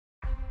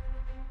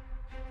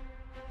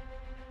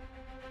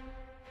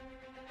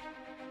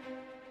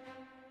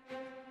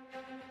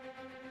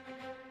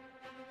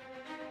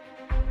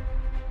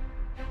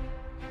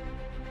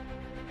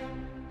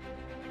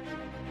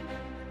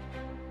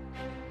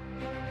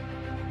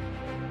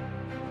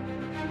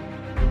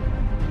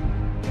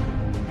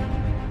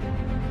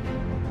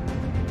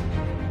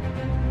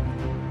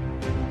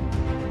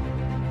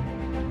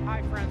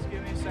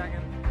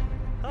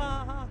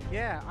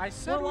I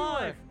said We're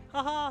live.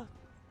 Haha.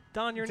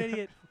 Don, you're an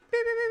idiot.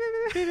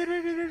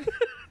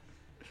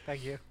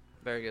 Thank you.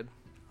 Very good.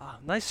 Oh,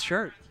 nice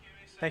shirt.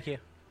 Thank you.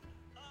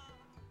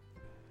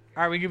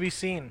 All right, we can be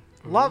seen.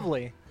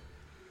 Lovely.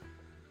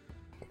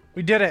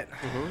 We did it.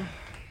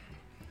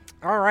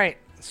 All right.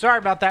 Sorry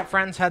about that,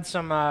 friends. Had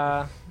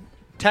some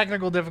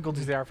technical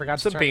difficulties there. I forgot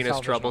to Some turn the penis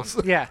television troubles.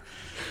 on. Yeah.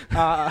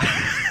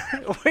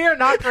 We are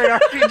not great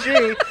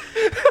RPG.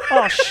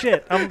 Oh,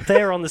 shit. I'm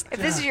there on this.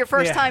 If this is your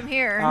first Yeah. time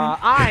here,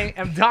 I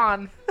am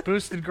Don,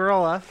 Boosted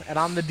Gorilla, and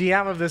I'm the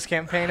DM of this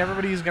campaign.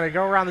 Everybody's going to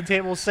go around the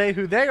table, say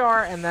who they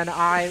are, and then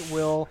I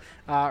will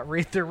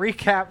read the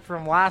recap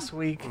from last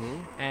week,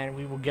 and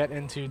we will get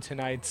into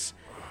tonight's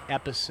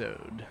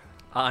episode.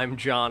 I'm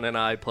John, and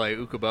I play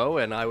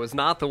Ukubo, and I was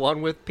not the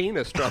one with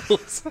penis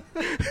troubles.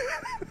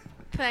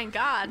 Thank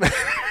God.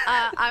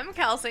 I'm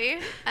Kelsey,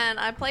 and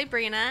I play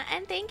Brina.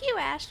 And thank you,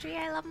 Astrid.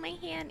 I love my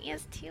hair and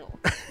ears, too.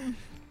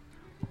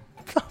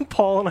 I'm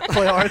Paul, and I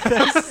play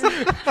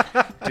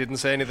Arthas. Didn't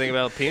say anything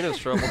about penis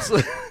troubles.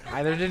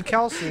 Neither did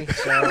Kelsey,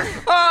 so...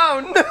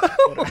 Oh,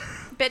 no!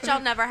 Bitch,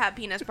 I'll never have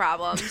penis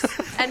problems.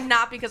 And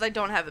not because I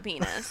don't have a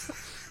penis.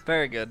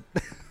 Very good.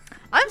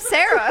 I'm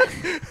Sarah,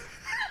 and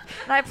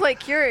I play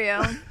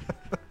Curio.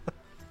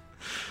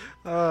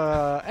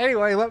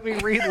 Anyway, let me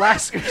read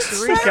last week's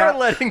Sarah recap.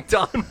 letting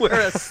Don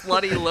wear a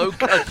slutty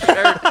low-cut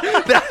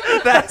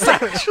shirt. That's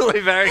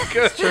actually very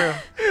good. True.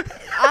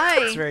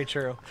 It's very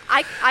true.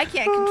 I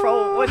can't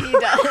control what he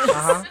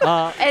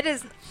does. It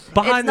is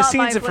Behind the it's not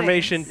my scenes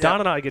information, place. Don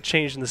and I get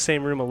changed in the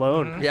same room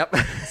alone. Yep.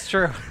 It's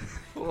true.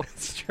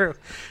 It's true.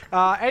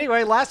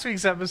 Anyway, last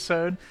week's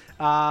episode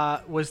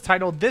was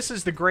titled This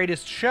is the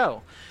Greatest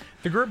Show.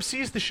 The group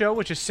sees the show,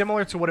 which is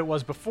similar to what it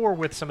was before,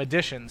 with some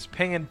additions.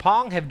 Ping and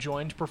Pong have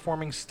joined,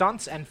 performing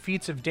stunts and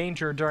feats of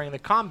danger during the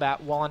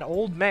combat, while an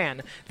old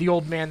man, the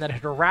old man that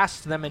had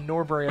harassed them in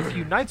Norbury a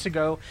few nights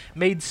ago,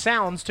 made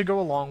sounds to go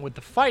along with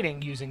the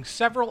fighting, using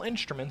several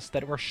instruments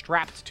that were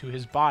strapped to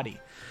his body.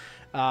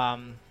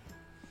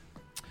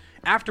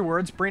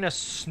 Afterwards, Brina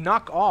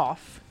snuck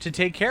off to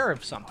take care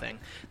of something.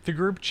 The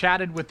group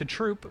chatted with the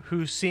troupe,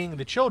 who, seeing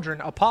the children,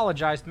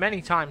 apologized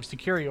many times to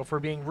Curio for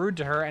being rude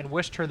to her and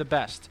wished her the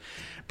best.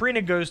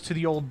 Brina goes to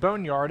the old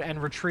boneyard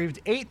and retrieved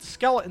 8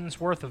 skeletons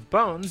worth of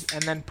bones,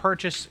 and then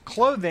purchased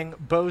clothing,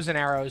 bows, and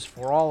arrows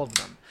for all of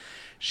them.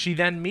 She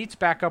then meets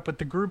back up with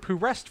the group, who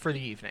rest for the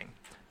evening.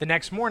 The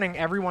next morning,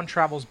 everyone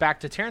travels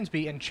back to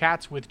Ternsby and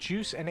chats with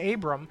Juice and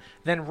Abram,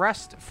 then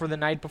rest for the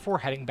night before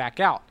heading back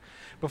out.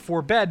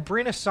 Before bed,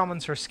 Brina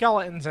summons her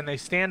skeletons and they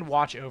stand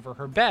watch over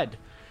her bed.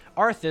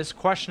 Arthas,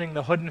 questioning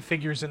the hooded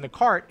figures in the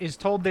cart, is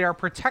told they are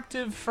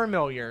protective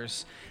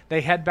familiars. They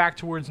head back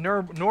towards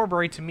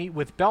Norbury to meet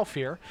with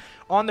Belfier.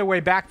 On their way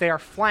back, they are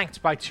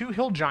flanked by 2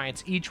 hill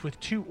giants, each with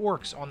 2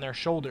 orcs on their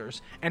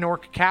shoulders, an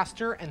orc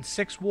caster and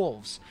 6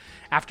 wolves.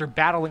 After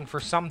battling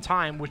for some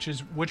time, which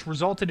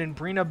resulted in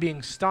Brina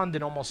being stunned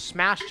and almost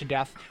smashed to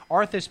death,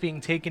 Arthas being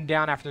taken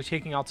down after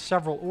taking out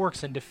several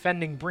orcs and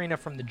defending Brina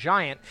from the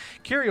giant,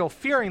 Curio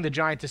fearing the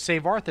giant to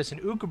save Arthas,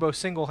 and Ukubo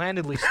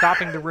single-handedly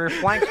stopping the rear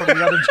flank from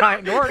the other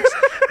giant orcs,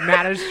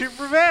 managed to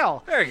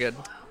prevail. Very good.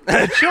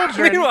 The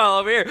children... Meanwhile,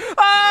 over here.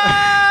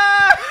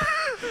 Ah!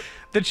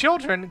 The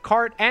children,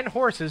 cart, and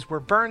horses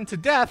were burned to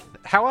death.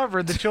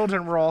 However, the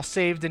children were all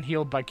saved and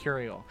healed by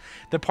Curiel.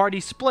 The party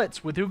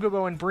splits, with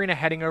Ukubo and Brina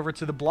heading over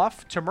to the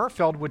bluff, to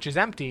Murfeld, which is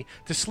empty,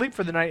 to sleep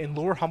for the night and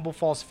lure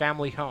Humblefall's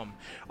family home.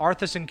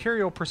 Arthas and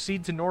Curiel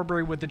proceed to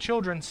Norbury with the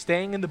children,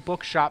 staying in the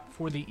bookshop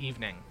for the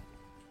evening.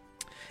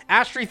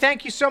 Astrid,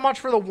 thank you so much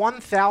for the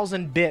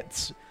 1,000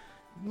 bits.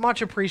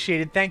 Much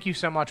appreciated. Thank you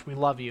so much. We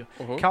love you.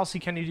 Kelsey,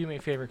 can you do me a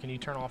favor? Can you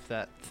turn off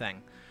that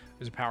thing?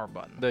 There's a power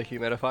button. The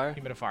humidifier?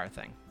 Humidifier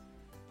thing.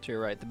 To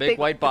your right. The big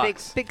white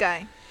box. Big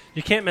guy.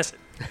 You can't miss it.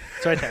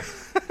 It's right there.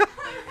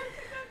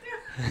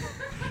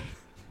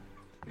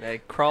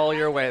 Hey, crawl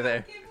your way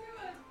there.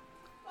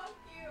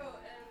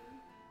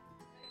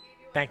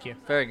 Thank you.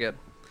 Very good.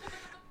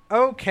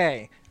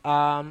 Okay.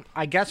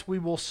 I guess we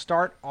will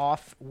start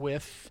off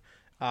with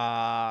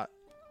Arthas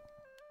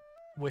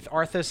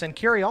and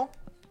Curiel,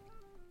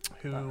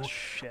 who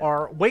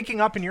are waking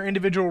up in your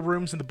individual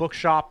rooms in the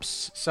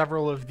bookshops.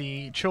 Several of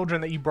the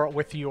children that you brought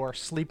with you are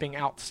sleeping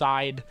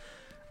outside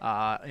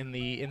in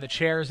the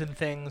chairs and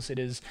things. It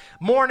is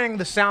morning.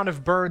 The sound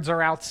of birds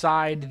are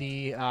outside.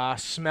 The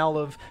smell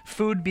of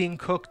food being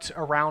cooked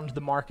around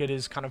the market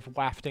is kind of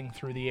wafting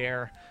through the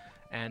air,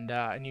 and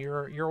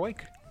you're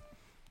awake.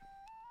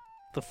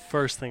 The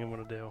first thing I'm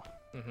going to do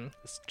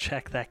is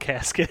check that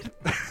casket.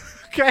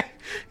 Okay,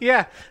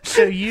 yeah.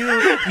 So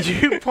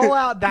you pull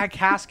out that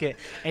casket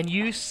and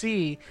you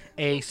see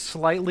a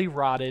slightly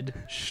rotted,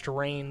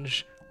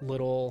 strange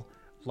little,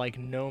 like,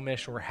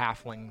 gnomish or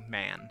halfling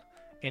man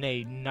in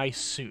a nice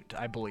suit,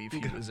 I believe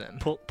he was in.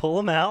 Pull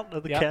him out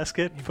of the Yep.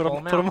 casket. You Put pull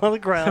him him out. on the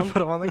ground.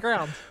 Put him on the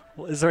ground.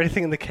 Well, is there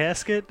anything in the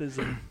casket? Is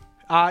it...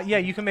 Yeah,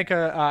 you can make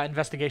a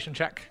investigation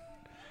check.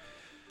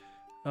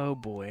 Oh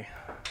boy.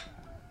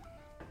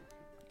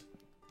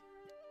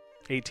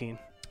 18.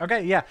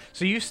 Okay, yeah.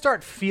 So you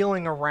start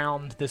feeling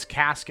around this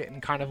casket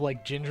and kind of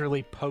like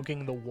gingerly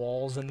poking the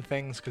walls and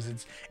things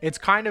because it's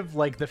kind of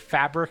like the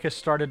fabric has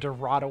started to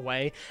rot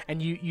away,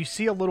 and you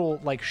see a little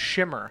like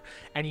shimmer,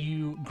 and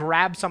you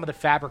grab some of the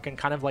fabric and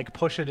kind of like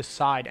push it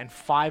aside, and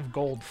 5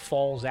 gold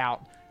falls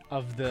out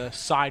of the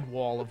side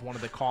wall of one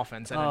of the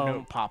coffins, and a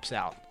note pops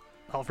out.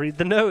 I'll read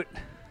the note.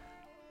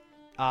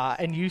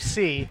 And you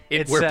see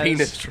It it were says,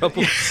 penis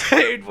troubles.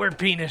 It were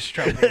penis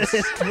troubles.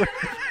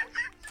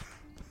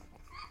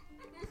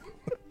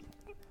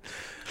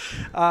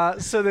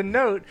 So the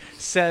note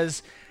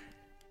says,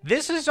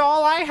 "This is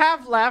all I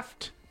have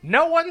left.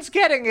 No one's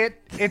getting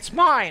it. It's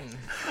mine."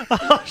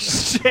 Oh,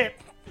 shit.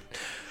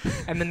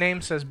 And the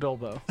name says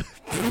Bilbo.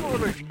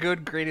 What a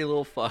good, greedy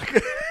little fuck.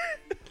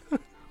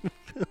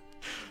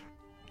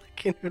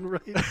 Can't even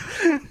write.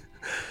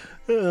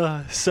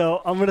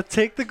 So I'm going to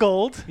take the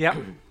gold. Yep.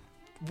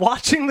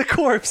 Watching the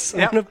corpse.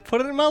 Yep. I'm going to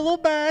put it in my little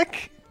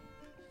bag.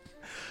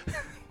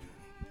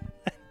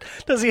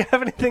 Does he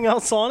have anything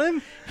else on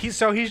him? He's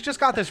just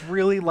got this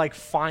really like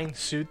fine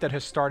suit that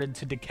has started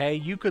to decay.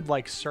 You could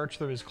like search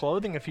through his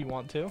clothing if you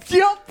want to.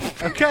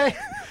 Yep. Okay.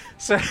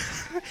 So,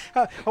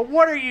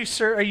 what are you,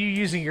 sir? Are you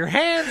using your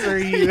hands, or are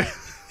you?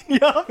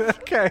 Yep.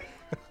 Okay.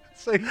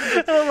 So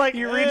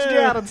you reach "Eh."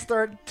 down and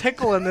start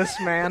tickling this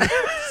man,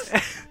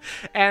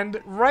 and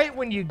right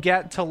when you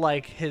get to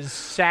like his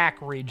sack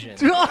region,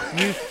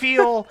 you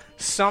feel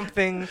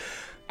something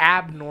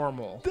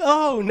abnormal.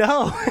 Oh,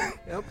 no.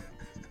 Yep.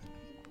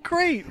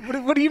 Great.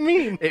 What do you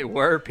mean? It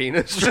were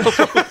penis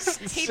troubles.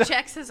 He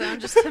checks his own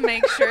just to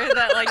make sure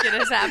that like it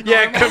is abnormal.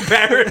 Yeah,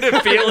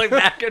 comparative feeling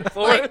back and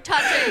forth. like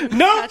touching.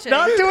 No, touching.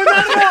 not doing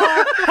that at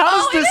all. How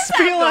does Oh, it this is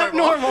feel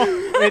abnormal.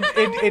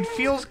 abnormal? It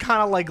feels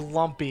kind of like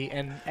lumpy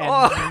and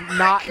Oh,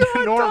 not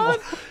normal.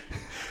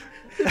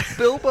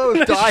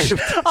 Bilbo died of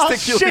I'll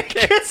testicular shake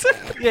cancer.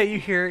 it. Yeah, you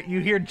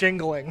hear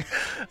jingling.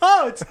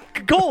 Oh, it's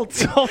gold.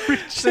 So I'll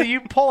reach So you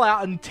pull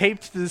out, and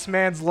taped to this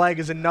man's leg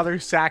is another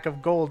sack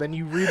of gold, and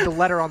you read the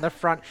letter on the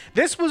front.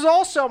 "This was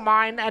also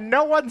mine, and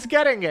no one's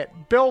getting it.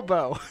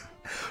 Bilbo."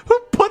 Who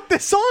put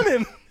this on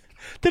him?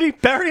 Did he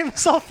bury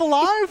himself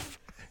alive?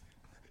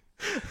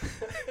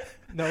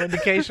 No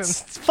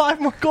indications. It's 5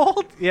 more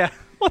gold? Yeah.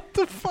 What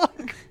the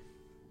fuck?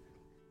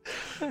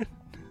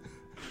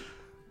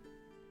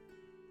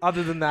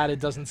 Other than that,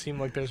 it doesn't seem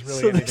like there's really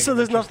So, anything. so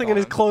there's of interest nothing in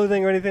his on him.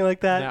 clothing or anything like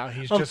that? No,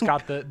 he's I'm- just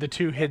got the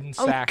 2 hidden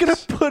I'm sacks. going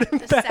to put him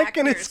The back sack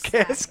in for his your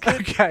sack. casket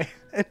Okay.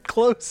 and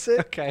close it.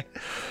 Okay.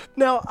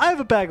 Now, I have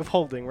a bag of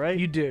holding, right?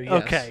 You do,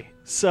 yes. Okay,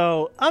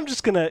 so I'm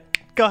just going to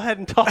go ahead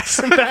and toss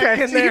him back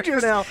in so there you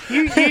for now.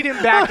 You yeet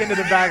him back into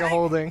the bag of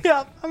holding.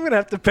 Yeah, I'm going to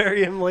have to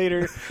bury him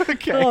later.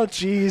 Okay. Oh,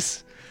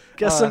 jeez.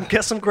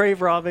 Guess some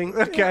grave robbing.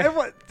 Okay.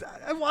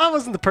 I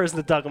wasn't the person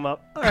that dug him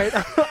up. All right,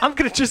 I'm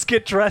gonna just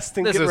get dressed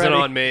and This get isn't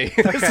ready. on me.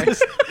 Okay.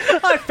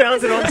 I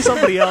found it on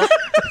somebody else.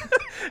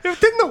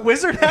 Didn't the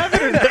wizard have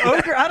it or the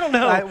ogre? I don't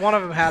know. One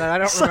of them had it. I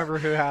don't remember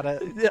who had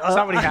it.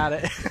 Somebody had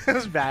it. It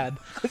was bad.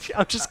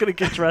 I'm just gonna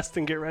get dressed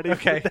and get ready.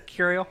 Okay,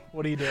 Curiel,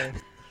 what are you doing?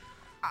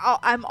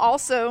 I'm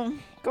also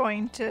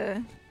going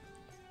to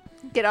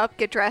get up,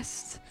 get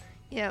dressed,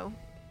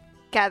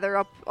 gather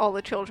up all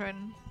the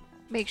children,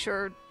 make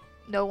sure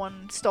no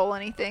one stole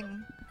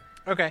anything.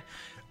 Okay.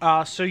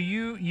 So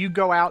you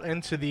go out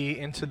into the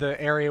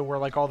area where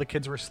like all the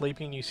kids were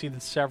sleeping. You see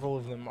that several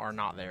of them are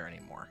not there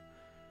anymore.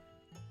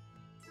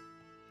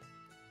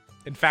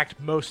 In fact,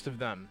 most of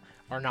them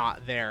are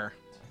not there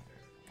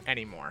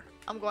anymore.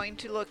 I'm going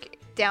to look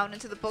down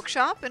into the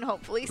bookshop and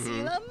hopefully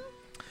see them.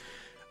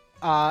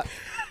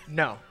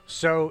 No.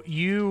 So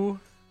you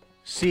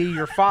see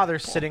your father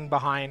sitting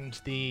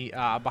behind the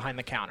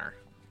counter.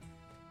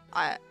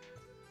 I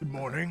Good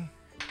morning.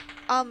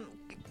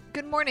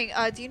 Good morning.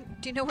 Do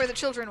you know where the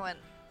children went?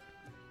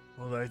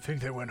 Well, I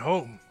think they went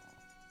home.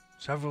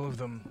 Several of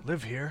them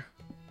live here.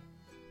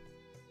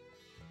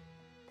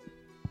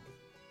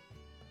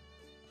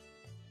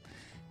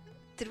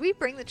 Did we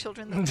bring the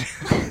children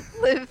that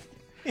live?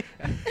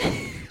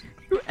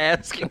 You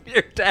asking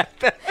your dad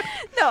that?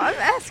 No, I'm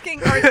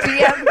asking our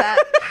DM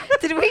that.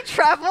 Did we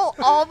travel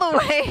all the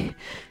way?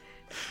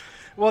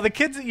 Well, the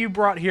kids that you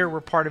brought here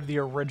were part of the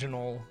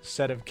original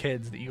set of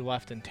kids that you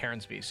left in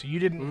Terransby, so you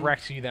didn't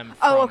rescue them.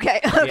 Oh, from-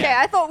 okay. Okay, Yeah.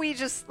 I thought we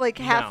just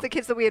half No. the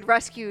kids that we had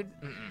rescued.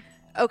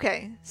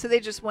 Okay, so they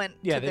just went.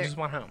 Yeah, to they their... just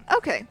went home.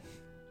 Okay.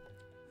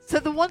 So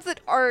the ones that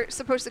are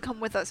supposed to come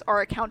with us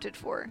are accounted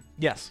for.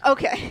 Yes.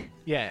 Okay.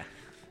 Yeah.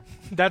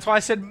 That's why I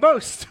said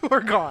most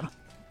were gone.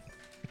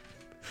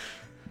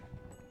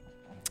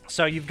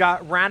 So you've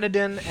got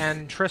Ranadin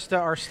and Trista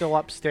are still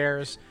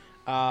upstairs,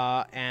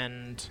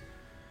 and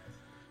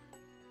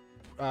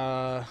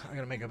I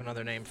gotta make up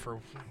another name for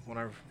one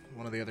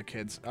of the other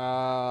kids.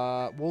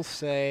 We'll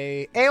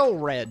say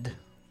Aelred.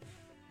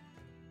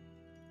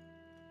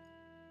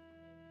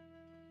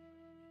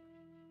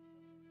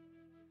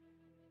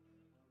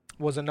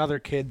 Was another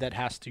kid that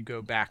has to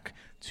go back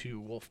to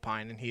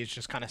Wolfpine, and he is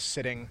just kind of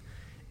sitting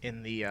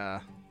in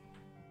the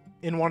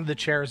in one of the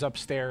chairs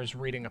upstairs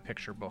reading a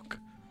picture book.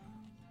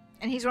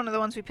 And he's one of the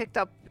ones we picked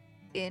up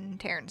in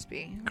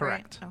Terransby, right?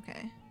 Correct.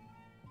 Okay.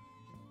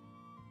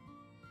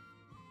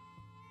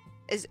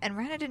 And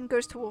Rana didn't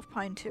goes to Wolf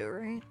Pine too,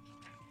 right?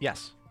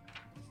 Yes.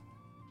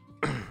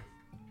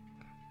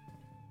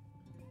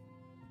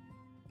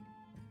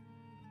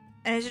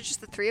 And is it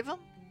just the three of them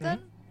then?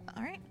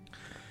 All right.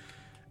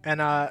 And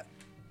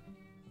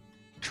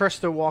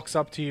Trista walks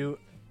up to you.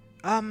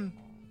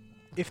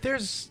 If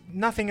there's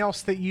nothing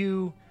else that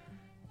you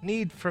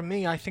need from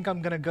me, I think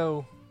I'm gonna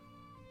go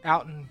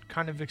out and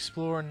kind of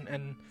explore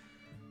and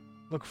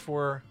look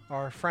for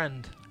our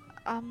friend.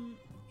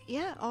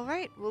 Yeah, all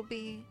right. We'll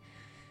be.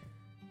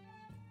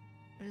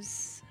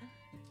 It's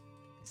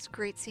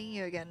great seeing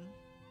you again.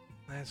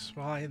 That's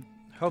why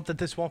I hope that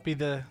this won't be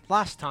the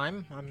last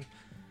time. I'm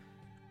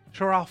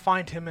sure I'll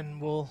find him and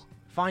we'll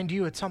find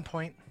you at some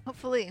point.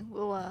 Hopefully,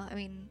 we'll. I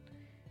mean,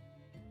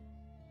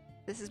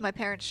 this is my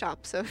parents'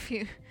 shop, so if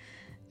you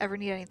ever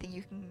need anything,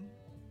 you can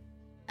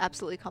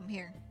absolutely come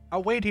here.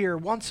 I'll wait here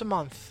once a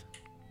month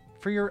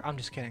for your. I'm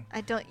just kidding. I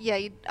don't. Yeah,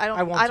 I don't.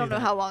 I won't I do don't know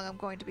that. how long I'm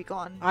going to be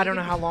gone. I don't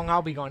know how long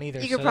I'll be gone either.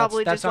 You so could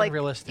probably that's just like.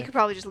 unrealistic. You could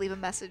probably just leave a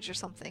message or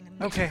something.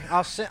 And Okay,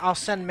 I'll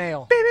send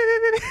mail.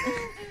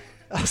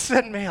 I'll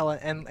send mail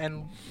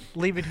and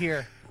leave it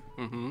here.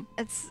 Mm-hmm.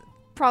 It's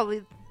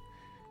probably.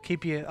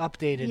 Keep you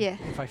updated Yeah.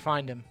 if I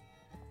find him.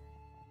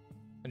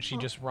 And she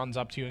just runs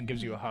up to you and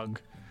gives you a hug.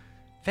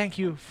 Thank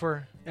you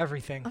for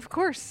everything. Of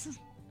course.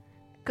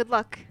 Good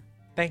luck.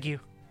 Thank you.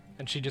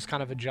 And she just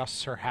kind of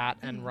adjusts her hat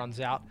and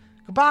runs out.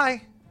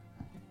 Goodbye.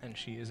 And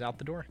she is out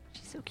the door.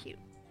 She's so cute.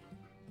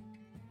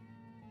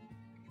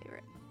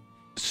 Favorite.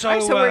 So,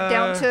 Alright, so we're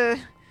down to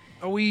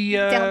are we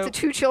down to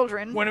 2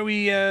 children. When are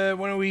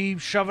we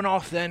shoving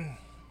off then?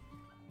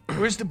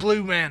 Where's the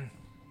blue man?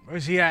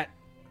 Where's he at?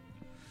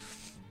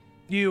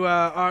 You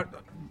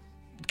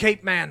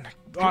Cape Man,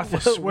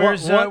 Arthas.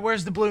 What?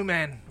 Where's the blue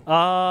man?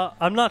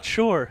 I'm not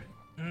sure.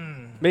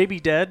 Maybe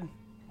dead.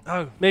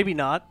 Oh, Maybe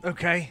not.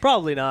 okay.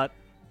 Probably not.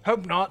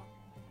 Hope not.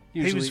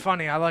 Usually, He was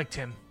funny. I liked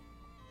him.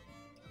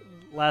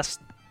 last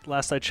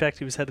I checked,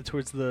 he was headed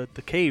towards the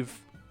cave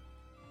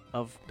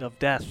of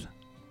death,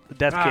 the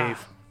death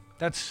cave.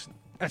 That's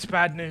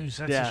bad news.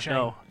 That's Yeah, a shame.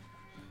 no.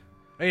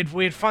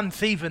 We had fun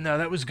thieving though.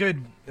 That was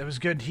good. That was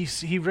good.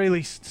 He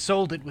really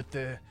sold it with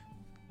the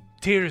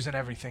tears and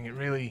everything. It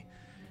really.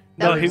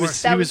 No, That he was-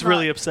 was that he was was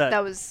really not- upset.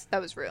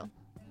 That was real.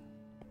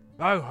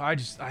 Oh, I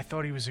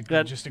thought he was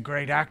That- just a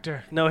great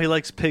actor. No, he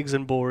likes pigs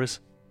and boars.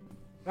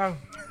 Oh,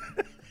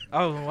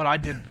 well, I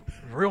did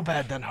real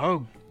bad then.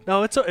 Oh,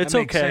 No, it's that makes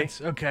okay.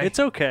 sense. Okay. It's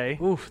okay.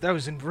 Oof, that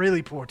was in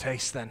really poor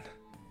taste then.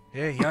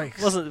 Yeah,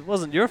 yikes. It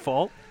wasn't your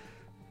fault.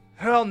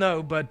 Hell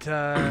no, but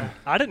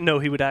I didn't know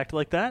he would act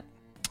like that.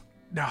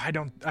 no, I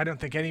don't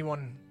think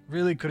anyone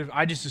really could have.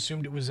 I just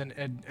assumed it was an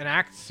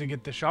act to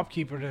get the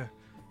shopkeeper to,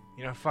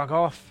 fuck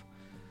off.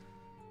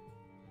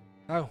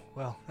 Oh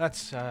well,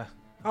 that's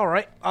all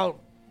right. I'll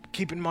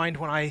keep in mind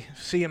when I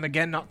see him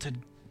again not to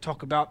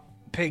talk about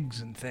pigs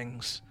and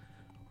things.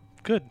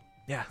 Good.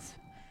 Yeah.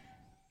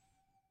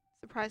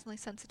 Surprisingly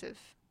sensitive.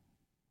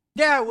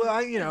 Yeah. Well,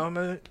 I'm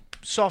a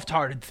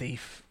soft-hearted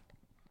thief.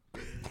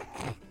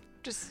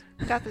 Just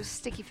got those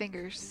sticky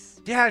fingers.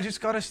 Yeah, I just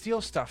gotta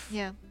steal stuff.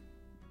 Yeah.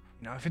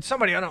 If it's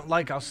somebody I don't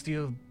like, I'll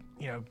steal,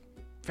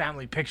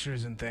 family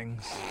pictures and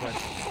things. But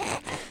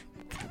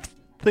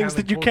Things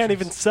Family that you can't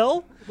portraits. even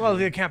sell? well,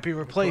 they can't be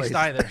replaced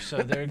either, so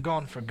they're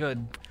gone for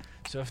good.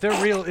 So if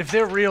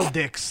they're real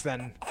dicks,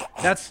 then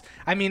that's.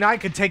 I mean, I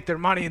could take their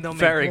money and they'll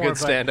Very make more. good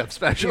stand-up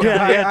special.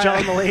 Yeah, I- yeah,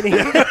 John Mulaney.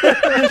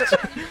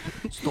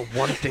 It's the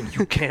one thing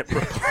you can't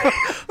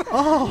replace.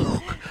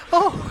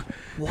 Oh,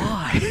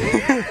 why?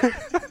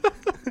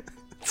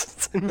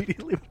 It's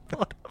immediately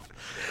thought of.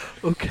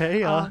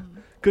 Okay,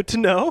 good to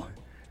know.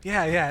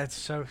 Yeah. It's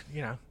so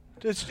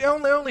it's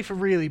only for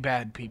really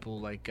bad people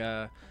like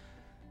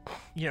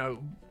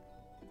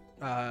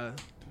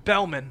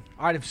Bellman.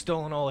 I'd have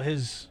stolen all of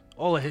his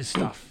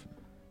stuff,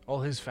 all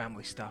his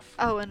family stuff.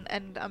 Oh,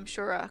 and I'm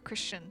sure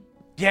Christian.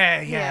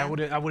 Yeah. Yeah.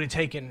 I would have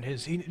taken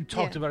his. He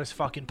talked Yeah. about his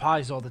fucking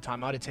pies all the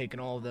time. I'd have taken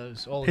all of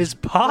those. All of His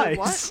Wait, pies.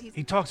 what?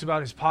 He talks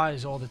about his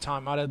pies all the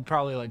time. I'd have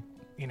probably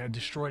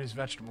destroyed his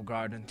vegetable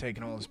garden and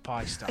taken all his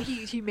pie stuff.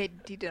 He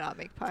did not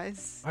make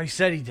pies. Oh, he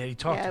said he did. He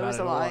talked Yeah, it about was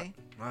it a lie.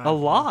 lot. A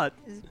lot.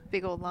 It was a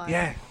big old lie.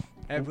 Yeah.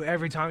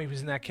 Every time he was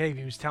in that cave,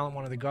 he was telling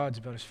one of the guards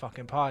about his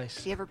fucking pies.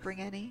 Did he ever bring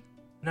any?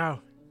 No.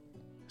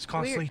 He's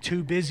constantly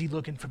too busy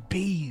looking for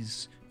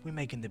bees. We're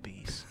making the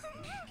bees.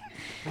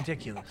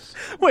 Ridiculous.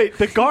 Wait,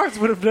 the guards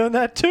would have known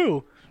that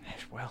too,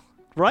 Well,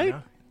 right?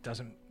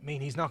 doesn't mean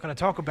he's not going to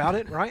talk about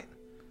it, right?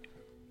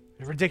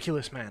 A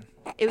ridiculous man.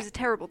 It was a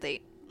terrible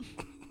date.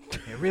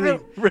 Yeah, really.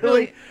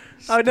 Really?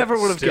 I never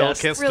would have Still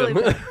guessed. kissed Really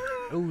him. bad.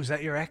 Oh, is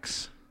that your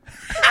ex?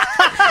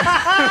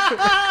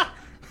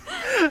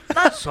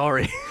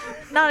 Sorry.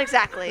 Not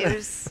exactly.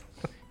 It's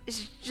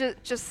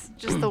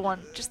just the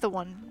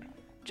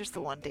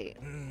one date.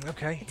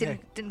 Okay. It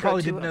didn't go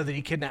Probably too didn't well. know that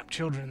he kidnapped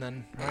children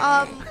then.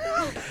 Right?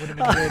 Would have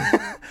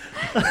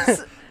been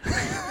good.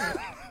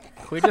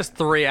 we just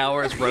 3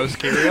 hours roast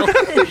Kirill?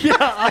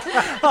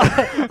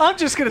 I'm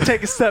just gonna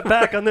take a step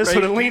back on this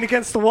one and lean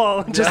against the wall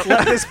and just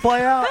let this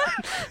play out.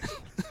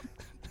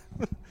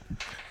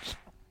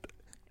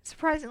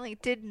 Surprisingly,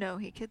 did know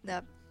he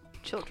kidnapped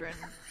children.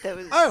 That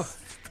was. Oh.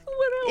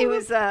 It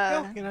was.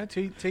 Well,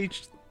 to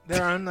each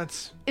their own.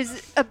 That's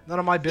Is none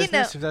of my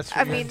business. If that's what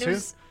I you're mean, into.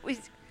 it was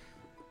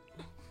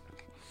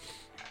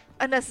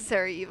a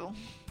necessary evil.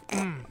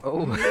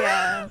 Oh.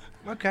 Yeah.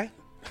 Okay.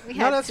 We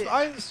No, had that's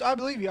to. I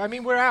believe you. I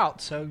mean, we're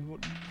out, so Well,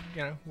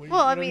 I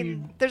whatever mean,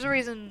 you- there's a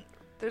reason.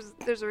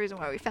 There's a reason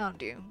why we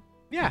found you.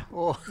 yeah.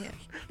 Oh, Yeah.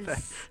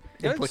 It's-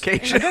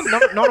 implications. Again,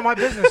 none of my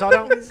business. I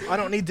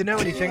don't need to know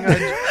anything.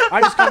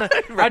 I just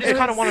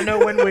kind of want to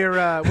know when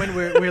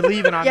we're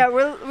leaving. I'm yeah,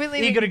 we're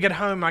leaving. eager to get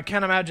home. I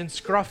can't imagine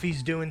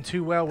Scruffy's doing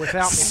too well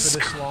without me for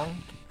this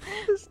long.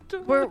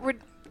 We're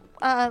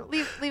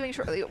leaving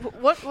shortly.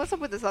 What's up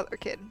with this other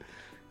kid?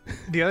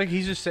 The other,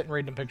 he's just sitting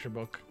reading a picture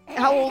book.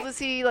 How old is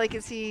he? Like,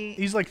 is he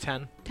He's like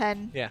 10.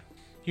 10? Yeah,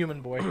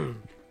 human boy.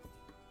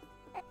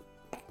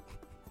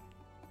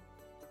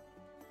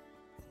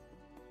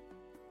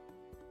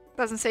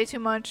 Doesn't say too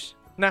much.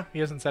 No, he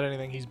hasn't said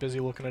anything. He's busy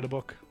looking at a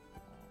book.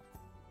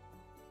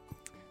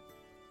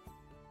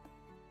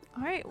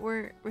 All right,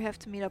 we have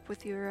to meet up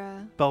with your.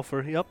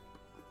 Belfer, yep.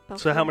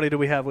 So how many do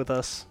we have with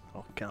us?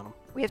 I'll count them.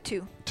 We have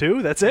 2.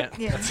 2? That's it?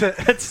 Yeah. That's it.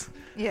 That's,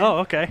 Yeah. Oh,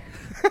 okay.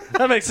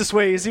 That makes this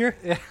way easier.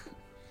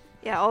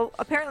 Yeah.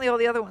 Apparently, all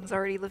the other ones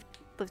already lived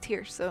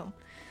here. So.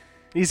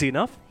 Easy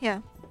enough.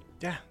 Yeah.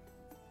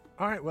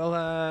 All right. Well,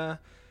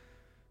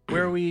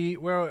 where are we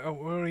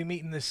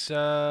meeting this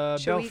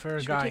Belfer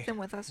should guy? we take them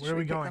with us? Or Where should are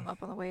we pick going? them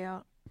up on the way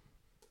out?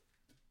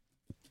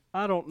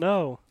 I don't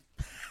know.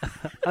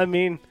 I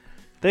mean,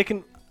 they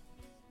can...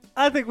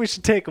 I think we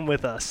should take them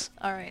with us.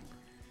 All right.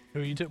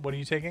 What are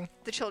you taking?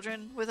 The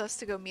children with us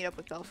to go meet up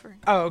with Belfer.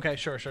 Oh, okay.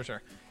 Sure.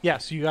 Yeah,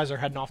 so you guys are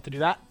heading off to do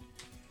that?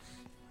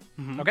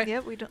 Mhm. Okay. Yeah,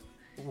 we don't.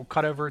 We'll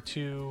cut over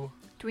to...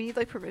 Do we need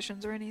like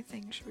provisions or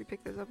anything? Should we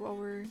pick those up while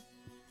we're?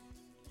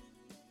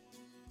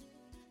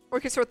 Or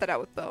we can sort that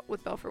out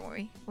with Belfer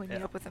when we meet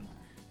Yeah. up with him.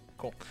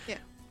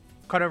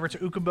 Cut over to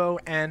Ukubo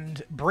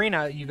and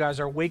Brina. You guys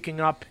are waking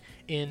up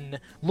in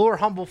Lure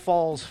Humble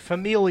Falls'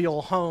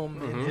 familial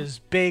home in his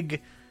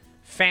big,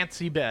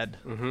 fancy bed.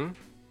 Mm-hmm.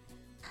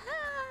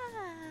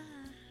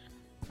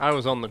 I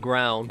was on the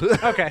ground.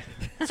 Okay.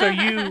 So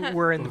you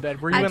were in the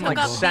bed. Were you I in took like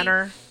up the-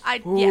 center?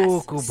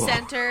 Yes, Kubo.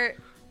 center,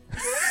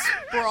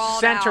 sprawled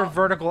Center, out.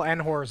 vertical,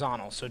 and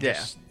horizontal. So Yeah.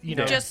 just,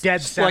 Yeah. Just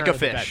dead center like a of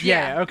the bed. fish.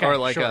 Yeah, Yeah. okay. or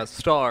like sure. a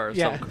star or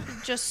Yeah. something.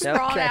 Just Yep.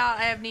 sprawled Okay. out.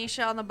 I have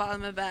Nisha on the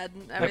bottom of the bed.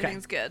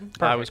 Everything's good.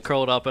 I was Perfect.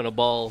 curled up in a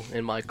ball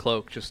in my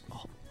cloak, just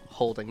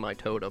holding my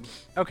totem.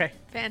 Okay.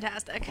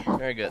 Fantastic.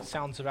 Very good.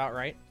 Sounds about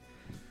right.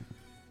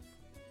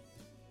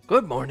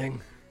 Good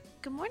morning.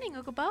 Good morning,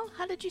 Ukubo.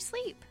 How did you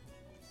sleep?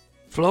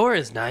 Floor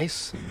is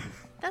nice.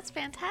 That's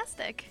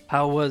fantastic.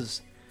 How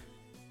was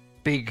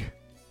big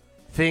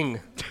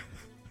thing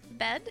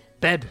Bed?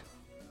 bed?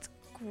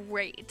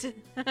 Great.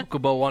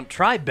 Ukubo want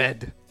try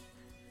bed.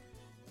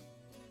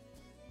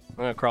 I'm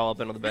gonna crawl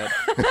up into the bed.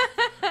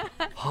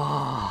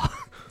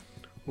 Ah,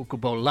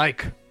 Ukubo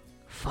like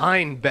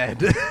fine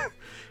bed.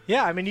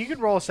 Yeah, I mean, you could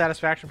roll a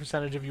satisfaction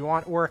percentage if you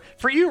want, or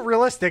for you,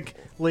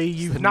 realistically,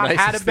 you've the not had a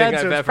nicest bed, thing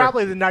so I've it's ever-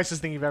 probably the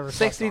nicest thing you've ever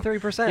slept on.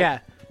 63%. Yeah,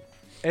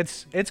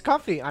 it's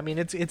comfy. I mean,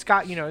 it's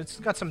got it's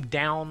got some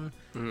down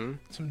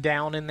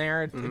in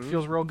there. It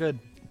feels real good.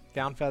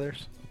 Down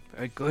feathers.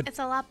 Very good. It's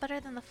a lot better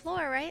than the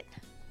floor, right?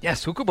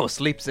 Yes, Ukubo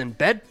sleeps in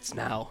beds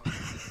now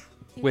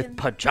You with can-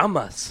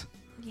 pajamas.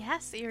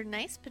 Yes, your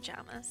nice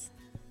pajamas.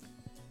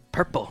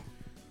 Purple.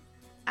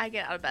 I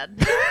get out of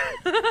bed.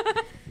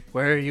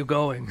 Where are you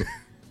going?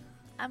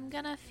 I'm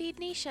gonna feed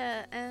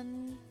Nisha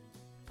and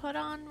put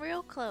on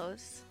real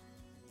clothes.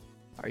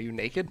 Are you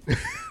naked?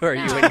 Or are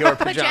you No, in your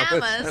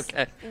pajamas?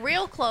 Okay.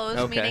 Real clothes,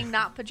 Okay. meaning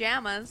not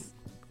pajamas.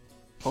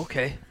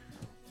 Okay.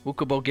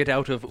 Ukubo get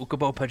out of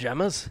Ukubo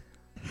pajamas?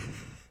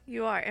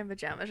 You are in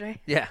pajamas,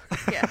 right? Yeah.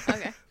 Yeah,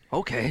 okay.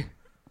 Okay.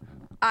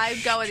 I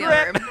go in the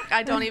other room.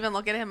 I don't even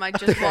look at him. I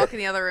just walk in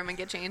the other room and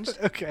get changed.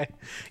 Okay.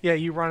 Yeah,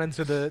 you run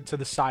into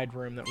the side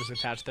room that was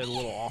attached to the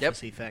little Yep.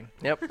 officey thing.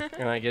 Yep.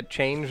 And I get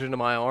changed into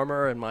my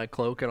armor and my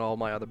cloak and all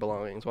my other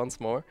belongings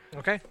once more.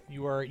 Okay.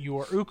 You are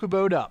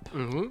ukuboed up.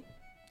 Mm-hmm.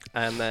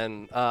 And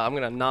then I'm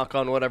gonna knock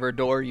on whatever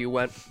door you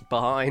went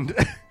behind.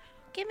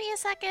 Give me a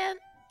second.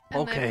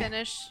 And Okay. then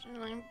finish.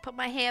 And then put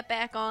my hat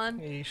back on.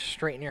 You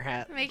straighten your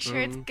hat. Make sure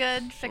it's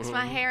good. Fix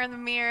my hair in the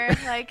mirror.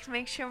 Like,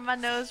 make sure my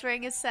nose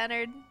ring is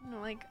centered.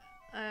 And, like,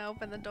 I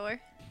open the door.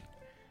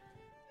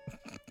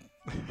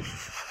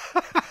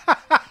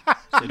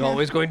 Is it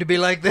always going to be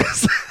like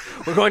this?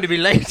 We're going to be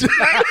late. You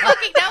already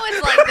fucking know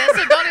it's like this,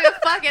 so don't even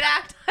fucking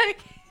act like.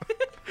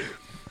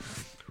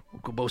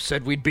 Ukubo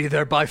said we'd be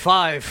there by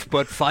 5,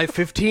 but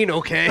 5:15,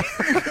 okay. You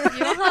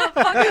don't know the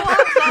fuck you want.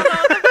 I don't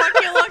know what the fuck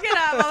you're looking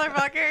at,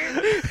 motherfucker.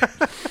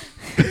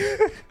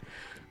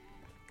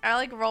 I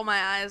like roll my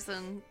eyes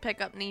and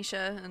pick up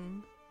Nisha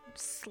and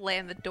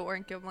slam the door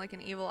and give him like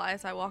an evil eye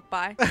as I walk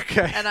by.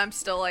 Okay. And I'm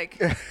still like,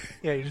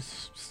 Yeah, you're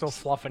just still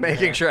fluffing. your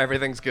Making hair. sure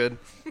everything's good.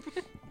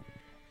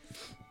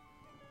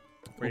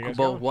 Where you guys Ukubo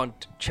going?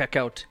 want to check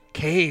out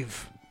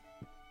cave.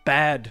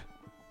 Bad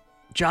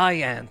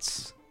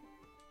giants.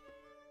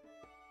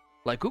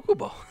 Like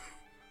Ukubo.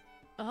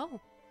 oh,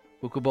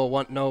 Ukubo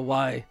want know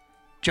why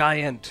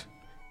giant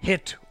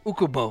hit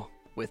Ukubo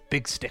with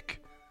big stick.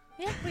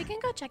 yeah, we can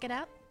go check it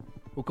out.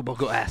 Ukubo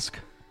go ask.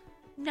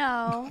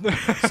 No,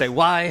 Say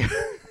why?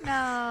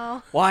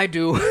 no, Why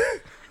do?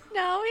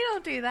 no, we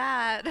don't do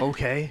that.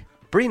 Okay.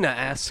 Brina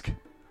ask.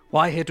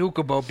 Why hit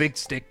Ukubo big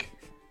stick?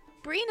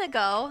 Brina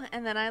go,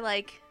 and then I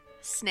like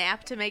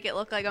snap to make it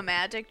look like a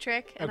magic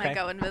trick, and I Okay.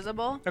 go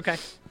invisible. Okay.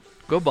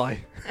 Goodbye.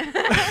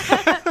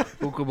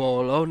 Ukubo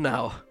alone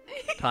now.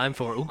 Time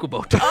for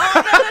Ukubo time.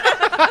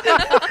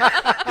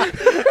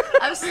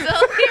 I'm still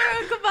here,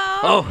 Ukubo.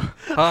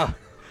 Oh,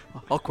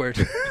 awkward.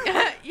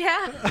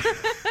 Yeah.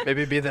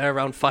 Maybe be there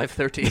around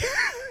 5:30.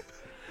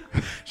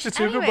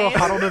 Shitsukubo Anyways.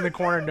 huddled in the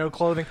corner, no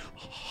clothing.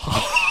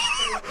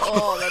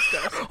 Oh, that's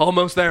gross.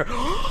 Almost there.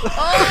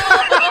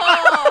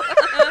 Oh!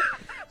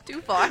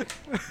 Too far.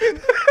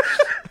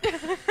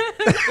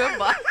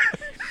 Goodbye.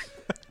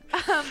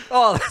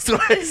 Oh, that's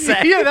what I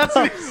said. Yeah, that's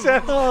what he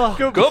said.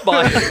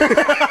 Goodbye.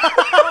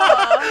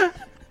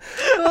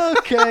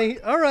 Okay,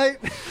 all right.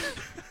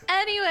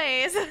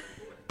 Anyways.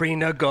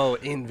 Brina go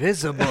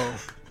invisible.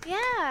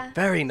 Yeah.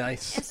 Very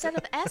nice. Instead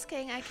of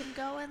asking, I can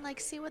go and like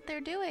see what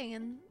they're doing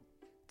and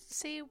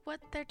see what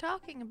they're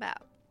talking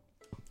about.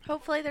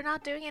 Hopefully they're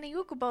not doing any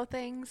Ukubo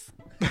things.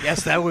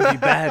 Yes, that would be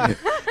bad.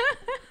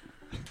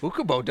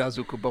 Ukubo does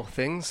Ukubo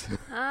things.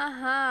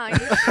 Uh-huh.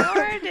 You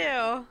sure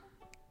do.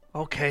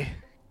 Okay.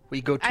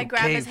 We go to I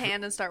grab cave. his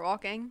hand and start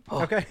walking.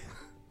 Oh. Okay.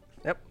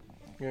 Yep.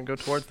 You're gonna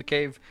go towards the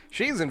cave.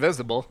 She's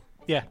invisible.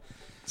 Yeah.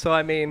 So,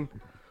 I mean,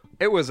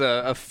 it was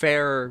a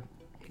fair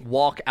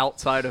walk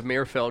outside of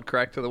Mirfield,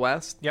 correct, to the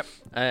west? Yep.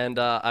 And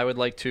I would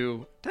like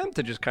to attempt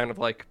to just kind of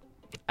like,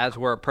 as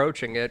we're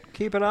approaching it,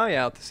 keep an eye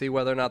out to see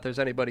whether or not there's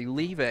anybody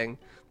leaving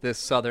this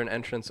southern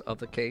entrance of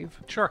the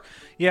cave. Sure.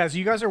 Yeah, as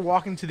you guys are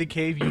walking to the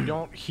cave, you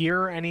don't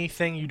hear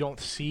anything, you don't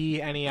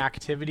see any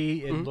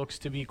activity. It looks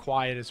to be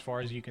quiet as far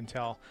as you can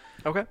tell.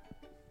 Okay.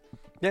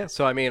 Yeah,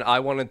 so I mean, I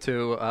wanted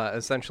to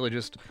essentially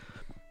just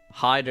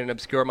hide and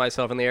obscure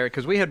myself in the area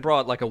because we had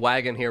brought like a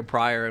wagon here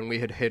prior and we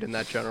had hid in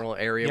that general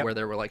area Yep. where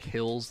there were like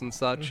hills and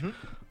such.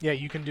 Yeah,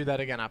 you can do that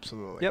again,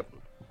 absolutely. Yep.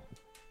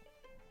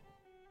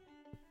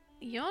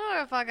 You don't know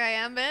where the fuck I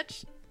am,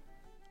 bitch.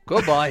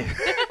 Goodbye.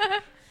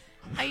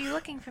 Are you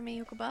looking for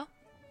me, Ukubo?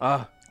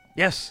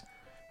 Yes.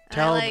 And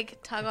Tell I him. like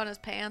tug on his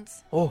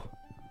pants. Oh,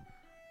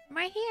 I'm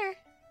right here.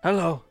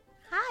 hello.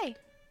 Hi.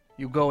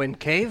 You go in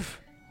cave?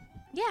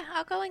 Yeah,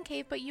 I'll go in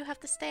cave, but you have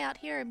to stay out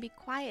here and be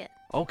quiet.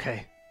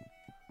 Okay.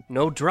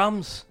 No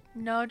drums?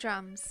 No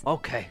drums.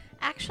 Okay.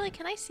 Actually,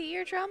 can I see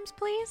your drums,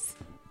 please?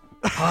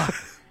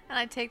 And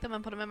I take them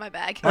and put them in my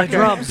bag. My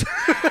drums.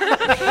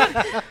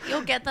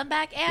 You'll get them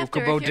back after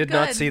Ukubo if you're did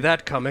not good. see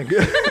that coming.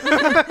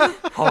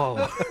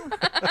 Oh.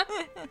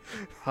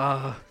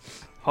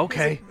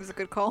 Okay. It was a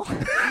good call.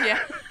 Yeah.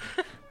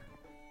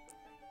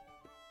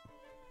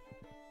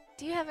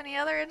 Do you have any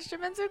other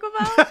instruments,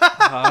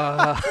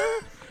 Ukubo?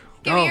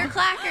 Give me no. your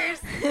clackers.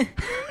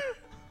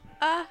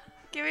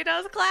 Give me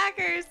those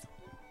clackers.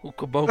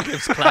 Ukubo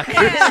gives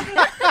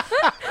clackers.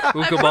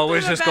 Ukubo them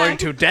is in just the going bag.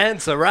 to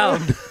dance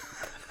around.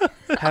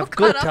 Have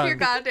good Cut off your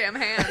time. goddamn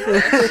hand.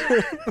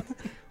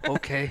 bitch.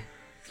 Okay.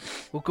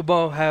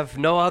 Ukubo have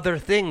no other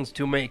things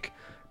to make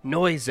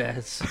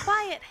noises.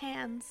 Quiet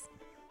hands.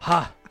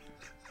 Ha.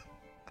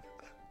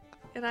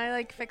 And I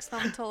like fix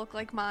them to look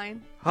like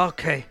mine.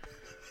 Okay.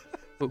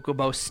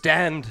 Ukubo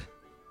stand.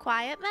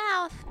 Quiet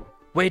mouth.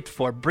 Wait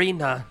for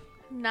Brina.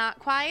 Not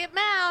quiet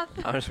mouth.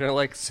 I'm just gonna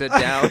like sit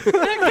down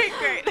Okay,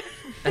 great.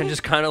 and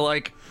just kind of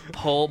like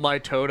pull my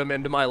totem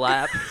into my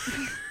lap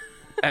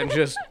and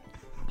just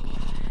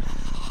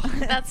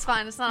That's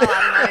fine. It's not a lot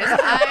of noise.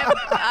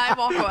 I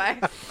walk away.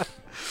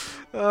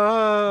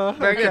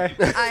 very okay.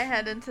 good. I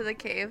head into the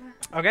cave.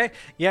 Okay.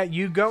 Yeah,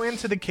 you go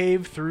into the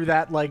cave through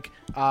that like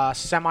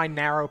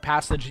semi-narrow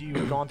passage that you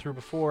had gone through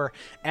before,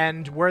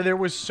 and where there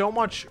was so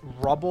much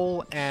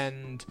rubble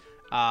and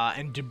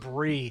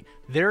debris,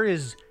 there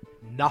is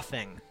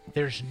nothing.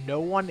 There's no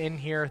one in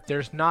here.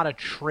 There's not a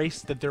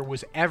trace that there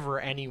was ever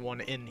anyone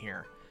in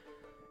here.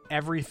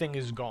 Everything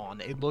is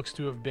gone. It looks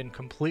to have been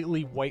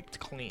completely wiped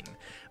clean.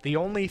 The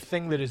only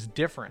thing that is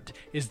different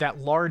is that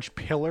large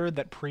pillar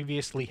that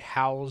previously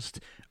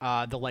housed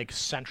the like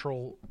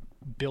central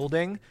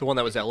building. The one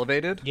that was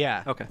elevated?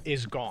 Yeah. Okay.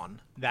 Is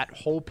gone. That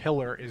whole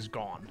pillar is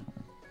gone.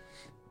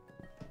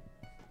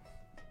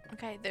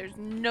 Okay, there's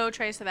no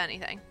trace of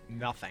anything.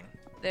 Nothing.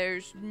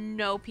 There's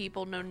no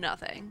people, no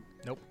nothing.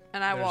 Nope.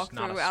 And I There's walk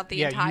not a throughout the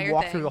yeah, entire you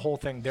walk thing. through the whole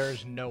thing. There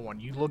is no one.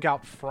 You look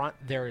out front.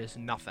 There is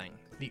nothing.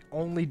 The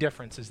only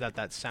difference is that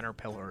that center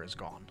pillar is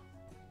gone.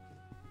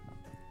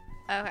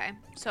 Okay,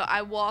 so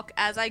I walk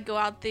as I go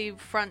out the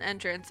front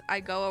entrance.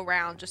 I go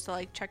around just to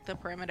like check the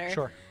perimeter.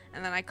 Sure.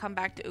 And then I come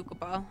back to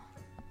Ukubo.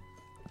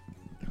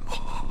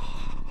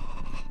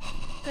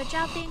 Good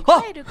job being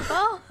Huh. quiet,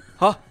 Ukubo.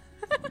 Huh?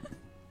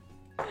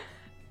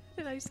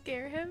 Did I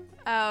scare him?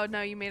 Oh,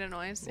 no, you made a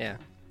noise. Yeah.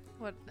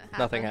 What happened?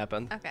 Nothing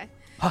happened. Okay.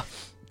 Huh.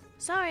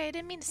 Sorry, I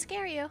didn't mean to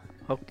scare you.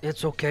 Oh,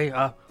 it's okay.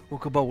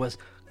 Ukubo was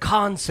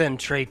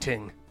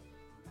concentrating.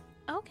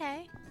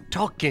 Okay.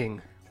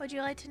 Talking. Would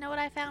you like to know what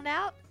I found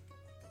out?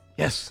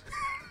 Yes.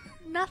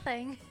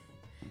 Nothing.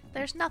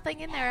 There's nothing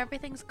in there.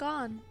 Everything's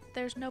gone.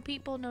 There's no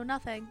people, no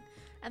nothing.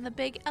 And the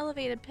big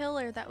elevated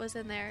pillar that was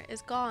in there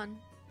is gone.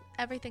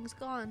 Everything's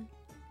gone.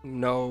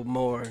 No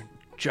more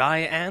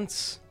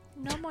giants.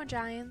 No more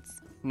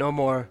giants. No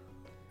more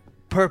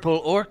purple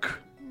orc.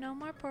 No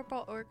more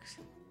purple orcs.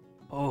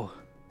 Oh.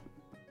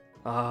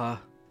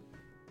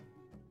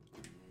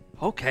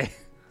 Okay.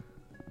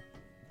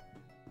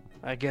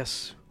 I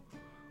guess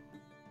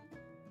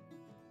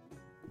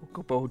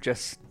Ukubo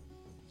just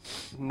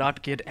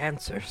not get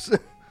answers.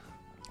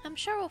 I'm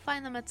sure we'll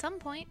find them at some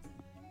point.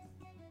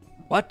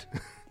 What?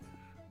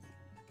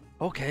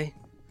 Okay.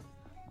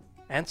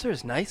 Answer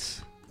is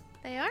nice.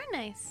 They are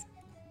nice.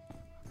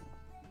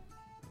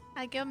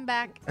 I give him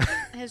back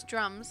his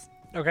drums.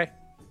 Okay.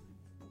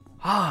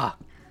 Ah.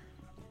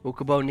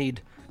 Ukubo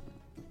need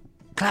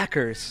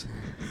clackers.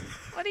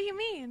 What do you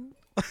mean?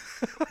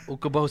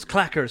 Ukubo's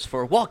clackers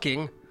for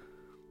walking.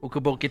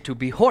 Ukubo get to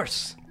be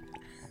horse.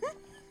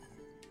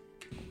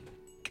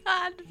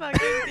 God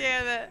fucking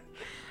damn it.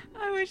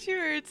 I wish you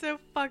were so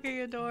fucking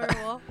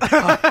adorable.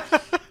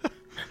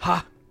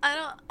 Ha. I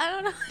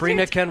don't know.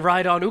 Brina can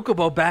ride on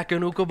Ukubo back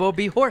and Ukubo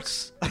be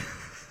horse.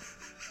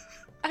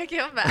 I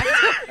give him back.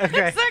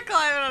 Okay. Start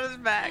climbing on his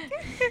back.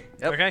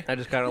 Yep. Okay. I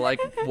just kind of like,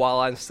 while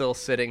I'm still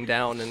sitting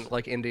down and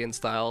like Indian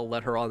style,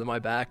 let her onto my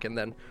back and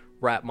then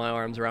wrap my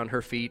arms around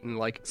her feet and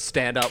like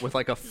stand up with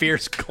like a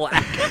fierce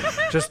clack.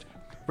 Just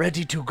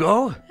ready to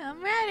go?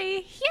 I'm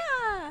ready.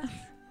 Yeah.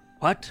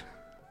 What?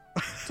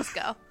 Just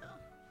go.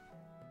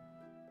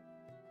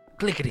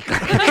 Clickety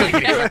clack,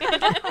 clickety clack.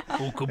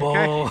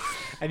 Ukubo.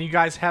 And you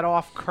guys head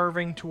off,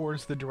 curving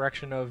towards the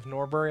direction of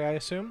Norbury, I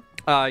assume?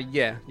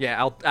 Yeah,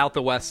 out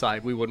the west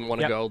side. We wouldn't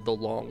want to Yep. go the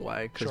long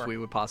way because Sure. we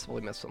would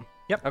possibly miss them.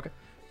 Yep. Okay.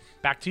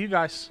 Back to you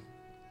guys.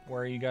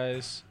 Where are you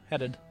guys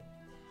headed?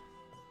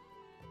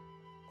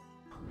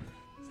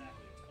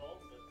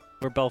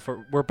 Where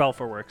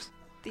Belfer works.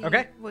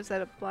 Okay. Was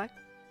that a black?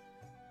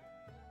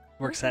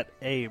 Works at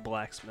a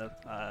blacksmith.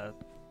 I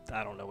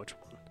don't know which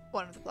one.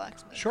 One of the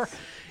blacksmiths. Sure.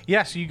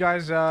 Yeah, so you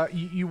guys,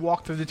 you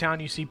walk through the town.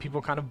 You see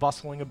people kind of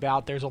bustling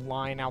about. There's a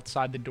line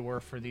outside the door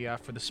for the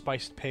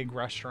Spiced Pig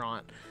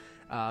restaurant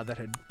that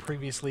had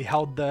previously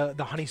held the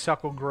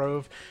Honeysuckle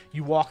Grove.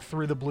 You walk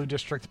through the Blue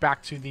District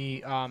back to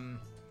the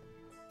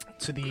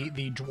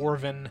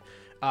dwarven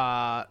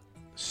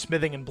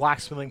smithing and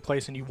blacksmithing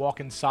place, and you walk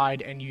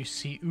inside and you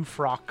see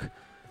Ufrock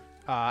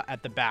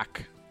at the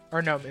back.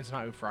 Or no, it's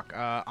not Ufrock.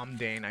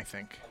 Umdane, I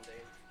think.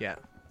 Yeah.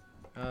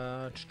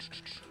 Let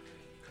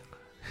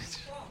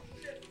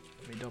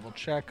me double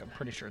check. I'm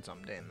pretty sure it's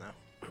Umdane though.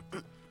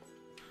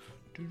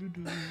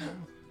 Doo-doo-doo.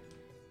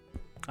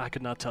 I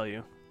could not tell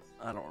you.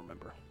 I don't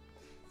remember.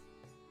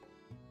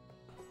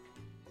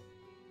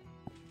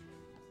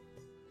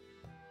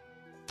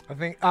 I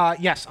think,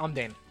 yes,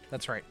 Umdane.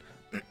 That's right.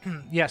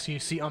 Yes, you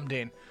see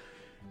Umdane.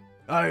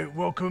 Hi,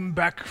 welcome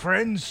back,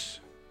 friends.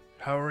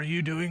 How are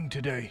you doing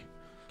today?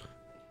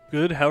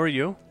 Good. How are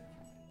you?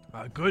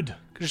 Good.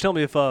 Could you tell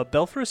me if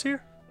Belfer is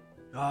here?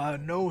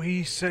 No,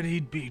 he said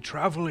he'd be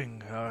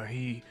traveling.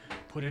 He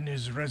put in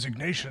his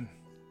resignation.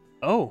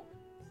 Oh.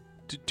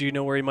 Do you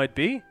know where he might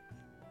be?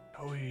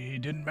 No, he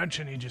didn't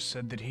mention. He just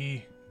said that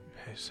he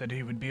said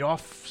he would be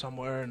off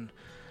somewhere and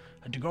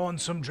had to go on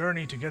some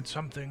journey to get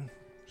something.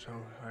 So,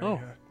 I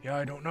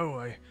don't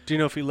know. Do you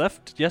know if he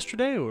left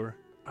yesterday or?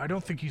 I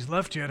don't think he's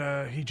left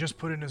yet. He just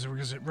put in his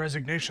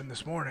resignation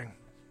this morning.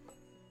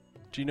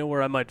 Do you know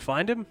where I might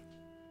find him?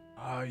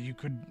 You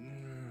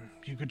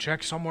could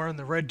check somewhere in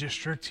the Red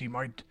District. He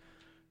might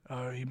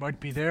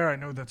be there. I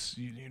know that's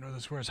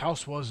that's where his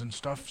house was and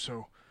stuff.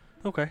 So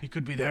Okay. he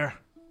could be there.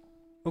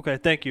 Okay.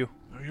 Thank you.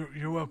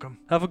 You're welcome.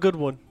 Have a good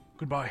one.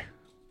 Goodbye.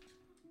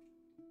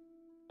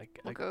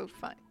 We'll go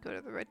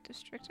to the Red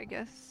District, I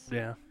guess.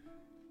 Yeah.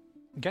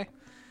 Okay.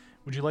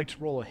 Would you like to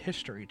roll a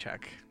history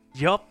check?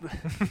 Yup.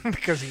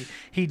 Because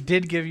he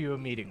did give you a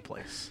meeting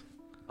place.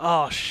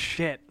 Oh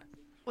shit.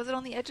 Was it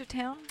on the edge of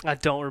town? I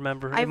don't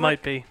remember. I It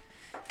might be.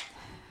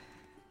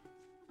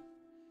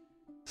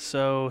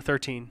 So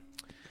 13.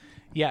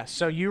 Yeah,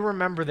 so you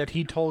remember that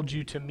he told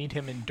you to meet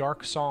him in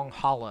Dark Song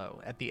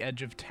Hollow at the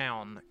edge of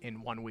town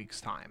in 1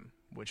 week's time,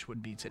 which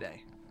would be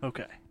today.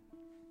 Okay.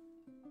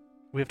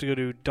 We have to go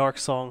to Dark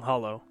Song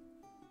Hollow,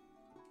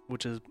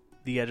 which is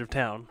the edge of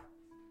town.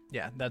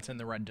 Yeah, that's in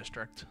the Red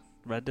District.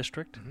 Red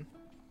District? Mhm.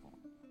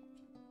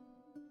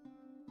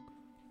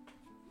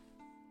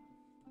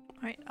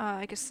 Alright,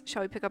 I guess,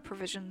 shall we pick up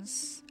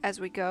provisions as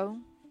we go?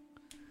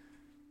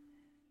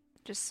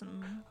 Just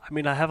some... I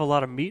mean, I have a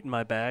lot of meat in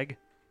my bag.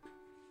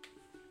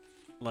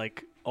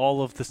 Like,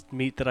 all of this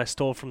meat that I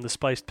stole from the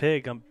Spiced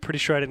Pig. I'm pretty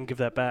sure I didn't give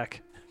that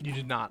back. You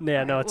did not.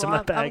 Yeah, no, it's in my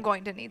I'm bag.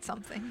 going to need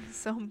something,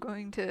 so I'm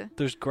going to...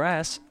 There's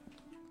grass.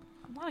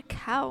 I'm not a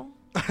cow.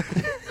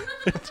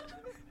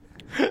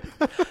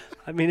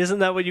 I mean, isn't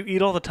that what you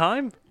eat all the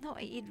time? No,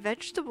 I eat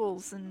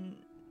vegetables and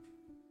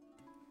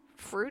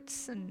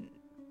fruits and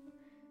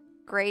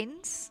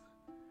grains.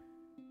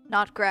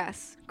 Not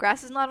grass.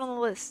 Grass is not on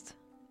the list.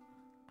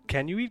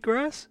 Can you eat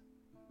grass?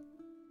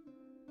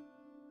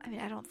 I mean,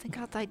 I don't think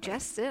I'll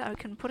digest it. I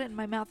can put it in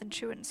my mouth and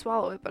chew it and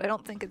swallow it, but I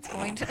don't think it's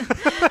going to.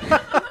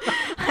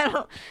 I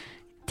don't.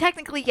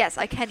 Technically, yes,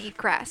 I can eat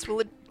grass. Will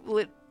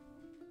it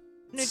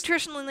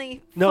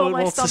nutritionally No, fill it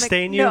my won't stomach?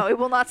 sustain you? No, it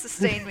will not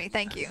sustain me.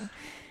 Thank you.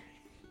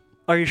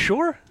 Are you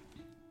sure?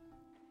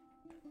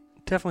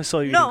 Definitely saw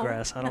you No, eating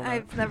grass. I don't know.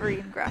 I've never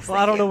eaten grass. Well,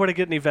 I don't know where to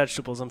get any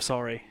vegetables. I'm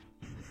sorry.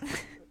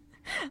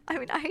 I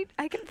mean,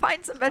 I can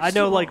find some vegetables. I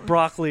know like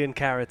broccoli and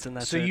carrots, and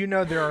that's So it. you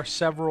know there are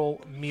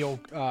several meal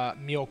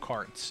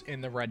carts in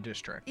the Red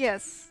District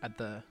Yes. at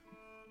the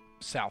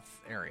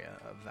south area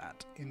of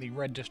that, in the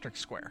Red District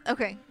Square.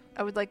 Okay,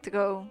 I would like to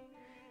go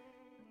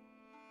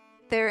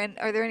there. And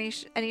are there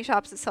any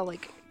shops that sell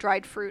like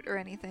dried fruit or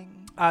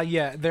anything?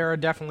 Yeah, there are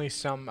definitely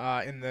some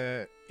in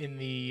the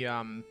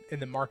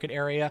market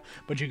area,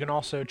 but you can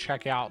also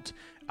check out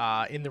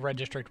in the Red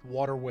District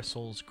Water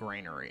Whistle's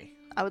Granary.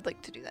 I would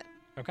like to do that.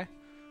 Okay.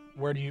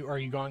 Are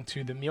you going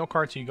to the meal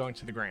carts or are you going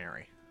to the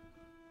granary?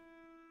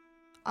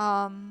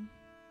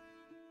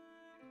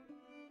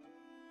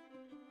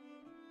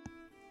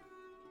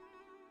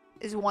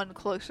 Is one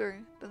closer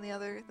than the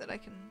other that I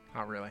can?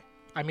 Not really.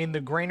 I mean,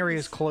 the granary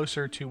is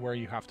closer to where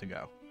you have to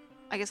go.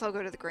 I guess I'll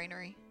go to the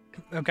granary.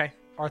 Okay.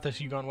 Arthas,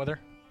 you going with her?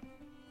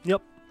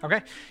 Yep.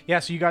 Okay. Yeah,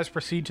 so you guys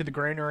proceed to the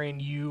granary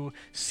and you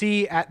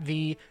see at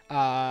the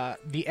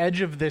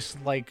edge of this,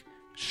 like,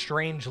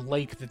 strange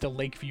lake that the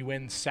Lakeview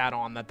Inn sat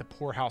on, that the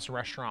Poorhouse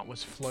restaurant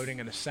was floating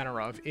in the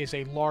center of, is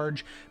a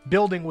large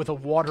building with a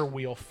water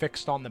wheel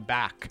fixed on the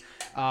back.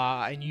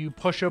 And you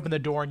push open the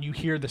door and you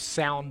hear the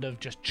sound of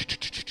just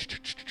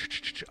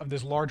of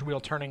this large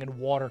wheel turning and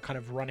water kind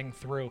of running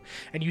through.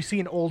 And you see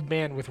an old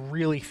man with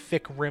really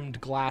thick rimmed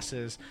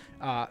glasses,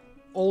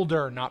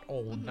 older, not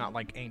old, not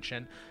like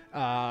ancient.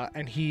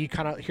 And he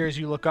kind of hears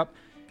you look up.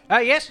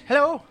 Yes,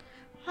 hello.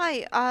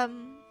 Hi.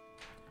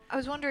 I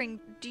was wondering,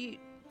 do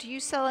you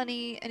sell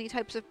any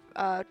types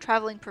of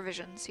traveling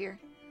provisions here?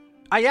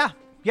 Yeah,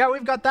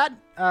 we've got that.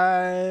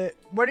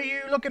 What are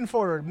you looking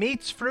for?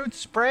 Meats, fruits,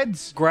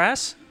 spreads?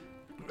 Grass?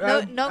 No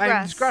And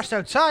grass. it's grass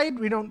outside.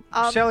 We don't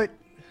sell it.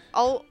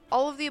 All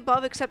of the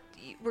above, except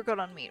we're good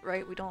on meat,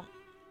 right? We don't.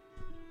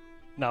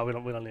 No, we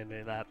don't need any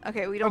of that.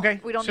 Okay, we don't. Okay,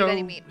 We don't so, need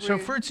any meat. So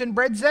We're- fruits and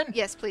breads then?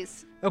 Yes,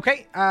 please.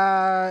 Okay.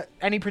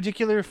 Any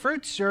particular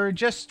fruits or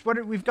just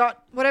what we've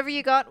got? Whatever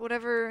you got,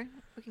 whatever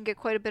we can get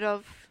quite a bit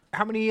of.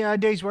 How many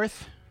days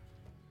worth?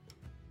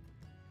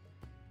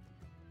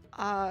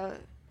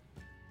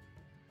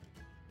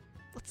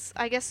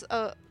 I guess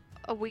a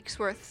week's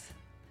worth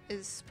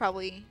is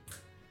probably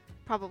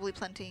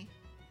plenty.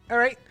 All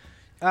right.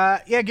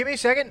 Yeah, give me a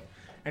second.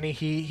 And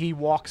he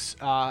walks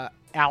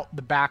out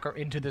the back or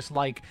into this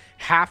like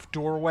half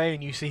doorway,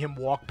 and you see him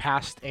walk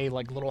past a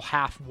like little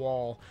half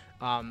wall.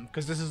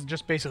 Because this is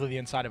just basically the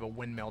inside of a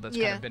windmill that's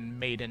kind Yeah. of been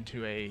made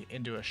into a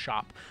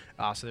shop.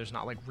 So there's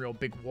not like real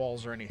big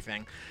walls or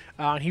anything.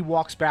 And he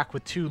walks back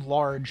with two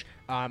large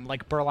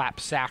like burlap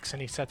sacks,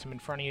 and he sets them in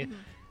front of you.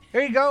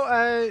 Here you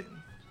go.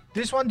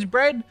 This one's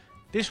bread.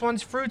 This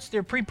one's fruits.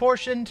 They're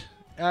pre-portioned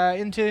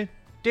into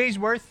days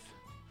worth.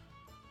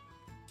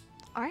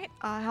 All right.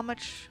 How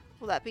much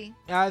will that be?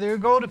 They're a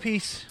gold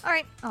apiece. All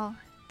right. I'll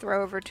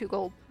throw over 2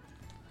 gold.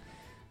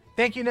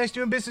 Thank you. Nice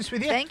doing business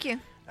with you. Thank you.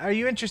 Are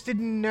you interested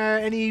in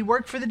any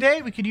work for the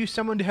day? We could use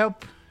someone to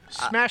help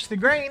smash the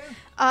grain.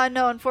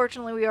 No,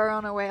 unfortunately, we are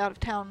on our way out of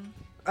town.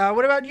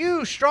 What about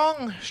you,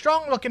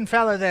 strong-looking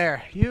fella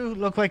there? You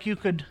look like you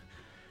could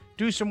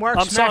do some work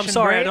I'm smashing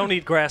sorry. grain. I don't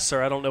eat grass,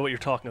 sir. I don't know what you're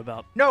talking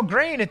about. No,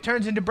 grain. It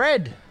turns into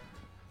bread.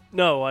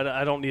 No,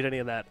 I don't need any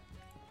of that.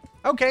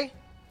 Okay.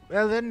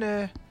 Well, then,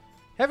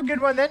 have a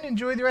good one then.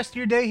 Enjoy the rest of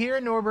your day here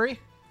in Norbury.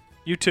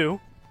 You too.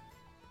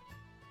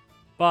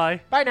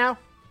 Bye. Bye now.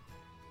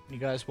 You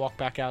guys walk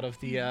back out of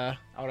the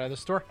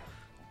store.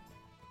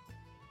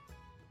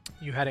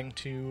 You heading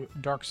to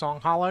Dark Song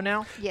Hollow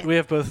now? Yeah. Do we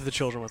have both of the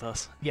children with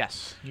us?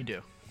 Yes, you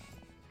do.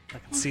 I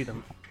can see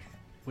them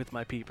with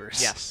my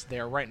peepers. Yes, they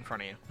are right in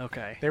front of you.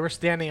 Okay. They were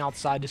standing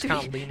outside, just Do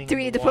kind we- of leaning. Do in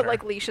we the need to put water.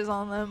 like leashes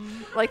on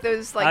them, like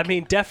those like I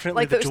mean,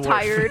 definitely like the those dwarf.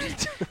 tired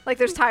like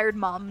those tired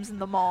moms in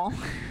the mall?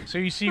 So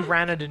you see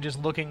Ranadin just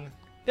looking.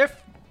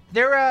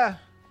 They're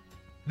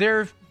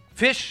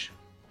fish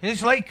in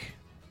this lake.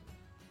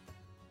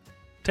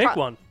 Take Pro-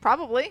 one.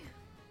 Probably.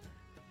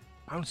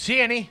 I don't see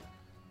any.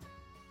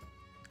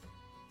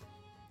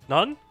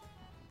 None?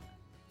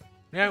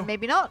 No.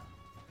 Maybe not.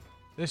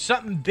 There's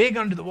something big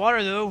under the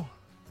water though.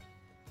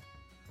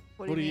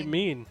 What What do do you you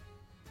mean? mean?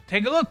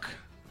 Take a look.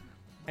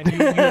 And you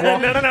walk.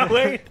 No,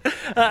 wait.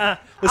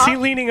 Was he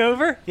leaning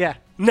over? Yeah.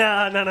 No.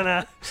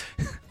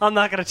 I'm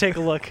not going to take a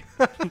look.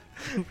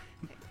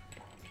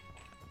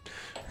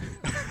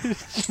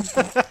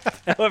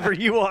 However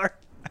you are.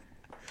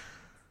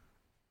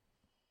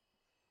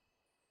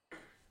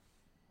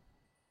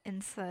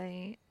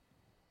 Insight.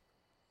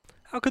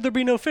 How could there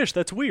be no fish?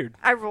 That's weird.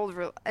 I rolled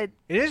It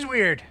is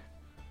weird.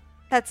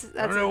 that's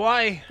I don't know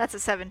why. that's a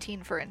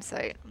 17 for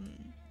insight.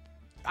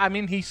 I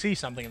mean, he sees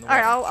something in the All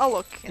right, water. I'll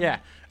look. and- Yeah.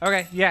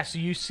 Okay. Yeah. So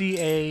you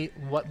see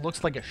what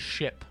looks like a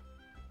ship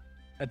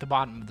at the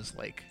bottom of this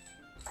lake.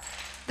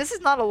 This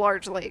is not a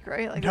large lake,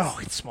 right? Like No,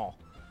 it's small.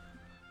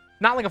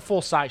 Not like a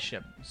full size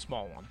ship. A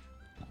small one.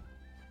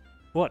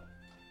 What?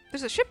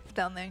 there's a ship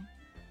down there.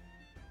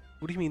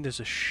 What do you mean there's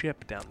a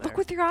ship down there? Look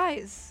with your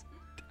eyes.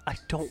 I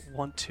don't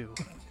want to.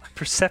 My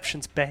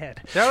perception's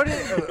bad. So it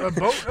is a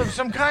boat of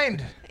some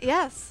kind.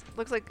 Yes,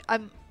 looks like I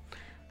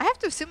have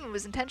to assume it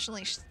was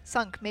intentionally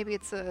sunk. Maybe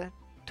it's a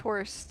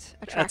tourist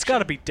attraction. That's got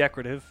to be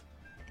decorative.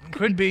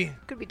 Could be.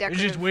 Could be It's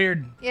decorative. just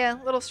weird.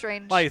 Yeah, a little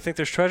strange. Why, you think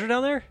there's treasure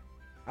down there?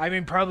 I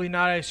mean, probably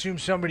not. I assume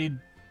somebody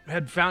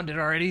had found it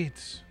already.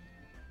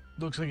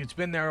 Looks like it's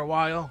been there a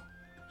while.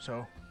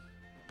 So,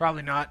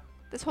 probably not.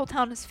 This whole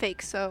town is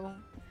fake, so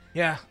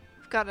Yeah.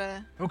 we've got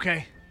a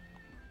Okay.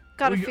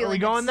 got Are a we feeling.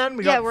 going it's- then?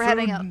 We yeah, got we're food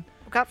heading up. and-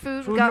 We've got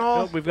food. Food We got. and all?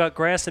 Nope, we've got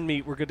grass and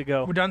meat. We're good to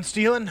go. We're done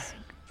stealing?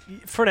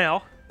 For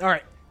now. All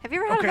right. Have you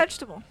ever had Okay. a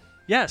vegetable?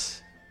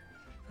 Yes.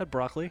 Had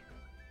broccoli.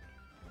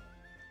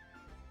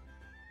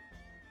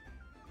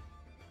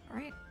 All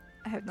right.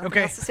 I have nothing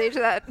Okay. else to say to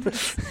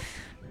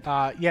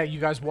that. Yeah, you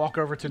guys walk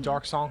over to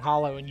Dark Song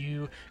Hollow and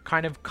you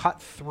kind of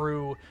cut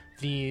through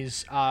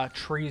these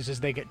trees as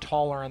they get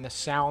taller, and the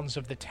sounds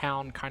of the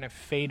town kind of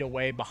fade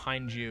away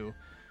behind you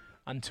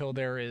until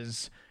there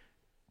is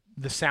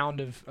the sound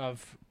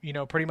of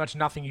pretty much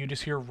nothing. You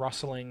just hear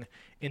rustling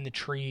in the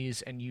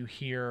trees, and you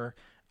hear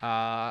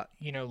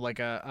like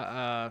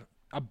a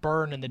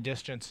burn in the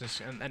distance,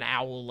 and an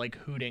owl like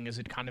hooting as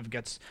it kind of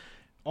gets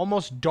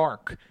almost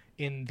dark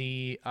in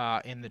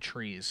the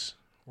trees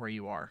where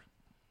you are.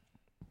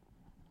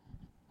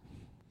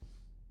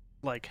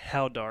 Like,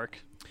 how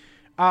dark?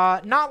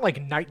 Not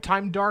like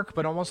nighttime dark,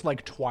 but almost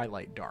like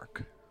twilight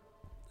dark.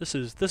 This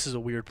is a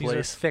weird These are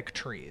place. thick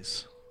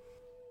trees.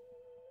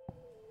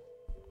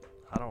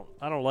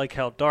 I don't like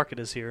how dark it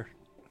is here.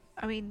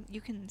 I mean,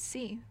 you can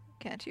see,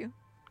 can't you?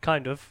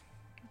 Kind of.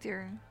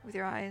 With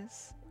your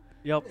eyes.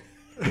 Yep.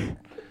 You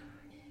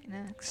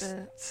know,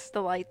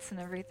 the lights and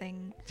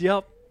everything.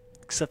 Yep.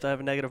 Except I have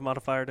a negative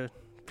modifier to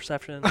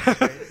perception. That's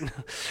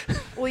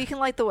great. Well, you can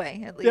light the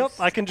way at least. Yep,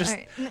 I can just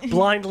All right.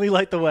 blindly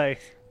light the way.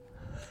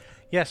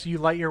 Yes, you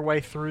light your way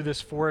through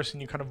this forest,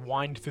 and you kind of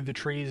wind through the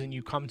trees, and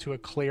you come to a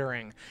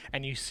clearing,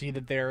 and you see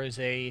that there is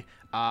a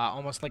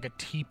almost like a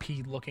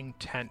teepee-looking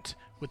tent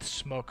with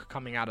smoke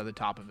coming out of the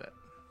top of it.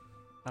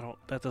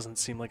 That doesn't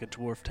seem like a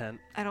dwarf tent.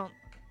 I don't.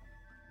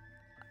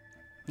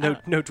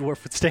 No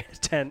dwarf would stay in a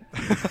tent.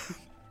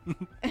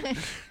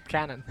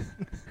 Cannon.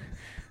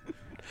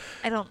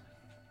 I don't.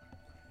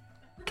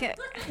 Okay.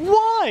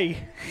 Why?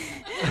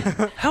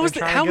 How is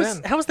They're trying to get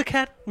in. how is the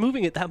cat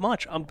moving it that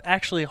much? I'm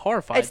actually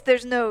horrified.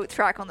 There's no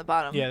track on the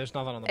bottom. Yeah, there's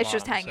nothing on the It's bottom.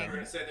 just hanging.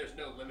 So. Say there's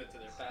no limit to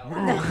their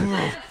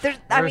power. There's,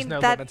 There I is mean,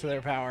 no that limit to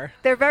their power.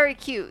 they're very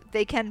cute.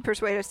 They can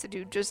persuade us to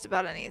do just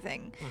about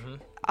anything. Mm-hmm.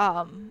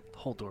 The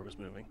whole door was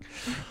moving.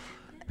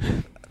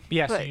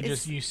 Yeah, so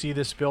But you see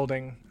this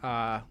building.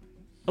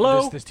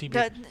 Hello? This teepee,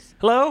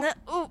 Hello?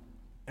 Ooh,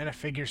 and a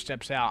figure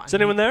steps out. Is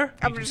anyone there? You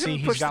I'm can just see gonna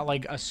he's push got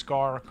like a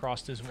scar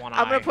across his one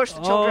eye. I'm gonna push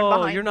the children Oh,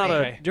 behind you're not me.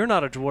 Okay. you're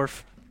not a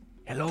dwarf.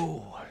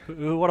 Hello.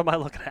 What am I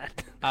looking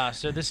at?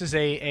 So this is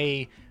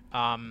a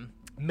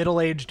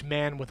middle-aged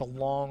man with a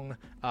long,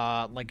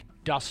 like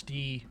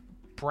dusty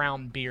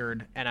brown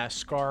beard and a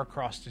scar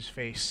across his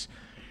face.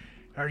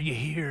 Are you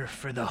here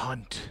for the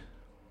hunt?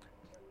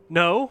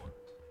 No.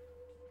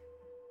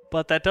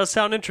 But that does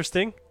sound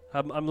interesting.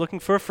 I'm looking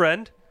for a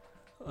friend.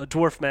 A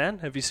dwarf man.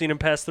 Have you seen him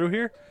pass through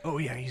here? Oh,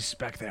 yeah, he's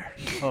back there.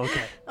 Oh,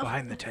 okay.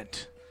 Behind the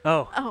tent.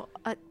 Oh. Oh,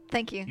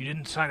 thank you. You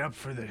didn't sign up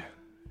for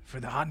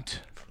the hunt?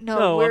 No,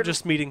 No, we're I'm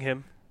just meeting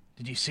him.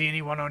 Did you see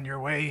anyone on your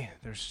way?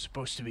 There's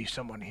supposed to be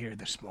someone here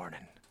this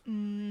morning.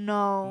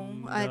 no.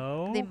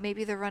 No?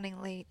 Maybe they're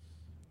running late.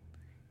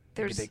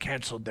 Maybe There's. they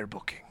canceled their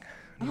booking.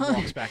 He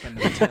walks back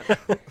into the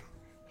tent.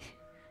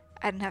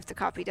 I didn't have to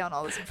copy down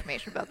all this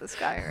information about this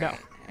guy, right?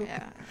 No.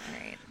 Yeah.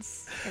 All right.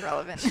 It's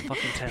irrelevant.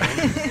 Fucking town.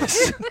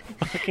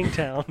 Fucking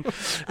town.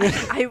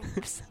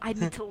 I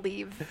need to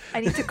leave. I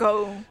need to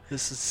go.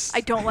 This is.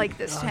 I don't like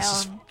this This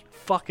is town.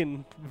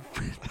 fucking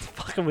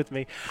with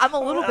me. I'm a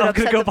little bit I'm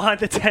upset. gonna go that- behind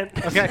the tent.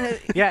 Okay.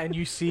 Yeah, and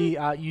you see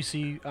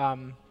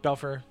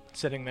Belfer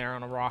sitting there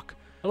on a rock.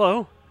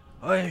 Hello.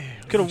 I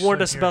Could have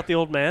warned us about the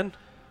old man.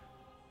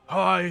 Oh,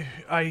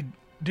 I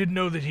didn't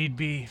know that he'd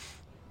be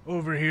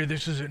over here.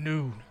 This is a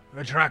new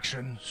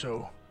attraction,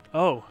 so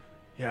Oh.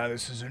 yeah,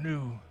 this is a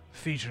new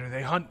feature.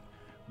 They hunt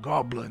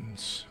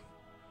goblins.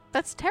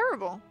 That's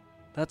terrible.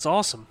 That's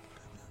awesome.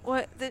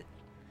 What?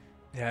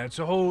 Yeah, it's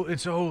a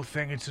whole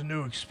thing. It's a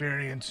new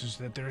experience. Is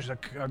that there's a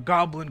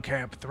goblin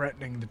camp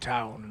threatening the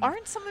town?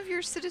 Aren't some of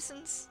your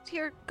citizens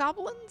here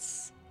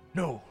goblins?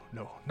 No,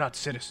 not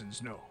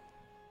citizens. No,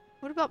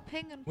 What about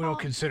Ping and we don't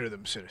Pong? consider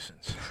them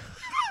citizens.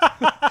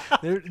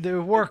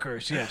 they're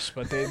workers, yes,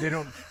 but they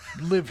don't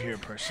live here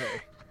per se.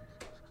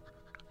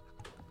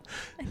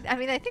 I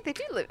mean, I think they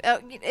do live.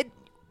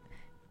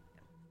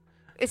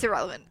 It's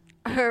irrelevant.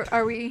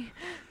 Are we?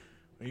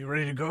 Are you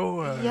ready to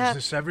go? Yeah. Is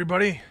this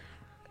everybody?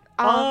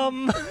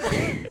 About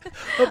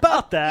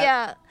that.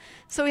 Yeah.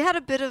 So we had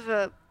a bit of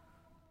a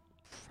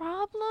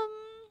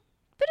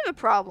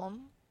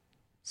problem.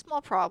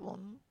 Small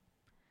problem.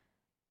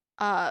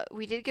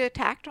 We did get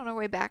attacked on our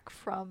way back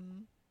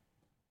from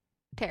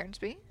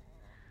Terransby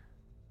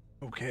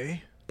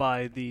Okay.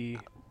 By the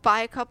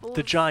by a couple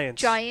of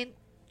giants. giant.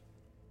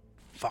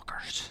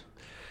 Fuckers.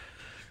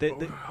 They,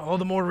 All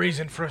the more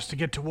reason for us to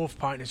get to Wolf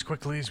Pine as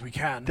quickly as we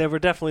can. they were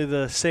definitely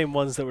the same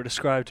ones that were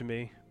described to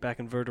me back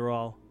in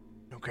Verderal.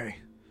 Okay.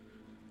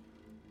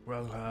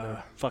 Well,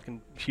 They're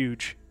fucking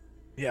huge.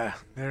 yeah,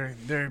 they're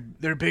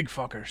big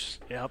fuckers.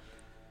 Yep.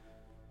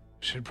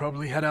 Should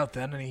probably head out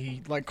then. And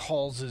he Like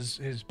hauls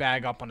his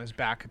bag up on his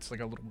back. It's like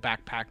a little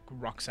backpack,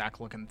 rucksack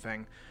looking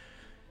thing.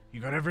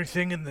 you got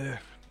everything, and the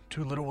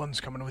 2 little ones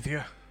coming with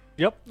you.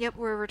 Yep. Yep,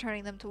 we're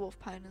returning them to Wolf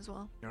Pine as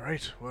well. All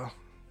right. Well,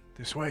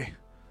 this way.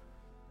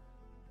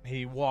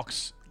 He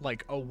walks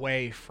like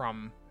away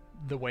from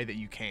the way that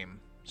you came.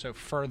 So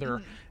further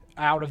Mm.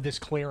 out of this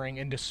clearing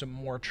into some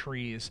more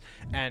trees,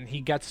 and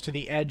he gets to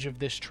the edge of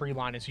this tree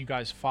line as you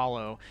guys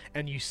follow,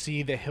 and you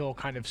see the hill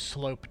kind of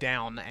slope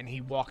down, and he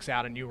walks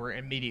out, and you were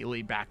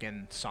immediately back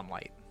in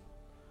sunlight.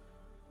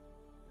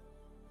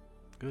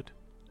 Good.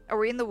 Are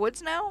we in the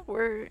woods now?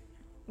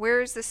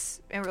 Where is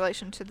this in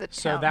relation to the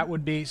So town? that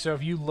would be, so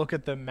if you look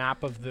at the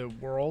map of the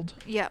world,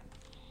 Yeah.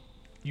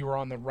 you are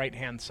on the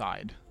right-hand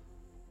side.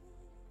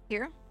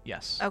 Here?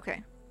 Yes.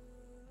 Okay.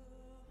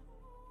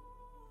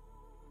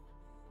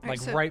 Like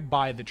so- right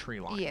by the tree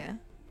line. Yeah.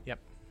 Yep.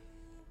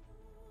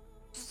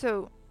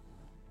 So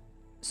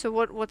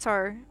what's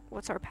our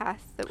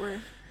path that we're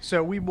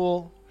So we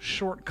will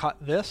shortcut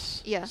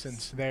this, Yes.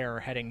 since they're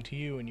heading to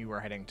you and you are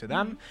heading to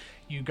them.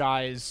 You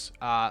guys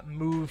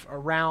move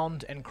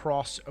around and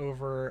cross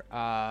over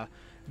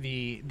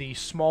the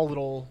small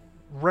little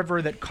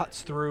river that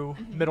cuts through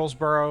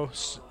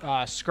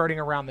Middlesbrough, skirting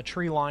around the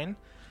tree line.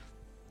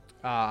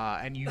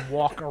 And you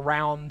walk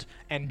around,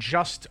 and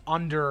just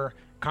under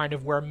kind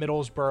of where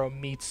Middlesbrough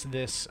meets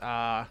this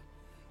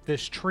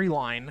this tree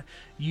line,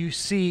 you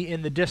see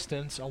in the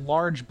distance a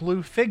large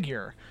blue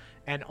figure,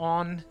 and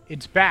on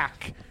its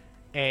back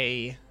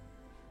a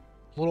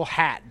little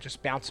hat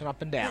just bouncing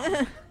up and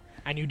down.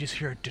 And you just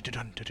hear Giddy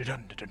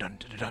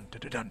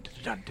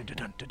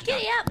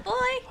up, boy!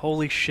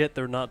 Holy shit,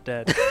 they're not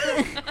dead.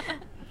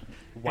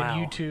 Wow.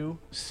 And you two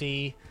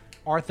see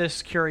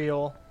Arthas,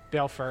 Curiel,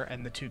 Balfour,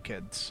 and the 2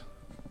 kids.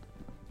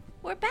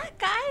 We're back,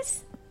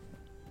 guys!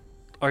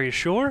 Are you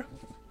sure?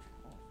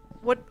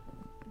 what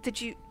did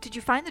you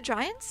find the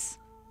giants?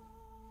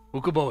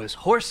 Ukubo is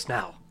hoarse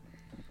now.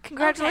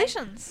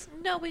 Congratulations.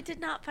 No, we did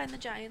not find the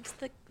giants.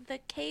 The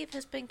cave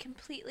has been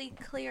completely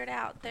cleared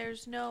out.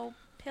 There's no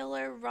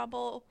pillar,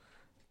 rubble,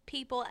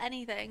 people,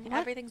 anything. What?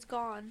 Everything's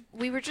gone.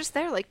 We were just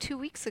there like 2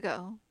 weeks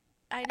ago.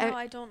 I know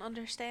I don't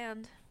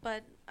understand,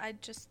 but I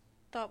just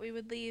thought we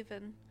would leave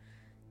and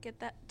get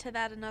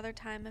that another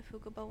time if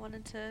Ukubo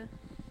wanted to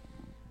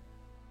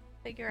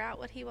figure out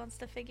what he wants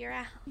to figure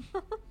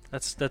out.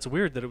 That's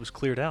weird that it was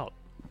cleared out.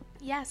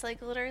 Yes,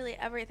 like literally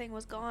everything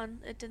was gone.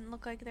 It didn't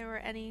look like there were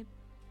any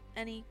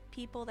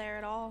people there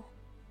at all,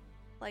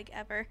 like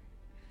ever.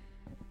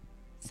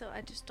 So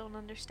I just don't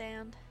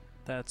understand.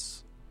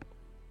 That's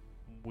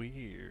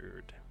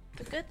weird.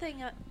 The good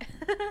thing,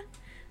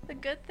 the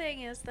good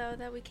thing is though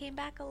that we came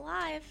back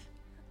alive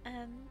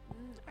and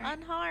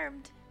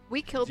unharmed.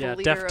 We killed Yeah, the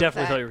leader of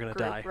definitely that thought you were gonna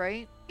group, die.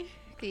 right?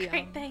 The,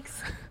 Great,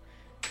 thanks.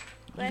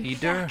 Glad to be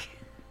Leader?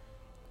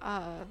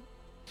 back.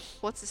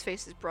 What's his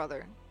face's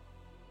brother?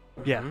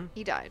 Yeah. Mhm.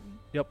 He died.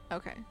 Yep.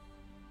 Okay.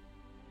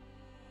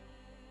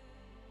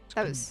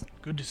 That was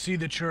Good to see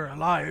that you're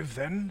alive,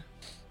 then.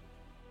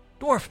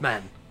 Dwarf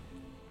man.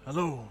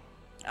 Hello.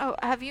 Oh,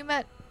 have you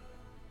met?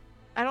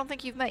 I don't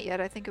think you've met yet.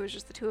 I think it was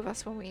just the 2 of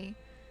us when we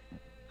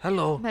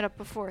Hello. met up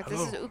before. This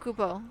is Hello.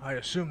 Ukubo I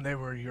assume they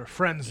were your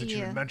friends that you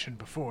Yeah. had mentioned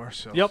before,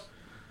 so... Yep.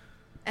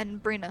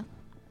 and Brina.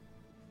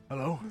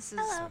 Hello. This is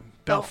Hello.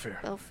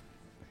 Belfir.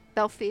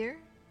 Belfir?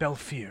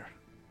 Belfir.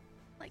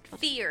 Like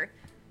fear.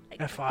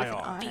 Like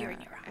F-I-R. fear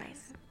in your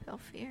eyes.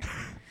 Belfir.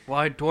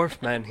 Why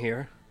dwarf man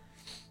here?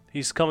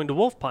 He's coming to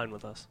Wolfpine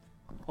with us.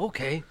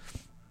 Okay.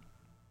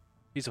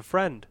 He's a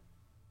friend.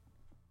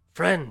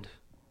 Friend.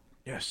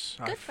 Yes.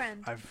 Good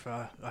friend.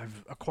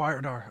 I've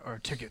acquired our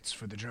tickets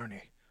for the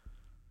journey.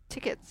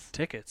 Tickets.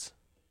 Tickets.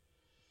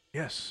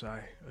 Yes,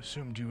 I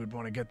assumed you would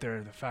want to get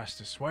there the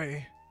fastest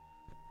way.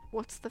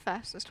 What's the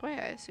fastest way?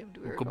 I assumed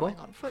we were Ukubo? going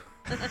on foot.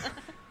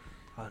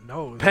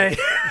 No. Pay.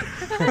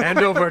 Hand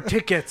over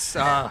tickets.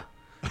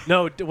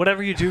 No,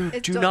 whatever you do,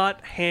 It's do don't-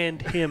 not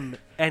hand him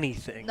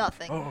anything.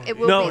 Nothing. Oh, It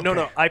will No, be.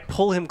 no. I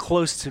pull him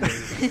close to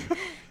me,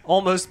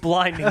 almost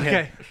blinding him.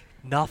 Okay.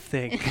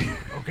 Nothing.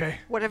 Okay.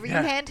 Whatever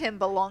Yeah. you hand him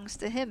belongs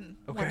to him.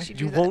 Okay. Once you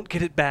do You that. won't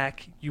get it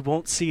back. You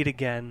won't see it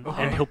again,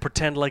 Okay. and he'll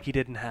pretend like he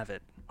didn't have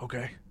it.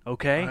 Okay.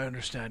 Okay? I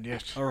understand,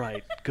 yes. All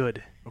right.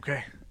 Good.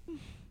 Okay.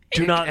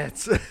 Do not.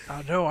 It's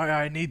No,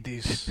 I need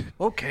these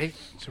okay.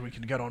 so we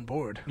can get on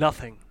board.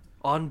 Nothing.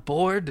 On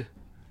board.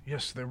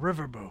 Yes, the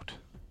riverboat.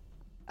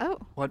 Oh,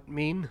 What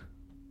mean?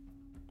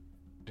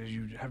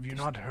 Have you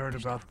not heard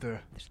about the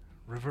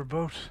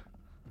riverboat?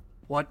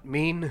 What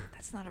mean?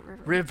 that's not a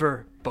river.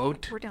 River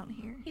boat. We're down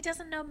here. He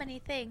doesn't know many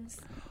things.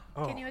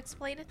 Oh, Can you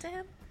explain it to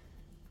him?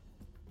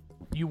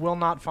 You will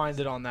not find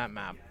it on that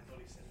map.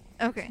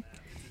 Okay.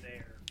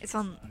 It's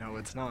on. No,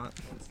 it's not.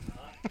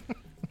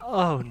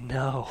 Oh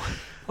no.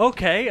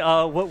 Okay.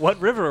 What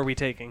river are we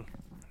taking?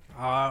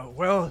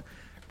 well,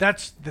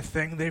 that's the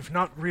thing. They've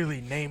not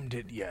really named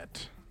it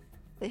yet.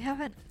 They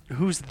haven't.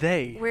 Who's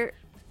they? Where?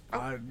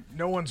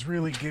 No one's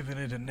really given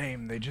it a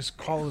name. They just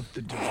call it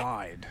the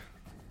Divide.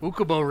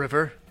 Ukubo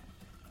River.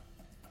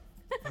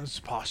 That's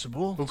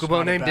possible. It's Ukubo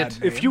not a named bad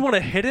it. If name. you want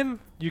to hit him,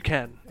 you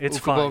can. It's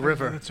Ukubo fine.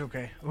 River. That's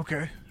okay.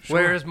 Okay. Sure.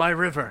 Where is my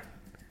river?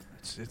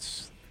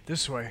 It's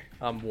this way.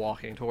 I'm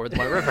walking towards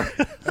my river.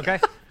 Okay.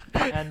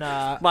 And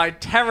My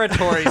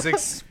territory's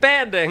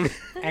expanding.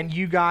 and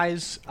you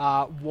guys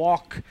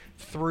walk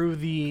through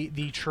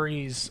the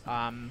trees.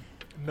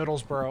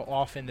 Middlesbrough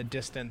off in the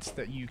distance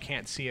that you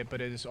can't see it,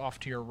 but it is off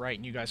to your right,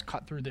 and you guys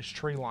cut through this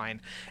tree line,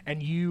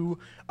 and you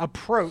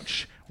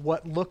approach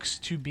what looks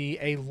to be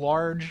a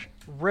large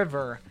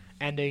river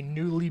and a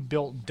newly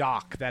built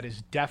dock that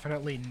is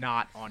definitely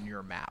not on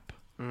your map.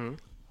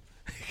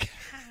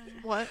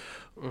 What?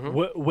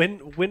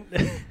 When?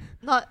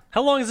 Not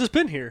How long has this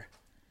been here?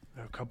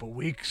 A couple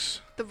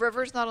weeks. the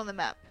river's not on the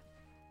map.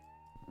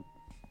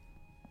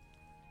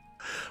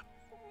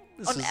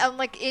 This is, On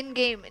like in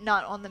game,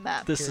 not on the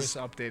map. this Here's is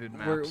updated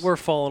maps. we're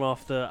falling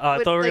off the. I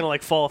With, thought we were like- gonna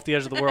like fall off the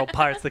edge of the world,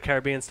 Pirates of the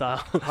Caribbean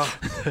style.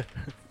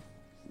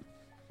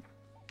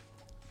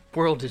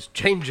 World is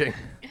changing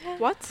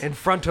What? in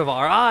front of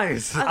our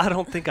eyes. I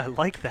don't think I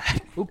like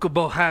that.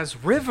 Ukubo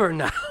has river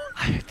now.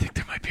 I think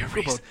there might be a Ukubo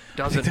reason.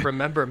 doesn't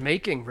remember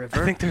making I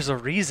river. think there's a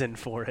reason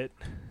for it.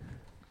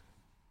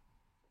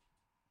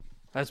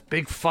 That's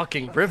big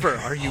fucking river.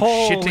 Are you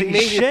Holy shitting me?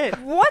 shit!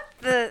 What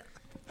the?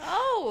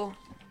 Oh,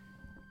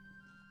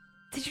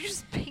 Did you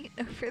just paint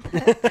over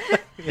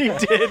that? He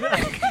did. I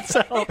can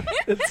tell.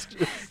 It's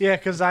just, Yeah,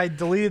 because I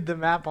deleted the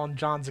map on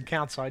John's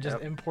account, so I just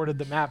imported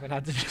the map and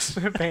had to just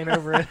paint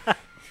over it.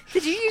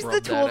 Did you use the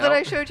Rub tool that that I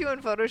out. showed you in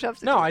Photoshop?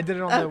 to No, do- I did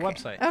it on the Okay.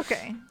 website.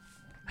 Okay.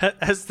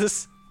 has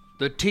this?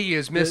 The T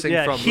is missing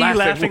yeah, from he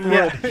laughing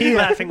wood. He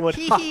laughing wood.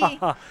 Hee hee.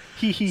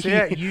 He he So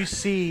yeah, you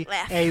see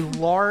Laugh. a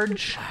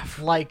large,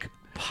 like,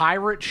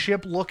 pirate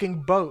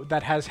ship-looking boat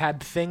that has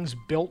had things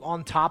built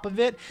on top of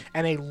it,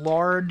 and a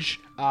large,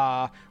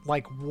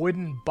 like,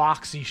 wooden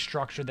boxy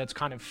structure that's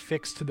kind of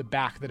fixed to the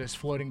back that is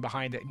floating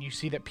behind it. And you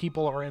see that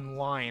people are in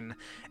line,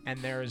 and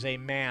there is a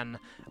man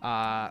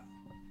at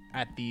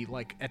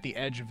the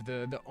edge of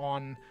the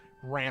on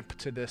ramp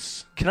to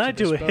this. Can to I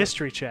do this a boat.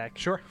 history check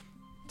Sure.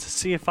 to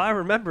see if I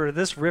remember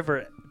this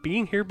river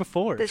being here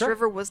before? This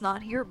river was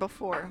not here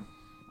before.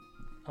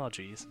 Oh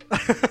jeez,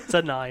 it's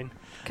a 9.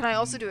 Can I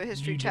also do a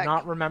history You do check?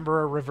 not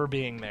remember a river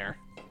being there.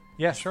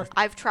 Yeah, sure.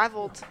 I've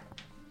traveled.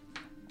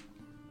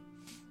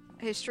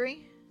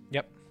 History?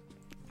 Yep.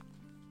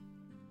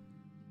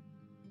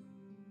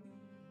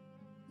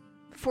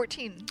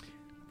 14.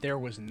 There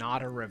was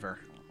not a river.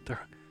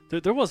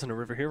 There wasn't a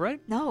river here,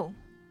 right? No.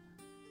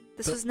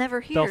 This was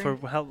never here.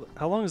 Belfer,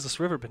 how long has this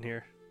river been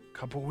here?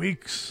 Couple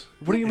weeks.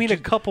 What do you It mean a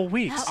just- couple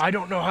weeks? I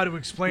don't know how to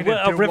explain Well,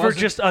 it. a There river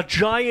wasn't- just a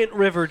giant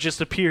river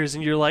just appears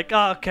and you're like,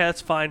 oh, okay,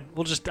 that's fine.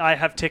 I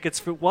have tickets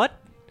for what?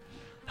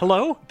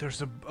 Hello?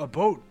 There's a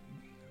boat.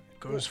 It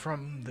goes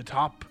from the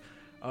top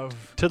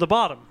of To the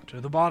bottom.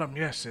 to the bottom.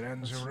 Yes, it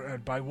ends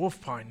by Wolf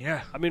Pine.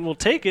 Yeah. I mean, we'll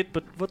take it,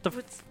 but what the?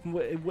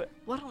 What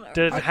on earth?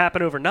 Did it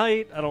happen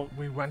overnight? I don't.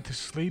 We went to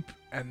sleep,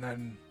 and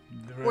then.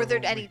 Were there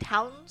any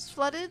towns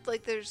flooded?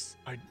 Like there's.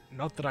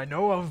 Not that I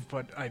know of,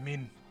 but I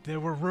mean, there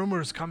were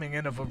rumors coming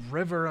in of a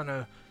river and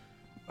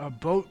a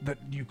boat that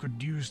you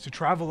could use to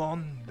travel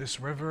on this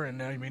river,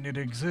 and I mean, it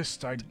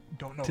exists. I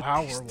don't know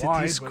how or Did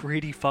why, these but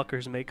greedy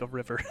fuckers make a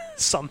river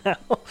somehow?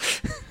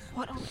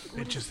 What on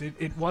it just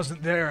it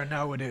wasn't there, and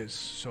now it is.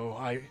 So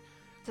I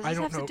Does I this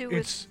don't have know. to do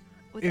It's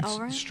with it's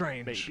Elrond?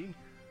 strange, Maybe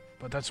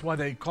but that's why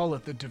they call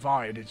it the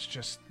Divide. It's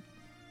just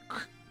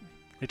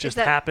it Is just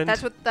that- happened.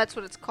 That's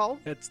what it's called.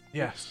 It's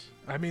yes.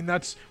 I mean,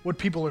 that's what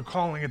people are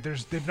calling it.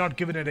 They've not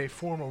given it a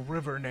formal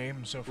river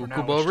name, so for now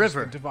Ukubo it's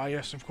River. just the Divide.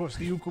 Yes, of course,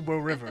 the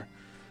Ukubo River.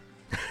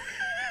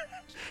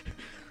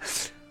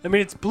 I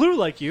mean, it's blue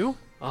like you.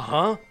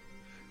 Uh-huh.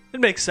 It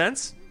makes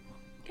sense.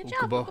 good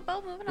job, Ukubo.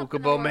 Ukubo, moving up the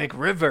Ukubo north. make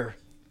river.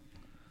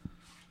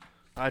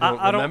 I don't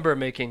I don't- remember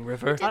making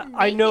river. Didn't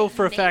I make know it,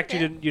 for a named fact you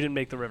it. didn't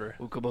make the river.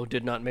 Ukubo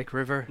did not make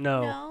river.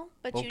 No. No,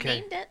 but you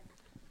Okay. named it.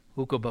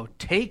 Ukubo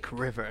take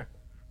river.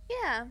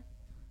 Yeah.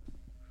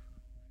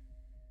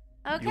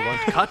 Okay. You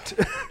want cut?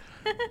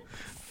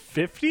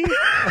 50?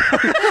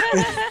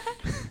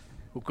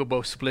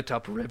 Ukubo split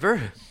up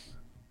river.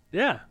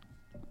 Yeah.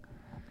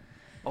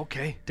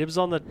 Okay. Dibs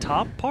on the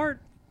top part.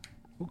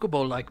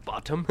 Ukubo like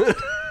bottom.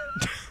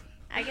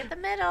 I get the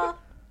middle.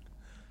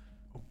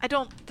 I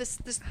don't. This.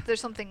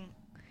 There's something.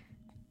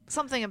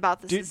 Something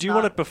about this. Do you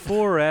want it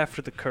before or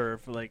after the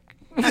curve? Like,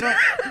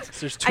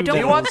 there's two I don't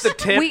Do you levels. want the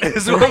tip? We-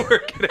 Is what we're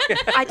getting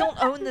at. I don't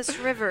own this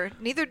river.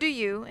 Neither do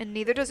you, and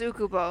neither does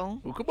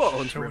Ukubo. Ukubo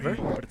owns Shall we river.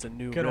 But it's a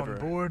new get river. on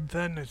board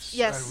then? It's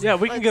Yes. Yeah,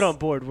 we can get Let's- on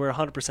board. We're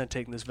 100%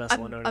 taking this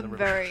vessel and owning the I'm river.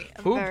 very.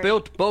 Who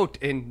built boat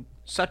in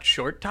such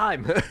short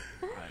time? I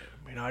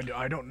mean,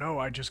 I don't know.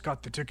 I just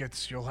got the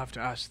tickets. You'll have to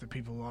ask the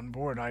people on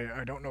board.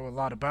 I don't know a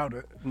lot about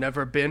it.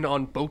 Never been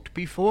on boat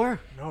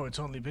before? No, it's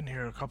only been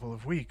here a couple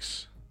of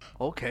weeks.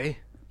 Okay.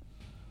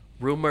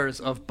 Rumors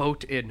of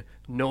boat in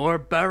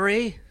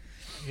Norbury?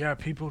 Yeah,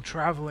 people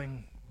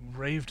traveling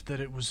raved that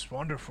it was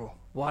wonderful.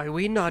 Why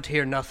we not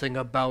hear nothing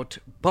about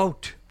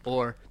boat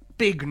or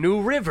big new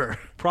river?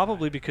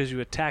 Probably because you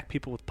attack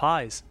people with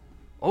pies.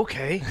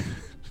 Okay.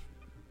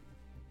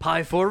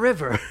 Pie for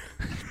river.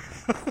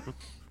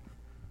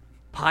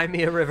 Pie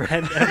me a river.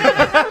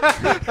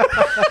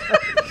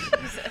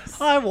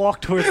 I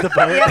walk towards the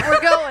boat. Yeah,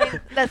 we're going.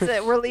 That's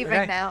it. We're leaving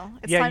Okay. now.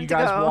 It's yeah, time you to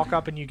guys go. walk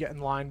up and you get in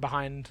line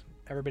behind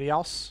everybody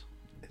else.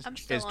 I'm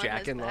still Is on Jack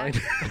his in back.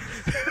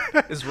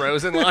 line? Is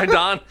Rose in line,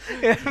 Don?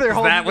 Yeah, they're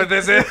Is that what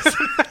this is?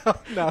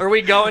 Are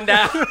we going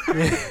down?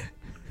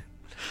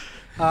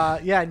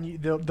 Yeah,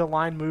 and the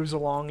line moves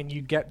along, and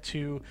you get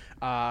to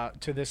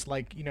this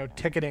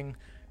ticketing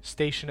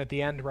station at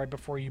the end right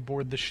before you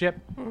board the ship.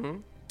 Mm-hmm.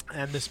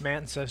 And this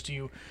man says to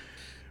you,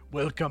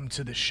 "Welcome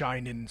to the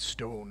Shining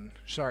Stone."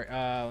 Sorry,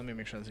 let me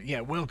make sure.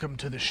 Welcome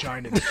to the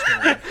Shining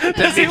Stone.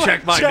 Let me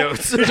check my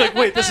notes. He's like,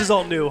 wait, this is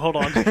all new. Hold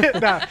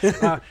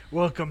on.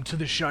 Welcome to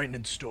the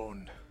Shining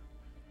Stone.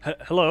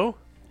 Hello?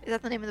 Is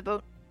that the name of the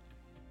boat?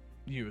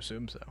 You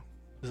assume so.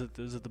 Is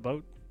it the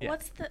boat?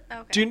 What's the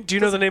okay? Do you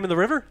know the name of the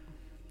river?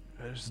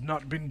 Has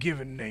not been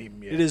given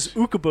name yet. It is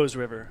Ukubo's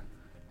River.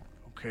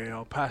 Okay,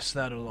 I'll pass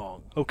that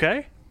along.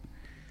 Okay.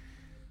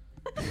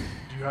 Do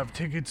you have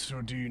tickets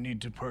or do you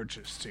need to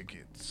purchase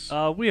tickets?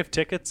 We have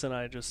tickets, and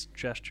I just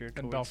gestured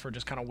And towards. Belfer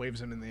just kind of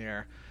waves him in the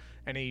air,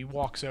 and he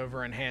walks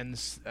over and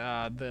hands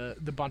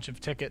the bunch of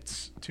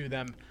tickets to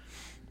them.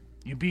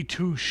 You be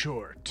too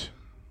short.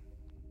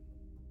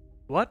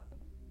 What?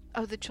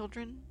 Oh, the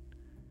children.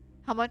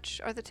 How much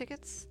are the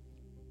tickets?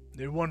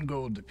 They're 1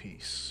 gold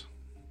apiece.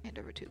 Hand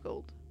over 2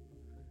 gold.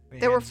 And he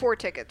There were hands- 4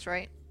 tickets,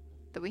 right?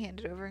 That we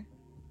handed over.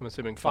 I'm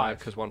assuming 5 5.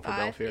 because 1 for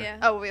Five, Belfier. yeah.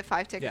 Oh, we have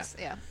 5 tickets.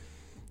 Yeah.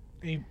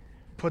 He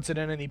puts it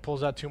in and he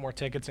pulls out 2 more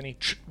tickets and he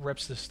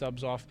rips the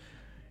stubs off.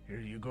 Here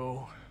you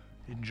go.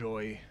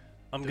 Enjoy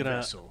I'm the gonna.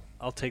 vessel.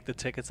 I'll take the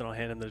tickets and I'll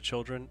hand them to the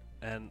children.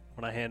 And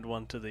when I hand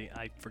one to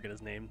I forget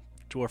his name,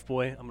 dwarf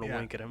boy, I'm gonna Yeah.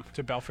 wink at him.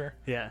 To Belfair?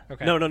 Yeah.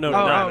 Okay. No, Oh, no.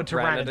 to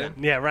Ranadin. Ranadin.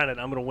 Yeah, Ranadin.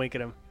 I'm gonna wink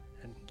at him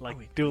and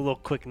do a little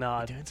quick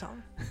nod, Doing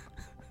something?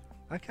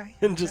 Okay.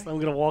 and just I'm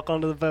gonna walk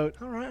onto the boat.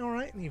 All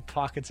right. And he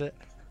pockets it.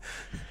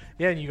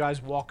 Yeah, and you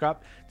guys walk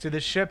up to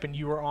this ship, and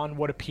you are on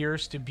what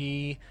appears to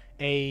be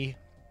a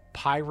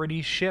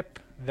piratey ship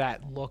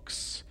that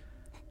looks.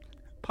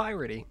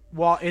 Piratey.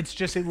 Well, it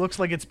looks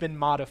like it's been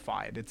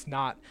modified. It's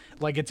not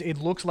like it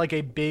looks like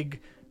a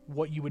big,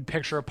 what you would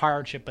picture a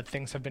pirate ship, but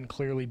things have been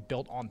clearly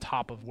built on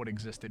top of what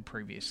existed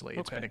previously.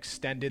 It's Okay. been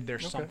extended.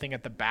 There's something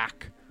at the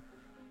back.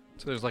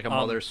 So there's like a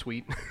mother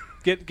suite.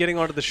 Getting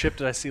onto the ship,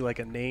 did I see like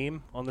a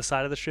name on the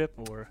side of the ship,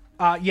 or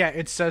Yeah,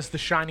 it says the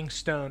Shining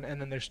Stone, and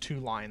then there's 2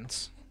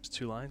 lines. just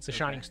 2 lines? The Okay.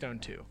 Shining Stone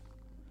 2.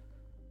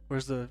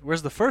 Where's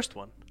the first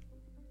one?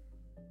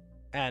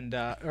 And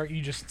are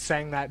you just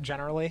saying that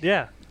generally?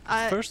 Yeah,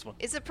 the first one.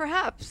 Is it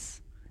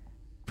perhaps?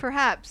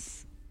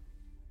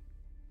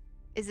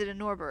 Is it a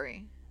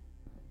Norbury?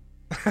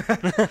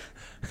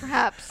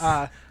 Perhaps.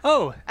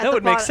 Oh, At that the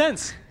would make bottom.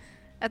 sense.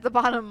 At the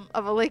bottom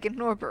of a lake in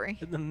Norbury.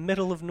 In the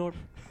middle of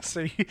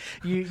So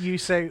you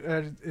say,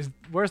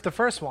 where's the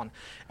first one?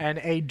 And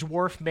a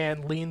dwarf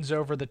man leans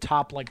over the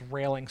top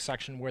railing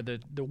section where the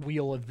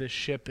wheel of this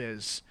ship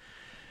is.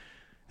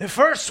 The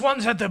first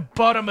one's at the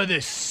bottom of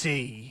the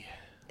sea.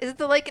 Is it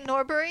the lake in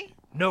Norbury?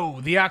 No,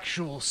 the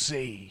actual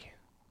sea.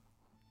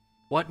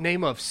 What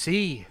name of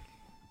sea?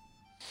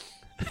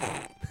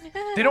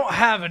 They don't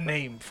have a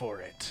name for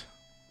it.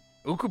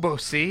 Ukubo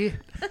Sea?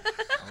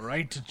 All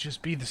right, it'd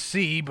just be the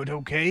sea, but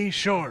okay,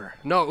 sure.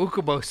 No,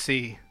 Ukubo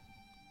Sea.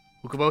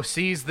 Ukubo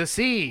Sea's the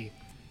sea.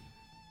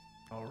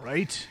 All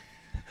right.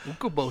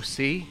 Ukubo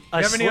Sea. Do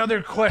you have any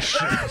other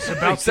questions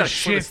about the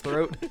ship?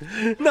 throat.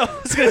 No, I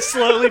was gonna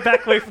slowly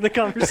back away from the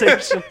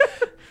conversation.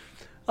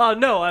 Oh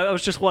no, I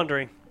was just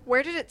wondering.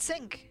 Where did it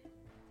sink?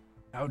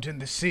 Out in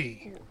the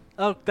sea.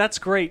 Oh, that's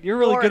great. You're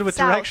really North, good with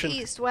south, direction.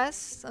 East,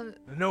 west. The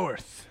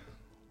north.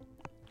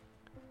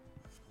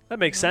 That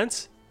makes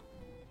sense.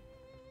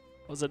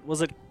 Was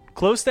it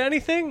close to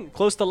anything?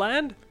 Close to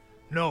land?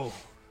 No,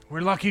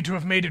 we're lucky to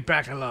have made it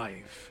back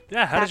alive.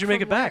 Yeah. How did you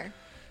make it back? where?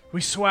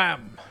 We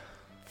swam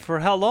For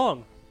how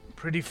long?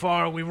 pretty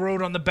far. We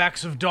rode on the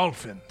backs of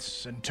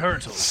dolphins and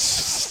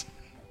turtles.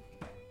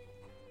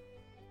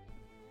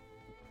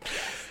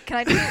 Can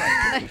I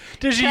do?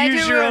 Did you Can I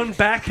use do your a- own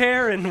back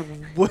hair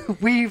and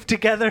weave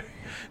together?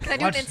 Can I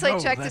do What? an insight No,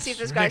 check to that's see if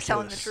this guy's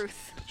telling the ridiculous.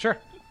 truth? Sure.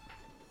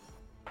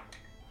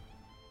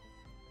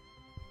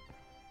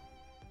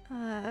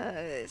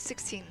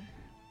 16.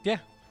 Yeah,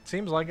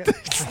 seems like it.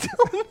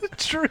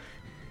 True.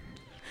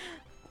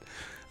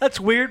 That's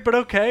weird, but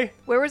okay.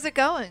 Where was it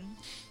going?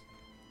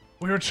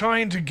 We were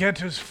trying to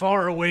get as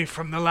far away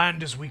from the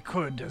land as we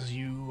could, as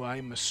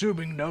I'm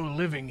assuming, know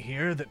living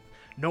here, that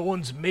no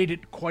one's made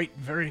it quite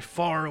very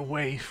far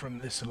away from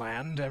this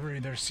land.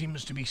 There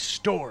seems to be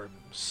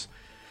storms.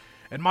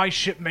 And my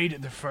ship made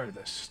it the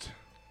furthest.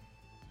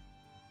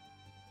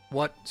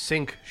 What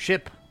sink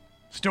ship?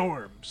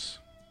 Storms.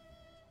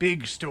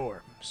 Big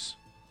storms.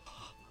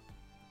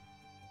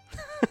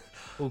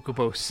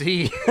 Ukubo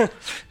Sea.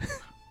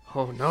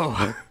 Oh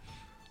no.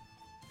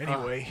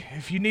 Anyway,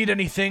 if you need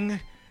anything,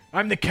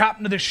 I'm the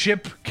captain of the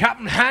ship,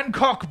 Captain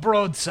Hancock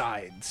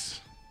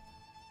Broadsides.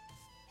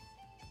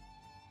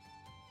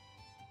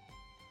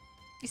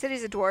 You said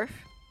he's a dwarf.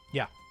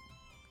 Yeah.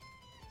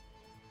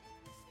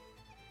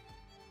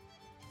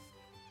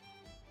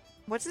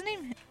 What's his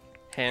name?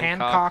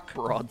 Hancock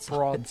Broadsides.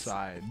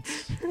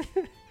 Broadsides.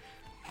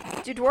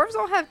 Do dwarves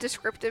all have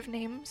descriptive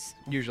names?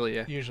 Usually,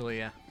 yeah. Usually,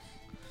 yeah.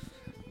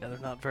 Yeah, they're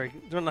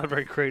not a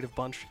very creative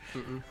bunch.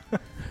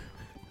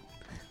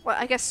 Well,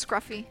 I guess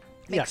Scruffy.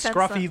 Makes Yeah, sense,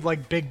 Scruffy, though.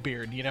 like Big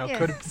Beard, you know, Yeah.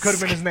 could have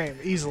been his name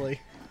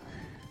easily.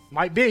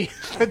 Might be.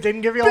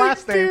 Didn't give you a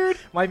last name.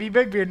 Might be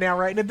Big Beard now,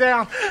 writing it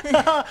down.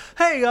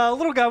 Hey,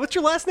 little guy, what's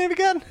your last name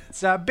again?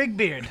 It's Big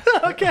Beard.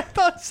 Okay, I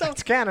thought so.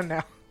 It's canon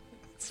now.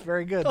 It's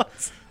very good.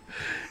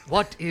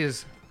 What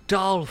is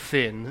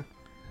dolphin?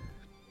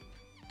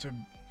 It's a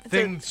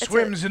thing it's a-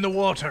 swims in the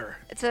water.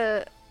 It's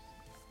a.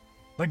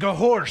 Like a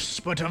horse,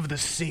 but of the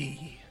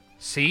sea.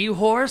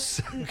 Seahorse?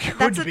 Could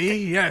That's a be,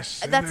 yes.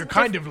 that's They're a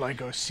kind diff- of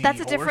like a sea That's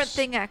a horse. different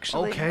thing,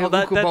 actually. Okay, Oh,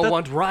 that- Ukubo that-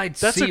 want ride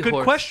That's seahorse. a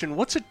good question.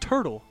 What's a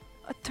turtle?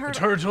 A A turtle.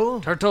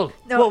 turtle? Turtle.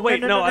 No, well,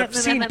 wait, no, I've no,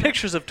 seen no.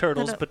 pictures of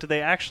turtles, no. but do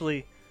they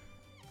actually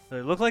do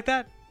they look like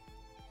that?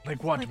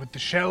 Like what, with the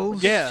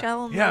shells? Yeah.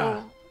 Shell and Yeah.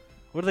 roll.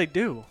 What do they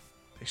do?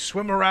 They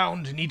swim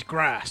around and eat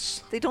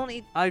grass. They don't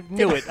eat. I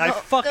knew don't- it. I no,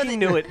 fucking they-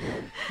 knew it.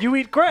 You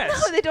eat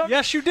grass. No, they don't.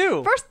 Yes, you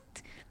do. First,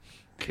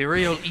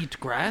 Kirio eat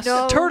grass?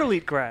 No. Turtle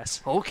eat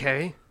grass.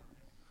 Okay.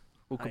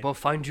 Ukubo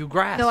find you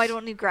grass. no, I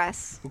don't need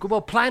grass.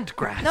 Ukubo plant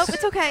grass. No,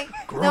 it's okay.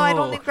 No, I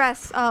don't Grow. need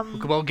grass.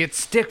 Ukubo get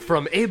stick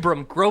from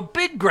Abram. Grow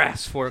big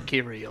grass for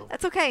Kirio.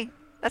 That's okay.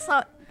 That's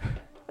not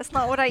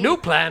what I New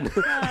eat. plan.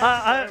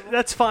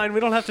 That's fine. We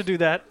don't have to do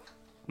that.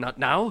 Not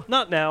now?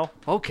 Not now.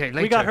 Okay,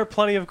 later. We got her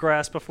plenty of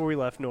grass before we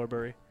left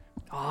Norbury.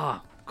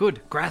 Ah,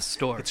 good. Grass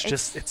store.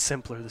 It's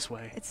simpler this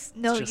way. It's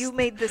no. just- You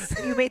made this.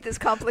 You made this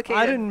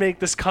complicated. I didn't make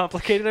this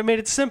complicated. I made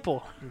it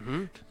simple.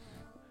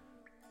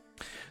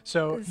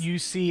 So you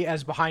see,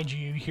 as behind you,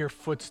 you hear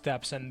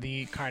footsteps and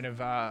the kind of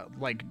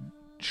like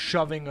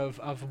shoving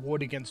of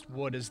wood against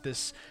wood as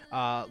this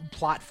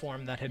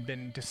platform that had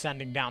been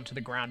descending down to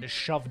the ground is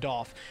shoved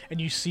off. And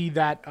you see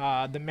that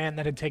the man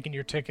that had taken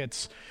your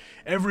tickets.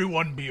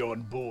 Everyone be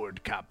on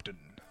board, Captain.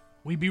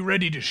 We be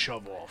ready to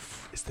shove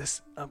off. Is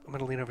this? I'm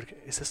gonna lean over.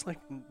 Is this like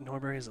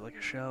Norbury? Is it like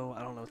a show?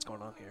 I don't know what's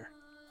going on here.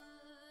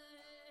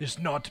 This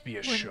not be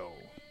a show.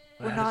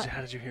 We're How not-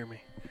 did you hear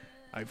me?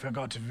 I've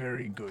got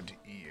very good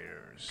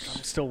ears.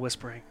 I'm still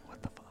whispering.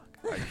 What the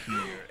fuck? I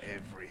hear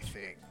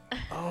everything.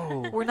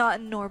 Oh. We're not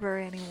in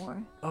Norbury anymore.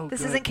 Oh,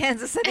 This good. isn't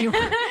Kansas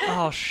anymore.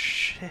 Oh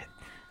shit.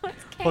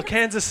 Well,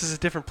 Kansas is a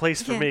different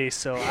place for Yeah. me,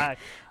 so I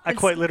It's-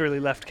 quite literally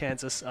left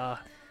Kansas.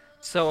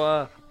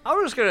 So,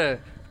 I'm just gonna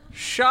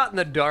shot in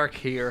the dark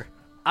here.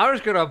 I'm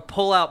just gonna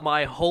pull out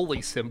my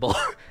holy symbol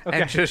Okay.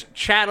 and just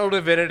channel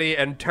divinity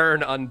and turn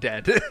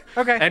undead.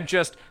 Okay. And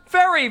just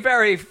very,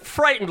 very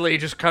frightenedly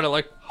just kind of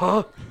like,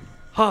 huh?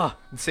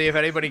 And see if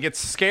anybody gets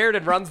scared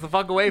and runs the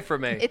fuck away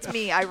from me. It's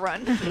me. I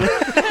run.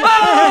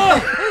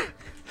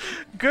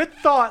 Good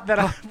thought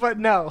that but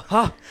no.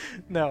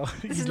 No.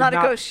 This you is did not a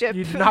ghost ship.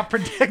 You did not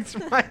predict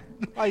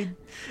my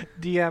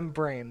DM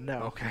brain.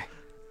 No. Okay.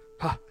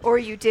 Or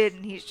you did,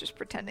 and he's just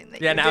pretending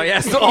that. Yeah, you now, did.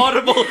 yes,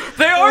 audible.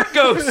 They aren't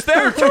ghosts.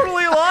 They're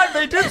totally alive.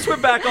 They did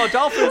swim back on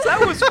dolphins.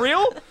 That was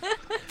real.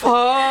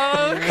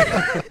 Fuck.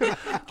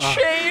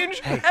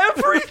 Change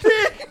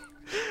everything.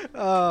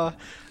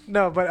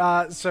 No,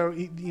 but so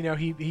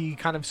he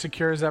kind of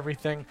secures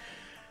everything.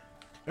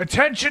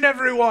 Attention,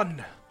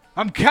 everyone!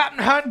 I'm Captain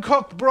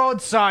Hancock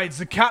Broadsides,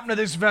 the captain of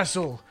this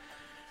vessel.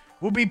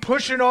 We'll be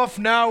pushing off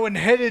now and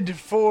headed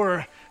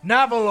for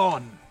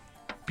Navalon.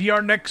 Be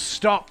our next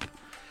stop.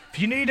 If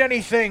you need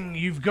anything,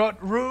 you've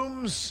got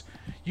rooms.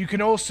 You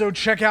can also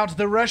check out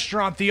the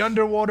restaurant, the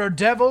Underwater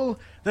Devil,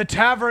 the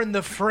Tavern,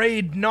 the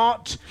Frayed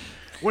Knot,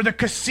 or the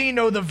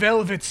casino, the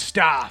Velvet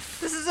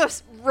Staff. This is a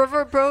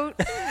riverboat.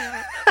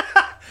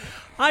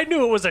 I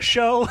knew it was a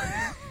show.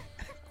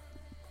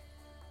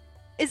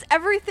 Is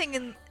everything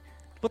in?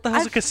 What the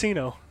hell's a I've-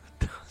 casino?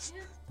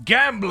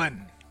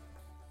 Gambling.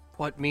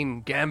 What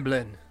mean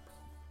gambling?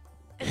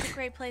 It's a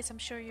great place. I'm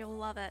sure you'll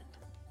love it.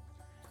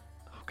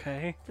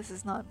 Okay. This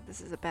is not.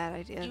 This is a bad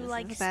idea. You this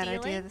like is a bad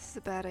idea. stealing? This is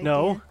a bad idea.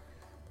 No.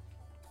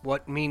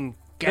 What mean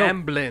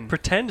gambling?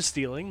 Pretend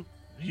stealing.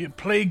 You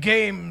play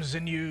games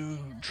and you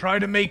try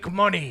to make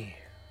money.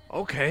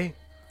 Okay.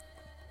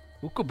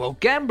 Ukubo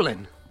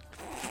gambling.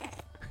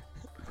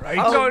 right?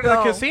 I'm going to the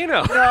no.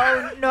 casino.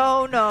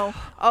 No.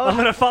 Oh, I'm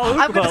gonna follow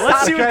I'm gonna Ukubo. Let's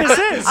stop see what you. this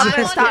is. I'm I'm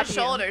gonna on stop his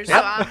you. shoulders, Yep.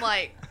 so I'm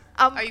like,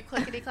 I'm, are you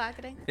clickety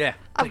clacketing? Yeah.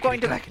 I'm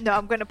going to. No,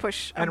 I'm going to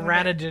push. And I'm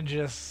gonna- Ranadin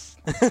just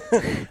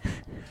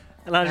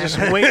And I just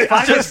wink.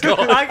 I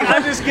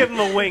just give him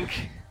a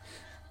wink.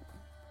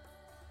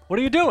 What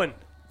are you doing?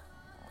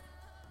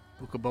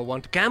 Ukubo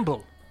want to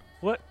gamble.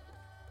 What?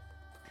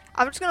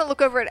 I'm just going to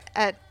look over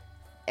at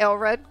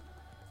Elred.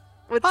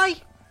 Hi.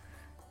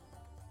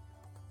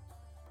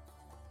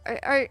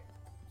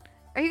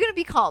 Are you going to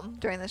be calm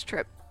during this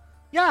trip?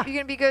 yeah. Are you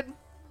going to be good?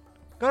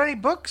 Got any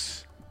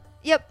books?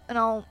 Yep. And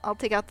I'll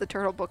take out the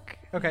turtle book.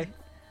 Okay.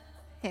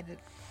 Hand it.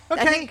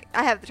 Okay. I think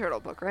I have the turtle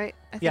book, right?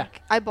 I think Yeah.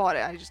 I bought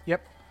it. I just.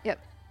 Yep. Yep.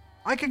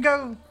 I could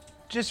go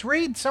just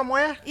read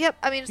somewhere. Yep.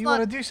 I mean, it's You not.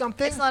 want to do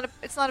something? It's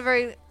not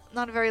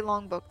a very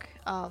long book.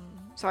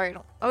 Sorry, I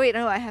don't. Oh wait,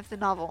 no, I have the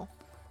novel.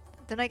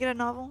 Didn't I get a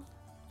novel?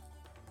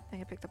 I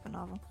think I picked up a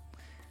novel.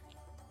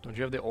 Don't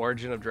you have the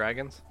Origin of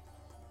Dragons?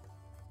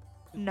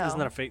 No. Isn't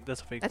that a fake?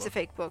 That's a fake. That's a book.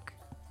 fake book.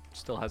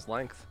 Still has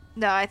length.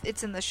 No,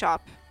 it's in the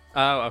shop.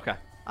 Oh, okay.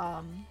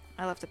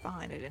 I left it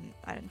behind.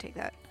 I didn't take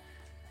that.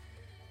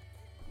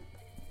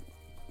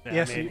 Yeah,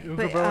 yes, maybe.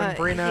 Ukubo But, and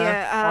Brina,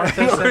 yeah,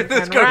 Arthas, and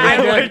This and guy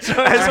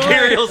Ranadin. as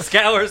Kiriel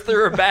scours through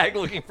her bag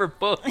looking for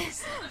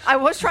books. I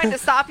was trying to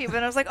stop you,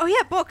 but I was like, oh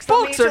yeah, books.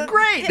 Books are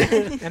great.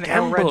 And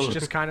Gamble. Elred's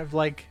just kind of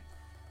like,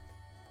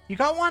 you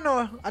got one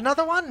or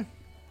another one?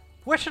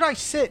 Where should I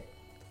sit?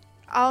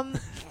 I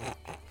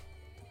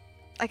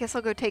guess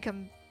I'll go take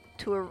him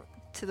to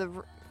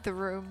the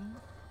room.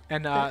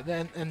 And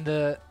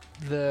the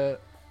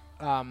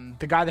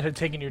guy that had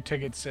taken your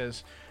ticket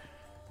says,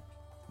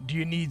 "Do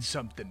you need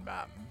something,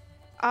 ma'am?"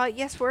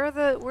 Yes. Where are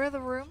the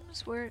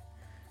rooms? Where?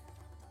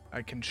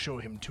 I can show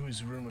him to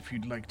his room if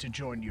you'd like to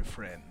join your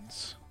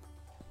friends.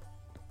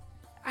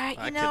 I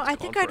That I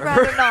kid's think gone I'd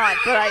forever. rather not,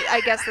 but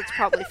I guess that's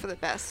probably for the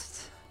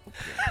best.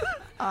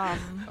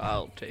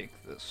 I'll take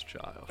this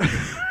child.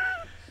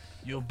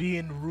 You'll be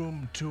in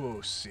room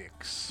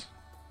 206.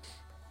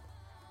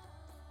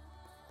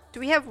 Do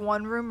we have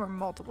one room or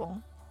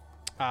multiple?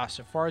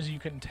 So far as you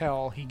can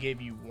tell, he gave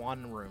you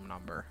one room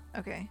number.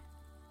 Okay.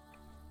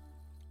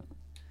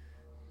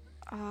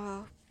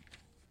 Oh,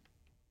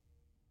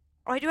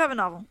 I do have a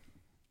novel.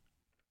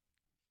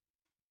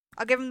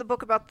 I'll give him the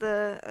book about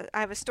the. I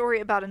have a story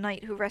about a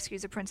knight who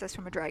rescues a princess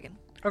from a dragon.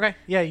 Okay.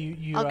 Yeah,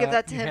 you. I'll give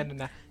that to you him. hand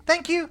that.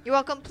 Thank you. You're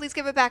welcome. Please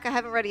give it back. I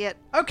haven't read it yet.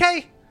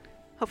 Okay.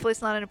 Hopefully,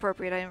 it's not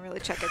inappropriate. I didn't really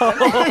check it.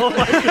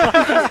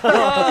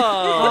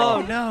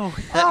 Oh no!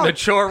 That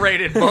mature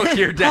rated book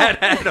your dad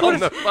had on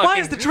the fucking... Why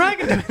is the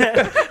dragon doing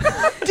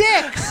that?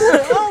 Dicks.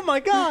 Oh my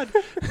god!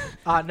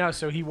 No.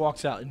 So he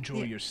walks out. Enjoy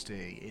Yeah. your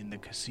stay in the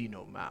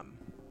casino, ma'am.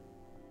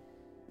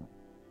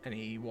 And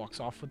he walks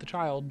off with the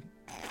child.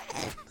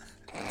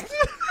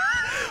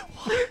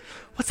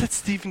 What's that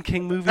Stephen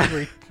King movie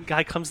where a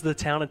guy comes to the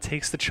town and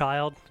takes the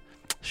child?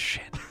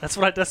 Shit,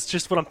 that's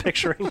just what I'm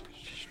picturing.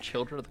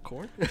 Children of the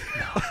Corn?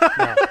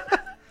 No.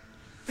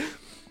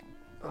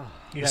 You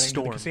heading to the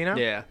storm. casino?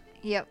 Yeah.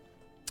 Yep.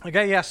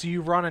 Okay, yeah, so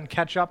you run and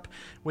catch up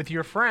with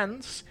your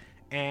friends,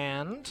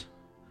 and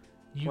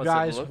you What's it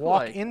guys look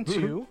walk like?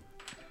 into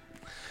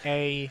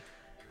a,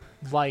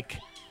 like,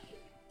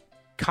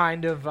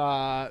 kind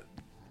of,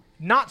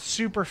 not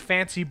super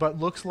fancy, but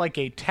looks like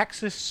a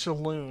Texas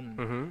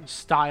saloon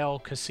style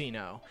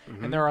casino.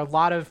 And there are a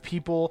lot of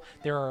people.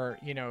 There are,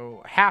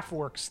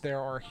 half-orcs, there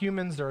are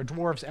humans, there are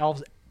dwarves,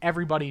 elves,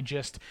 everybody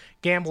just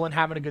gambling,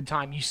 having a good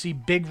time. You see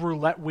big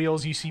roulette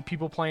wheels. You see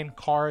people playing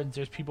cards.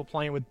 There's people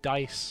playing with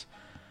dice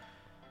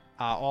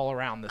all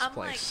around this I'm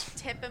place. like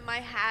tipping my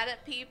hat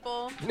at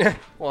people,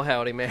 Well,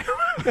 howdy, man.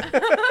 and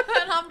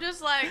I'm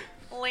just like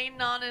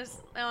leaning on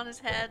his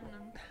head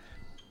and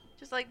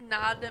just like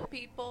nodding at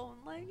people.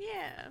 I'm like,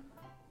 yeah.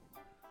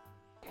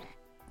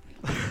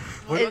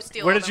 Go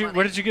steal Where all did their you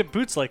money. get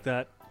boots like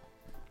that?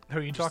 Who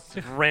are you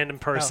talking to? Random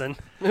person.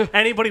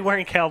 Anybody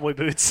wearing cowboy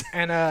boots?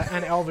 And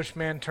an elvish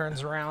man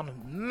turns around.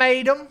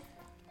 Made 'em.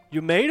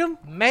 You made them?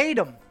 Made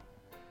 'em.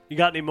 You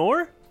got any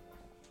more?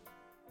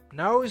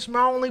 No, it's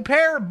my only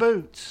pair of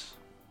boots.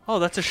 Oh,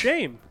 that's a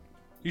shame.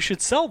 You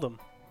should sell them.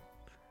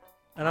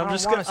 And I I'm don't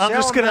just wanna gonna sell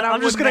 'em, then I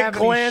I'm just wouldn't gonna have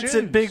any glance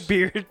at shoes. Big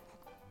Beard. And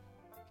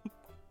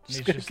Just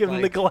he's gonna just give him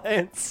the like-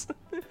 glance.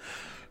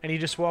 And he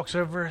just walks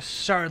over.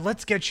 Sir,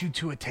 let's get you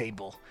to a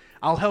table.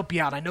 I'll help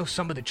you out. I know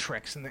some of the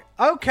tricks. And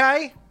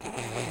Okay.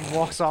 He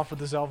walks off with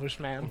this elvish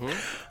man.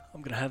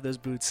 I'm gonna have those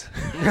boots.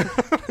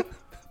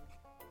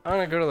 I'm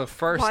going to go to the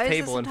first Why is this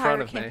table in entire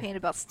front of me. campaign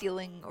about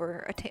stealing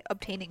or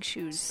obtaining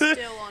shoes?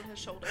 Still on his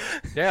shoulder.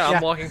 Yeah, Yeah.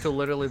 I'm walking to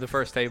literally the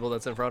first table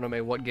that's in front of me.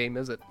 What game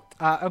is it?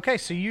 Okay,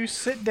 so you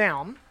sit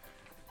down.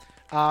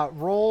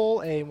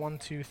 Roll a 1,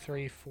 2,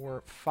 3,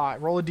 4,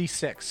 5. Roll a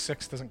d6.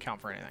 6 doesn't count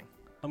for anything.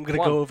 I'm gonna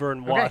One. go over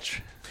and Okay.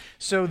 watch.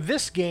 So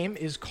this game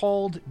is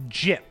called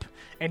Jip,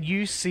 and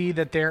you see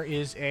that there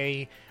is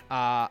a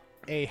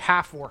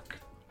half orc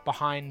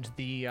behind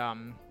the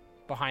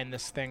behind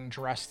this thing,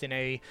 dressed in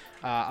a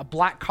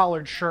black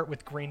collared shirt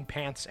with green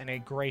pants and a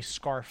gray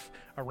scarf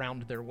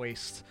around their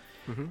waist.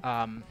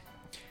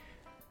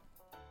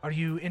 Are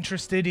you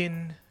interested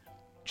in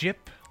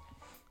Jip?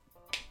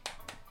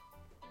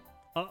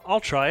 I'll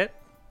try it.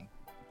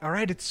 All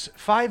right, it's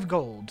 5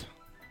 gold.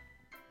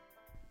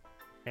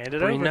 Hand it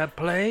Bring over. that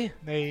play.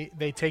 They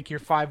take your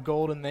 5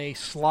 gold and they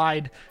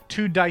slide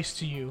 2 dice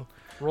to you.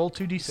 Roll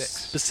 2d6.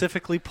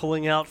 Specifically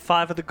pulling out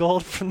 5 of the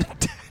gold from the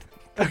dead,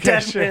 Okay,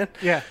 dead sure. man.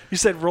 Yeah, You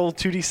said roll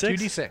 2d6?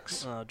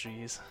 2d6. Oh,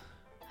 jeez.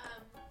 I'm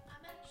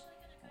actually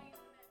gonna go use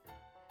the map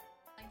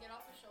and get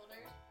off his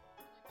shoulders,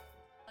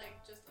 like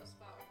just a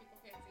spot where people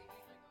can't see me.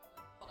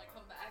 When I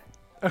come back,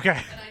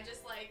 Okay. and I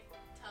just like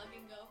tug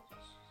and go.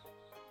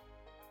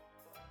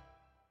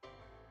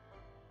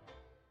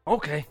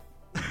 Okay.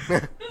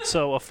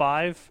 So a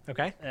 5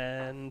 Okay.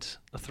 and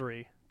a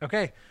 3.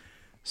 Okay.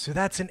 So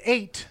that's an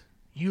 8.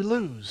 You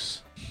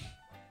lose.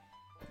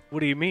 What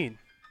do you mean?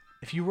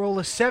 If you roll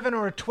a 7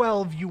 or a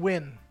 12, you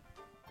win.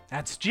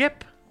 That's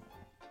Jip.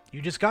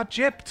 You just got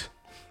gypped.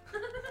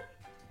 Would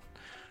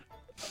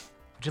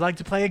you like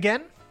to play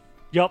again?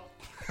 Yup.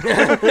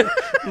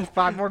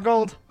 5 more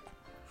gold.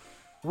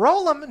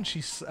 Roll them, and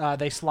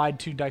they slide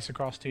 2 dice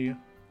across to you.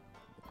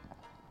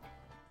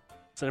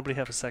 Does anybody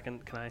have a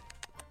second? Can I?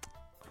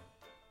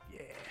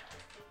 Yeah.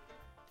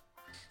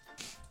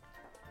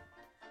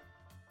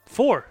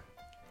 4.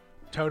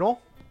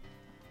 Total.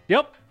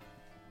 Yep.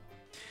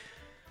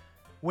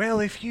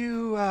 Well, if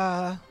you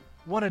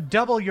want to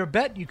double your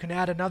bet, you can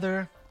add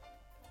another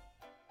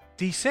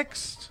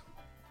d6.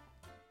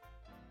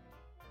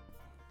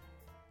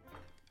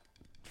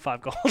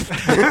 5 gold.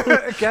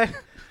 Okay.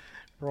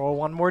 Roll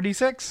 1 more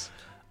d6.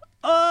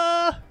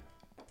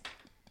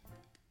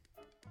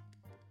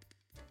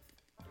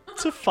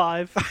 It's a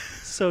 5.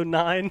 So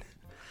 9.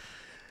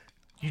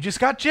 You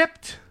just got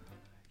gypped.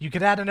 You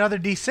could add another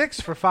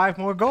d6 for 5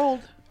 more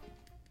gold.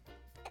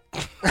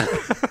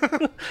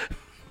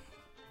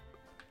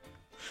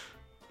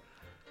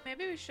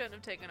 Maybe we shouldn't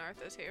have taken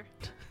Arthas here.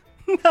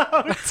 No,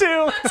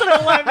 2. It's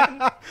an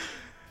 11.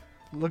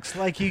 Looks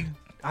like you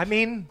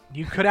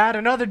could add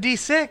another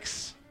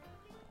d6.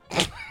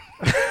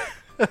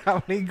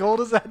 How many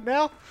gold is that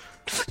now?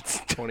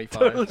 25.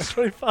 Total is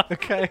 25.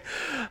 Okay.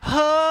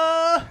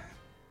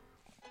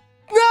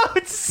 No,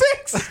 it's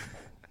 6.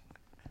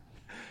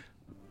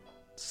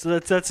 So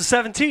that's a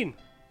 17.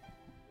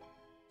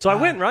 So I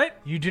win, right?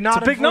 You do not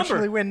It's a big number.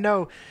 unfortunately win.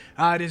 No,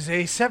 it is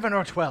a 7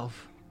 or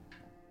 12.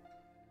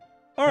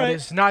 All That right.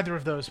 is neither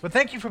of those. But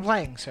thank you for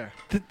playing, sir.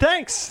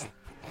 Thanks.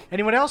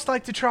 Anyone else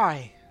like to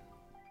try?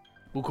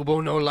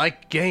 Ukubo no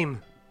like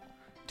game.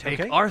 Take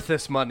Okay.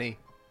 Arthas money.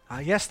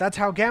 Yes, that's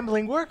how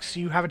gambling works.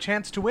 You have a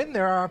chance to win.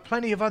 There are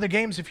plenty of other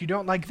games if you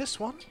don't like this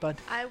one, but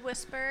I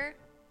whisper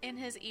in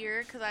his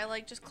ear because I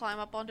like just climb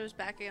up onto his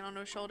back and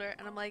onto his shoulder,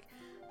 and I'm like,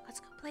 "Let's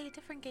go play a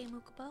different game,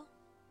 Ukubo."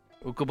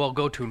 Ukubo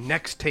go to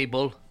next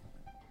table.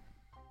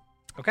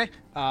 okay.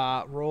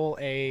 Roll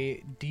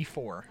a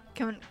d4.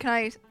 Can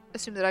I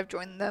assume that I've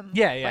joined them?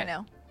 Yeah, yeah. By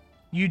now.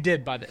 You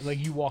did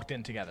you walked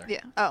in together.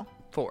 Yeah. Oh.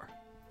 4.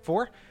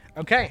 4?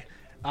 Okay.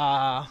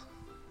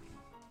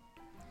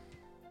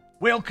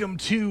 Welcome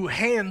to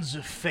Hands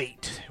of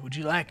Fate. Would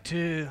you like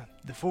to,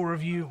 the 4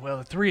 of you, well,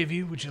 the 3 of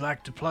you, would you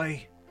like to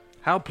play?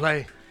 How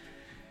play?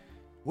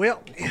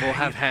 Well, We'll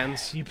have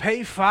hands. you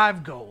pay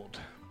 5 gold,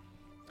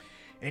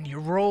 and you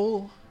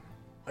roll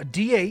a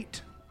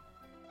d8,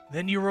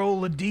 then you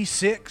roll a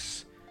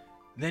d6,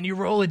 then you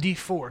roll a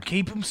d4.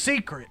 Keep them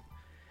secret,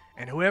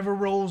 and whoever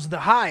rolls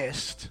the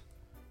highest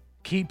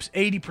keeps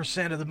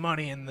 80% of the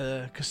money, and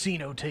the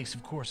casino takes,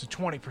 of course, a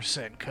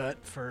 20%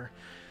 cut for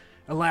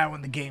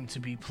allowing the game to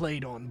be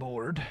played on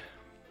board.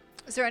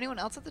 Is there anyone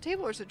else at the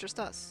table, or is it just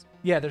us?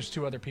 Yeah, there's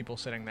 2 other people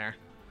sitting there.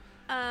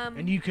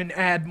 And you can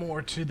add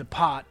more to the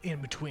pot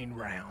in between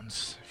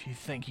rounds if you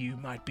think you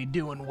might be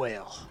doing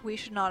well. We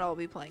should not all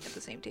be playing at the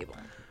same table.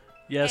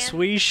 Yes, And-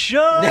 we should.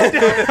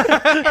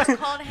 It's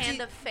called Hand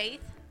of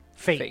Faith.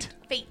 Fate.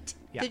 Fate.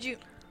 Yeah. Did you?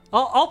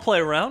 I'll play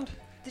around.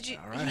 Did you?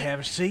 All right,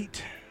 have a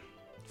seat.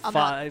 I'm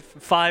not-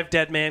 5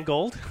 dead man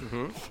gold.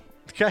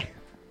 Okay.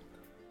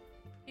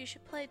 You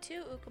should play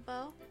too,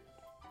 Ukubo.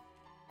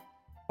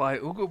 Why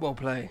Ukubo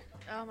play?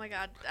 Oh my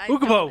God.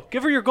 Ukubo,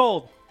 give her your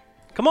gold.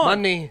 Come on.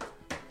 Money.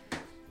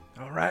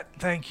 All right,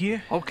 thank you.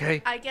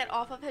 Okay. I get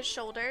off of his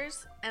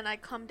shoulders and I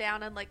come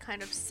down and like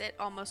kind of sit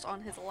almost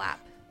on his lap.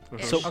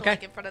 So- So Okay.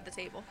 like in front of the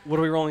table. What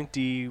are we rolling?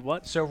 D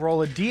what? So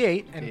roll a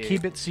d8 and D8.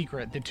 keep it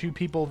secret. The 2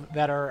 people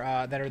that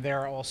are there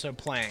are also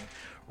playing.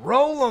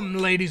 Roll them,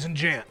 ladies and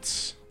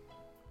gents.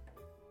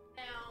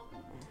 Now,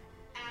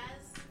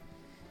 as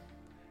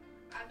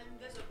I'm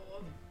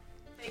invisible,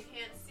 they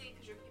can't see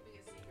because you're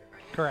keeping a secret,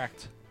 right?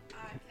 Correct.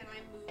 Can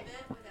I move it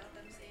without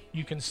them seeing?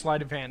 You can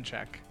slide of hand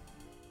check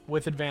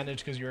with advantage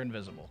because you're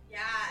invisible. Yes.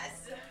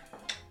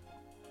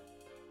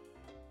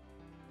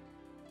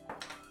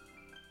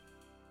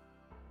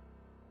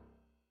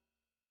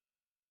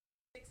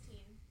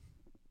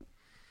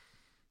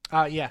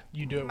 Yeah,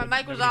 you do it. My with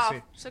mic was nobody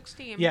off.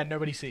 16. Yeah,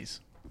 nobody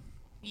sees.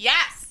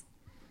 Yes.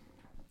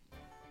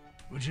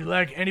 Would you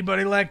like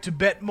anybody like to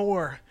bet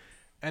more?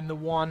 And the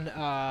one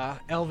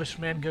elvish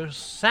man goes,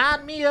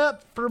 "Sign me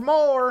up for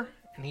more."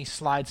 And he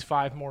slides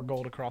 5 more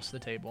gold across the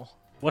table.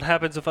 What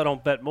happens if I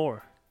don't bet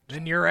more?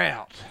 Then you're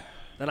out.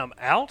 Then I'm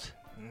out?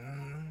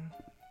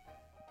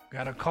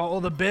 Gotta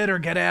call the bid or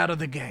get out of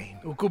the game.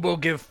 Ukubo,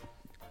 give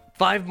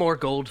 5 more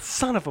gold.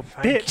 Son of a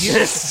Thank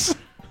bitch.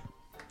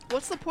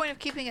 What's the point of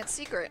keeping it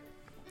secret?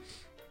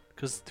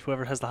 Because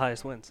whoever has the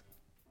highest wins.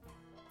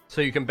 So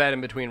you can bet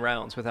in between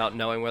rounds without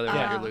knowing whether or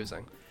not you're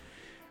losing.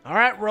 All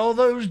right, roll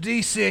those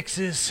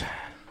d6s.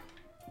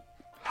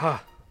 Huh.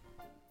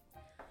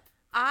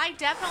 I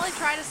definitely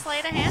try to slay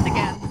it a hand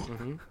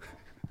again.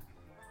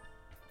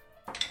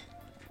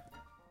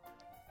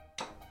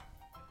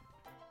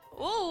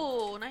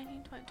 Ooh,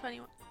 19, 20,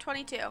 21,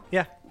 22.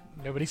 Yeah,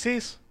 nobody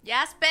sees.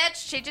 Yes,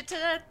 bitch. Change it to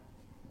the...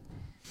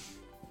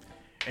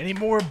 Any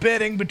more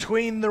betting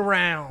between the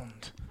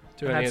round?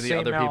 Do And any that of the same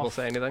other people elf.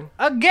 say anything?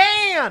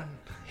 Again!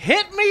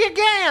 Hit me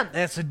again!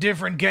 That's a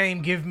different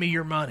game. Give me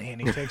your money.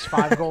 And he takes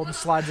 5 gold and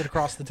slides it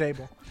across the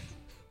table.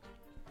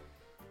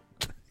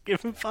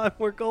 Give him 5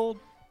 more gold.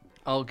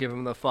 I'll give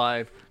him the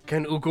 5.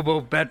 Can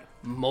Ukubo bet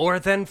more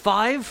than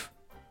 5?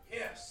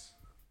 Yes.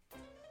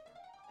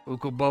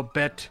 Ukubo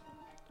bet.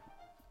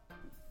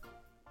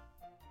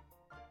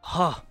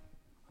 Huh.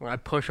 When I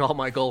push all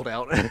my gold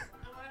out. How much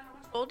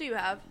gold do you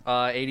have?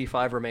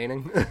 85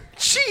 remaining.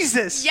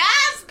 Jesus!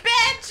 Yes,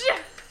 bitch!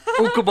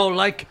 Ukubo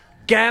like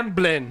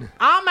gambling.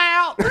 I'm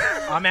out!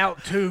 I'm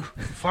out too.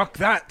 Fuck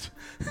that.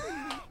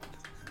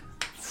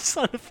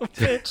 Son of a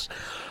bitch.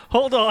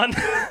 Hold on.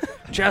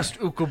 Just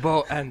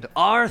Ukubo and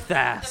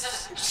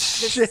Arthas.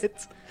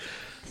 Shit.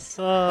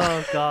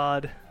 Oh,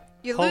 God.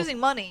 You're Hold- losing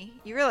money.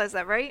 You realize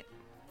that, right?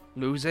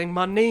 Losing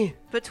money?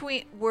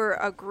 We're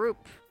a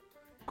group.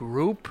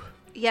 Group?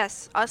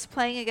 Yes, us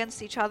playing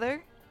against each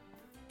other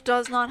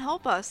does not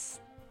help us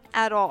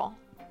at all.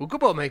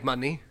 Ukubo make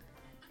money.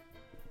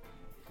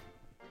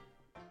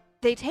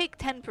 They take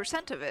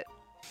 10% of it.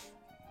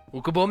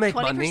 Ukubo make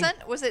 20%? money.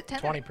 Was it 10?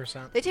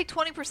 20%. They take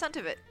 20%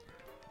 of it.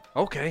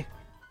 Okay.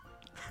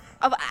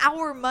 Of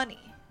our money.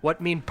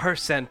 What mean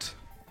percent?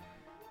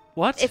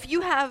 What? If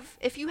you have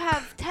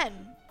 10,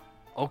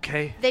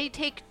 Okay. they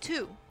take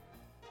 2.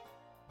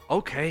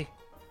 Okay.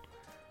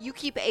 You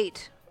keep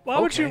 8. Why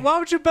would Okay.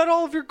 you bet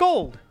all of your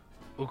gold?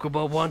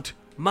 Ukubo want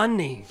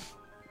money.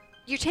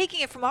 You're taking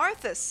it from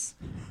Arthas.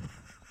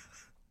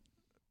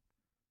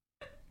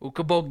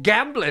 Ukubo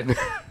gambling.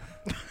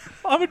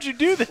 Why would you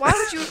do this? Why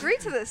would you agree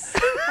to this?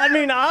 I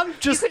mean, I'm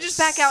just... You could just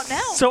back out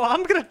now. So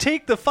I'm going to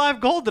take the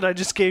 5 gold that I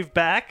just gave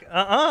back.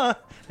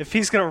 If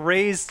he's going to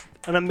raise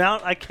an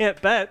amount I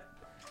can't bet.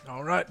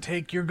 All right,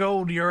 take your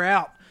gold. You're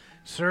out.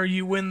 Sir,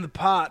 you win the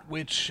pot,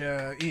 which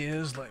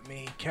is, let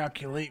me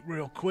calculate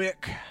real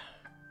quick.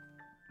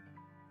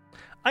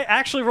 I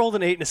actually rolled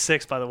an 8 and a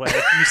 6, by the way.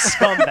 You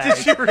scumbag.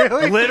 Did you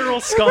really?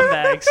 Literal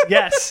scumbags.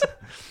 Yes.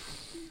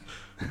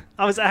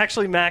 I was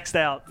actually maxed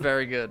out.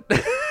 Very good.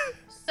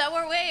 So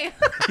are we.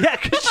 Yeah,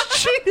 because you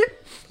cheated.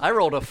 I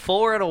rolled a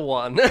 4 and a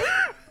 1.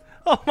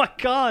 Oh my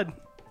god.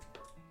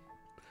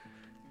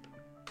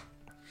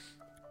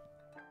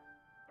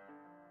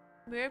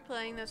 We're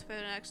playing this for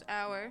the next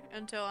hour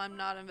until I'm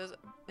not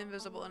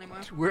invisible anymore.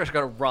 We're just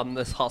gonna run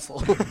this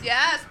hustle.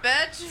 Yes,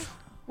 bitch!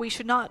 We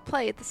should not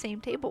play at the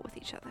same table with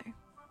each other.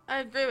 I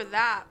agree with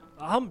that.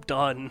 I'm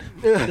done.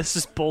 This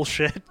is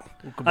bullshit.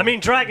 I mean,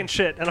 dragon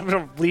shit, and I'm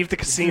gonna leave the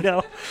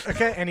casino.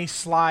 Okay, and he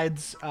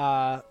slides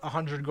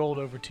 100 gold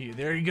over to you.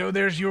 There you go.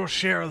 There's your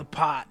share of the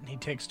pot. And he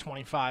takes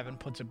 25 and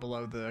puts it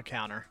below the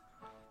counter.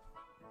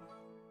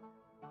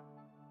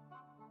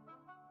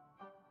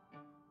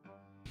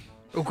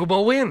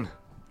 Ukubo win.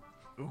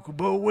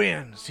 Ukubo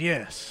wins.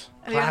 Yes.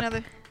 Have you got Clap.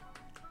 another?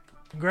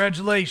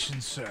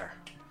 Congratulations, sir.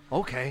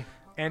 Okay.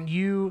 And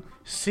you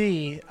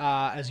see,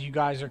 as you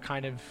guys are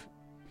kind of,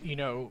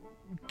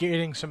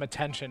 getting some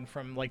attention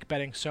from,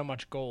 betting so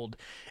much gold,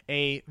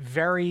 a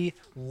very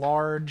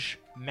large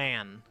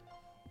man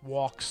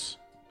walks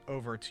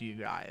over to you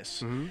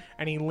guys.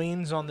 And he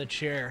leans on the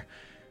chair.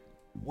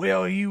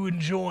 Well, you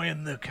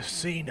enjoying the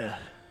casino?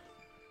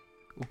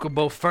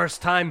 Ukubo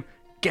first time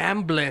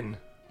gambling.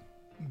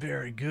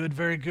 Very good,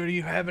 very good. Are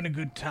you having a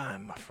good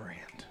time, my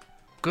friend?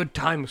 Good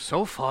time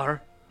so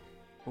far.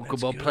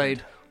 Ukubo good.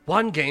 played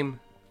 1 game.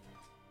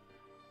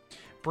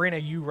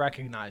 Brina, you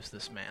recognize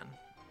this man.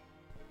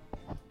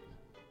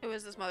 Who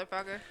is this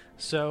motherfucker?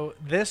 So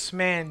this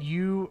man,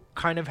 you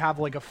kind of have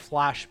a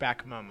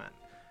flashback moment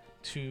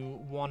to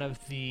one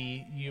of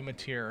the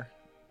Umatir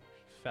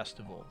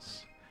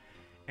festivals.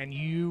 And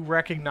you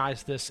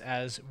recognize this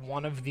as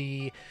one of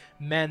the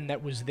men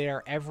that was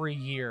there every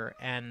year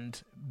and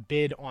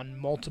bid on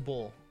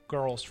multiple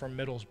girls from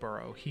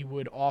Middlesbrough. He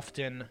would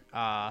often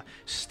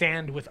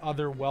stand with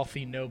other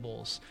wealthy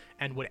nobles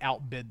and would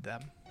outbid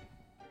them.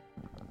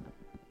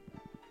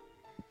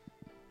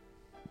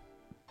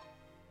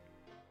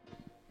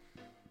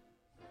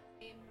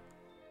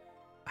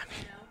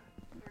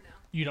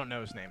 You don't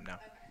know his name now.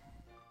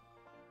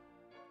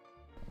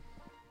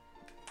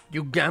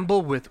 You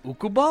gamble with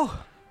Ukubo?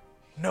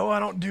 No, I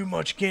don't do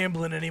much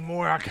gambling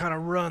anymore. I kind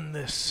of run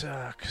this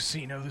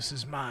casino. This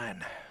is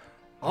mine.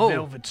 Oh.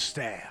 Velvet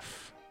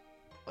Staff.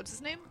 What's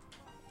his name?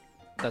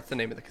 That's the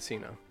name of the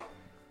casino.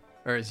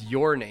 Or is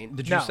your name?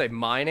 Did you No. say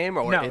my name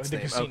or No, its the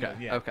name? casino, Okay.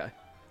 yeah. Okay.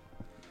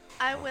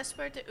 I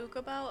whispered to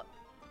Ukubo,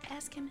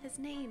 ask him his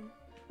name.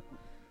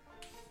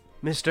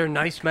 Mr.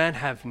 Nice Man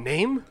have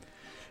name?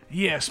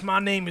 Yes, my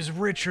name is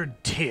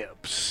Richard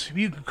Tips.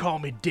 You can call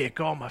me Dick,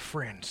 all my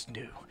friends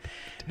do.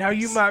 Now,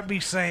 you might be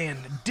saying,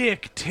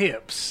 Dick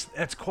Tips.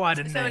 That's quite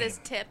a name. So it is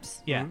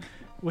Tips. Yeah,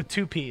 with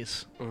 2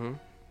 P's. Mm-hmm.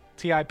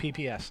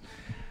 T-I-P-P-S.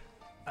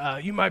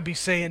 You might be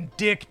saying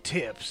Dick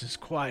Tips is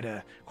quite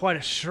a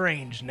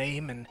strange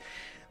name, and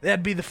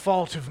that'd be the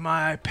fault of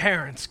my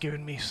parents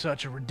giving me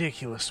such a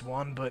ridiculous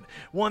one. But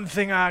one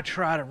thing I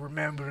try to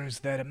remember is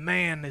that a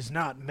man is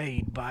not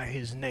made by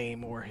his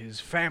name or his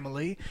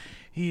family.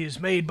 He is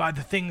made by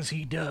the things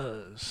he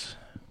does.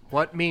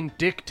 What mean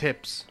dick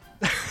tips?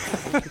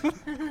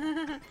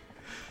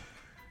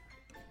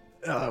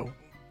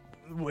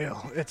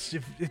 Well, it's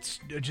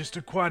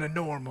just quite a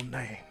normal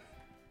name.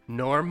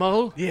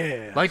 Normal?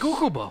 Yeah. Like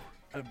Ukubo.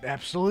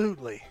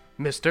 Absolutely.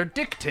 Mr.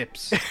 Dick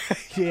Tips.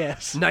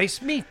 Yes.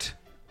 Nice meat.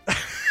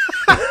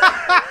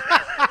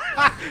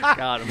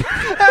 Got him.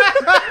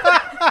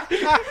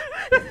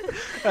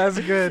 That's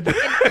good.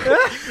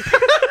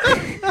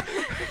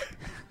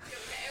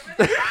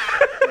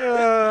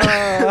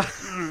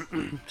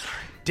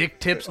 Dick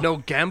Tips no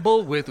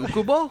gamble with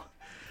Ukubo?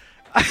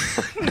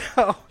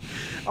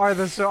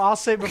 So I'll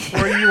say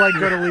before you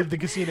go to leave the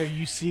casino,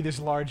 you see this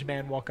large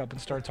man walk up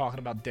and start talking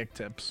about dick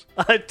tips.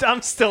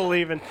 I'm still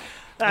leaving.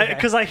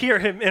 Because I hear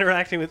him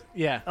interacting with...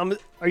 Yeah.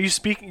 Are you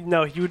speaking?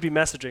 No, you would be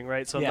messaging,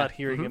 right? So I'm Yeah. not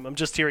hearing him. I'm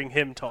just hearing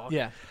him talk.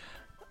 Yeah.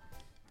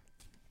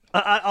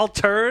 I'll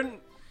turn.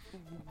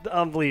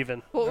 I'm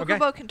leaving. Well, Okay.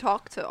 Ukubo can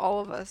talk to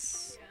all of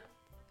us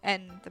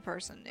and the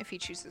person if he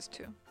chooses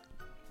to.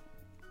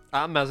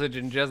 I'm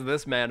messaging just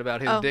this man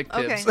about his dick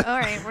tips. Okay, all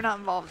right, we're not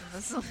involved in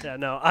this. Yeah,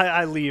 no,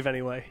 I leave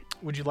anyway.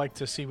 Would you like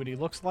to see what he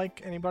looks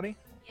like? Anybody?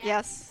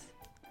 Yes.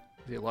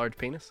 Is he a large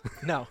penis?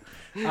 No.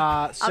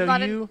 I'm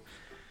not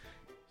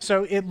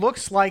So it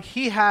looks like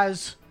he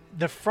has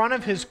the front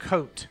of his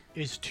coat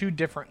is 2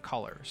 different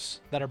colors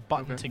that are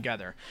buttoned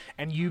together,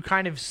 and you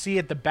kind of see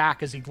at the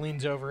back as he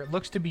leans over. It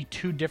looks to be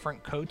 2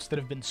 different coats that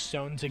have been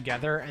sewn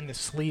together, and the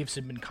sleeves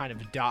have been kind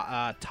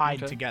of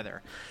tied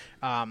together.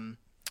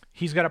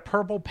 He's got a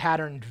purple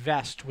patterned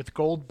vest with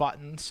gold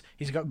buttons.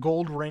 He's got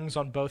gold rings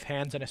on both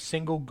hands and a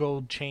single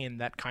gold chain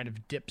that kind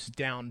of dips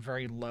down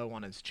very low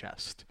on his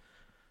chest.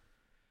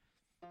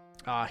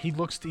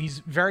 He's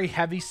very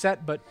heavy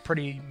set, but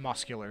pretty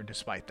muscular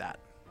despite that.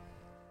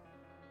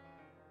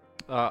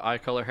 Eye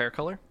color, hair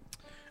color?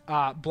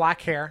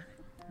 Black hair,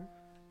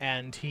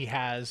 and he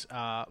has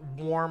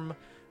warm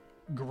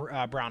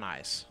brown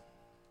eyes.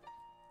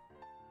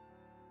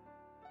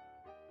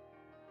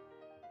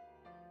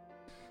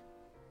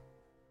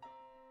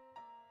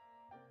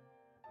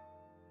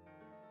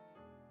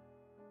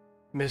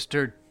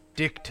 Mr.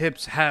 Dick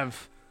Tips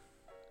have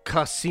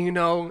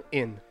casino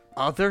in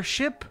other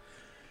ship?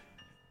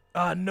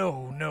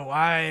 No.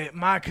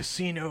 My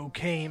casino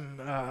came.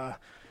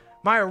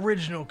 My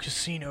original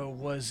casino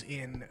was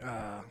in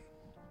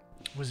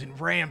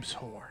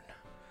Ramshorn,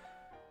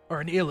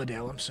 or in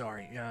Illidale. I'm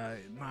sorry.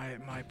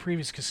 My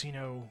previous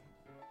casino.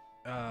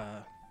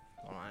 No,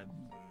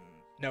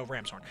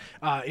 Ramshorn.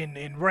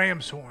 In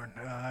Ramshorn,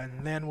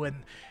 and then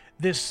when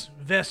this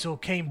vessel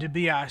came to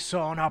be, I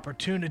saw an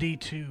opportunity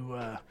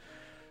to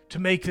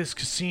make this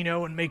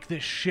casino and make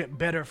this ship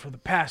better for the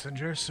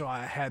passengers, so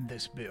I had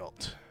this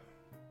built.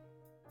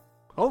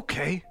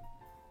 Okay.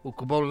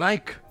 Ukubo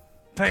like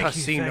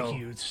casino. Thank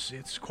you.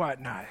 It's quite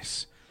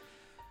nice.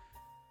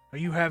 Are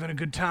you having a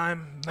good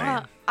time,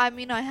 man? I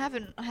mean, I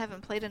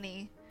haven't played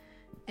any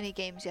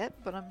games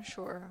yet, but I'm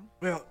sure.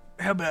 Well,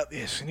 how about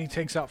this? And he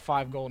takes out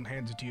 5 gold and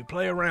hands it to you.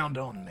 Play around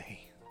on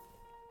me.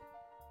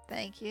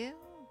 Thank you.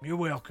 You're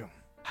welcome.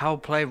 How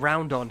play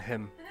round on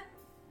him?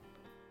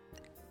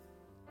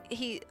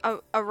 He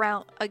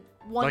around a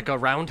one. Like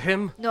around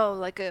him? No,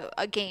 like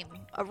a game,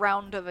 a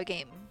round of a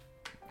game.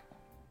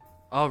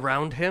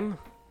 Around him?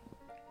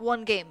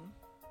 One game.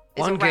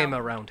 Is One a game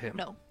round. around him.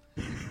 No.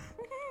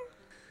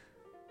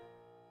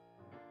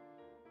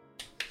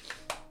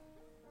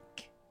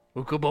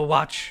 Ukubo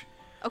watch.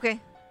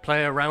 Okay.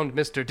 Play around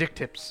Mr. Dick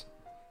Tips.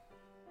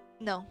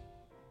 No.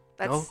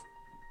 That's. No?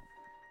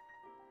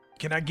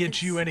 Can I get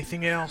It's- you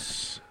anything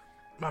else,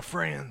 my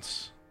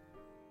friends?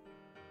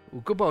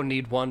 Ukubo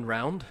need 1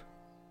 round.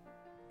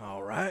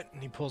 All right.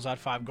 And he pulls out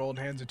 5 gold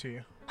and hands it to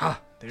you.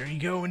 There you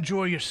go.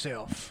 Enjoy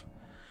yourself.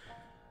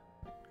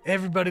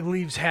 Everybody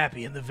leaves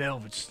happy in the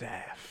Velvet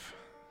Staff.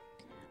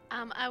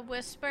 I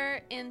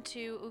whisper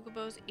into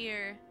Ukubo's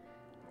ear,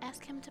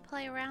 ask him to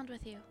play around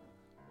with you.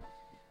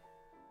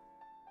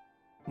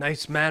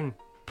 Nice man.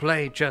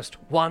 Play just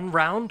 1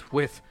 round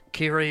with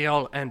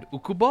Kiriel and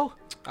Ukubo.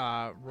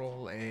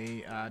 Roll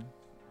a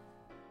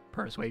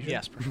Persuasion.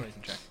 yes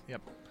persuasion check.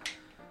 Yep.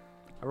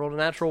 I rolled a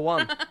natural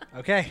 1.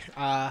 Okay.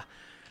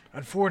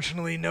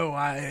 Unfortunately, no,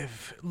 I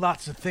have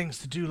lots of things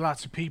to do,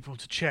 lots of people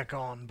to check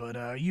on,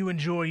 but you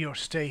enjoy your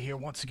stay here.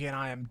 Once again,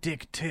 I am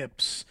Dick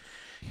Tips,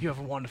 You have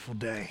a wonderful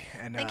day,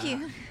 and Thank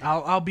you.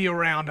 I'll be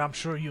around. I'm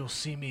sure you'll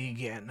see me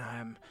again.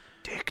 I'm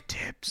Dick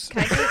Tips.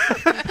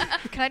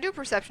 Can I do a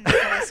perception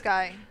check on this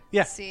guy?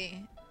 Yeah.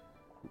 See.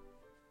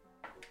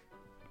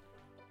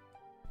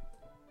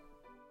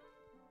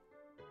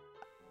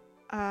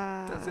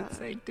 Does it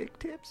say Dick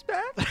Tips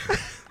back?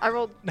 I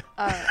rolled.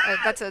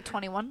 That's a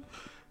 21.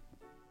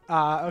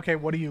 Okay,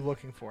 what are you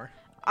looking for?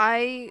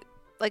 I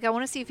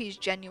want to see if he's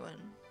genuine.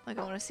 Like,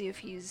 I want to see if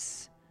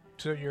he's.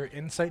 So you're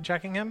insight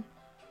checking him?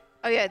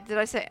 Oh yeah, did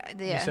I say?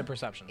 Yeah. You said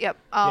perception. Yep.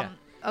 Yeah.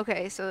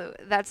 Okay, so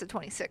that's a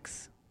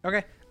 26.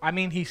 Okay. I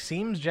mean, he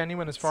seems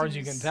genuine as far as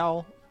you can Seems-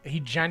 tell. He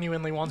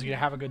genuinely wants you to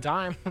have a good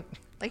time.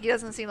 Like, he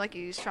doesn't seem like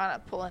he's trying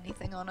to pull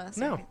anything on us.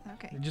 or No. anything.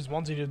 Okay. He just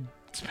wants you to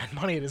spend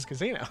money at his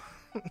casino.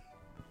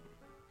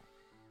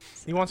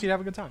 He wants you to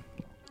have a good time.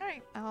 All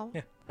right. I'll.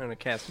 Yeah. I'm gonna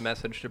cast a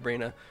message to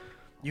Brina.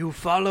 You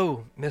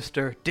follow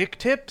Mr. Dick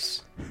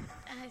Tips.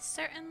 I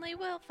certainly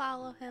will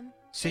follow him.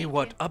 See Thank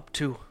what you. up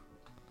to.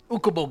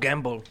 Ukubo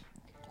gamble.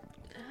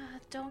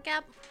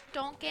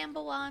 Don't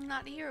gamble while I'm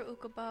not here,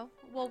 Ukubo.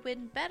 We'll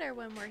win better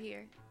when we're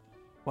here.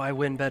 Why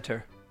win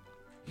better?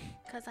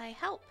 'Cause I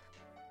help.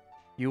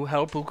 You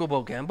help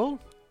Ukubo gamble?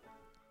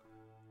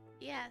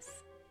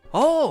 Yes.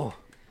 Oh!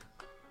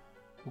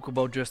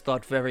 Ukubo just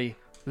thought very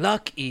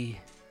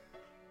lucky.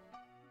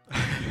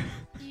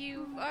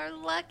 You are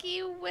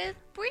lucky with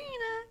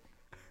Brina.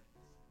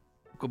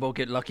 Ukubo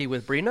get lucky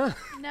with Brina?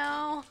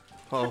 No.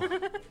 Oh.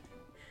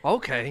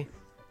 Okay.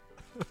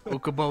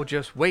 Ukubo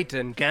just wait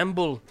and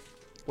gamble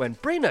when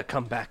Brina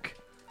come back.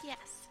 Yes.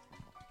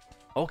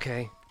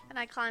 Okay. And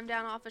I climb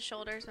down off his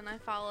shoulders and I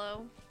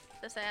follow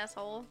this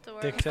asshole to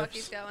where Dick the fuck Tips?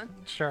 he's going.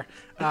 Sure.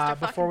 Mr.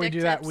 Before fucking we Dick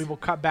do that, Tips. we will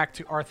cut back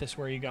to Arthas.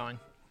 Where are you going?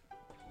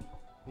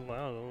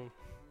 Wow. I'm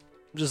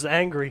just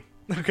angry.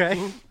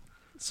 Okay.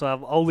 So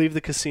I'll leave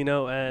the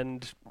casino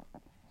and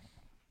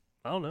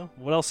I don't know.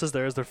 What else is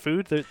there? Is there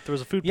food? There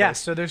was a food Yes.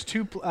 place. So there's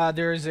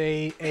there's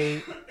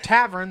a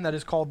tavern that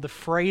is called the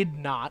Frayed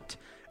Knot,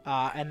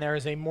 and there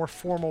is a more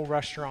formal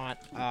restaurant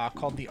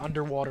called the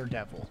Underwater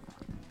Devil.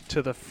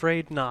 To the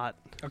frayed knot.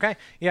 Okay.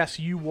 Yes,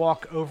 you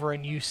walk over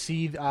and you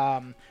see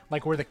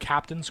like where the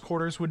captain's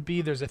quarters would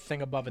be. There's a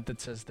thing above it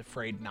that says the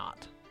Frayed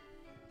Knot.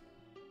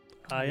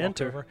 I Walk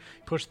enter. over,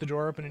 push the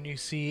door open, and you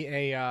see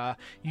a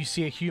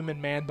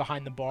human man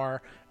behind the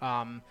bar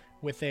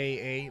with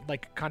a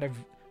like kind of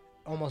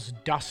almost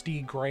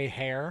dusty gray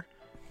hair,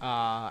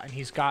 and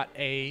he's got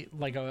a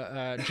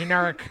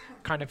generic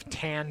kind of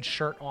tan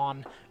shirt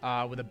on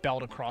with a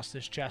belt across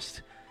his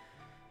chest.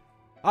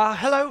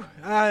 Hello.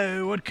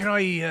 What can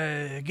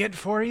I get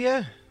for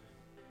you?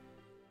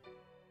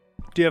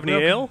 Do you have any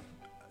Welcome. ale?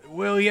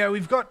 Well, yeah,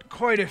 we've got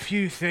quite a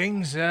few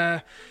things.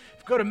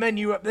 We've got a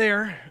menu up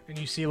there. And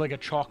you see like a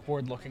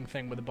chalkboard-looking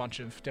thing with a bunch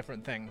of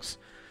different things.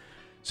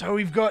 So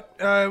we've got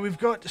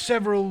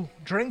several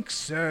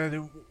drinks.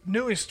 The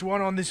newest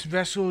one on this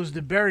vessel is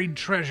the Buried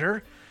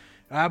Treasure.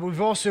 But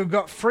we've also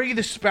got Free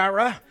the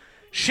Sparrow,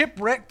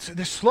 Shipwrecked,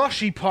 the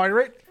Slushy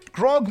Pirate,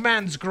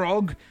 Grogman's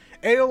Grog,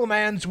 Ale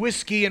Man's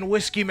Whiskey, and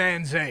Whiskey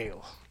Man's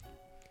Ale.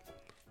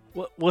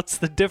 What's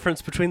the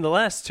difference between the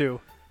last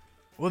two?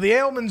 Well, the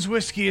Aleman's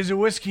Whiskey is a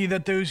whiskey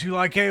that those who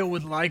like ale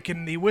would like,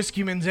 and the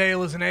Whiskeyman's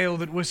Ale is an ale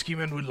that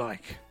whiskeymen would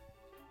like.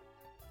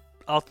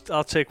 I'll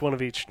take one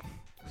of each.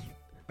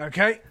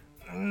 Okay?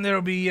 And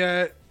there'll be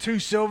 2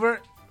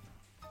 silver.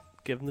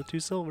 Give him the 2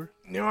 silver.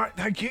 All right,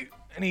 thank you.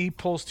 And he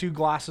pulls 2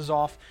 glasses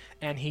off,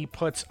 and he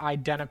puts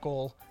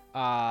identical.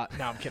 No,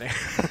 I'm kidding.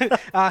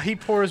 He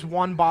pours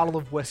 1 bottle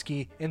of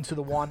whiskey into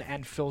the one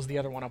and fills the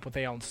other one up with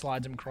ale and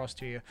slides them across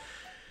to you.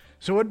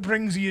 So what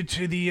brings you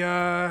to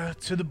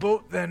the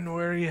boat then?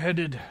 Where are you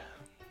headed?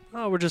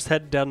 Oh, we're just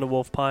heading down to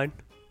Wolf Pine.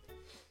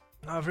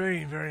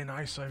 Very, very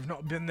nice. I've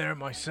not been there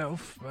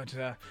myself, but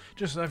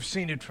just I've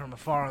seen it from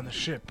afar on the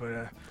ship.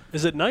 But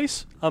Is it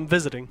nice? I'm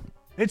visiting.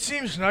 it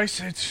seems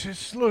nice.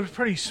 It's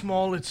pretty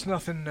small. It's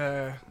nothing.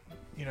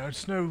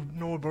 It's no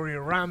Norbury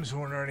or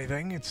Ramshorn or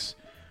anything. It's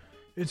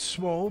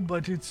small,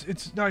 but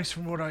it's nice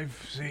from what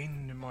I've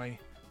seen in my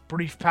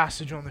brief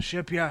passage on the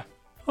ship. Yeah.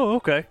 Oh,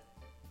 okay.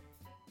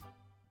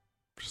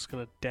 Just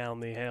gonna down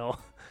the ale.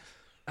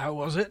 How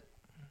was it?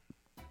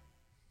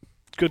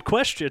 Good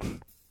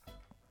question.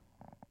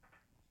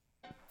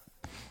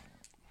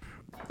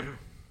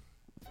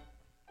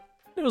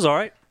 It was all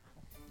right.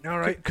 All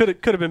right. Could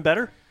have been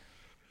better.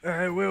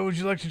 Well, would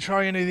you like to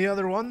try any of the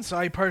other ones?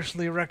 I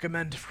personally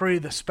recommend Free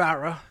the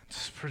Sparrow.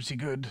 It's pretty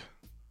good.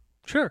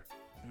 Sure.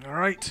 All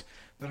right.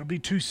 That'll be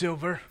 2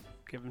 silver.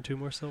 Give him 2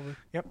 more silver.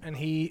 Yep, and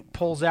he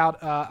pulls out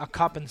a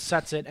cup and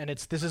sets it, and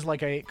this is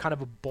like a kind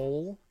of a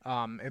bowl.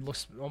 It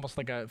looks almost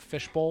like a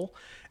fish bowl,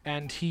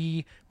 and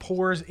he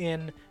pours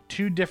in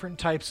 2 different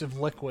types of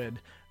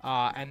liquid,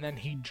 and then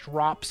he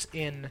drops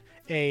in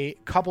a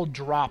couple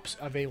drops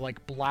of a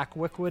like black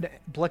liquid,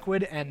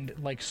 and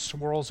like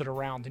swirls it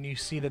around, and you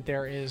see that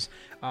there is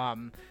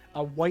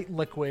a white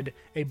liquid,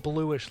 a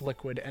bluish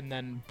liquid, and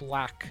then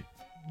black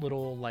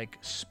little like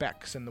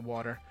specks in the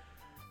water.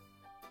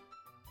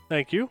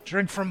 Thank you.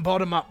 Drink from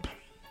bottom up.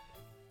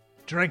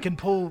 Drink and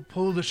pull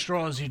the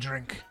straws you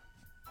drink.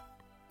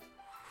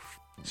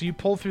 So you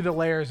pull through the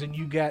layers and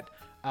you get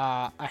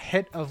a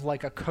hit of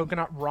like a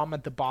coconut rum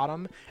at the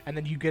bottom, and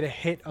then you get a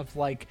hit of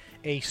like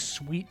a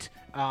sweet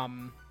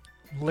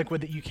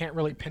liquid that you can't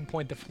really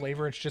pinpoint the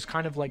flavor. It's just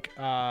kind of like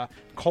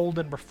cold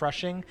and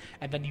refreshing,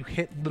 and then you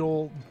hit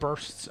little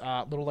bursts,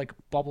 little like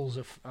bubbles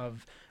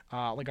of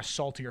like a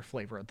saltier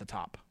flavor at the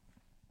top.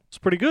 It's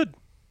pretty good.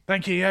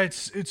 Thank you. Yeah,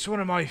 it's one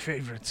of my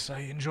favorites. I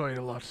enjoy it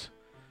a lot.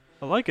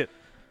 I like it.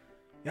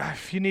 Yeah,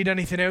 if you need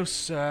anything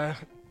else,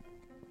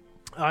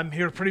 I'm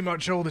here pretty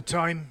much all the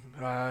time.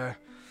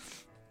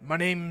 My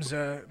name's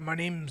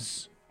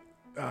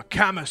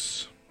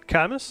Camus.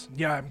 Camus?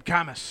 Yeah, I'm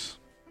Camus.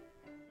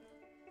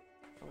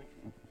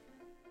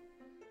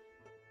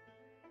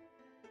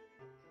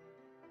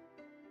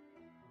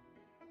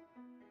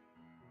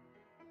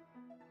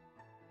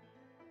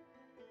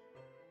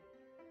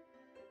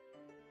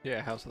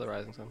 Yeah, House of the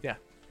Rising Sun.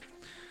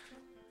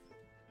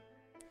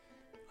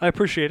 I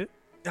appreciate it.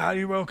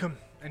 You're welcome.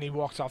 And he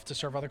walks off to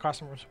serve other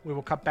customers. We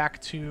will cut back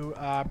to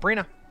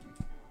Brina.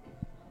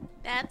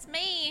 That's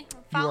me.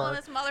 Follow are-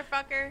 this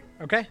motherfucker.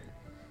 Okay.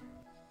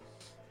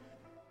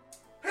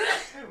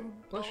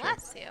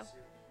 Bless you.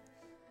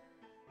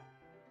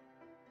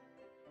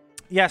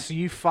 Yeah, so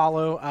you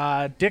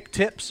follow Dick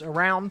Tips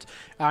around,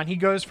 and he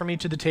goes from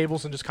each of the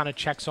tables and just kind of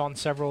checks on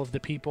several of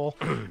the people.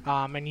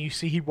 And you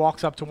see he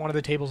walks up to one of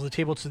the tables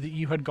that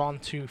you had gone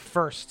to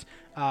first,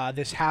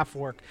 this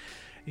half-orc.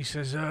 He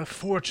says,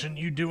 Fortune,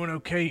 you doing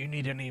okay? You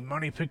need any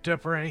money picked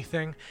up or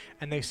anything?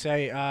 And they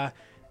say,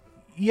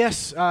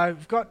 yes,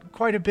 I've got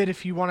quite a bit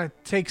if you want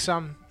to take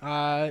some.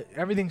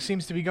 Everything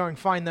seems to be going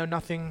fine, though.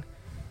 Nothing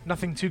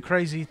too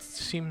crazy. It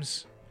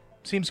seems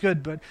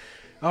good, but...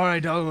 All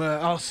right,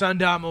 I'll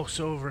send Amos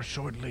over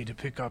shortly to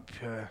pick up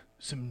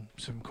some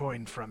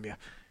coin from you.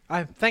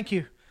 Thank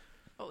you,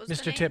 What was the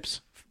Mr. name?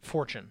 Tips.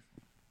 Fortune.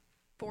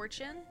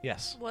 Fortune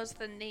Yes. was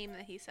the name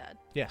that he said.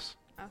 Yes.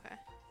 Okay.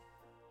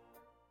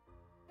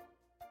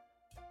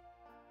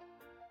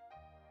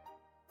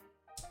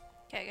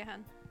 Okay, go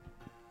ahead.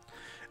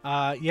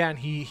 Yeah, and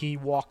he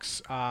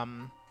walks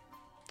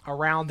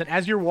around, and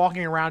as you're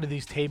walking around to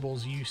these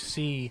tables, you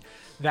see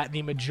that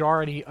the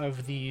majority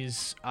of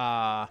these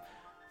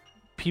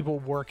people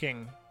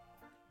working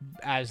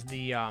as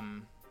the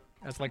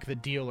as like the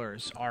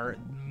dealers are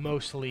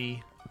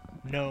mostly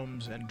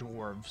gnomes and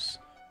dwarves,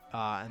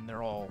 and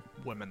they're all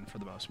women for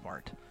the most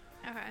part.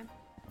 Okay.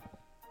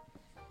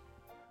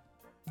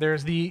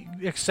 There's the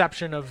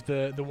exception of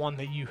the one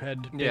that you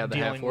had been Yeah, the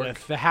dealing half-orc.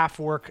 with, the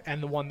half-orc,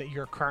 and the one that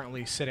you're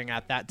currently sitting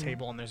at that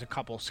table, and there's a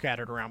couple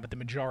scattered around, but the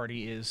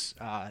majority is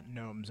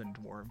gnomes and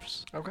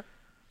dwarves. Okay.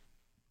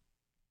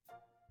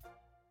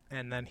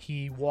 And then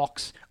he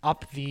walks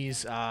up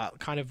these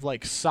kind of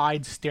like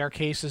side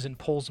staircases and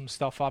pulls some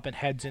stuff up and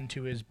heads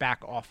into his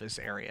back office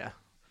area.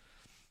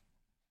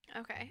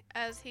 Okay.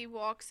 As he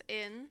walks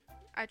in,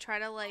 I try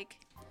to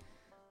like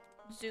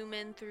zoom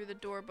in through the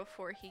door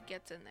before he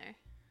gets in there.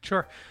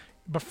 Sure.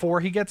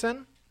 Before he gets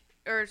in?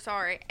 Or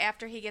sorry,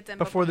 after he gets in,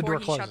 but Before the door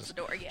he closes. shuts the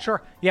door. Yeah.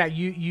 Sure. Yeah,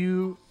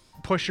 you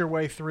push your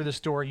way through this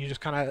door. You just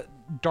kind of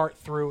dart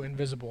through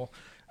invisible.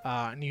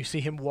 And you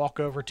see him walk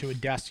over to a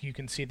desk. You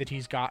can see that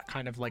he's got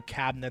kind of like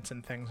cabinets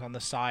and things on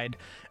the side.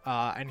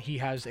 And he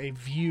has a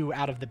view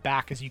out of the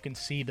back, as you can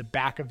see the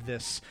back of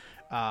this,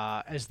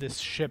 as this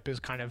ship is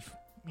kind of,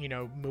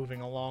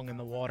 moving along in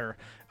the water.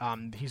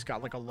 He's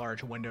got like a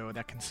large window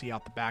that can see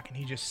out the back. And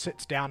he just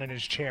sits down in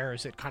his chair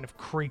as it kind of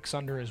creaks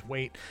under his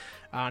weight.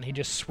 And he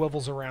just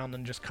swivels around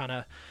and just kind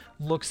of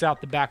looks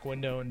out the back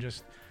window and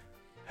just...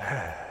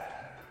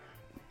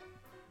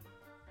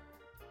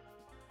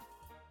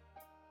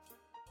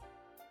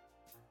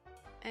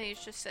 And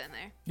he's just sitting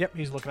there. Yep,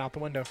 he's looking out the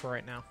window for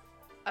right now.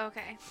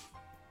 Okay.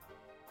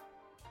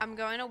 I'm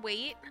going to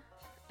wait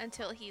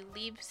until he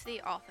leaves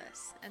the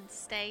office and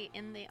stay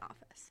in the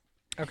office.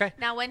 Okay.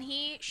 Now, when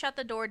he shut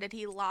the door, did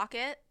he lock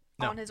it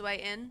No. on his way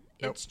in?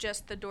 Nope. It's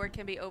just the door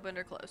can be opened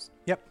or closed.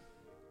 Yep.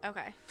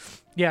 Okay.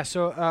 Yeah,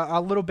 so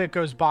a little bit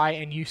goes by,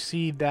 and you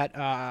see that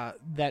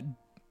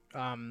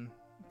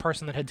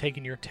person that had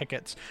taken your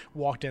tickets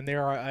walked in.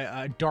 They're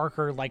a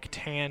darker, like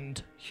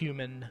tanned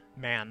human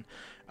man.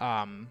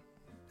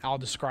 I'll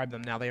describe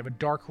them now. They have a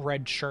dark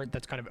red shirt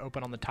that's kind of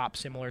open on the top,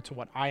 similar to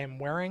what I am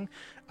wearing,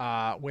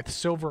 with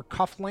silver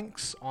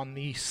cufflinks on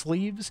the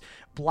sleeves,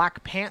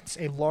 black pants,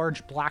 a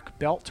large black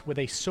belt with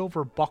a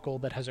silver buckle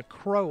that has a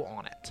crow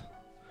on it.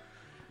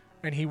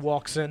 And he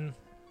walks in.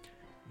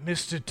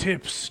 Mr.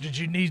 Tips, did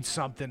you need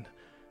something?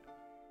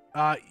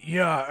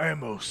 Yeah,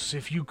 Amos,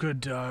 if you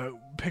could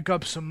pick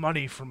up some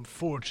money from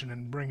Fortune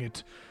and bring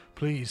it,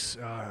 please.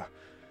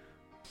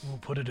 We'll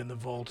put it in the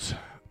vault.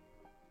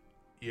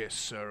 Yes,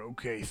 sir.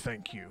 Okay,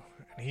 thank you.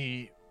 And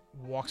he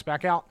walks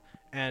back out,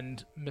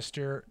 and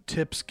Mr.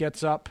 Tips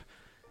gets up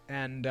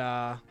and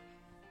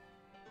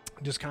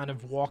just kind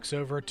of walks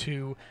over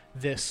to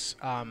this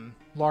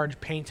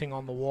large painting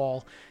on the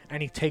wall,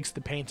 and he takes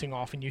the painting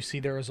off, and you see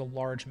there is a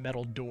large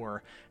metal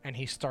door, and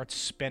he starts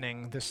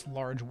spinning this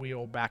large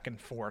wheel back and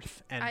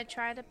forth. And I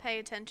try to pay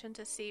attention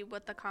to see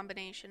what the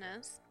combination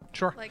is,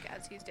 sure. like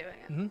as he's doing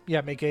it. Yeah,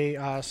 make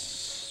a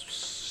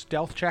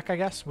stealth check, I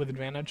guess, with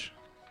advantage.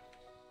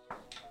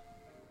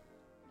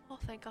 Oh,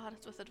 thank God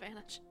it's with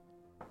advantage.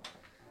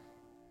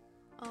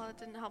 Oh, that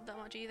didn't help that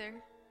much either.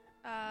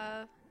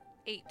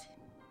 8.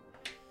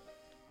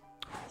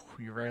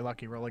 You're very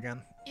lucky. Roll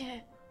again. Yeah.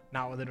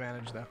 Not with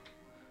advantage, though.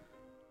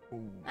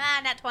 Ooh.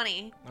 Not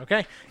 20.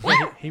 Okay.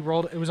 Yeah, he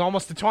rolled. It was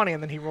almost a 20,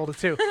 and then he rolled a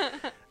 2.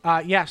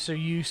 Yeah, so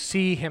you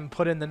see him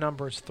put in the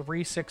numbers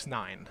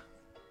 369.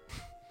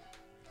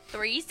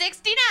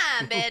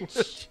 369,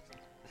 bitch.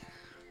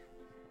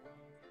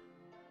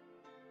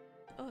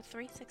 Oh,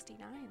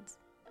 369s.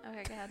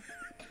 Okay, go ahead.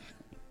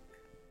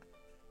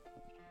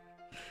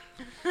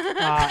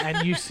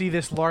 And you see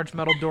this large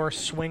metal door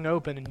swing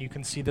open, and you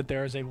can see that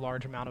there is a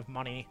large amount of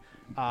money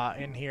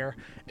in here.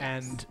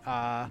 And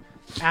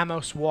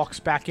Amos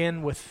walks back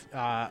in with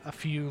a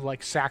few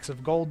like sacks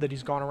of gold that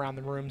he's gone around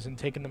the rooms and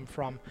taken them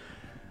from.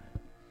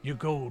 Your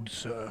gold,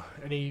 sir.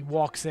 And he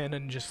walks in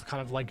and just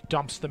kind of like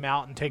dumps them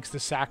out and takes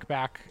the sack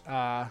back.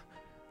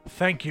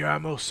 Thank you,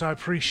 Amos. I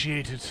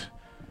appreciate it.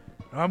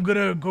 I'm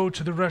gonna go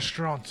to the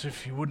restaurant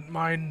if you wouldn't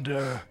mind.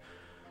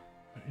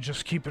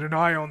 Just keeping an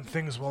eye on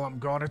things while I'm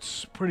gone.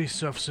 It's pretty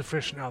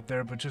self-sufficient out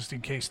there, but just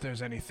in case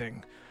there's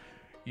anything.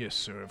 Yes,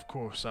 sir, of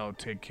course, I'll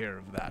take care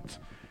of that.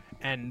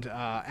 And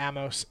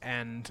Amos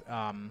and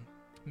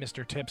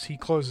Mr. Tips, he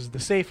closes the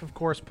safe, of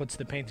course, puts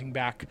the painting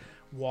back,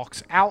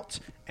 walks out,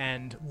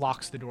 and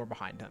locks the door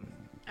behind him.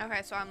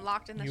 Okay, so I'm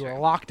locked in this You room. are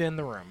locked in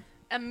the room.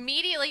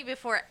 Immediately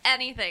before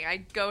anything, I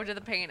go to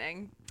the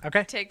painting,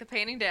 Okay. take the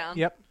painting down,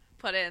 Yep.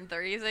 put in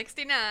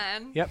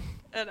 369, Yep.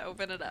 and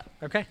open it up.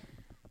 Okay.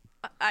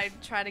 I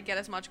try to get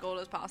as much gold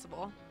as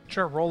possible.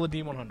 Sure, roll a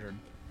D100.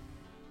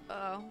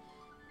 Oh.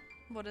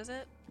 What is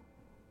it?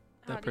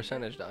 The How do you do-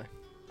 percentage die.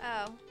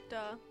 Oh,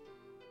 duh.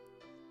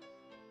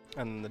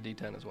 And the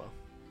D10 as well.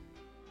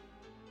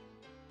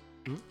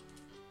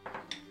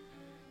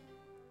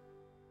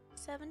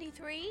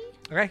 73?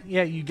 Okay,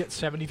 yeah, you get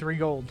 73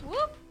 gold.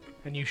 Whoop!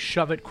 And you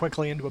shove it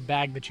quickly into a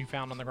bag that you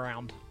found on the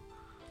ground.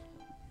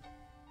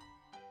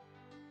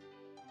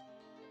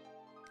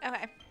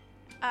 Okay.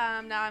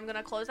 Now I'm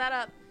gonna close that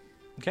up.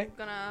 Okay. I'm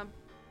gonna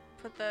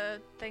put the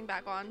thing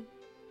back on,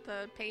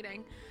 the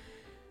painting.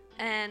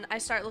 And I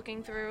start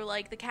looking through,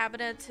 like, the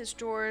cabinets, his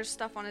drawers,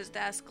 stuff on his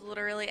desk,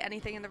 literally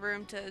anything in the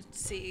room to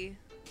see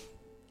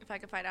if I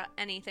can find out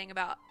anything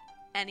about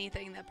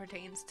anything that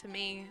pertains to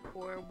me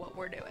or what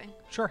we're doing.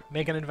 Sure,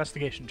 make an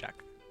investigation check.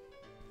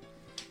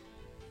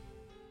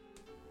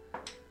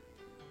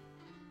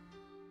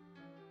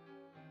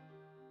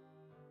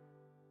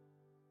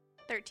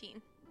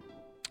 $13.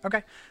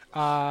 Okay.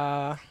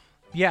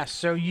 Yeah,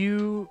 so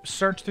you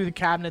search through the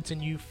cabinets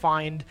and you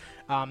find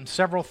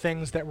several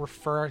things that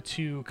refer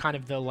to kind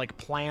of the like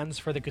plans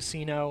for the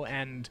casino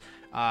and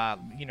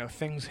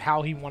things,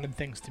 how he wanted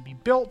things to be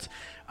built.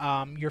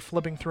 You're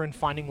flipping through and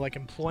finding like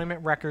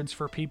employment records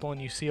for people,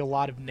 and you see a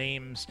lot of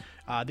names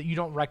that you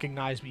don't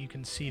recognize, but you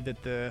can see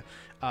that the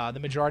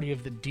majority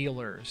of the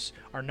dealers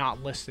are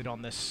not listed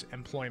on this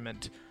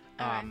employment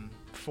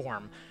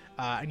form.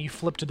 And you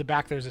flip to the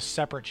back, there's a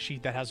separate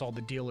sheet that has all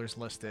the dealers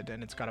listed,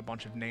 and it's got a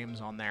bunch of names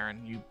on there,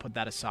 and you put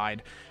that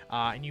aside.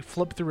 And you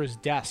flip through his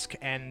desk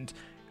and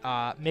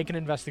make an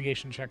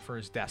investigation check for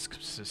his desk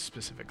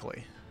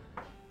specifically.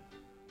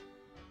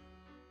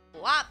 A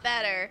lot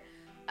better.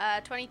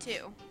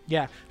 22.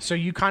 Yeah, so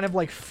you kind of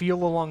like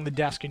feel along the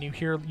desk, and you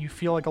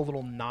feel like a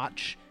little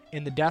notch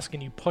in the desk,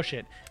 and you push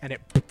it, and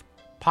it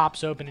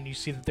pops open, and you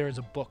see that there is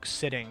a book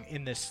sitting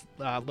in this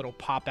little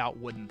pop-out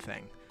wooden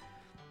thing.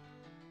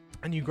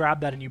 And you grab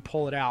that and you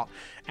pull it out,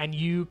 and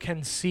you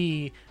can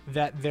see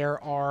that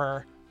there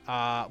are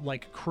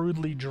like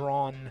crudely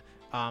drawn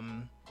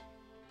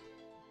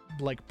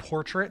like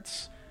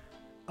portraits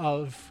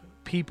of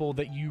people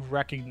that you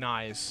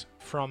recognize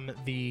from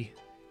the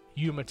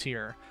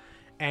Umatir.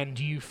 And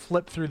you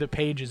flip through the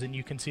pages and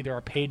you can see there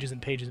are pages and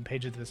pages and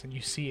pages of this, and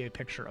you see a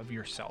picture of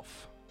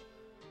yourself.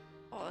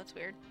 Oh, that's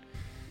weird.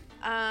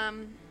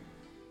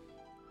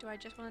 Do I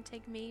just want to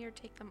take me or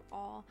take them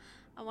all?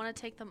 I want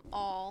to take them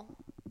all.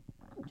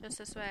 Just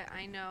this way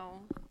I know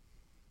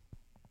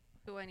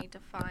who I need to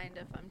find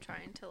if I'm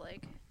trying to,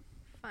 like,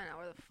 find out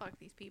where the fuck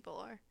these people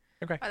are.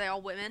 Okay. Are they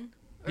all women?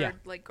 Or, Yeah.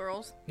 like,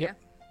 girls? Yep.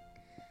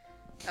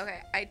 Yeah.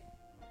 Okay, I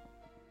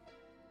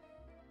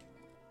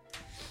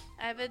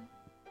have a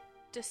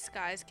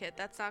disguise kit.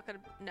 That's not gonna...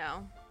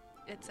 No.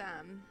 It's,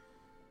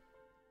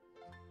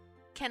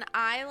 Can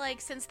I, like,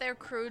 since they're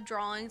crude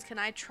drawings, can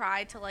I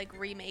try to, like,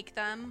 remake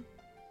them?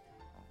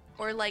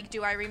 Or, like,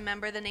 do I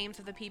remember the names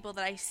of the people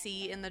that I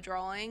see in the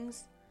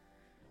drawings?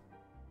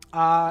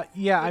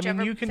 Yeah, I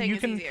Whichever mean, thing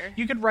is easier.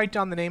 you could write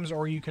down the names,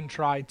 or you can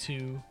try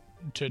to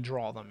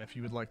draw them if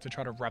you would like to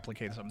try to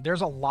replicate them.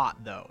 There's a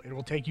lot, though. It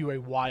will take you a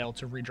while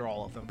to redraw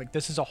all of them. Like,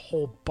 this is a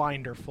whole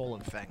binder full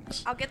of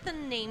things. I'll get the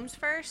names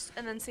first,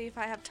 and then see if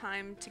I have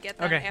time to get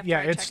them. Okay, after yeah,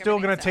 I it's check still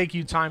gonna everything out. take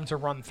you time to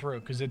run through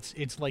because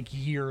it's like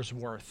years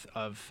worth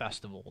of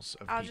festivals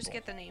of I'll people. just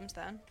get the names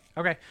then.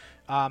 Okay,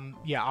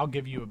 yeah, I'll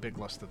give you a big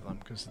list of them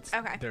because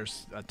Okay.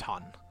 there's a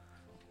ton.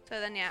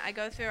 So then, yeah, I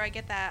go through. I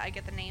get that. I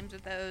get the names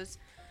of those.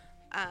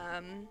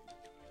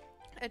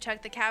 I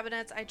checked the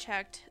cabinets. I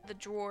checked the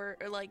drawer,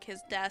 or like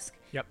his desk.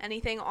 Yep.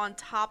 Anything on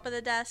top of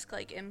the desk,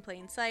 like in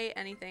plain sight.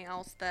 Anything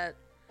else that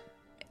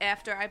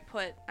after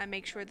I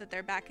make sure that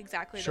they're back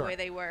exactly Sure. the way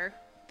they were.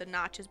 The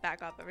notch is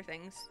back up.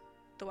 Everything's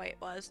the way it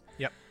was.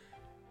 Yep.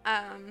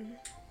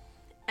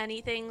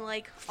 Anything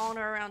like on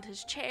or around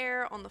his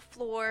chair, on the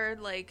floor.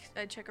 Like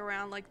I check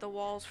around like the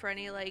walls for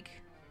any like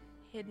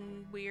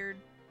hidden weird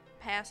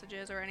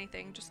passages or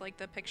anything. Just like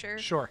the picture.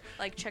 Sure.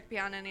 Like check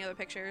beyond any other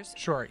pictures.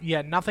 Sure.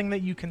 Yeah, nothing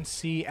that you can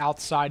see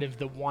outside of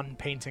the one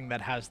painting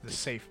that has the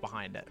safe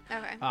behind it.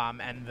 Okay.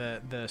 And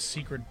the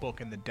secret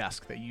book in the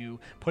desk that you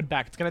put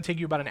back. It's going to take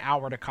you about an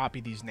hour to copy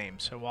these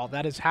names. So while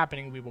that is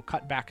happening, we will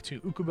cut back to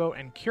Ukubo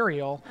and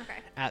Curiel Okay.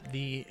 at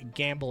the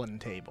gambling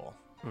table.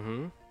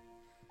 Mm-hmm.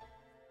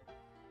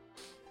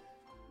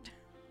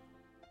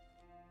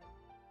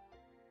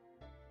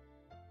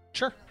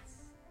 Sure.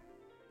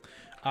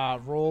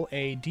 Roll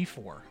a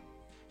d4.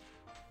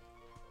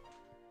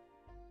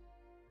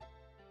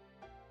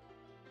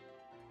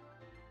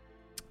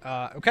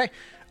 Okay.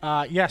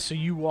 Yeah, so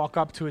you walk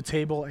up to a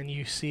table and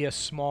you see a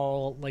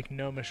small, like,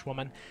 gnomish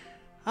woman.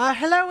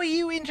 Hello, are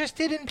you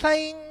interested in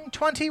playing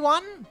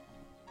 21?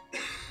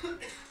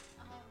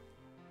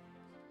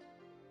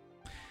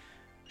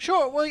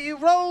 Sure, well, you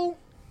roll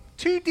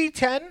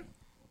 2d10,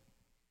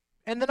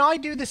 and then I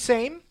do the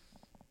same,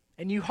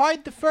 and you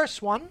hide the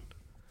first one,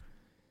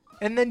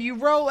 and then you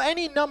roll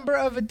any number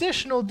of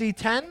additional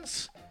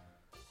d10s.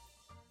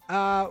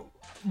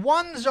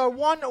 Ones are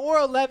 1 or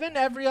 11.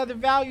 Every other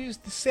value is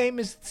the same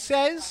as it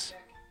says.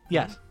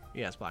 Yes.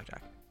 Yes,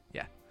 blackjack.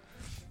 Yeah.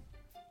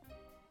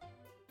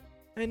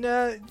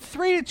 And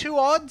 3 to 2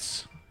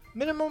 odds.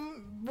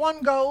 Minimum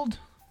 1 gold.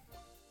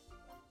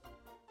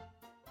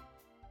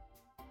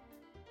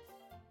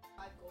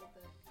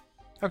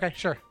 Okay,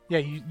 sure. Yeah,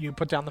 you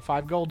put down the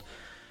 5 gold.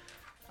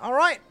 All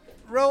right.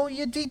 Roll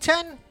your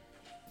d10.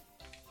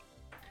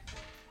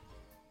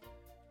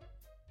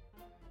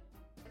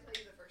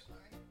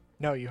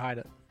 No, you hide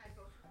it.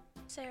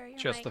 Sarah, you're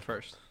Just the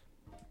first.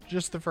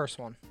 Just the first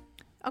one.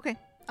 Okay.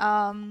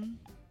 All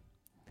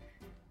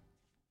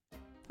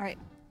right.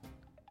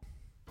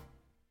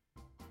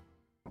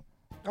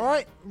 All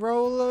right.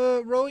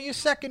 Roll your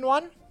second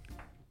one.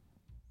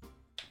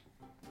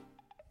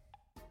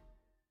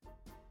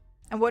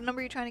 And what number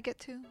are you trying to get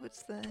to?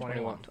 What's the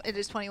 21. It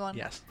is 21.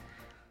 Yes.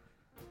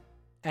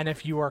 And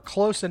if you are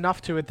close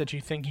enough to it that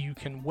you think you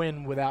can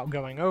win without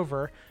going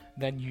over,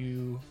 then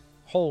you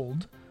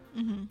hold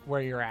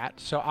where you're at.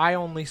 So I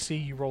only see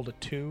you rolled a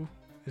 2.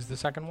 Is the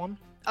second one?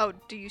 Oh,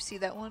 do you see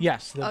that one?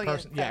 Yes. The Oh, yeah,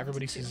 person. that Yeah, one's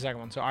everybody a sees 2. the second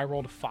one. So I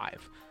rolled a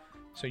 5.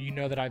 So you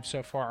know that I've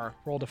so far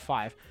rolled a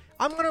 5.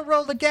 I'm gonna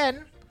roll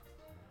again.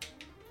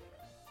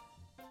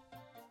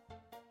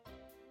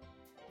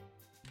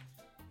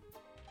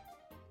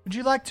 Would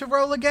you like to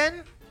roll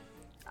again?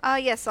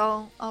 Yes,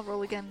 I'll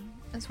roll again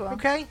as well.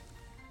 Okay.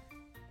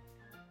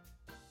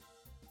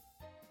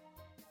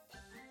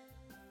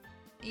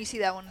 You see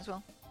that one as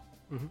well?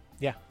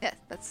 Yeah. Yeah,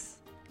 that's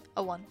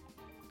a 1.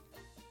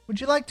 Would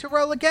you like to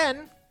roll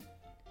again?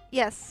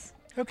 Yes.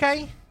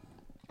 Okay.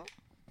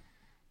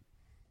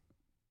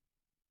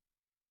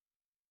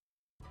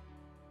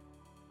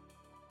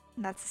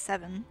 And that's a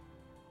 7.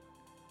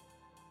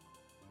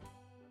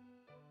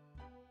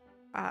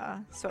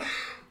 So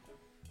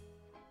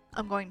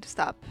I'm going to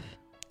stop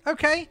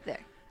Okay. there.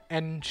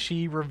 And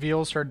she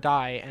reveals her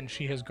die, and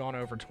she has gone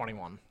over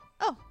 21.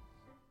 Oh.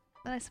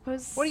 Then I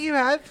suppose What do you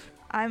have?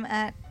 I'm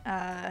at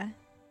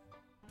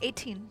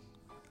 18.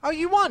 Oh,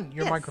 you won.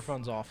 Your Yes.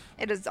 microphone's off.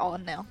 It is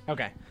on now.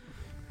 Okay.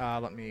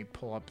 Let me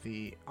pull up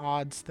the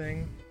odds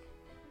thing.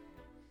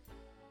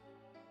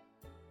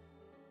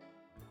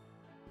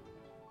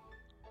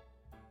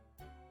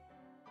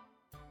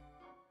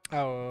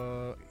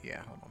 Oh,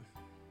 yeah, hold on.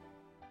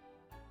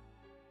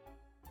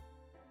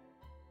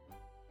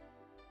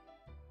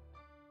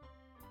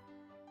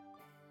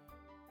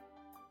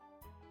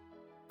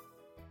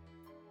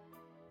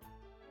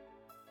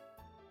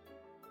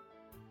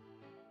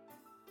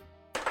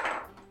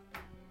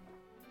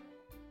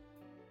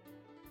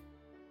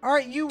 All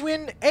right, you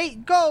win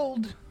 8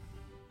 gold.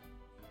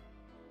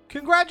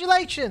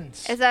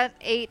 Congratulations. Is that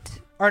 8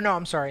 Or no,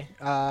 I'm sorry.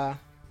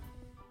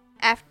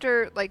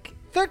 after, like,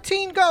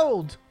 13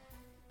 gold.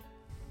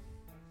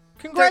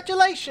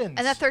 Congratulations.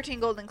 and that 13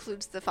 gold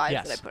includes the 5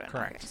 that Yes, I put in?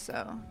 correct. Okay,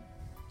 so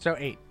So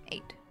 8.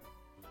 8.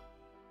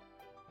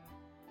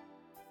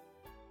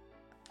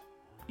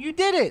 You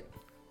did it.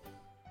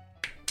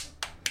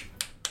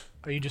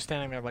 Are you just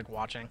standing there like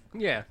watching?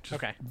 Yeah.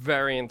 Just Okay.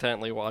 Very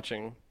intently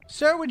watching.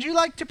 Sir, would you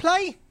like to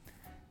play?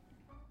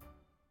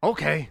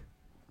 Okay.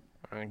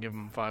 I'm gonna give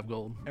him 5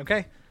 gold.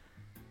 Okay.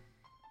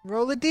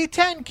 Roll a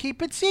d10.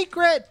 Keep it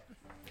secret.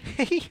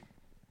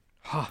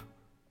 Ha.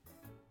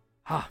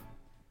 Ha.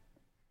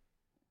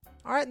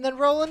 All right, and then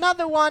roll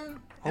another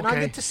one. And I'll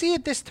Okay. get to see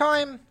it this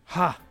time.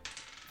 Ha.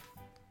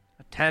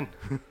 A 10.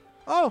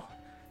 Oh,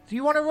 do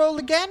you want to roll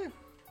again?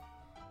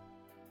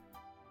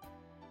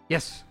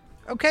 Yes.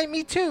 Okay,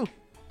 me too.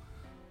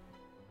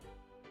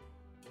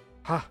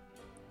 Ha.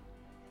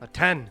 A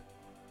 10.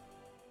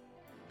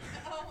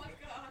 Oh my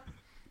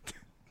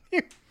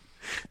god.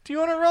 Do you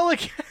want to roll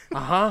again?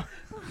 Uh-huh.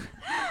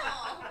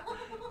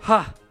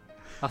 Ha!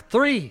 A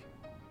 3.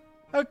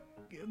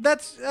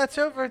 That's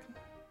over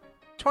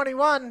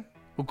 21.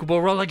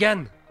 Ukubo, roll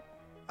again.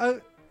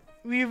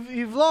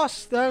 You've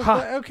lost.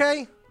 Ha.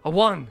 Okay. A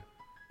 1.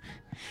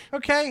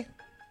 Okay.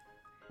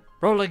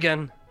 Roll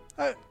again.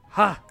 Uh,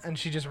 Ha! And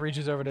she just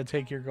reaches over to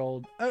take your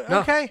gold. No.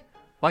 Okay.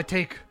 Why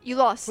take? You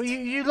lost. Well,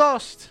 you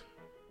lost.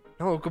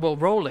 No, Ukubo,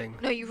 rolling.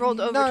 No, you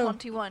rolled over No.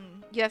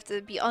 21. You have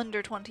to be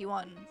under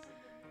 21.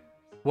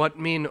 What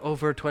mean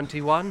over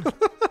 21? Should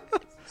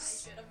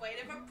have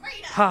waited for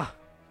Brina. Ha!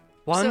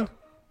 1? So-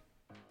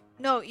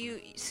 No, you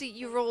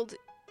rolled.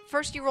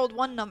 First, you rolled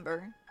one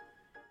number,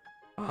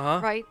 Uh-huh.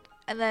 right?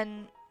 And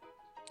then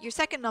your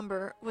second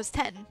number was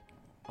 10.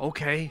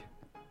 Okay.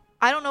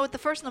 I don't know what the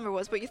first number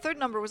was, but your third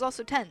number was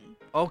also 10.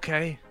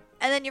 Okay.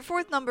 And then your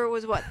fourth number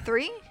was what,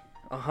 3?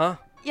 Uh-huh.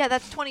 Yeah,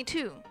 that's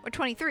 22 or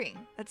 23.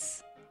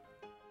 That's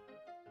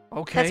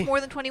Okay. more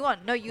than 21.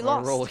 No, you Wanna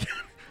lost. roll again.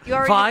 You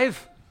already.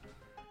 5?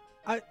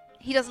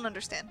 He doesn't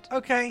understand.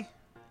 Okay.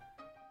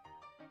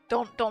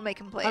 Don't make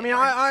him play. I mean,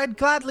 anymore. I'd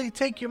gladly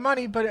take your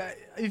money, but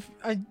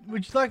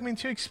would you like me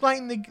to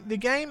explain the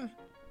game?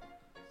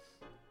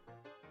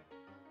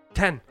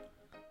 10.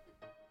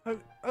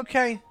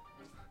 Okay.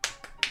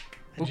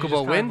 And she Ukubo just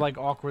kind win? of, like,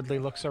 awkwardly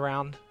looks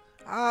around.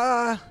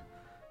 And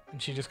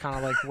she just kind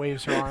of, like,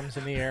 waves her arms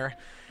in the air.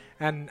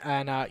 And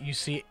you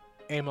see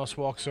Amos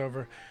walks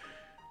over.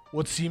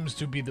 What seems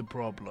to be the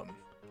problem?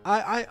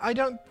 I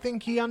don't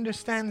think he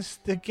understands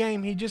the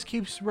game. He just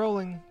keeps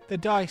rolling the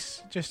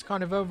dice, just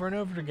kind of over and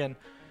over again.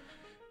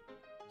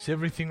 Is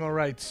everything all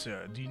right,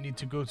 sir? Do you need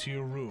to go to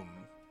your room?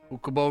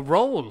 Ukubo,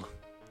 roll.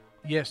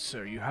 Yes,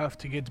 sir. You have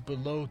to get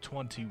below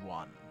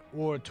 21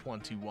 or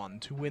 21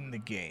 to win the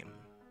game.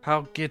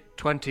 How get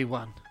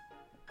 21?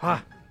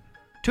 Ha!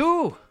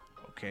 2!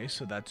 Okay,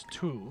 so that's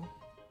 2.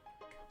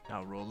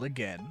 Now roll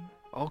again.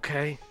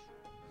 Okay.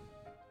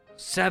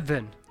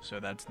 7. So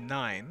that's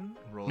 9.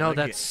 Roll No,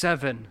 again. that's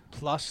 7.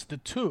 Plus the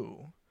 2.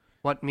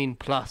 What mean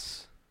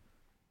plus?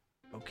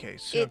 Okay,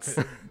 so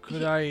It's-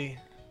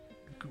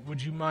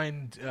 would you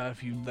mind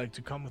if you'd like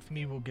to come with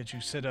me? We'll get you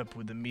set up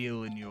with a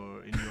meal in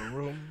your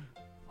room.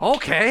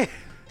 Okay.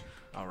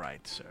 All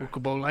right, sir.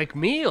 Ukubo like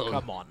meal.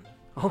 Come on.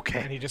 And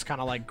Okay. he just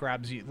kind of like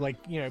grabs you, like,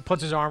 you know,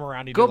 puts his arm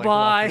around you.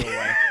 Goodbye. To, like, walk you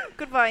away.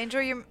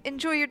 Goodbye.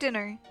 Enjoy your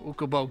dinner.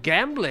 Ukubo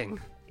gambling.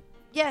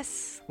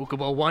 Yes.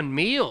 Ukubo one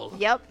meal.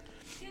 Yep.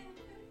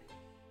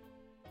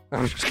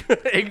 I'm just gonna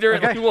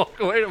ignorantly Okay. walk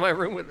away to my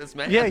room with this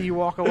man. Yeah, you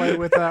walk away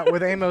with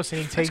Amos, and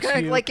he Just takes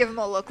gonna you. like give him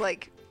a look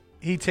like.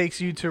 He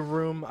takes you to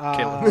room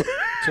Kill him.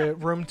 to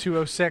room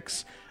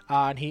 206,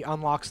 and he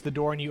unlocks the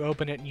door, and you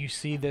open it, and you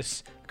see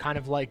this kind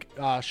of like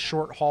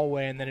short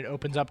hallway, and then it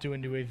opens up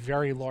into a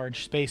very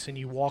large space, and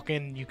you walk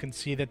in, and you can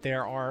see that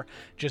there are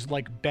just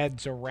like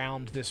beds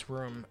around this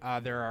room.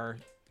 There are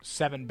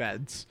 7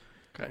 beds.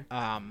 Okay.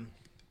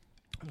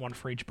 One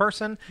for each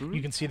person.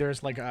 You can see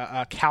there's like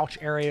a couch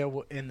area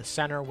in the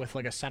center with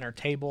like a center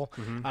table.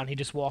 And he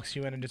just walks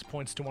you in and just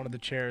points to one of the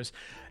chairs.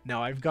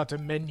 Now, I've got a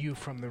menu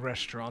from the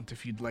restaurant.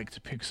 If you'd like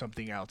to pick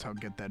something out, I'll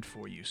get that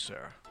for you,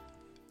 sir.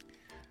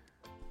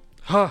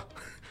 Huh.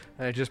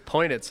 I just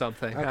point at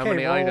something. How Okay,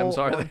 many roll items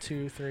are 1, there?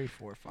 2, 3,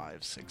 4,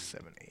 5, 6,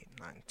 7, 8,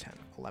 9, 10,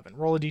 11.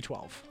 Roll a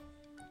d12.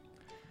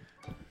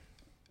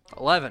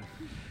 11.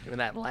 Doing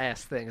that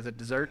last thing. Is it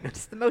dessert?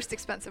 It's the most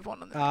expensive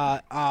one on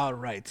the. All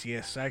right,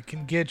 yes, I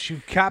can get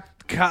you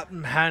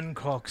Captain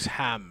Hancock's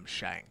ham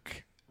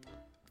shank.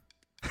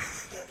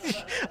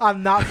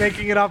 I'm not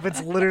making it up.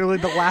 It's literally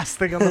the last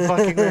thing on the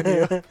fucking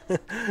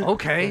menu.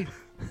 Okay.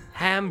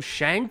 Ham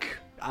shank?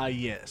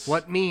 Yes.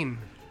 What mean?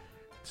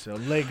 It's a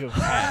leg of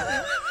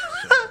ham.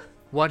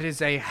 What is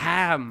a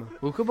ham?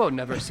 Ukubo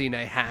never seen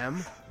a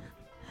ham.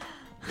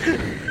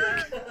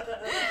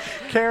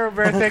 Cara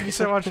Bear, thank you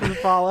so much for the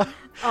follow.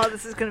 Oh,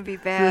 this is gonna be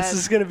bad. This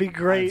is gonna be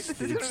great. It's,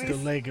 This is it's gonna the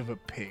be leg of a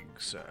pig,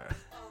 sir.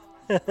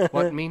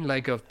 What mean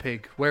leg of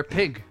pig? Where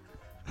pig?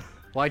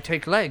 Why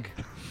take leg?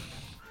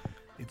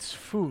 It's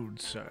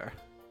food, sir.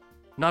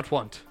 Not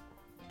want.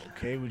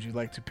 Okay, would you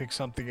like to pick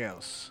something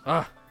else?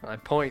 Ah, I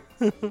point.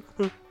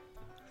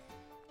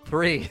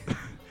 3.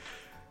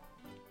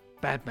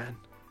 Bad man.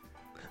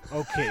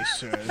 Okay,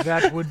 sir.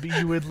 That would be,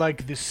 you would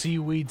like the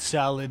seaweed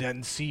salad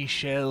and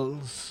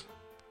seashells?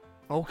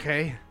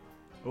 Okay.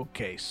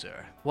 Okay,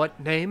 sir. What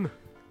name?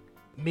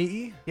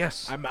 Me?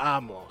 Yes. I'm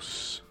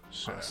Amos,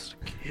 sir. Must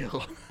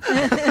kill.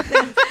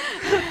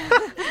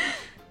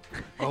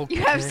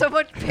 You have so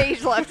much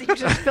page left that you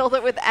just filled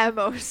it with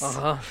Amos.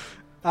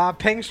 Uh-huh.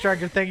 Ping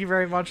Striker, thank you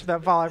very much for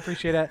that follow. I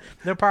appreciate it.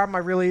 No problem. I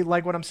really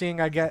like what I'm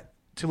seeing. I get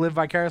to live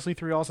vicariously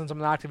through y'all since I'm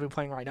not actively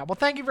playing right now. Well,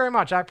 thank you very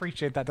much. I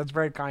appreciate that. That's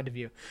very kind of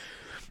you.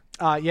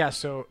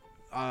 So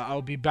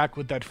I'll be back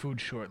with that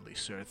food shortly,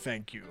 sir.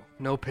 Thank you.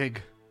 No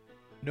pig.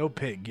 No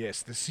pig,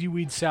 yes. The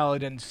seaweed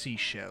salad and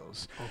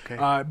seashells.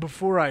 Okay.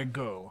 Before I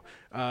go,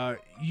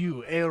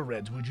 you,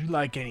 Aelred, would you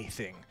like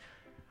anything?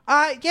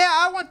 Yeah,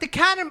 I want the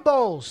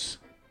cannonballs.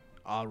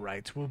 All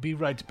right, we'll be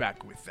right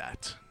back with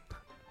that.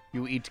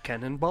 You eat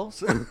cannonballs?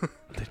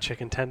 The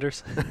chicken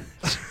tenders.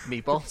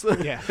 Meatballs?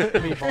 Yeah,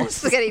 meatballs.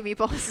 Spaghetti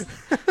meatballs.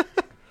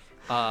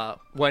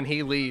 When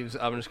he leaves,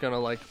 I'm just gonna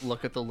like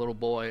look at the little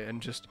boy and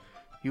just,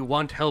 you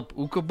want help,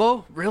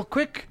 Ukubo, real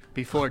quick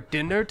before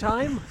dinner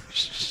time?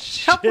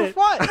 Help with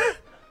what?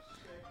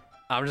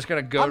 I'm just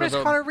gonna go I'm to just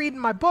the. kind of reading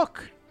my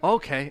book.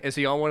 Okay, is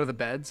he on one of the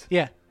beds?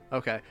 Yeah.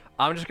 Okay,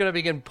 I'm just gonna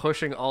begin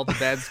pushing all the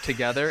beds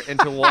together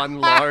into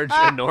one large,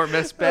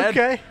 enormous bed.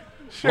 Okay.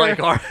 Sure. Like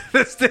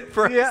Arthas did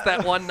for us Yeah.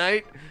 that one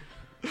night.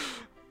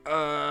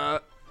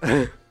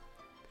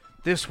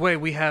 This way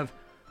we have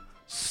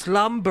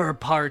slumber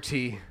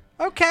party.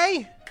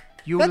 Okay.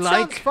 You That like?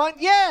 sounds fun.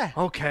 Yeah.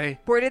 Okay.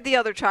 Where did the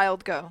other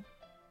child go?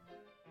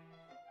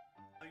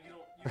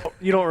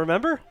 You don't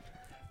remember?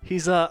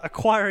 He's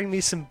acquiring me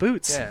some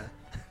boots. Yeah.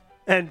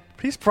 And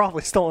he's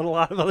probably stolen a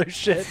lot of other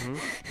shit.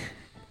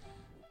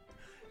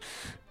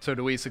 So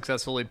do we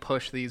successfully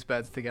push these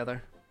beds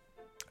together?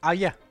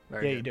 Yeah.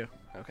 Very yeah, good. you do.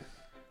 Okay.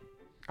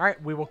 All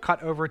right, we will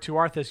cut over to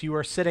Arthas. You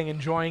are sitting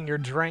enjoying your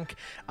drink,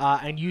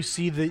 and you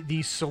see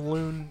these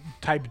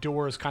saloon-type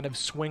doors kind of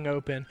swing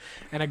open,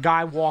 and a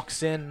guy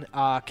walks in,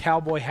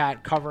 cowboy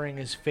hat covering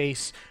his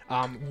face,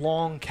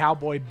 long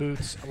cowboy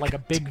boots, like a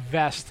big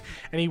vest,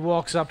 and he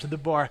walks up to the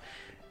bar.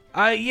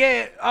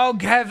 Yeah, I'll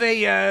have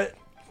a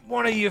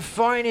one of your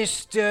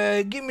finest.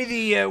 Give me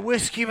the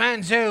whiskey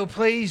manzo,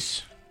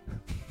 please.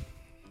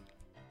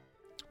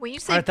 When you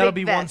say All right, that'll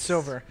big be one vest,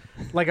 silver,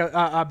 like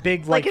a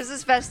big Like, is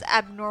this vest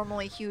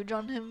abnormally huge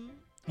on him?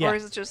 Yeah. Or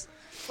is it just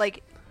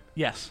like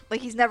yes,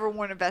 he's never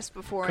worn a vest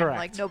before and like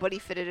Correct. nobody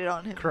fitted it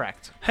on him?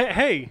 correct.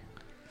 Hey,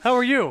 how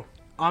are you?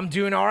 I'm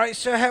doing all right,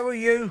 sir. How are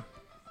you?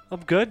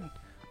 I'm good.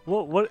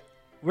 What?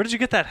 Where did you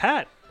get that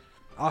hat?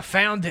 I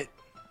found it.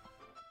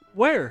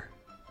 Where?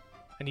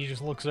 And he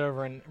just looks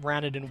over and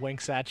Ranadin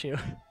winks at you.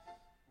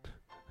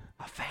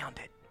 I found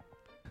it.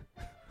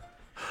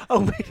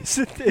 Oh wait, it's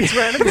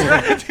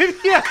Ranadin.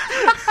 Yeah.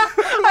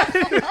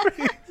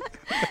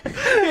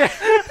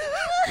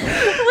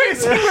 Wait,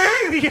 is he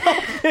wearing the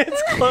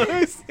outfit's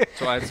clothes?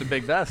 So I have some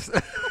big vest.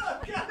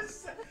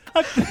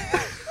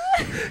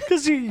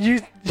 Because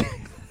you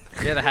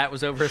Yeah, the hat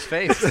was over his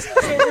face.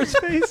 over his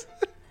face.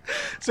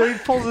 So he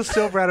pulls a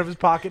silver out of his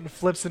pocket and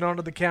flips it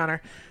onto the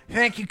counter.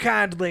 Thank you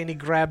kindly, and he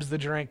grabs the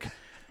drink.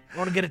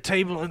 Want to get a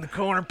table in the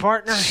corner,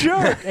 partner?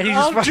 Sure, And he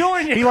I'll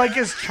join you. He like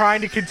is trying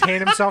to contain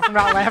himself from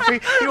not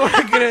laughing. You want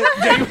to get a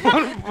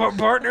table,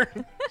 partner?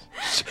 And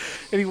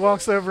he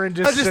walks over and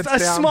just sits I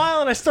down.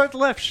 smile and I start to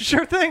laugh.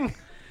 Sure thing.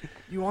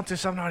 You want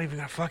this? I'm not even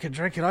gonna fucking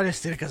drink it. I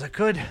just did it because I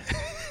could.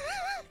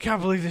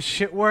 Can't believe this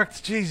shit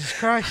worked. Jesus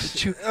Christ.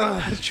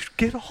 Did you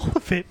get all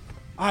of it?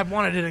 I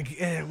wanted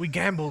it. We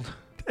gambled.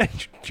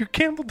 And you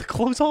gambled the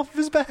clothes off of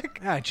his back?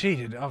 Yeah, I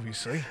cheated,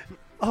 obviously.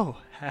 Oh,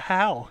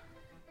 how?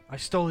 I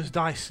stole his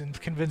dice and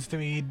convinced him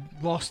he'd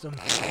lost them.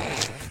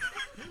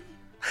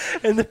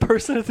 And the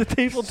person at the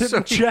table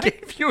didn't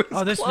check.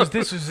 Oh,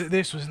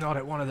 this was not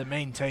at one of the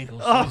main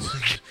tables. Oh. This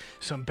was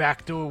some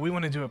back door. We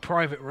went into a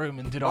private room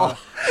and did our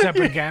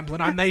separate gambling.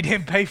 I made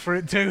him pay for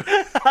it too.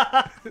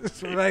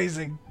 It's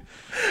amazing.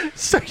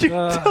 So you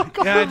took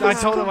all Yeah, of I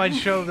his told him clothes. I'd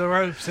show him the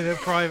ropes in a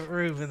private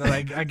room, and then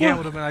I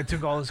gambled him and I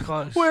took all his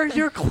clothes. Where are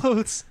your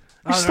clothes?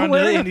 You're Oh, still they're under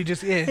wearing and he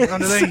just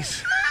under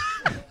these.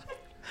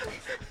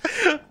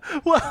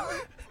 Well,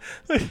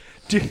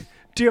 do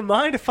you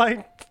mind if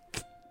I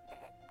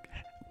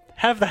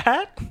have the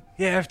hat?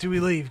 Yeah, after we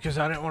leave, because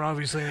I don't want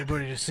obviously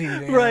anybody to see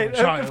anything. Right,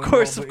 of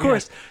course, of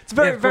course. It's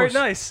very, Yeah, of very course.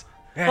 nice.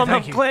 Yeah, I'm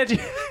thank you. glad you,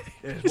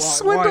 Yeah, you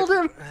swindled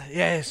him.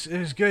 Yes, it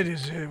was good. It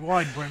was a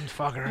wide-brimmed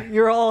fucker.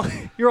 You're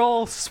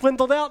all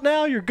swindled out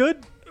now. You're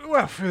good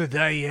Well, for the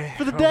day, yeah.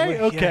 for the probably, day.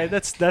 Okay, yeah.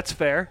 that's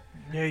fair.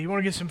 Yeah, you want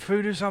to get some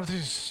food or something?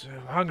 Just,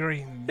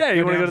 hungry. Yeah,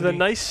 you want to go to the the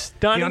nice The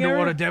dining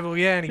underwater area? devil,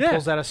 yeah, and he Yeah.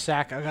 pulls out a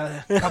sack. I got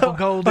a couple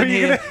gold Are in you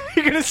here.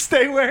 gonna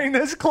stay wearing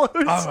those clothes?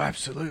 Oh,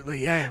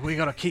 absolutely, yeah. We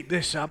got to keep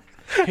this up.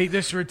 Keep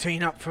this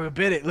routine up for a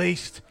bit at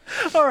least.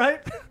 All right,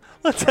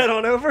 let's head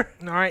on over.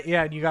 All right,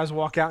 yeah. And you guys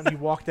walk out and you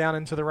walk down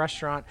into the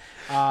restaurant,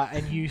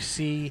 and you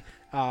see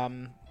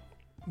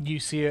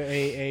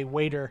a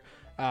waiter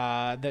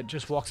that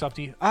just walks up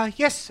to you.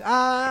 Yes.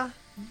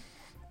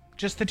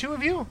 Just the two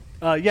of you,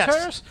 Yes.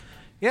 sirs?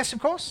 Yes, of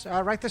course.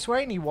 Right this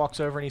way. And he walks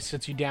over and he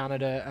sits you down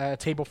at a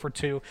table for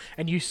two.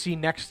 And you see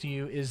next to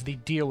you is the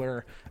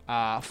dealer,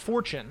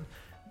 Fortune,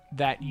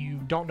 that you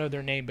don't know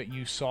their name, but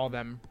you saw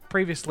them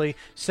previously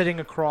sitting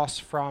across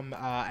from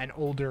an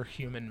older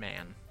human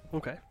man.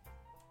 Okay.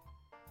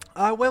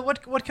 Well,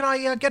 what can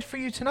I get for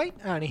you tonight?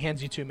 And he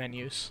hands you two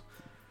menus.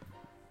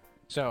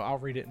 So I'll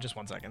read it in just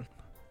 1 second.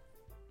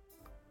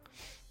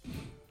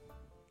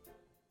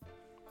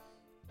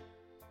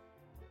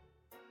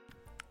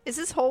 Is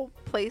this whole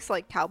place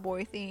like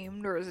cowboy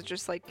themed, or is it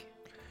just like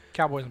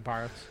Cowboys and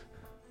Pirates.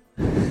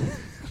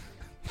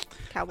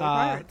 cowboy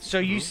pirates? So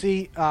you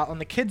see on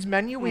the kids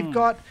menu we've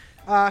got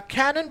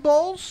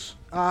cannonballs,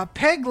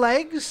 peg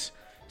legs,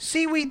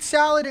 seaweed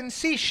salad and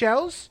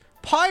seashells,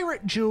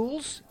 pirate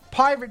jewels,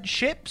 pirate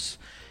ships,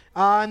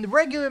 On the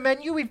regular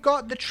menu, we've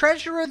got the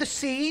Treasure of the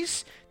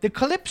Seas, the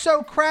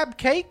Calypso Crab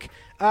Cake,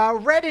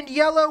 Red and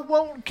Yellow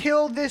Won't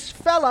Kill This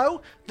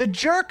Fellow, the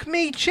Jerk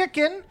Me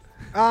Chicken,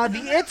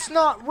 the It's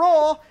Not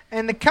Raw,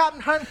 and the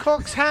Captain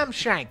Hancock's Ham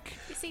Shank.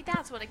 You see,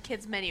 that's what a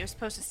kid's menu is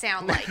supposed to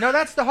sound like. No,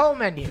 that's the whole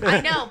menu.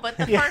 I know, but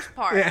the first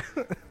part. Yeah.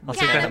 I'll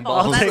take the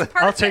Cannonball, handballs. that's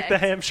I'll take the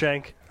perfect. ham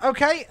shank.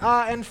 Okay,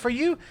 and for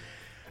you,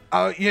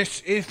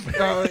 yes,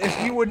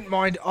 if you wouldn't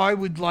mind, I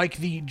would like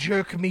the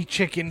Jerk Me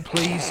Chicken,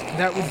 please.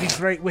 That would be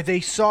great, with a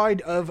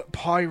side of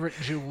pirate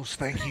jewels.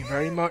 Thank you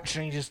very much.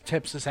 And he just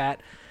tips his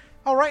hat.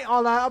 All right,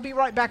 I'll be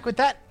right back with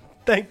that.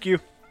 Thank you.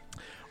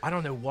 I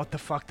don't know what the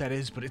fuck that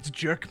is, but it's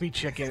Jerk Me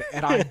Chicken,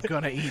 and I'm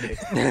gonna eat it.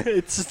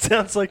 It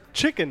sounds like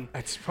chicken.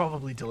 It's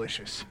probably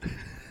delicious.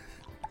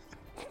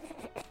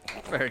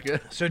 Very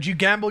good. So, did you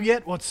gamble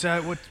yet? What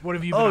have you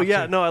been Oh up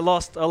yeah, to? no, I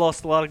lost a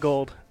lot of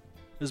gold.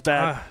 It was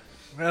bad.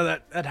 Well,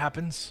 that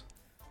happens.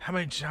 How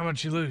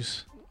much you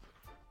lose?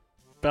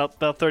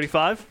 About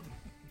 35.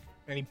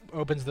 And he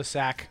opens the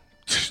sack.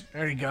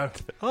 There you go.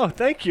 Oh,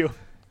 thank you.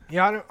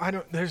 Yeah, I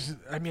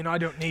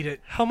don't need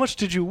it. How much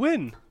did you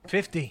win?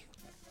 50.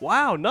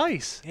 Wow,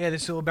 nice. Yeah,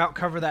 this will about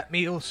cover that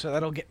meal, so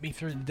that'll get me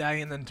through the day,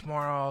 and then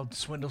tomorrow I'll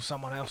swindle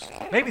someone else.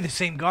 Maybe the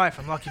same guy if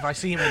I'm lucky. If I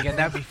see him again,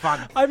 that'd be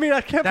fun. I mean,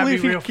 I can't That'd be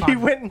believe real he fun.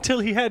 went until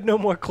he had no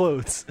more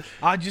clothes.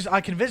 I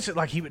convinced it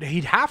like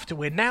he'd have to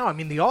win now. I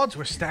mean, the odds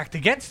were stacked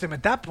against him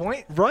at that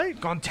point. Right?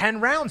 Gone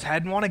 10 rounds,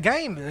 hadn't won a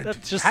game.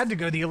 That's just- had to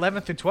go the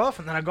 11th or 12th,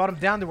 and then I got him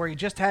down to where he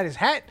just had his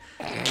hat.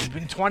 It's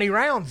been 20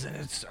 rounds, and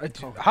it's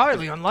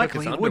highly unlikely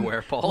his he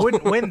underwear, Paul.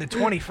 wouldn't win the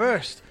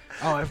 21st.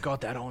 Oh, I've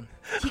got that on.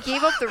 He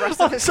gave up the rest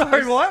of I'm his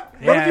sorry, clothes. what?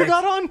 Yeah, What have you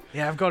it's- got on?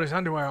 Yeah, I've got his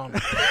underwear on.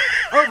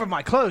 Over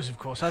my clothes, of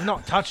course. I've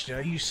not touched it.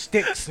 I used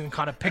sticks and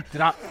kind of picked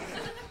it up.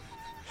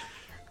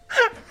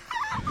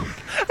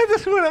 At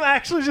this point, I'm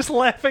actually just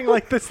laughing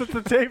like this at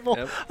the table.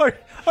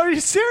 Yep. Are you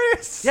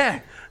serious?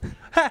 Yeah.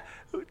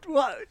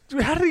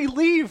 How did he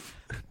leave?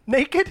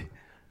 Naked?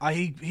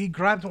 He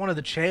grabbed one of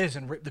the chairs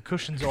and ripped the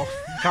cushions off,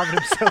 covered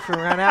himself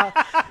and ran out.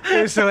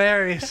 It was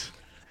hilarious.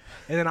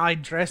 And then I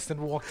dressed and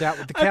walked out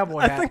with the cowboy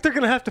I hat. think they're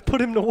gonna have to put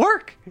him to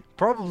work.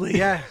 Probably,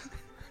 yeah.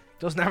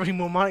 Doesn't have any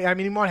more money. I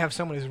mean, he might have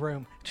some in his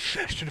room.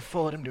 Shit, I should have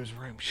followed him to his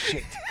room.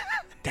 Shit.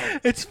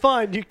 It's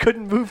fine. You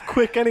couldn't move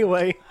quick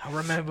anyway. I'll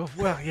remember.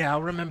 Well, yeah,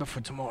 I'll remember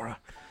for tomorrow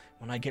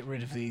when I get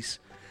rid of these.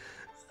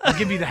 I'll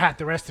give you the hat.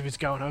 The rest of it's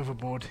going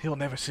overboard. He'll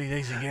never see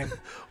these again.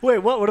 Wait,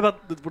 what? What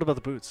about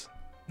the boots?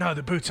 No,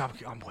 the boots I'm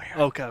wearing.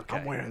 Okay.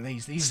 I'm wearing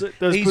these. These So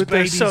those these boots, they're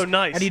babies. so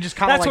nice. And he just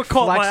kind of That's like what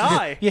caught my flexes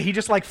eye. Yeah, he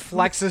just like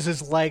flexes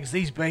his legs.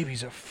 These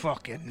babies are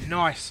fucking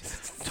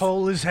nice.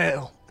 Tall as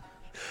hell.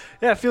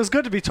 Yeah, it feels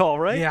good to be tall,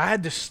 right? Yeah, I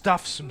had to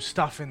stuff some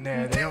stuff in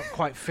there. They don't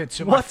quite fit.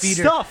 So my What feet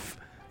stuff?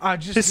 are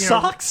just His you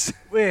know, socks?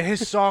 Yeah,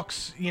 his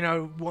socks. You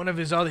know, one of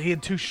his other. He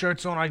had 2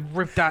 shirts on. I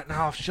ripped that in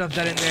half, shoved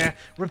that in there,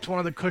 ripped one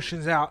of the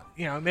cushions out.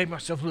 You know, made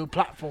myself little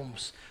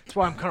platforms. That's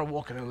why I'm kind of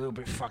walking a little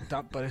bit fucked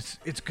up, but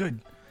it's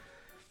good.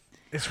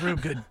 It's real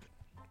good.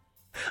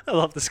 I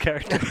love this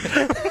character.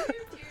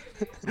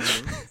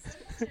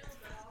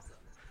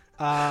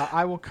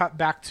 I will cut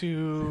back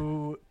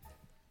to.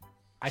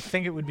 I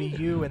think it would be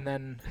you and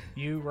then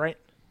you, right?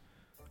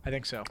 I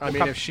think so. I We'll mean,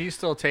 cut- if she's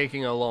still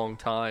taking a long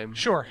time,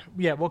 Sure.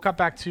 Yeah, we'll cut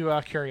back to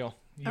Curiel.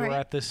 You All were right.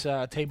 at this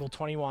table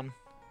 21.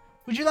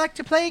 Would you like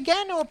to play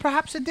again, or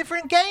perhaps a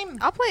different game?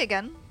 I'll play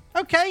again.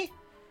 Okay.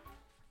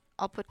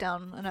 I'll put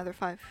down another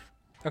 5.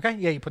 Okay,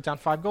 yeah, you put down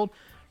 5 gold.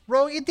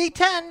 Roll your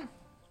d10.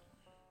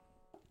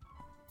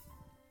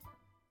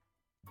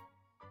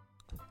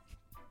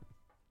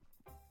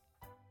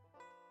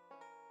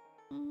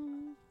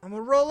 I'm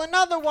gonna roll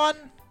another one.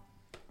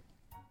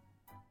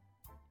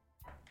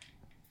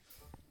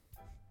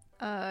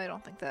 I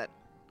don't think that.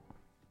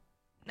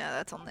 No,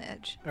 that's on the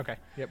edge. Okay,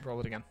 yep, roll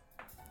it again.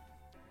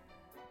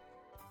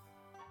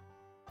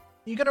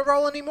 You gonna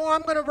roll any more?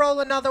 I'm gonna roll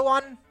another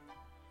one.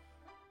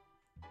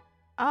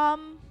 I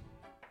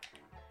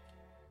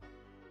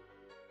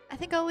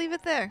think I'll leave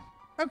it there.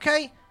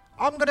 Okay,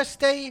 I'm gonna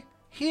stay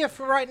here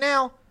for right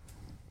now.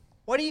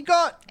 What do you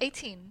got?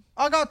 18.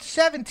 I got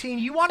 17.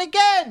 You won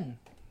again.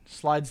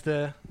 Slides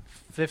the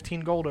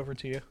 15 gold over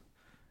to you,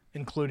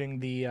 including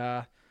the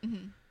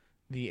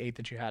 8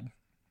 that you had.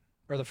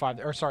 Or the 5,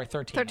 or sorry,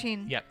 13.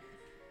 13. Yep.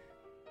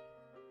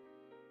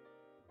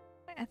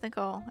 I think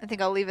I'll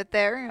leave it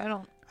there. I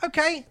don't.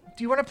 Okay.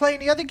 Do you want to play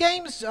any other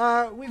games?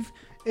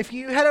 If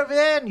you head over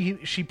there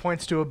and She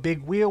points to a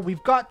big wheel.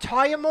 we've got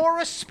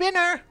Tyamora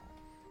Spinner.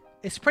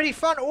 It's pretty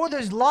fun. Or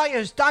there's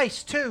Liar's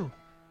Dice too.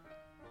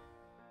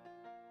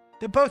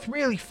 They're both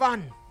really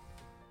fun.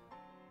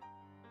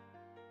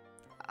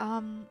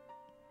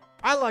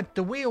 I like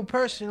the wheel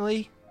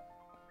personally.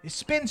 It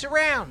spins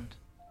around.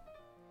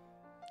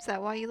 Is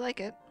that why you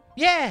like it?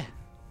 Yeah.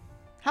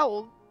 How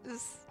old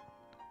is?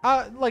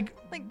 Like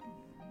Like.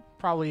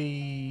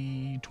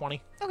 probably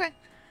 20. Okay.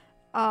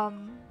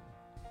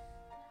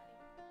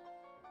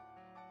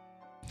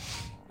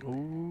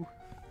 Ooh.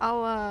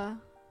 I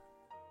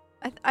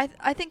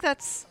think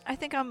that's. I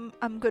think I'm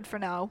good for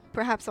now.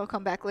 Perhaps I'll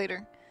come back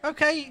later.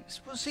 Okay,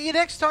 we'll see you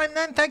next time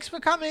then. Thanks for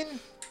coming.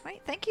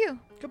 Right, thank you.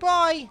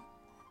 Goodbye.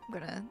 I'm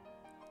gonna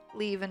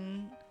leave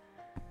and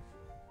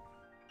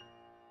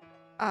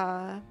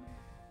I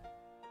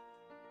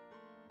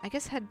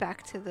guess head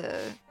back to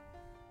the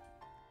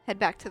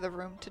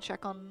room to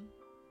check on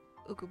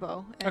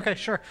Ukubo. and- Okay,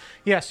 sure.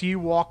 Yes, you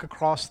walk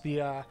across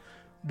the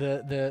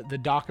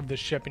dock of the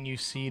ship, and you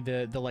see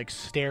the like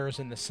stairs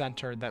in the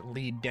center that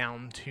lead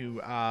down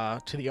to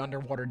the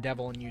underwater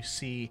devil, and you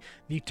see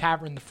the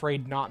tavern, the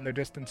Frayed Knot, in the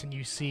distance, and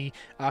you see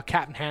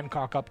Captain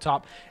Hancock up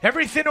top.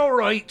 Everything all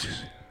right?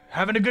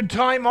 Having a good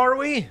time, are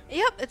we?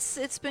 Yep,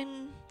 it's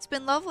been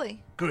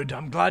lovely. Good.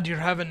 I'm glad you're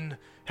having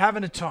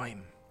a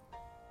time.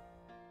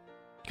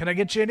 Can I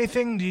get you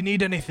anything? Do you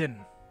need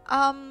anything?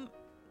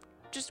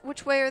 Just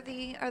which way are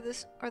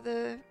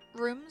the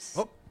rooms?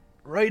 Oh,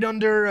 right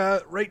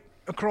under, right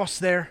across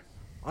there,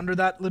 under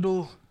that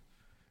little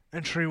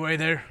entryway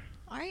there.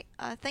 All right.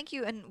 Thank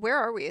you. And where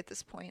are we at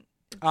this point?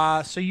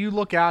 So you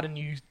look out, and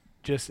you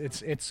just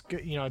it's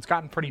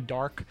gotten pretty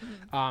dark.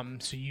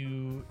 So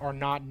you are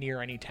not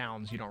near any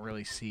towns. You don't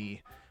really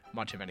see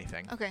much of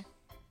anything. Okay.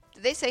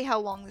 Did they say how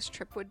long this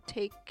trip would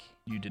take?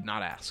 You did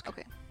not ask.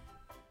 Okay.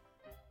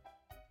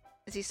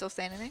 Is he still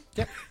standing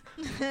there?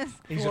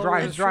 He's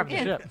driving the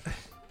ship.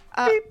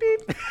 Out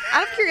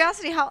of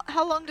curiosity,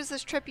 how long does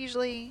this trip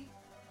usually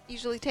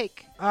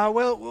take?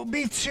 Well, we'll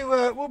be to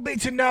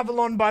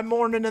Navalon by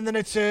morning, and then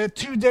it's a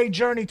 2-day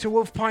journey to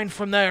Wolfpine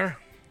from there.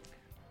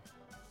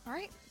 All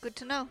right. Good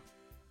to know.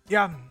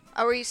 Yeah,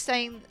 Are we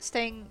staying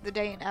the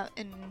day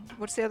in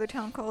what's the other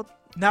town called?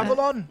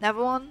 Navalon.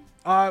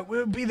 Navalon.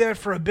 We'll be there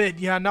for a bit.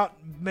 Yeah, not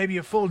maybe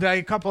a full day,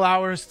 a couple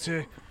hours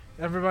to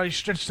everybody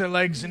stretch their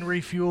legs and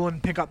refuel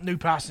and pick up new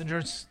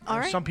passengers. All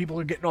right. Some people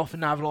are getting off in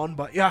Navalon,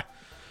 but yeah,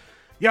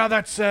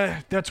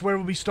 that's where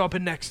we'll be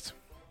stopping next.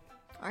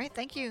 All right.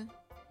 Thank you.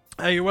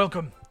 You're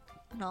welcome.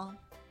 And I'll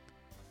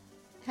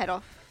head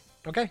off.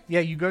 Okay. Yeah,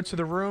 you go to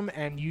the room,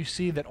 and you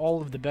see that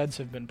all of the beds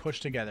have been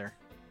pushed together.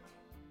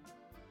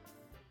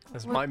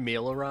 Has my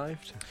meal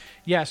arrived?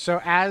 Yeah,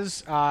 so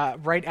as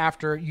right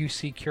after you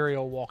see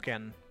Curiel walk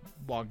in,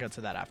 we'll get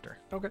to that after.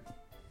 Okay.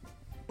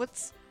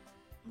 What's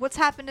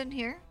happened in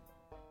here?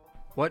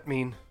 What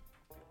mean?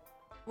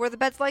 Were the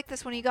beds like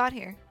this when you got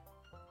here?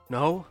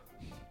 No.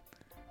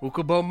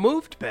 Ukubo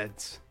moved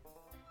beds.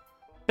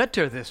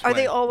 Better this way. Are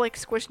they all like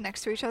squished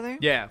next to each other?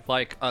 Yeah,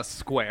 like a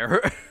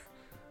square.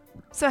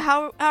 So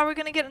how are we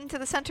gonna get into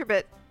the center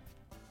bit?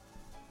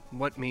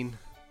 What mean?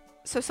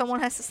 So someone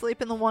has to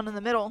sleep in the one in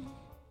the middle.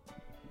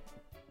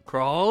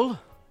 Crawl?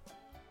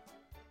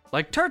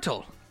 Like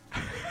turtle.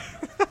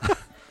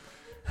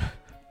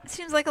 It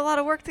seems like a lot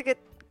of work to get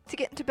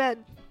into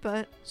bed,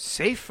 but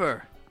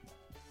Safer.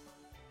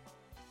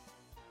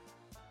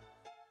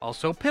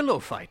 Also pillow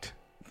fight.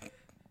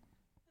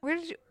 where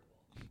did you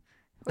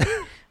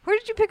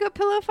pick up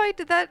pillow fight?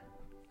 Was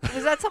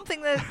that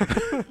something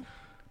that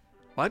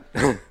What?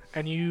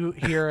 And you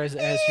hear, as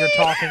you're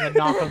talking, a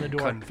knock on the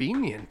door.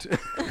 Convenient.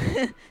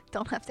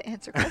 don't have to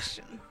answer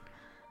question?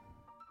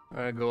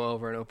 I go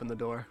over and open the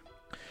door.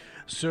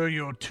 Sir,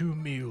 your 2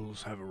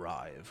 meals have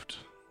arrived.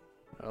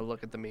 I'll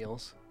look at the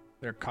meals.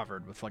 They're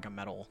covered with like a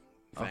metal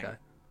thing. Okay.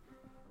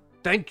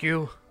 Thank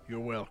you. You're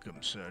welcome,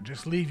 sir.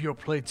 Just leave your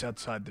plates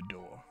outside the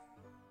door.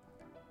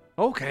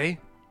 Okay.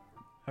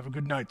 Have a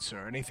good night,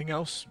 sir. Anything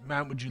else?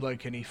 Ma'am, would you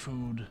like any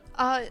food?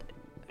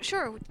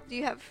 Sure. Do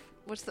you have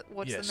what's Yes,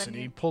 the And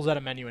menu? he pulls out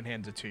a menu and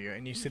hands it to you.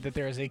 And you see that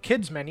there is a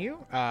kid's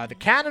menu, the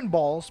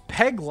cannonballs,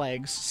 peg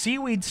legs,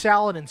 seaweed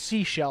salad and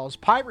seashells,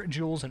 pirate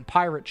jewels and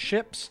pirate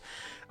ships.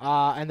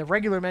 And the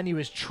regular menu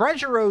is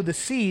Treasure O' the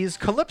Seas,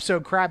 Calypso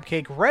crab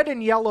cake, red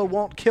and yellow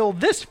won't kill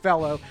this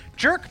fellow,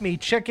 jerk me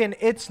chicken,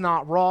 it's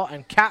not raw,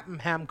 and Captain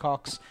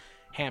Hancock's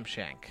ham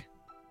shank.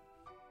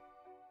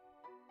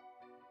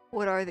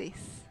 What are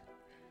these?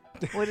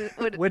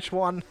 What Which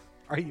one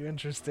are you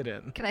interested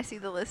in? can I see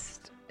the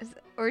list?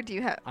 Or do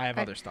you have? I have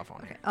other stuff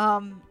on Okay.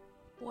 here.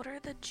 What are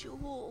the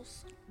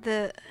jewels?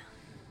 The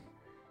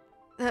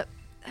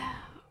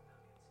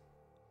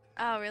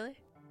Oh, really?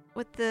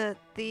 with the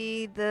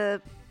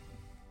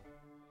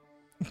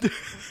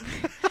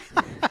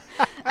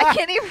I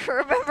can't even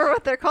remember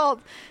what they're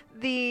called.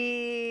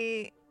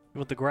 The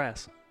With the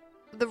grass.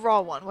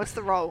 raw one. What's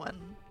the raw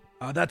one?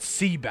 That's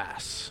sea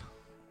bass.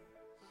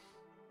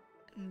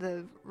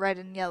 The red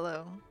and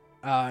yellow.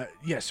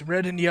 Yes,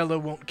 red and yellow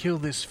won't kill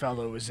this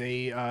fellow is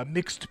a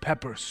mixed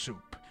pepper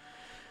soup.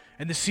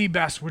 And the sea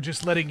bass, we're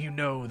just letting you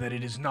know that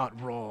it is not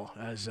raw,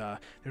 as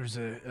there's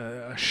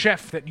a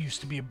chef that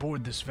used to be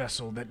aboard this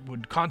vessel that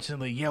would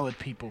constantly yell at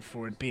people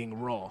for it being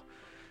raw.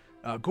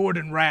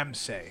 Gordon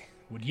Ramsay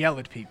would yell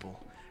at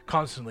people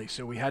constantly,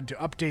 so we had to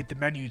update the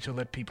menu to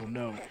let people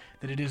know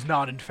that it is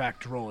not in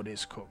fact raw, it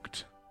is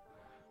cooked.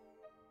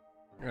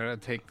 I'm gonna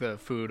take the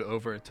food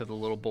over to the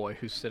little boy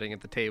who's sitting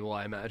at the table,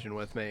 I imagine,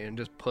 with me, and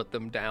just put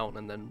them down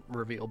and then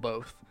reveal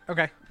both.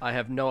 Okay. I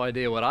have no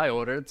idea what I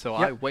ordered, so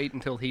Yep. I wait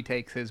until he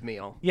takes his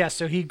meal. Yeah,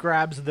 so he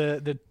grabs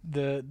the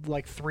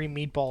like 3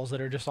 meatballs that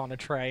are just on a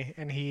tray,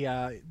 and he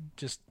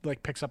just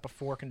like picks up a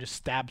fork and just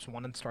stabs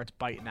one and starts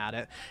biting at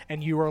it.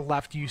 And you are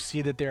left, you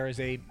see that there is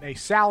a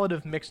salad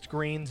of mixed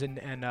greens and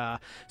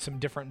some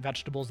different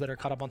vegetables that are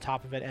cut up on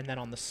top of it, and then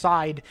on the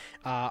side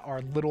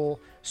are little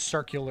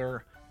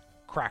circular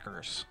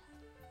crackers.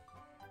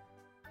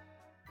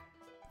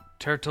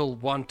 Turtle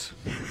want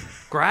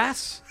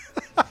grass?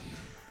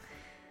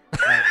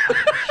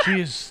 She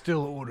is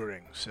still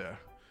ordering, sir.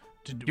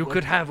 You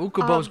could have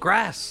Ukubo's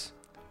grass.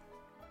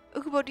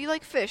 Ukubo, do you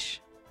like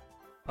fish?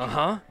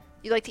 Uh-huh.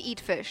 You like to eat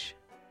fish?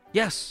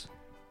 Yes.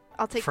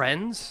 I'll take...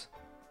 Friends?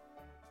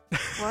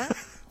 What?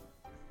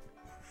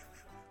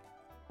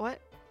 What?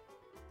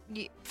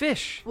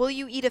 Fish. Will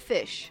you eat a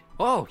fish?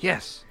 Oh,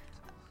 yes.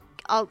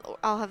 I'll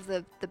have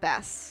the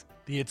bass.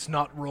 It's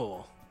not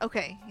raw.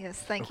 Okay, yes,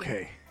 thank you.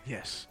 Okay,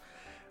 yes.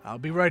 I'll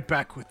be right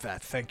back with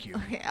that. Thank you.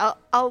 Okay,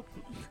 I'll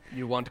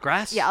You want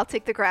grass? yeah, I'll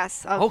take the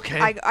grass. Okay.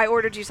 I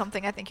ordered you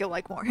something I think you'll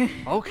like more.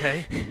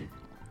 Okay.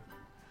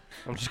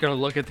 I'm just gonna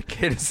look at the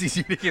kid as he's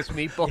eating his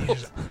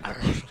meatballs.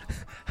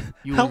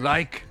 You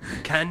like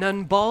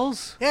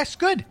cannonballs? Yes,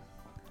 good.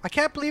 I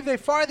can't believe they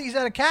fire these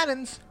out of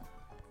cannons.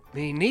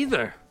 Me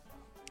neither.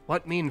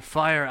 What mean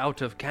fire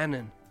out of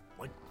cannon?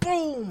 Like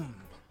boom,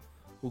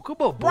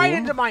 Ukubo boom. right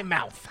into my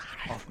mouth.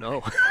 Oh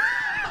no.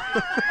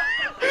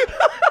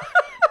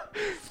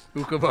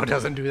 Ukubo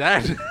doesn't do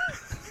that.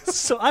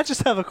 So I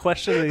just have a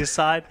question on the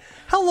aside.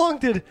 How long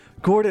did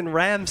Gordon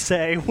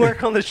Ramsay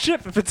work on the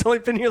ship if it's only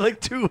been here like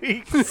 2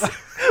 weeks?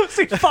 Was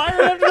he fired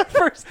after the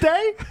first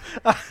day?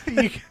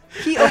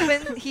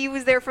 He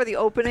was there for the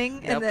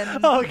opening and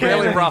then Okay.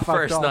 Really then he rough fucked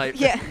first off. night.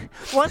 yeah.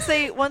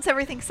 Once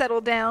everything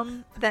settled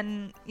down,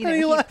 then you know Then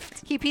he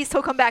left. he pieced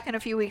he'll come back in a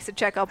few weeks to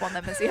check up on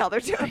them and see how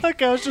they're doing.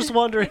 Okay, I was just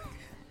wondering.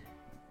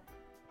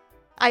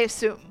 I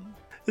assume.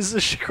 Is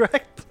this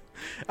correct?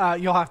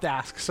 You'll have to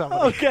ask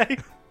somebody. Okay.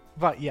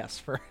 But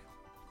yes,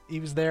 he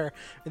was there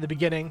in the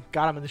beginning,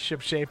 got him in the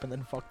ship shape, and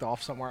then fucked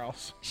off somewhere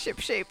else. Ship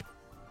shape.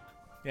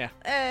 Yeah.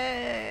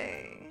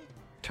 Hey.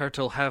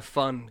 Turtle have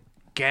fun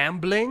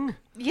gambling?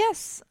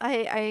 Yes,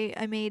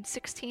 I made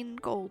 16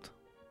 gold.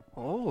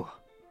 Oh.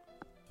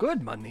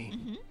 Good money.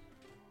 Mm-hmm.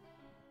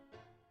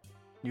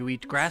 You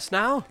eat grass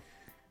now?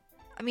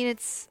 I mean,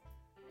 it's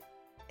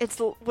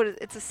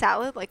a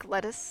salad like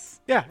lettuce.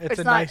 Yeah, it's It's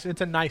a not-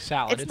 nice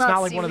salad. it's It's not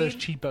not like one of those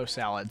seaweed? cheapo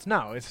salads.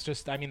 No, it's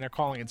just they're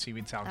calling it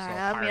seaweed salad. so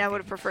I mean, I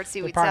would have preferred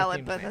seaweed pirate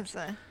salad, themed but names.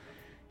 that's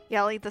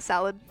yeah, I'll eat the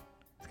salad.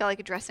 It's got like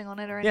a dressing on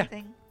it or Yeah.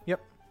 anything. Yep.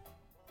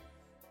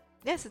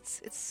 Yes,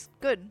 it's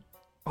good.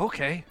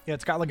 Okay. Yeah,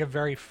 it's got like a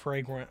very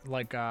fragrant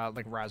like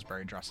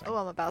raspberry dressing. Oh,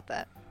 I'm about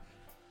that.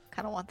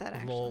 Kind of want that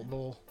actually.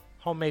 Little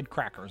homemade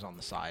crackers on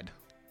the side.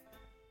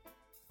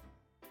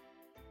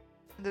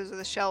 Those are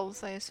the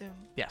shells, I assume.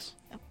 Yes.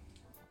 Yep.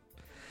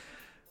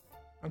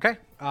 Okay.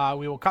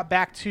 We will cut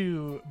back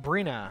to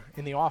Brina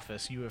in the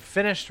office. You have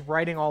finished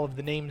writing all of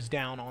the names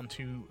down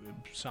onto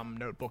some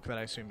notebook that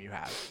I assume you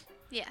have.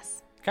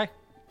 Yes. Okay.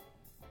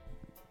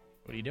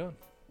 What are you doing?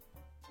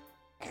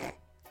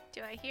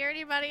 Do I hear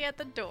anybody at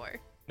the door?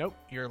 Nope.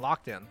 You're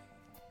locked in.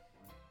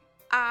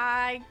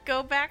 I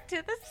go back to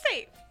the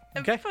safe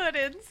and Okay. put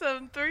in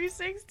some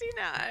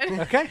 369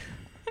 Okay.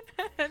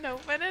 and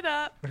open it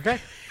up. Okay.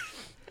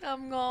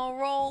 I'm gonna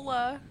roll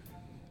a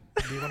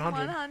D100.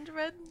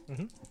 100.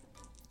 Mhm.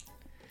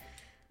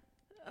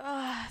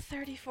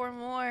 34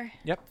 more.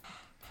 Yep.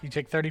 You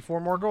take 34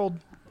 more gold.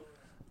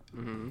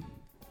 Mm-hmm.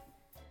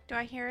 Do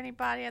I hear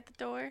anybody at the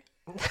door?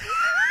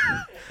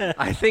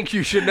 I think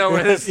you should know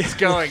where this is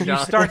going, You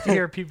John. start to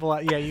hear people.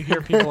 Yeah, you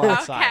hear people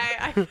outside. Okay.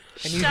 I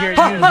And you shut hear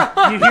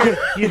it.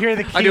 you hear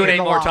the key. I do it in 8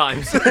 the more lock.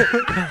 times.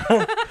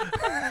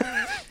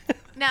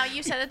 Now,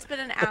 you said it's been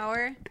an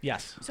hour,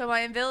 Yes. so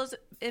my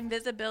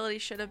invisibility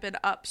should have been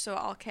up, so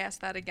I'll cast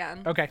that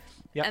again. Okay.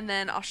 Yep. And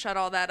then I'll shut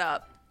all that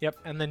up. Yep.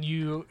 And then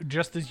you,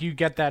 just as you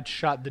get that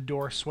shut, the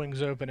door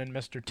swings open and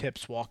Mr.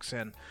 Tips walks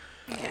in.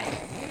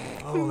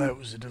 Oh, that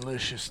was a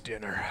delicious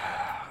dinner.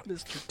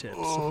 Mr. Tips.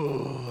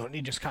 Oh, and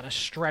he just kind of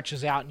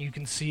stretches out, and you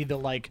can see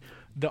the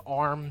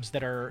arms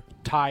that are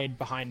tied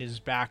behind his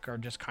back are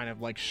just kind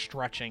of like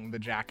stretching the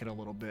jacket a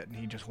little bit, and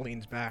he just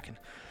leans back and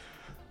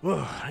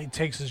he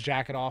takes his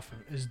jacket off,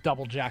 his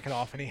double jacket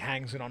off, and he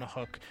hangs it on a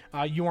hook.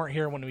 You weren't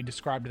here when we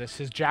described this.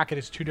 His jacket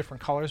is 2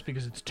 different colors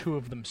because it's 2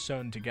 of them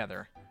sewn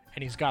together,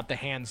 and he's got the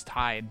hands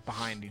tied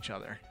behind each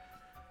other.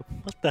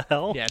 What the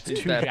hell? Yeah, it's He's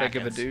 2 that jackets.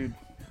 big of a dude.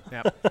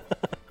 Yep.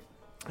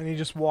 And he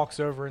just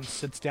walks over and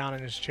sits down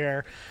in his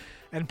chair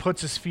and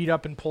puts his feet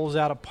up and pulls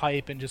out a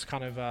pipe and just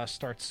kind of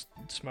starts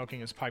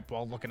smoking his pipe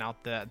while looking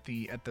out at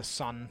the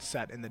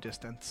sunset in the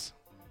distance.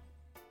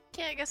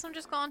 Okay, I guess I'm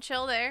just gonna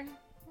chill there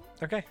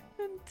Okay.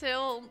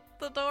 until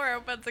the door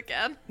opens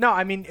again. No,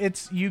 I mean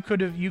you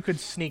could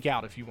sneak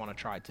out if you want to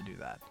try to do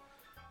that.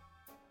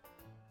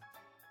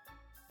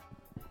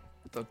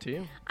 It's up to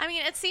you. I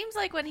mean, it seems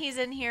like when he's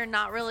in here,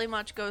 not really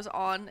much goes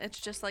on. It's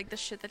just like the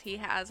shit that he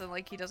has, and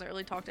like he doesn't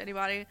really talk to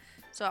anybody.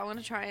 So I'm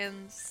gonna try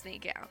and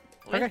sneak out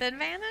with Okay.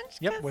 advantage.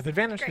 Yep, with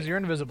advantage because great. you're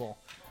invisible.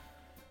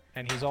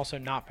 And he's also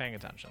not paying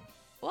attention.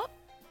 Whoop.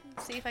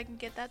 Let's see if I can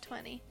get that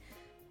 20.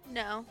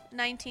 No,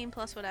 19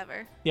 plus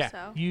whatever. Yeah,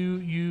 So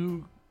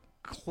you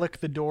click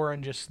the door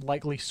and just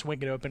lightly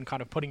swing it open,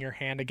 kind of putting your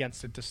hand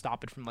against it to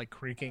stop it from like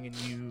creaking, and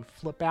you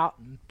flip out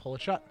and pull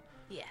it shut,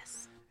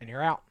 yes. and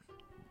you're out.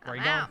 Where are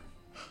I'm you out.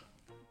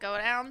 Go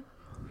down.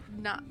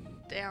 Not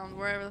down.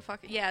 Wherever the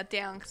fuck. Yeah,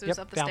 down because it was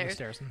Yep, up the down stairs. the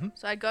stairs. Mm-hmm.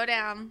 So I go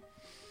down.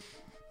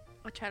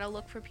 I try to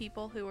look for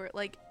people who are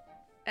like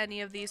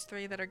any of these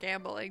three that are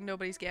gambling.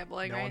 Nobody's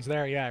gambling, No right? one's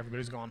there. Yeah,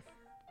 everybody's gone.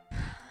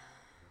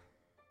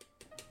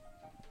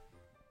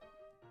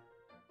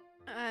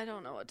 I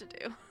don't know what to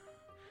do.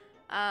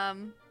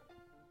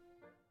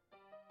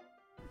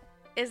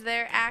 Is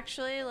there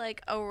actually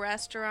like a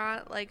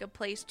restaurant, like a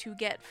place to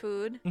get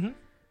food?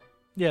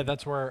 Yeah,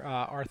 that's where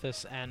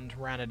Arthas and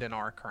Ranadin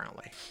are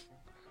currently.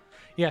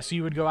 Yeah, so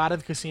you would go out of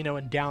the casino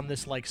and down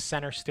this like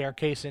center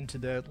staircase into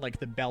the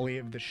the belly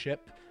of the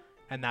ship,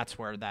 and that's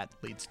where that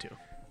leads to.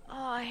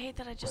 Oh, I hate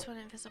that I just went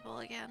invisible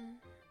again.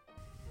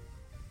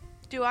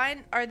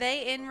 Are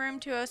they in room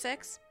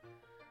 206?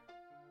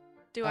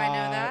 Do I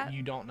know that?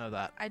 You don't know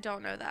that. I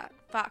don't know that.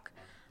 Fuck.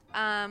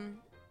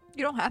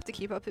 You don't have to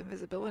keep up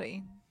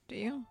invisibility, do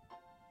you?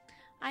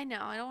 I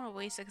know. I don't want to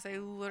waste it because I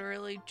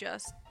literally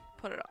just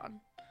put it on.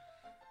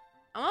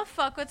 I'm gonna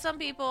fuck with some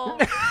people.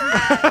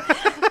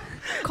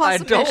 I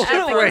don't at the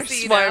want to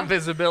waste my casino.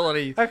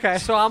 invisibility. Okay.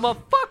 So I'm a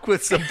fuck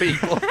with some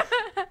people.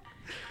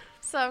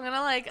 So I'm gonna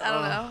I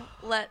don't know,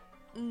 let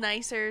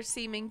nicer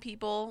seeming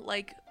people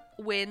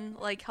win,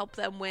 help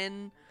them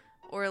win,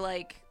 or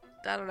I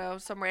don't know,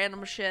 some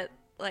random shit,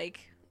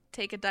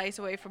 take a dice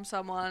away from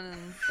someone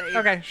and they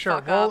Okay, sure.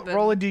 fuck up and-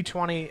 Roll a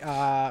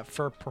d20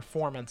 for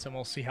performance, and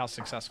we'll see how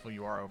successful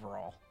you are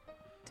overall.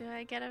 Do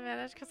I get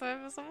advantage because I'm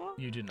invisible?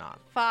 You do not.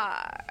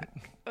 Fuck.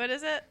 What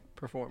is it?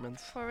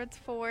 Performance. Forwards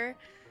 4.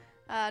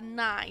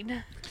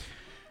 9.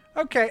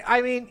 Okay,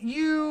 I mean,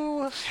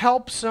 you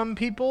help some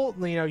people.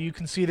 You know, you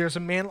can see there's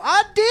a man.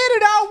 I did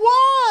it!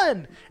 I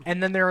won!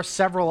 And then there are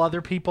several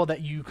other people that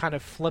you kind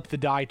of flip the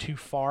die too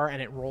far,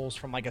 and it rolls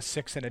from a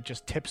 6 and it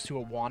just tips to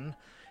a 1.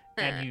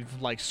 And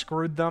you've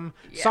screwed them.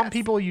 Some Yes.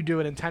 people you do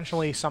it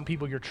intentionally. Some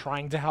people you're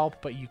trying to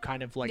help, but you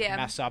kind of Yeah.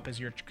 mess up because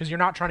you're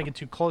not trying to get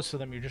too close to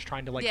them. You're just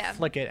trying to Yeah.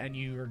 flick it, and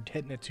you're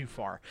hitting it too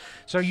far.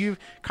 So you've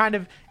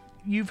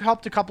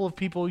helped a couple of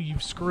people.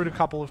 You've screwed a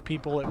couple of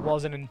people. It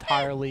wasn't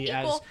entirely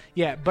as Equal.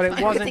 but it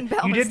Everything wasn't. You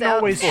balanced didn't out.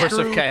 always Force of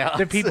screw chaos.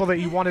 the people that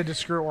you wanted to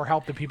screw, or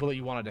help the people that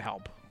you wanted to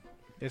help.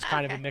 It's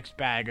kind of a Okay. mixed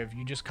bag of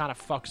you just kind of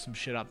fuck some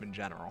shit up in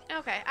general.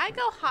 Okay, I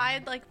go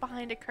hide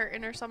behind a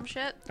curtain or some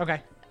shit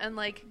Okay. and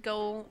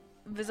go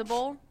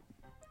visible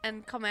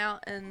and come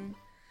out and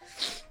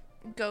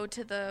go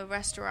to the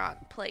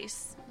restaurant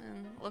place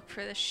and look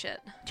for this shit.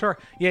 Sure.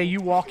 Yeah,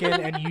 you walk in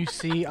and you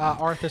see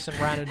Arthas and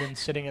Ranadin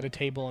sitting at a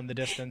table in the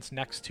distance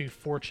next to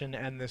Fortune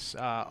and this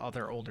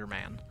other older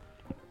man.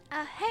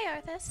 Hey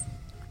Arthas.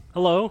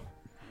 Hello.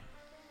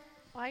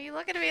 Why are you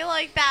looking at me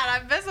like that?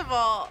 I'm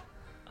visible.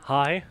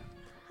 Hi.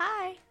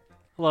 Hi.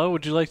 Hello.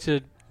 Would you like to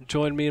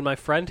join me and my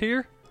friend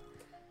here?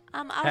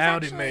 I was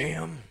actually...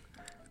 ma'am.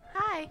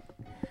 Hi.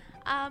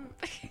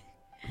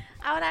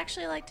 I would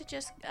actually like to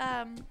just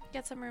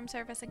get some room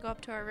service and go up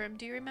to our room.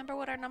 Do you remember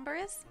what our number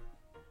is?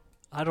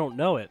 I don't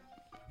know it.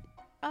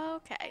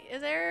 Okay.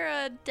 Is there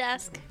a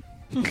desk?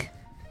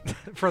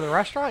 For the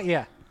restaurant?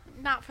 Yeah.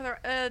 Not for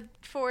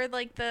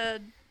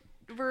the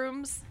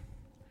rooms.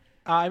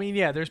 I mean,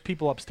 yeah, there's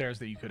people upstairs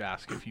that you could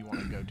ask if you want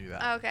to go do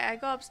that. Okay, I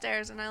go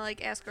upstairs and I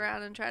ask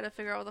around and try to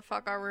figure out what the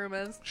fuck our room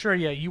is. Sure,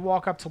 yeah. You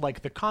walk up to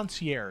the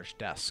concierge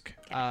desk,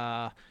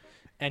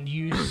 and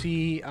you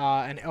see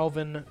an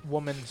elven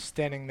woman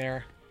standing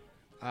there.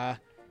 Hi,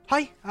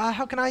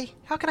 how can I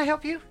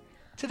help you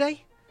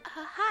today?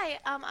 Hi,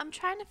 I'm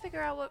trying to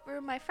figure out what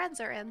room my friends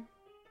are in.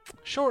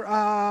 Sure.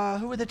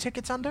 Who are the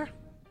tickets under?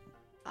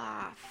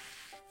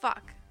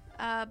 Fuck.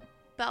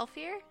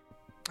 Belfier?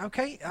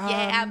 Okay.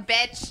 Yeah,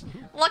 bitch.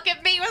 Look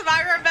at me with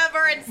my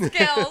remembering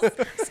skills.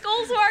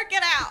 School's working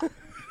out.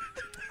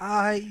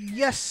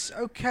 Yes.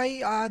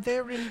 Okay.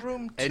 They're in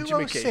room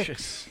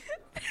 206.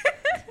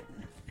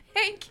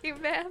 Thank you,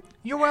 man.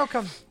 You're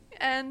welcome.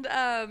 And,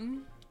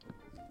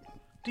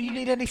 Do you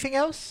need anything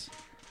else?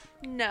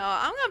 no,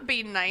 I'm gonna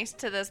be nice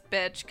to this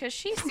bitch because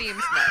she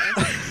seems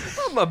nice.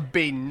 I'm gonna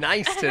be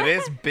nice to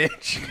this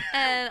bitch.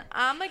 And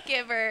I'm gonna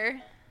give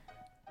her.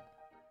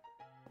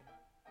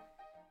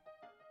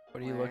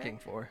 What are you looking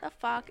for? The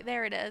fuck?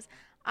 There it is.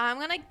 I'm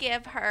gonna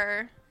give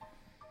her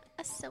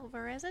a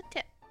silver as a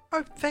tip.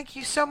 Oh, thank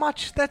you so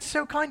much. That's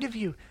so kind of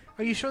you.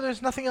 Are you sure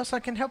there's nothing else I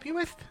can help you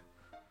with?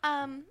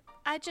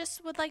 I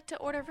just would like to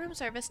order room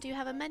service. Do you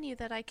have a menu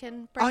that I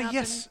can bring up?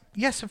 Yes.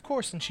 Yes, of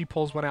course. And she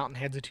pulls one out and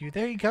hands it to you.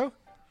 There you go.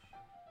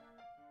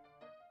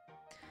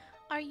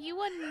 Are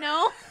you a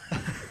gnome?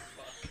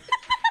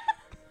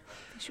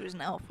 She was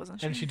an elf,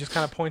 wasn't she? And she just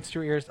kind of points to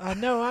her ears.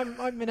 No,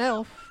 I'm an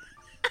elf.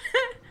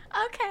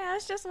 I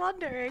was just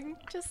wondering.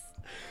 Just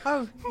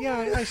Oh,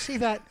 yeah, I see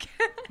that.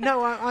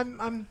 No,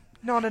 I'm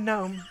not a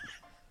gnome.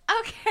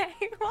 okay.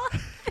 Well,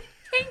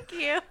 thank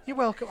you. You're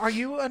welcome. Are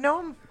you a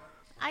gnome?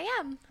 I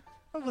am.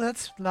 Oh, well,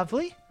 that's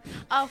lovely.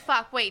 Oh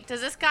fuck! Wait, does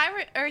this guy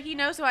or he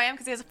knows who I am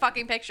because he has a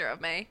fucking picture of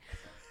me?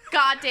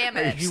 God damn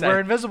it! You were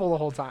invisible the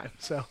whole time,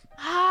 so.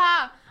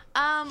 Ah,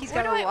 He's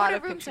where got do a I lot order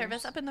of room pictures.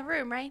 service? Up in the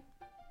room, right?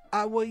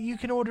 Well, you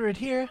can order it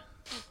here.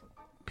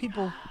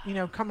 People,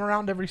 come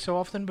around every so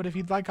often, but if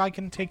you'd like, I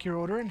can take your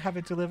order and have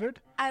it delivered.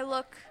 I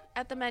look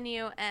at the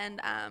menu and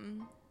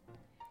I'm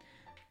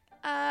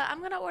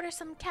gonna order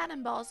some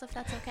cannonballs if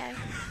that's okay.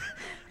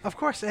 Of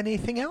course,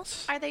 anything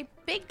else? Are they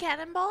big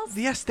cannonballs?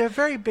 Yes, they're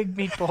very big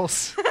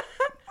meatballs.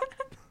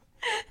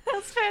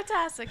 That's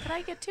fantastic. Can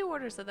I get 2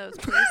 orders of those,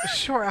 please?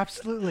 Sure,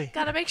 absolutely.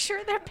 Gotta make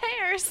sure they're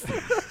pairs.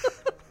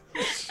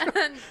 And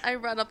then I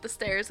run up the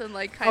stairs and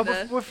like Oh, kind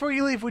of. before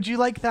you leave, would you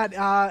like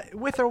that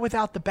with or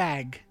without the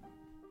bag?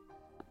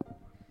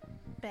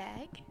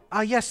 Bag?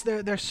 Yes,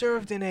 they're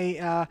served in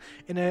a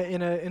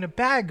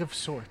bag of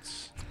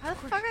sorts. How the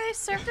fuck are they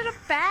served in a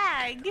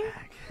bag?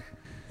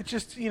 It's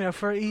just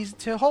for ease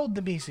to hold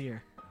them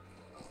easier.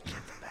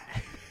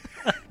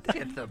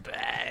 Get the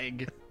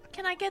bag.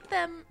 Can I get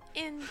them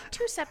in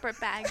 2 separate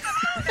bags?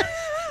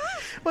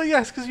 Well,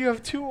 yes, because you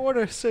have 2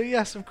 orders, so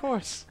yes, of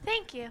course.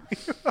 Thank you.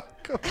 You're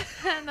welcome.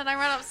 And then I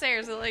run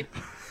upstairs and like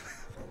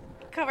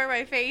cover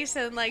my face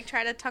and like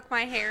try to tuck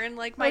my hair in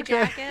like my Okay,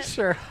 jacket.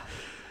 sure.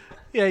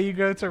 Yeah, you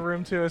go to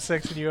room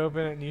 206 and you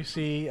open it and you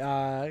see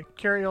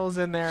Curiel's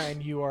in there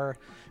and you are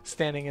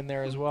standing in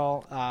there as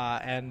well.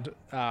 And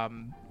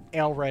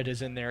Aelred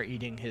is in there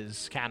eating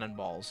his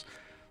cannonballs.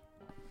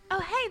 Oh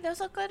hey, those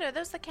look good. Are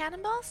those the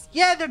cannonballs?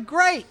 Yeah, they're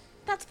great.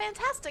 That's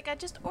fantastic. I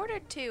just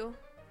ordered 2.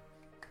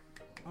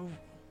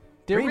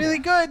 They're Brina. really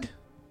good.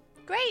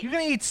 Great. You're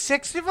gonna eat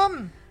 6 of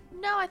them?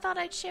 No, I thought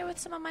I'd share with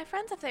some of my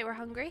friends if they were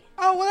hungry.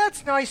 Oh, well,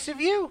 that's nice of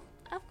you.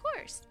 Of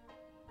course.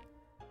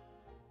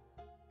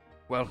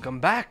 Welcome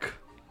back.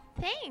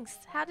 Thanks.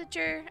 How did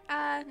your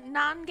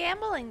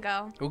non-gambling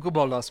go?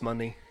 Ukubo lost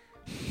money.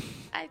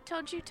 I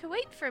told you to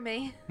wait for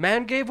me.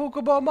 Man gave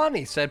Ukubo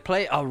money, said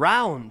play a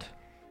round.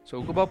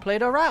 So Ukubo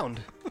played a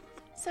round.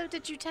 So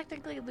did you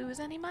technically lose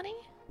any money?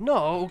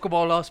 No,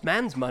 Ukubo lost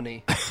man's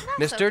money.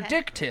 Mr. okay.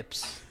 Dick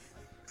Tips.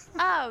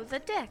 Oh, the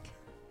dick.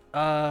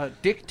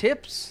 Dick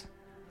Tips?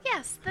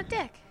 Yes, the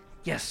dick.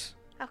 Yes.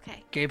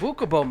 Okay. Gave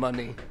Ukubo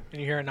money.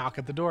 And you hear a knock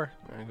at the door.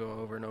 I go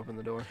over and open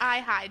the door. I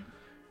hide.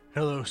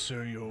 Hello,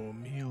 sir. Your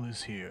meal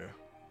is here.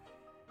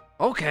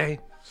 Okay.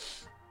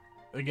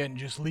 Again,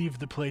 just leave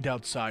the plate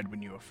outside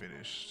when you are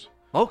finished.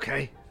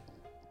 Okay.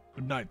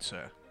 Good night,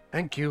 sir.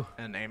 Thank you.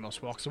 And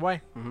Amos walks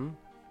away. Mm-hmm.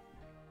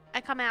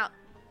 I come out.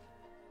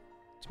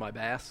 It's my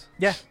bass.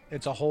 Yeah,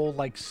 it's a whole,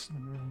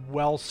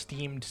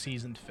 well-steamed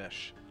seasoned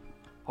fish.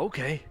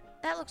 Okay.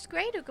 That looks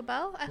great,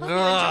 Ukubo. I hope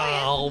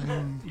you enjoy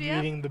it. You Yeah.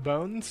 eating the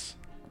bones?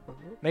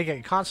 Make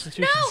a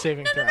constitution No,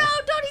 saving no, throw. no, no,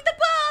 don't eat the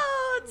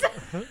bones!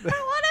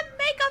 I want to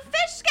make a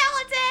fish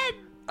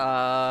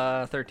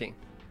skeleton! 13.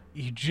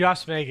 You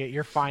just make it.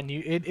 You're fine.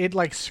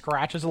 It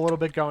scratches a little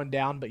bit going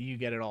down, but you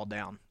get it all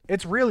down.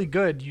 It's really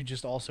good. You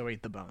just also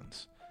ate the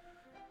bones.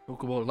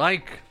 Ukubo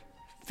like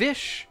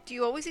fish. Do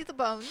you always eat the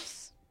bones?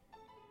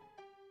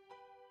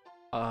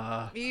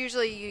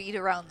 Usually you eat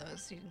around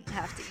those. You didn't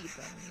have to eat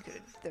them. You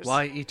could. There's,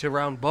 Why eat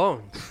around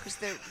bones? Because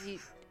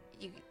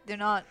they're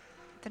not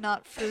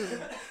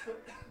food.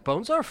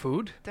 Bones are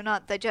food. They're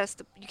not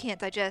digestible. You can't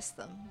digest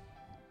them.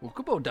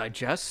 Ukubo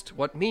digest?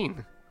 What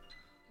mean?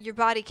 Your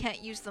body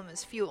can't use them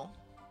as fuel.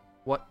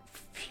 What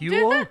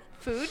fuel?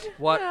 Food?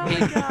 What Oh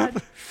mean my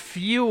god.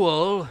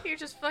 fuel? You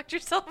just fucked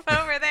yourself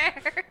over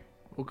there.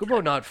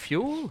 Ukubo not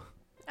fuel?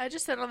 I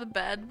just sit on the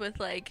bed with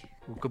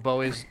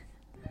Ukubo is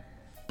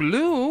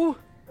blue.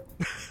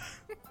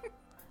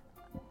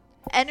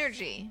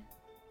 Energy.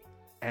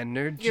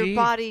 Energy. Your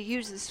body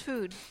uses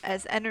food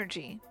as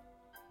energy.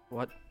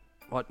 What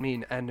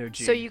mean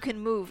energy? So you can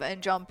move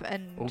and jump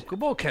and...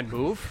 Ukubo can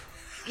move.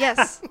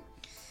 Yes.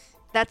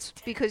 That's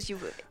because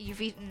you've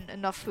eaten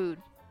enough food.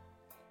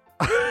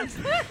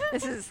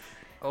 This is...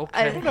 Okay.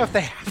 I don't know if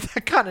they have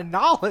that kind of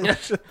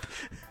knowledge.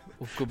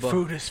 Ukubo.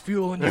 Food is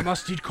fuel, and you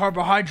must eat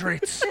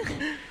carbohydrates.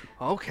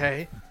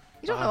 Okay.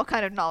 You don't know what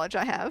kind of knowledge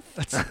I have.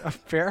 That's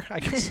fair, I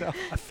guess so.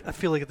 I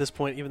feel like at this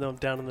point, even though I'm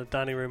down in the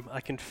dining room,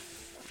 I can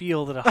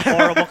feel that a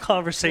horrible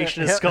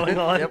conversation is going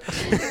on. Yep.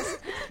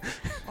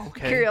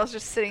 Okay. Curiel's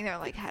just sitting there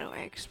like, how do I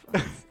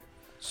explain?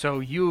 So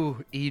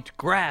you eat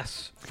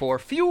grass for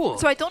fuel.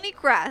 So I don't eat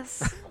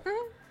grass.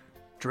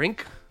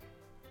 Drink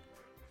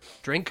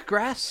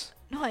grass?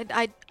 No,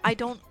 I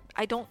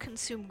don't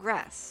consume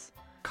grass.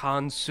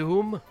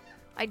 Consume?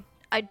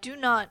 I do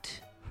not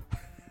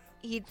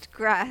eat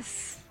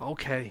grass.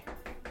 Okay.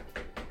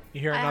 You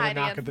hear I another hide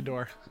knock in. at the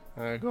door.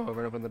 I go over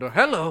and open the door.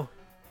 Hello.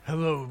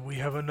 Hello, we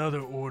have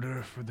another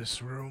order for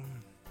this room.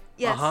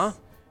 Yes. Uh-huh.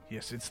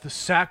 Yes, it's the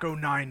Sacco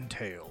Nine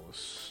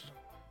Tails.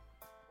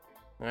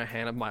 I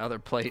hand him my other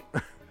plate.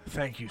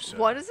 Thank you, sir.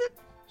 What is it?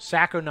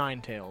 Sacco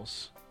Nine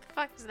Tails. The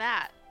fuck is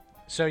that?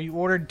 So you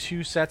ordered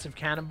 2 sets of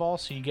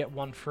cannonballs, so you get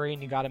 1 free,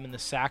 and you got them in the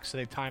sack, so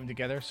they tie them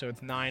together, so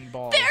it's 9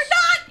 balls. They're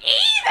not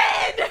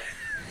even!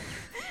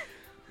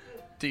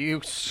 Do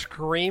you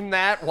scream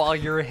that while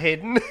you're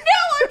hidden? No,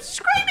 I'm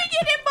screaming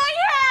it in my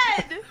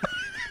head!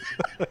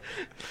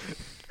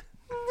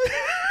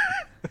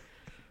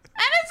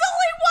 And it's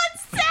only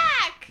 1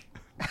 sack!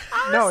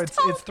 No,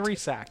 it's 3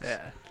 sacks.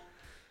 Yeah.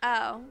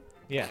 Oh,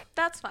 Yeah.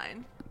 that's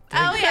fine.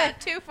 Oh yeah,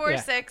 2, 4,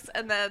 Yeah. 6,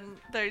 and then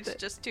there's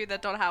just 2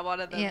 that don't have one,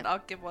 and then Yeah. I'll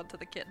give 1 to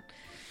the kid.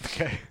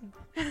 Okay.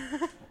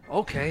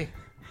 Okay.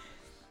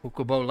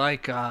 Ukubo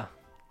like,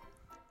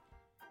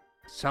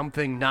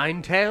 something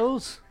 9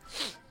 tails?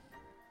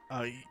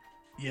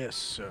 Yes,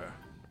 sir.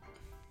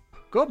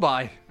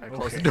 Goodbye. I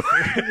closed the door.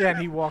 Yeah, and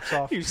he walks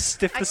off. You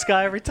stiff this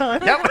guy every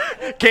time.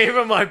 Yep. Gave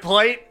him my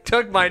plate,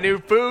 took my new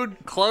food,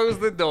 closed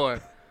the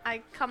door.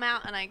 I come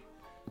out and I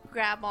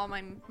grab all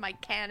my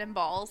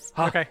cannonballs,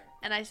 Okay.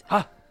 and I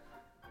Huh.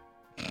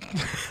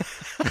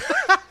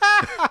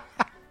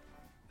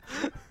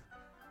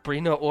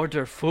 Brina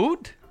order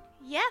food?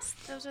 yes,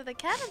 those are the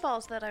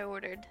cannonballs that I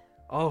ordered.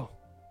 Oh.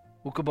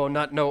 Ukubo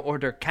not no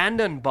order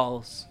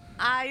cannonballs.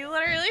 I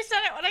literally said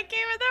it when I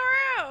came in the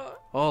room.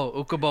 Oh,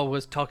 Ukubo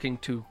was talking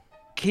to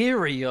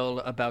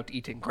Kiriel about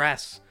eating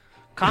grass.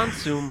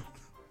 Consume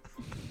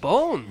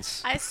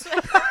bones. I swear.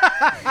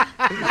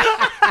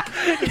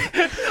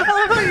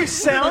 I love how you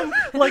sound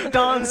like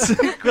Don's,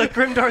 like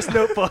Grimdar's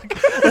notebook.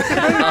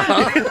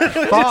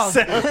 Bob.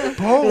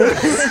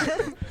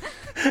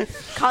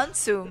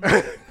 Consume.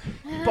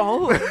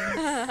 Bone.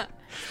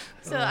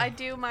 So I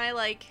do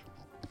my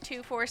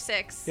 2, 4,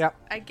 6. Yep.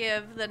 I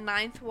give the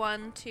 9th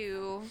one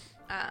to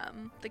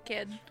the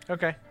kid,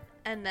 Okay.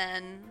 and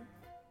then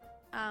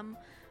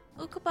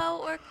Ukubo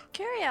or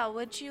Curiel,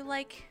 would you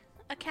like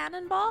a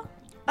cannonball?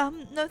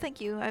 No,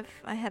 thank you.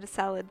 I had a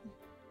salad.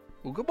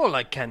 Ukubo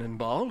like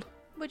cannonball.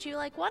 Would you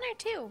like 1 or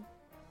 2?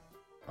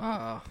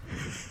 Ah.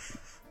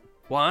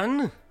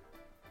 1?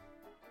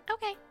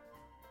 Okay.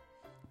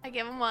 I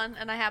give him 1,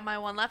 and I have my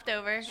 1 left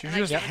over. You and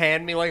just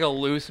hand me like a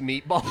loose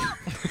meatball.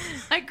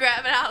 I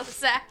grab it out of the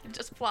sack and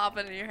just plop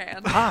it in your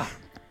hand. Ah.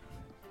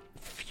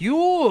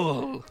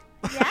 Fuel.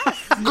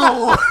 Yes.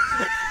 Go.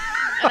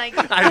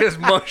 And I just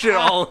mush it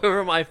all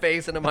over my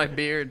face and in my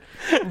beard.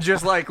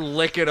 Just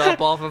lick it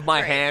up off of my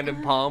Great. hand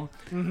and palm.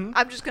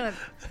 I'm just gonna,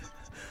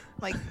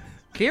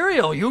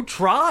 Kiriel, you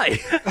try.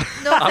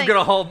 no, I'm thank,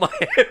 gonna hold my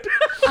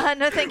hand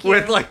no, thank you.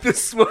 with the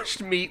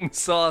smushed meat and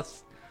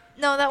sauce.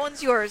 No, that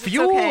one's yours. It's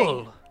Fuel.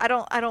 okay. I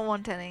don't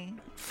want any.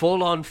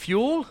 Full on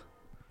fuel?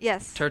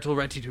 Yes. Turtle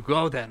ready to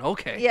go then.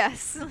 Okay.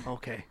 Yes.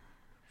 Okay.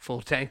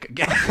 Full tank of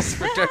gas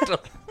for Turtle.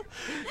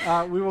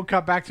 We will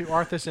cut back to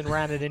Arthas and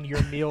Ranadin.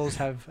 Your meals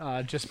have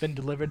just been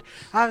delivered.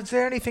 Is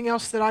there anything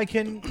else that I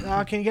can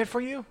get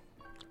for you?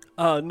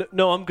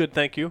 No, I'm good,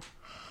 thank you.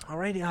 All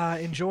right.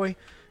 Enjoy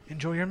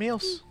your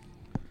meals.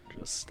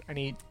 Just And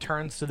he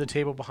turns to the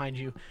table behind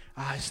you.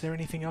 Is there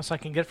anything else I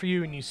can get for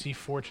you? And you see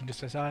Fortune just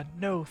says,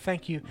 no,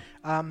 thank you.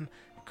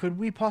 Could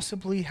we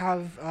possibly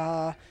have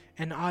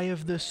an Eye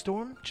of the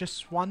Storm?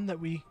 Just one that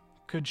we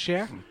could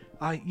share?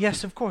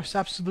 Yes, of course,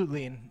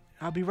 absolutely. And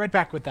I'll be right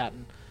back with that.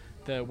 And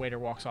the waiter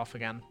walks off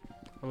again.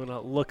 I'm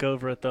gonna look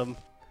over at them.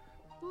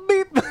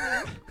 Beep.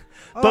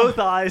 Both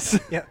eyes.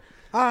 Yeah.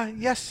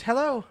 Yes,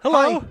 hello.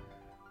 Hello.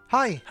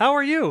 Hi. How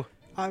are you?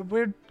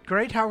 We're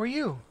great. How are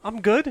you?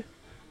 I'm good.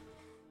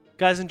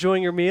 Guys,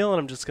 enjoying your meal, and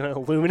I'm just gonna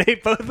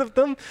illuminate both of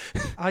them.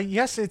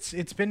 Yes,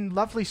 it's been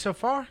lovely so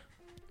far.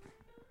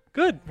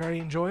 Good. Very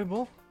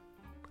enjoyable.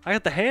 I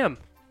got the ham.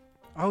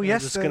 Oh, I'm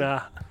yes. just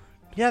gonna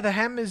Yeah, the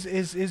ham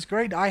is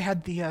great. I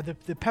had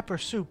the pepper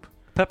soup.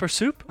 pepper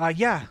soup.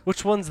 Yeah.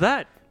 Which one's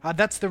that?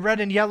 That's the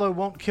red and yellow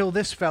won't kill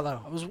this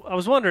fellow. I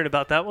was wondering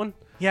about that one.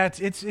 Yeah,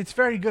 it's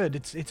very good.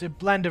 It's a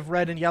blend of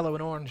red and yellow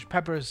and orange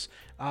peppers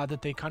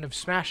that they kind of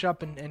smash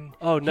up and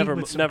Oh, heat never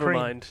with some never cream.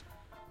 mind.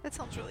 That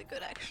sounds really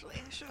good, actually.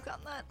 I should have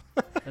gotten that.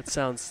 That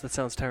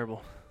sounds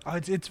terrible. Oh,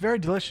 it's very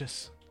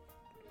delicious.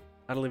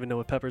 I don't even know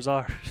what peppers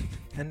are.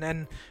 And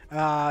then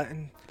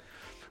I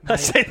my-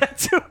 say that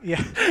too.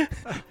 yeah,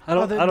 I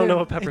don't know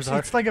what peppers are.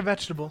 It's like a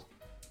vegetable.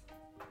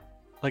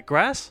 Like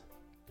grass?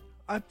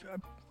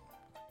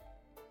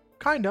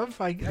 Kind of.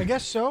 I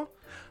guess so.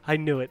 I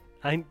knew it.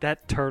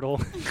 That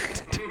turtle.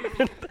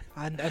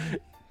 And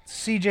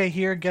CJ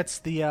here gets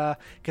the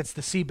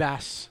sea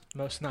bass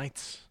most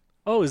nights.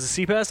 Oh, is the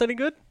sea bass any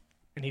good?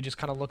 And he just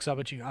kind of looks up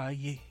at you.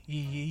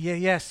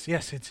 Yes,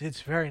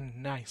 it's very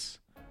nice.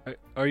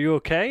 Are you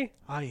okay?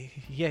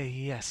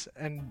 Yes.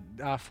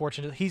 And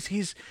fortunately,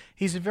 he's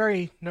a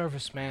very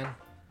nervous man.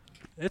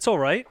 It's all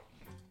right.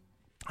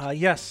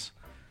 Yes.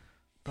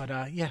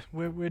 But yeah,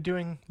 we're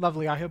doing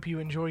lovely. I hope you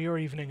enjoy your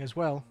evening as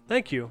well.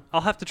 Thank you.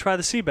 I'll have to try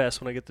the sea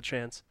bass when I get the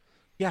chance.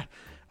 Yeah.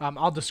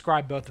 I'll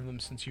describe both of them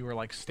since you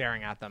were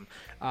staring at them.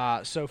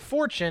 So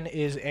Fortune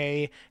is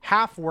a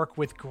half-orc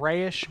with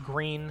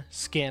grayish-green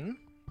skin,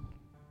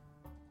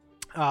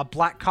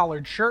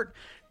 black-collared shirt,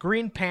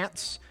 green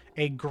pants,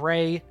 a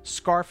gray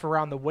scarf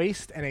around the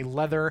waist, and a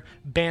leather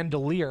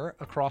bandolier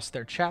across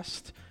their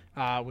chest,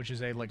 which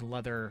is a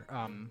leather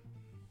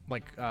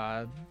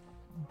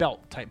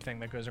belt type thing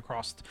that goes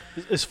across.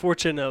 Is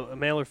Fortune a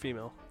male or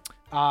female?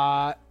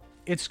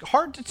 It's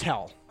hard to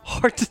tell.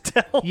 Hard to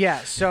tell. Yeah,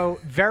 so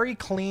very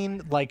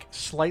clean, like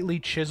slightly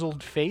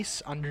chiseled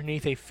face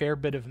underneath a fair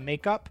bit of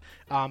makeup,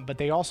 but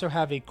they also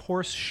have a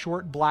coarse,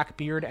 short black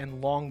beard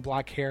and long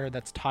black hair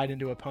that's tied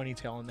into a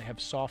ponytail, and they have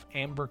soft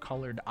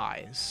amber-colored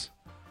eyes.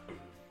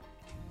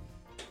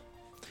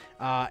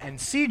 And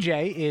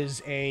CJ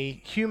is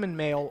a human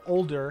male,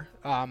 older,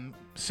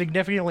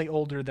 significantly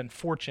older than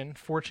Fortune.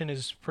 Fortune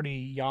is pretty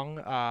young,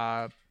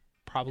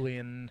 probably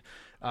in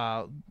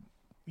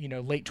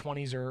late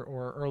 20s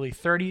or early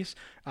 30s.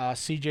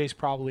 CJ's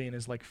probably in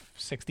his like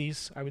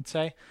 60s, I would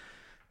say.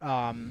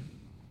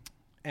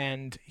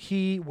 And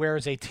he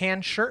wears a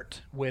tan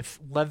shirt with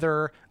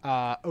leather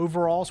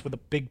overalls with a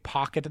big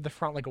pocket at the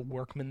front, like a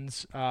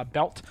workman's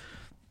belt.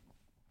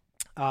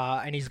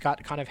 And he's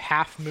got kind of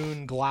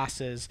half-moon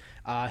glasses.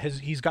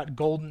 He's got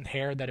golden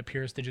hair that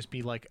appears to just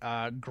be like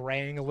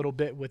graying a little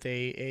bit with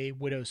a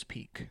widow's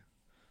peak.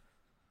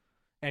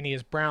 And he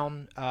has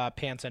brown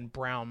pants and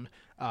brown,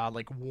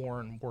 like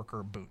worn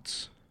worker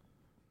boots.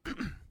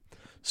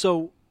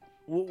 So,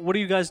 what do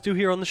you guys do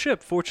here on the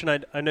ship?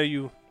 Fortune, I know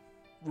you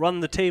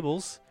run the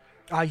tables.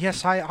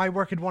 Yes, I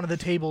work at one of the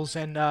tables,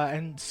 and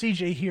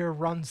CJ here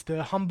runs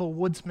the Humble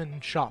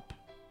Woodsman shop.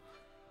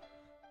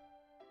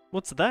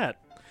 What's that?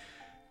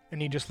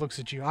 And he just looks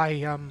at you.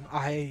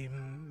 I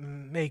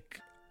make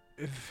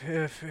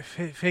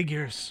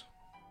figures,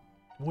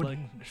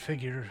 wooden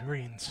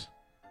figurines.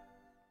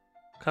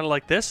 Kind of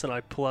like this, and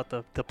I pull out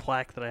the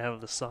plaque that I have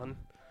of the sun.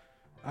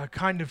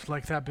 Kind of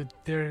like that, but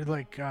they're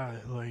like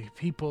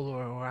people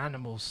or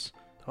animals.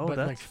 Oh, but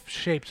that's, like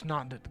shaped,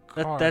 not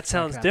carved. that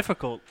sounds like that.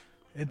 difficult.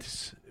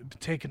 It's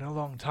taken a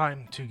long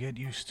time to get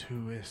used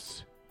to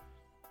it.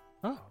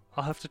 Oh,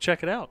 I'll have to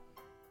check it out.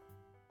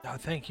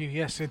 Thank you.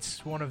 Yes,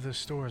 it's one of the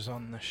stores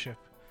on the ship.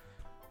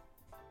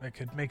 I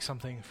could make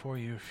something for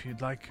you if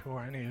you'd like,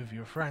 or any of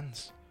your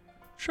friends.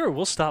 Sure,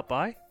 we'll stop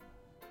by.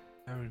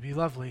 That would be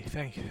lovely.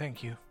 Thank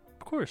you.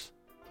 Of course.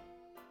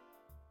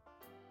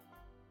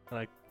 And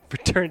I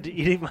return to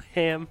eating my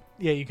ham.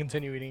 Yeah, you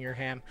continue eating your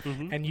ham,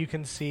 Mm-hmm. and you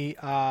can see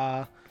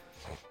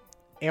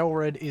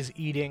Aelred is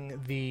eating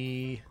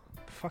the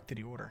fuck did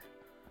he order?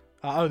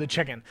 The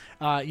chicken.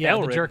 Yeah,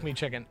 Aelred? the jerk meat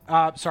chicken.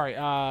 Sorry.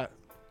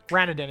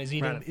 Ranadin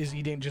is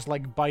eating just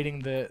like biting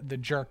the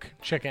jerk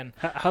chicken.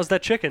 How's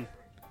that chicken?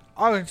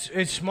 Oh,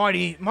 it's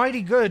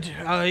mighty good.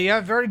 Yeah,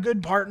 very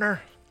good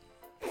partner.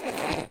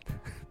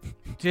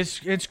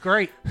 It's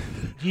great.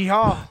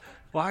 Yeehaw.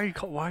 What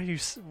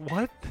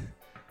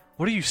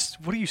are you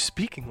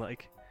speaking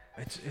like?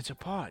 It's a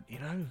pod, you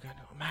know. I'm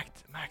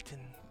acting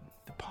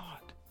the pod.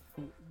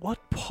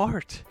 What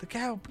part? The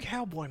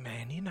cowboy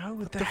man, you know,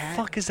 with the The hat.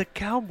 fuck is a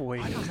cowboy?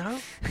 I don't know.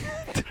 I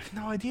have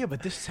no idea,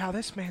 but this is how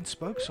this man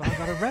spoke, so I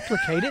gotta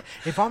replicate it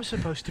if I'm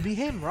supposed to be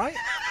him, right?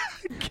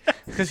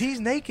 Because he's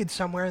naked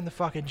somewhere in the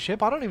fucking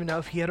ship. I don't even know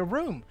if he had a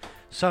room.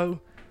 So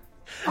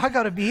I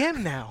gotta be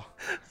him now.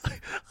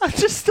 I'm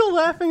just still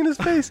laughing in his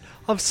face.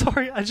 I'm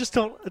sorry, I just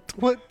don't.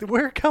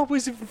 Where are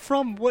cowboys even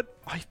from? What?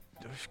 I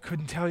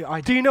couldn't tell you.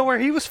 Do you know where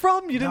he was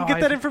from? You didn't No, get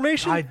that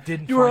information? I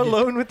didn't. You were find it.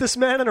 alone with this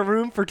man in a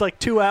room for like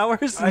 2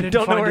 hours and I you didn't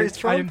don't know find where it. he's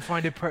from? I didn't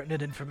find it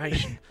pertinent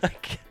information. I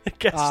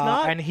guess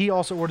not. And he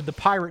also ordered the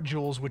pirate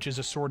jewels, which is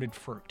assorted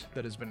fruit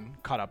that has been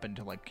cut up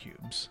into like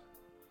cubes.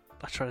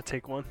 I'll try to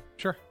take one.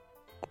 Sure.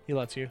 He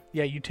lets you.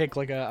 Yeah, you take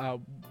like a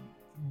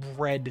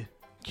red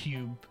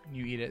cube and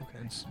you eat it.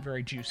 And it's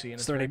very juicy. And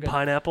Is it's there very any good.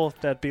 pineapple?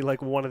 That'd be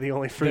like one of the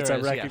only fruits There I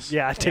is, reckon. yes.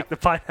 Yeah, I take Yep. the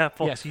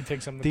pineapple. Yes, you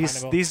take some of the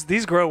pineapple.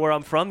 These grow where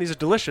I'm from. These are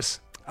delicious.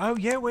 Oh,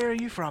 yeah, where are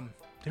you from?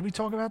 Did we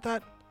talk about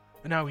that?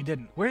 No, we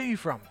didn't. Where are you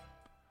from?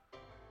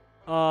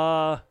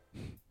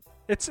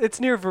 It's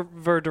near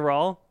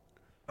Verderal.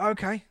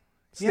 Okay.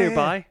 It's Yeah,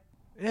 nearby.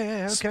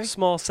 Yeah, okay.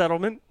 Small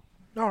settlement.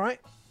 All right.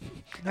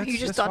 Are you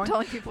just that's done fine.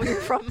 telling people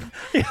you're from?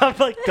 Yeah, I'm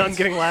like done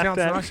getting laughed Sounds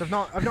at. nice.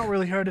 I've not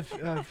really heard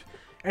of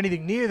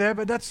anything near there,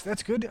 but that's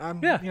good.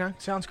 Yeah. You know,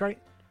 sounds great.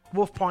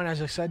 Wolf Point,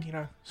 as I said, you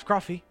know,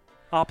 scruffy.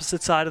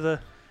 Opposite side of the.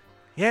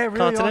 Yeah, really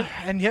Continent.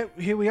 are. And yet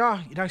here we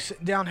are, you know,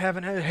 sitting down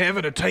having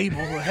a table,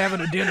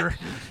 having a dinner.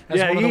 As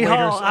Yeah, one of the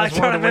yeehaw. waiters, I as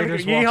try one to of the make it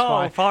waiters walks yeehaw,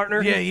 by.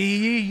 partner. Yeah,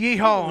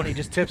 yeehaw, and he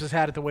just tips his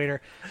hat at the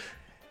waiter.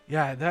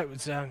 Yeah, that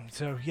was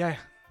so. Yeah,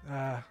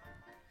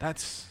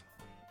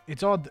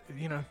 it's odd,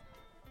 you know,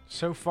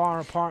 so far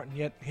apart, and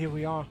yet here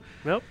we are.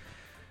 Yep.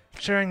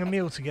 Sharing a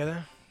meal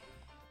together.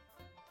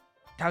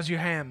 How's your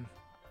ham?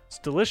 It's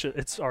delicious.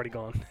 It's already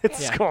gone.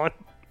 It's Yeah. gone.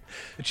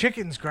 The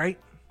chicken's great.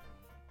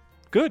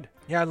 Good.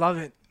 Yeah, I love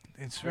it.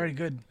 It's very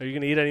good. Are you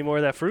gonna eat any more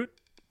of that fruit?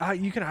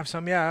 You can have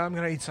some. Yeah, I'm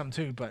gonna eat some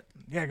too. But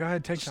yeah, go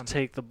ahead, take Just some.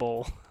 take the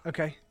bowl.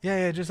 Okay.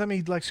 Yeah. Just let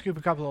me like scoop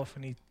a couple off,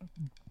 and he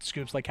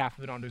scoops like half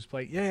of it onto his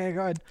plate. Yeah,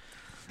 go ahead.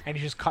 And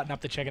he's just cutting up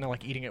the chicken and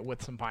like eating it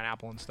with some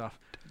pineapple and stuff.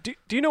 Do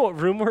you know what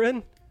room we're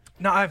in?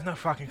 No, I have no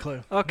fucking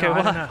clue. Okay, No, I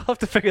well, don't I'll know. have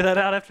to figure that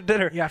out after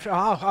dinner. Yeah,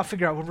 I'll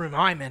figure out what room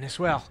I'm in as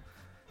well.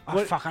 Oh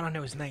What- fuck, I don't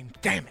know his name.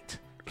 Damn it.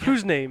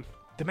 Whose name?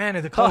 The man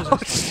of the Oh,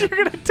 clothes. you're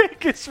gonna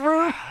take his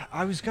room?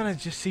 I was gonna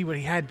just see what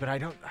he had, but I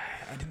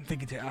I didn't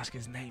think to ask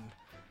his name.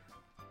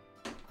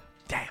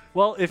 Damn.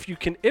 Well, if you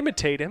can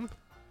imitate him,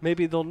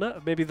 maybe they'll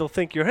know. Maybe they'll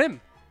think you're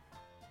him.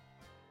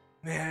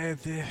 Yeah,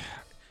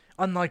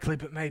 unlikely,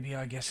 but maybe.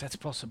 I guess that's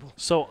possible.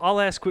 So I'll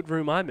ask what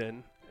room I'm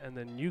in, and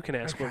then you can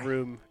ask what Okay.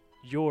 room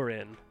you're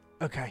in.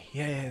 Okay,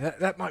 yeah,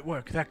 that might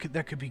work. That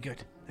could be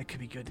good. That could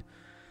be good.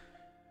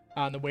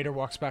 And the waiter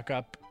walks back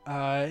up.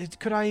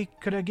 Could I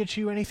get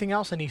you anything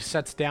else? And he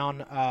sets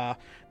down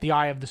the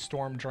Eye of the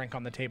Storm drink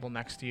on the table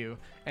next to you,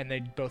 and they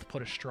both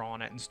put a straw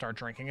in it and start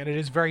drinking. And it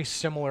is very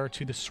similar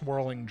to the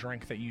swirling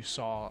drink that you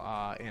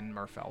saw in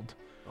Merfeld.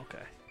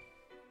 Okay.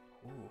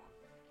 Ooh.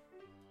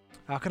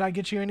 Could I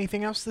get you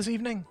anything else this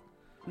evening?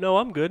 No,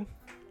 I'm good.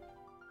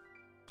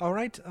 All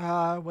right.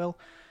 Well,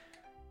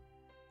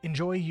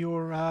 enjoy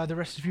your the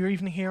rest of your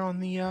evening here on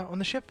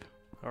the ship.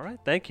 All right.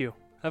 Thank you.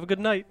 Have a good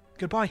night.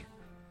 Goodbye.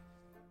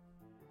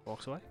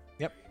 Walks away.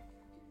 Yep.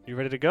 You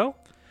ready to go?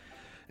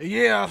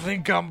 Yeah, I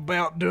think I'm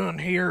about done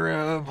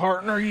here,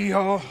 partner.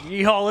 Yeehaw.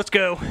 Yeehaw, let's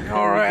go.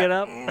 All right. Get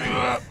up.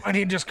 And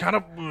he just kind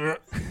of.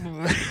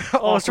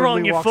 Oh, what's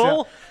wrong? awkwardly You walks fool?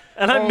 out.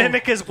 And I Oh.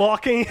 mimic his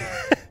walking.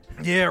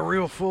 Yeah,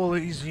 real full.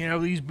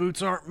 These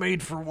boots aren't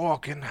made for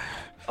walking.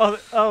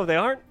 Oh, they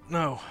aren't?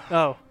 No,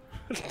 Oh.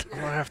 I'm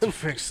gonna have to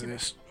fix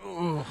this.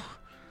 Ugh.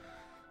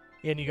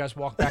 And you guys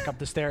walk back up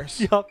the stairs.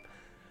 Yup.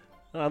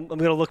 I'm going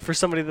to look for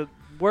somebody that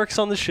works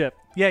on the ship.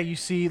 Yeah, you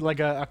see like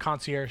a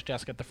concierge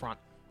desk at the front.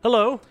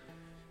 Hello.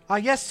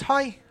 Yes,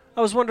 hi.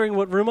 I was wondering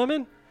what room I'm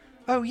in.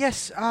 Oh,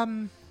 yes.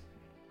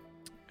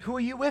 Who are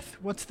you with?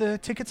 What's the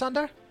tickets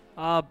under?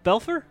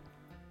 Belfer?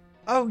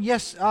 Oh,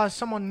 yes.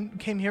 Someone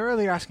came here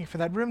earlier asking for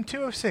that room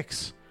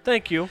 206.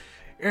 Thank you.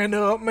 And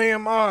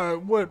ma'am,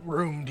 what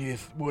room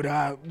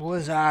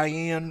was I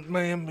in,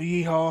 ma'am?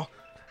 Yeehaw.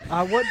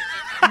 What?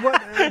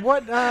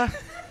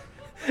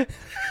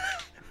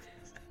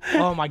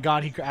 Oh my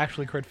God, he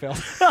actually crit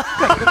failed.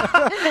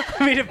 I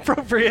mean,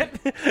 appropriate.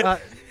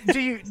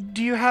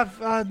 Do you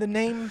have the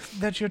name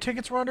that your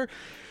tickets were under?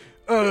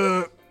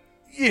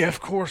 Yeah, of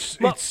course.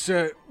 Well- It's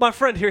My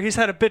friend here, he's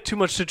had a bit too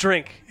much to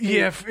drink.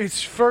 yeah,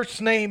 it's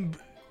first name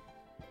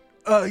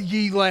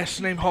Yee,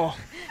 last name Hall.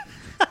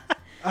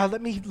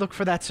 Let me look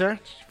for that, sir.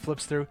 She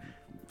flips through.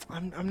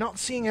 I'm not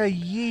seeing a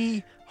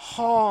Yee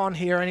Haw on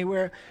here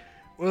anywhere.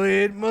 Well,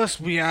 it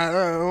must be.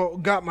 I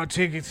got my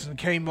tickets and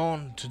came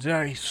on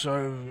today,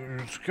 so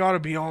it's got to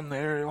be on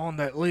there on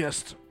that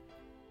list.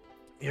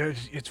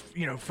 It's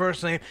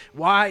first name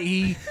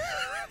Yeehaw,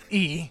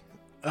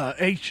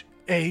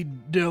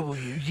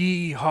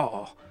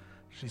 Yeehaw.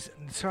 She's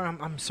sorry.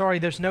 I'm sorry.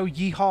 There's no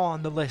Yee Haw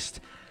on the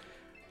list.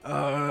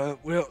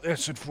 Well,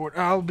 that's it for it.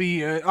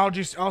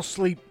 I'll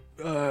sleep.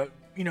 Out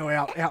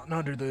and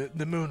under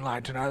the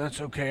moonlight tonight. That's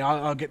okay.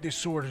 I'll get this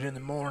sorted in the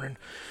morning.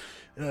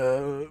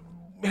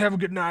 Have a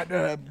good night,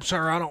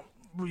 sir.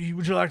 Would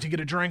you like to get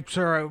a drink,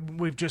 sir?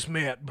 We've just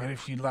met, but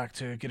if you'd like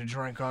to get a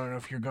drink, I don't know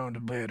if you're going to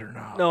bed or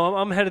not. No,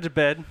 I'm headed to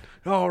bed.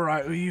 All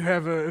right. Well, you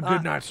have a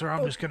good night, sir.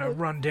 I'm just gonna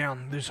run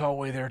down this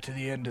hallway there to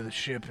the end of the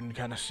ship and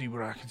kind of see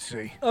what I can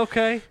see.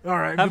 Okay. All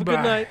right. Have a good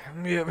goodbye. night.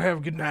 Yeah. Have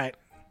a good night.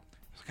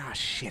 Ah,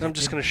 shit. I'm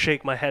just going to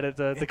shake my head at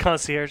the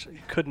concierge.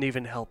 Couldn't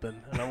even help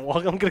him. And I'm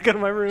going to go to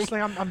my room. It's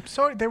like, I'm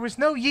sorry. There was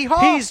no Yee Haw.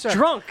 He's sir.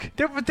 drunk.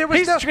 There was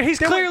He's no. he's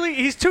there clearly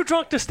he's too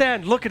drunk to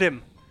stand. Look at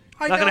him.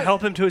 I Not going to know-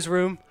 help him to his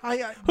room.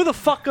 I Who the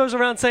fuck goes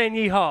around saying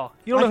yeehaw?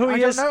 You don't know who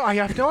he is? I don't know. I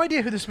have no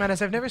idea who this man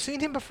is. I've never seen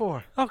him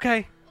before.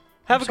 Okay.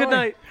 Have a good Sorry.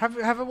 night. Have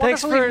a wonderful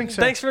Thanks for evening,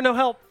 sir. thanks for no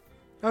help.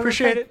 Oh,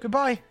 appreciate okay. it.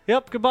 Goodbye.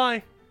 Yep.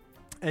 Goodbye.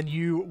 And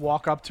you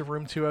walk up to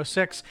room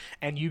 206,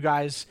 and you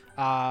guys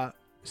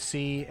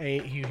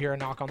you hear a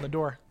knock on the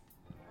door.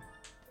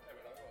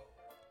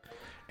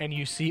 And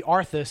you see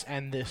Arthas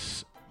and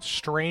this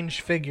strange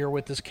figure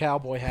with this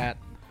cowboy hat.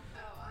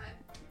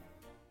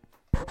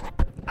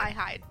 I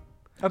hide.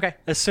 Okay.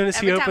 As soon as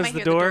he Every time opens I the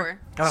hear the door,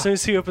 door. as soon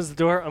as he opens the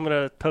door, I'm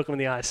gonna poke him in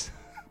the eyes.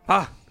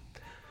 Ah.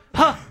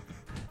 Ha!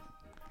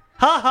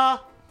 Ha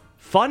ha!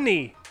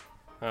 Funny.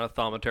 I'm gonna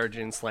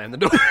thaumaturgy and slam the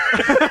door.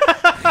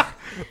 I'm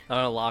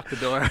gonna lock the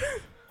door.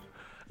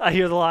 I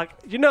hear the lock.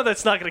 You know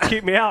that's not gonna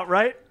keep me out,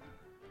 right?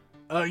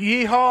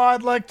 Yeehaw!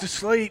 I'd like to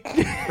sleep.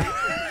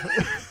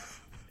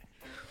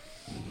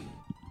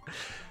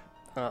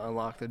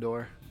 Unlock the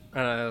door.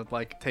 And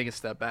take a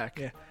step back.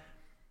 Yeah.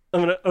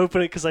 I'm gonna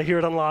open it because I hear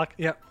it unlock.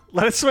 Yep.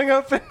 Let it swing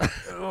open.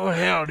 Oh,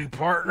 howdy,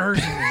 partners.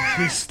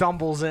 He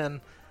stumbles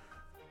in.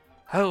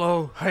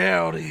 Hello,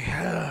 howdy.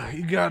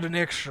 You got an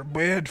extra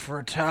bed for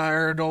a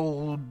tired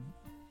old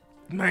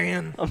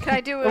man? Can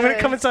I do a I'm gonna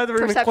come inside the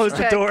room and perception close the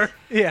check? door.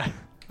 Yeah.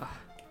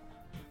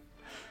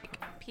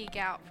 Peek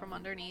out from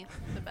underneath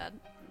the bed.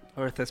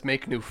 Arthas,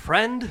 make new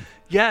friend.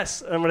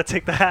 Yes, I'm gonna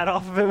take the hat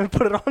off of him and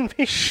put it on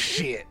me.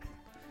 Shit.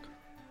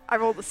 I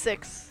rolled a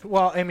 6.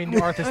 Well, I mean,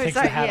 Arthas Oh, takes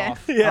sorry, the hat yeah.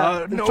 off.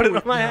 Yeah, and No, put it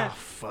on my no, hat.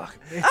 fuck.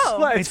 Oh.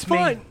 Well, it's me.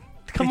 fine.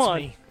 Come It's on.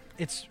 me.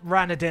 It's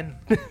Ranadin.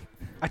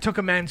 I took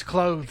a man's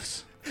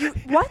clothes.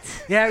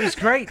 What? Yeah, it was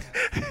great.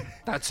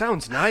 That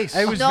sounds nice.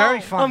 It was No. very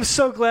fun. I'm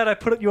so glad I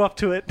put you up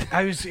to it.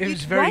 It was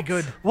very What?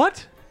 good.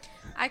 What?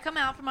 I come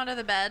out from under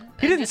the bed He and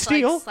didn't just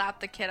steal. like slap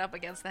the kid up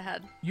against the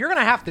head. You're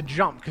gonna have to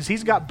jump because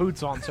he's got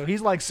boots on, so he's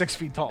like 6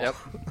 feet tall. Yep.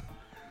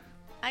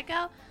 I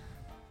go,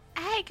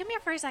 hey, come here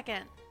for a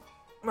second.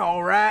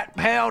 All right,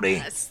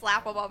 howdy. I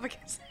slap him up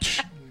against the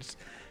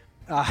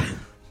head.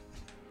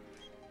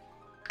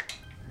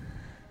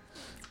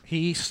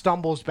 He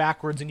stumbles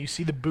backwards, and you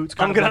see the boots.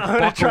 Kind I'm of gonna, like I'm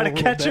gonna buckle try a to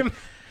little catch bit. him.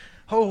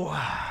 Oh,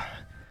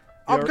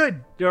 I'm You're-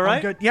 good. you all I'm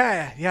right? good.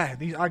 Yeah.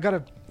 These I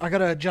gotta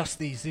adjust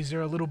these. These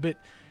are a little bit.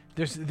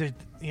 It's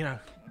Yeah,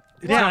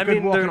 not I good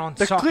mean walking they're, on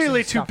they're socks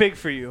clearly and too stuff. big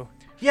for you.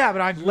 Yeah,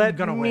 but I'm Let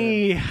gonna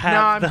me wear them. have No,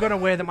 I'm them. gonna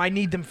wear them. I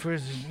need them for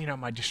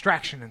my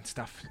distraction and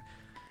stuff.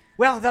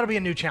 Well, that'll be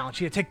a new challenge.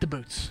 Here, take the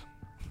boots.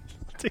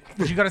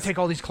 But you gotta take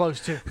all these clothes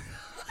too.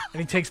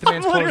 And he takes the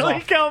man's I'm clothes literally a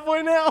off.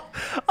 cowboy now.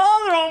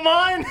 Oh, they're all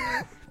mine.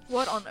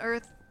 What on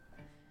earth?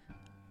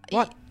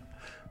 What?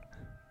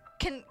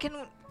 Can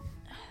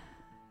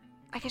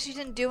I guess you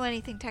didn't do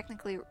anything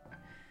technically.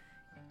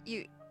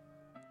 Did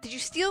you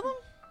steal them?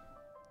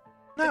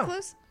 The No,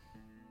 clothes?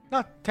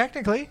 not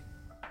technically.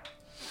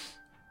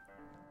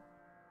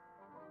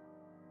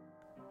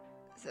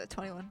 Is that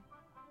 21?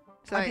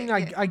 I mean,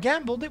 I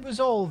gambled. It was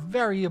all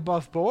very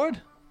above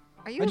board.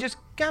 Are you? I just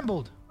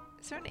gambled.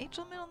 Is there an age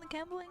limit on the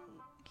gambling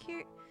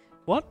here?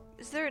 What?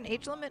 Is there an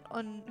age limit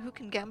on who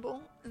can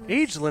gamble? in this?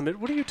 Age limit?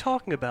 What are you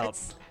talking about?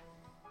 It's-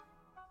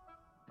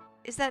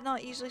 Is that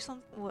not usually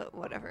some?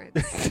 Whatever.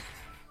 It's,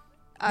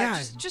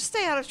 Yeah. just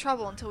stay out of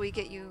trouble until we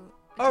get you.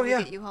 Oh, until we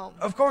yeah. Get you home.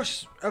 Of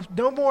course,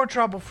 no more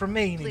trouble for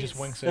me. And he just Please.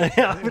 winks at,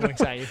 Yeah. he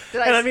winks at you.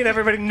 Did And I s- mean,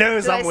 everybody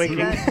knows did I I'm see winking.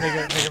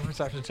 that? Make a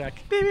perception check.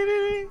 Beep, beep,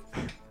 beep,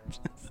 beep.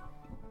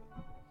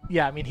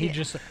 Yeah, I mean, he Yeah.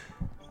 just.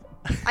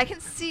 I can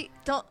see.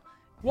 Don't.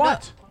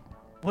 What?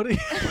 What are you?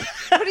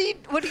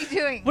 What are you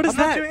doing? What is I'm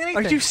not that? doing Are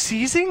anything. you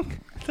seizing?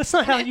 That's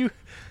not how you.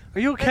 Are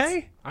you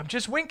okay? I'm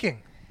just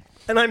winking.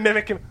 And I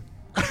mimic him.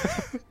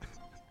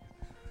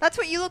 That's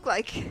what you look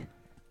like.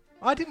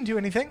 I didn't do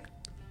anything.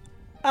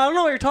 I don't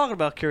know what you're talking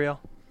about, Kiriel.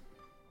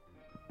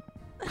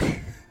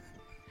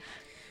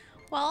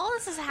 While all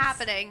this is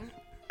happening,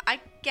 I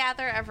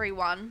gather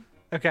everyone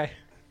Okay.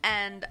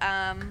 and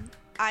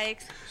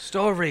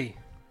Story.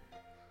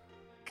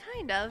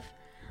 kind of.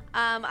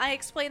 I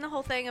explain the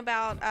whole thing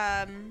about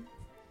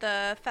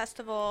the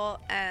festival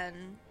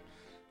and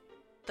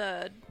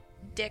the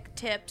dick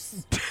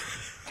tips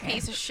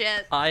piece of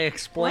shit. I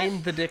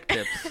explained the dick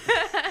tips.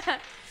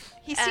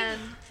 He And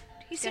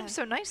seems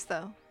so nice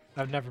though.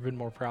 I've never been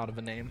more proud of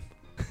a name.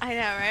 I know,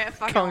 right? I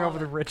fucking Coming love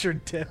over to it.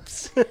 Richard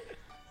Tips.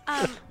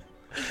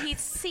 He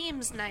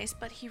seems nice,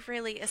 but he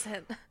really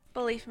isn't.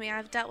 Believe me,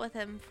 I've dealt with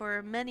him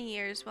for many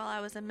years while I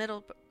was in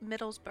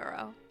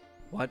Middlesbrough.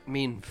 What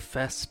mean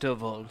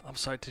festival? I'm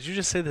sorry. Did you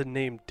just say the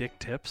name Dick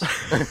Tips?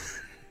 I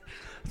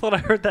thought I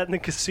heard that in the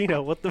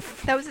casino. What the?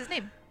 That was his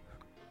name.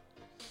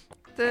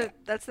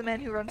 That's the man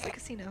who runs the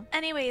casino.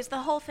 Anyways, the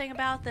whole thing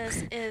about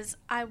this is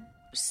I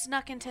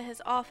snuck into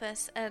his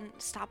office and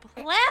stop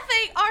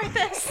laughing,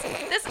 Arthas!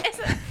 This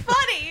isn't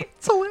funny!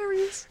 It's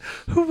hilarious.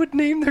 Who would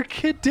name their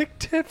kid Dick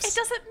Tips? It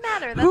doesn't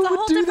matter. That's Who a would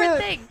whole do different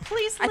that? thing.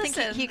 Please I listen.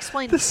 think he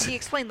explained. This- He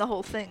explained the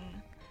whole thing.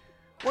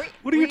 Were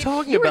What are were you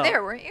talking You about? were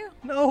there, weren't you?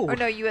 No. Or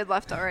no, you had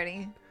left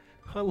already.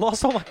 I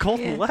lost all my gold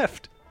Yeah. and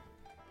left.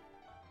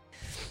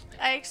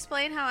 I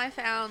explained how I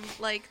found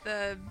like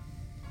the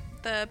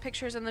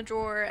pictures in the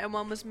drawer and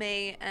one was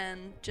me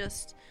and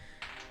just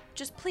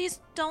please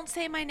don't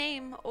say my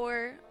name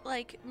or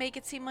like make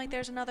it seem like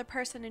there's another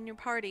person in your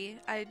party.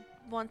 I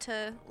want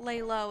to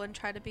lay low and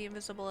try to be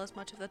invisible as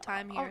much of the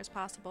time here Oh. as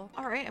possible.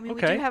 All right. I mean,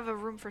 we Okay. do have a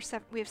room for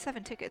 7. We have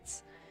 7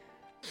 tickets.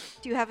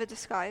 Do you have a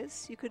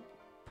disguise you could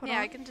put Yeah,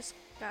 on? I can just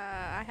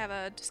I have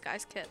a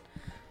disguise kit.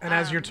 And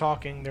as you're Um,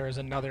 talking, there is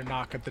another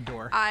knock at the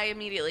door. I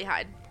immediately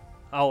hide.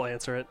 I'll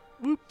answer it.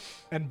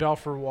 And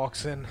Belfer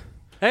walks in.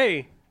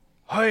 Hey,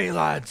 Hey,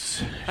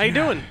 lads. how you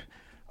doing?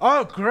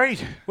 Oh,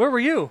 great. Where were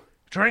you?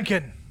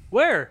 Drinking.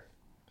 Where?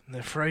 I'm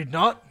afraid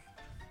not.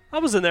 I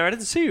was in there. I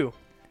didn't see you.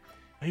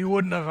 You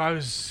wouldn't have. I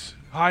was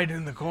hiding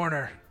in the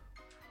corner.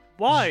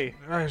 Why?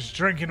 I was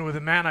drinking with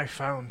a man I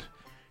found.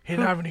 He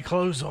didn't have any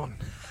clothes on.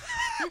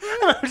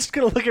 I'm just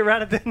gonna look at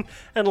Radithan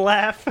and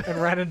laugh.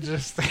 And Renan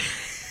just...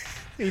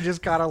 he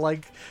just kind of,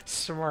 like,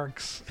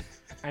 smirks.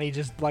 And he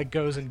just, like,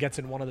 goes and gets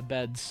in one of the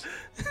beds.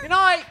 Good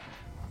night!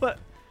 What?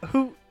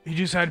 Who? He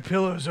just had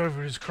pillows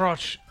over his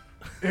crotch.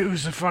 It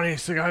was the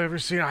funniest thing I've ever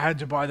seen. I had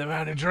to buy the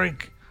man a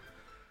drink.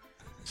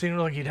 Seemed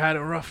like he'd had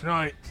a rough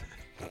night.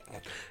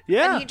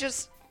 Yeah.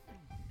 And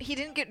he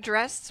didn't get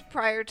dressed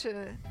prior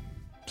to.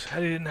 I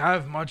didn't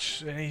have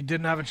much, and he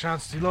didn't have a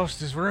chance. He lost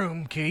his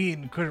room key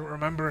and couldn't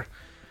remember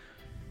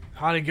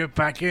how to get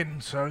back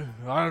in, so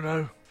I don't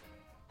know.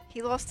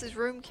 He lost his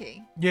room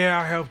key. Yeah,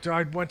 I helped.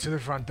 I went to the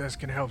front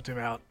desk and helped him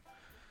out.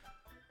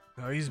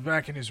 So he's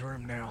back in his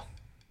room now.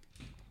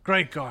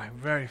 Great guy,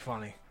 very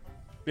funny.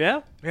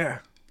 Yeah. Yeah.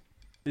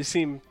 You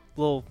seem a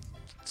little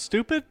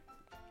stupid.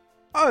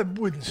 I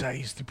wouldn't say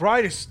he's the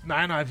brightest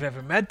man I've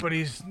ever met, but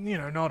he's,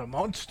 not a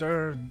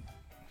monster.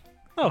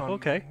 Oh, Not-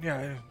 okay.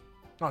 Yeah,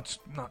 not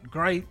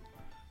great,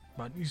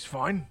 but he's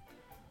fine.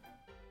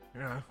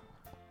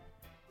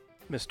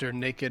 Mr.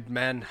 Naked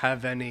Man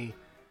have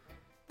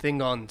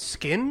anything on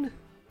skin?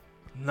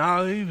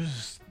 No, he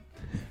was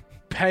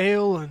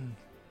pale and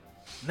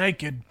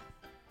naked.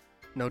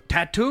 No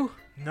tattoo?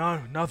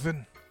 No,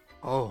 nothing.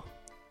 Oh.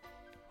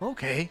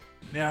 Okay.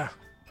 Yeah.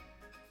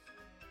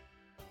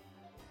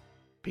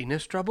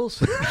 Penis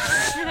troubles?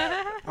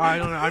 I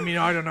don't know. I mean,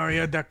 I don't know. He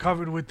had that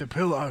covered with the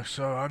pillow,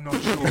 so I'm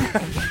not sure.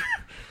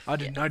 I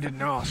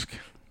didn't ask.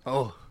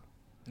 Oh.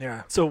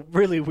 Yeah. So,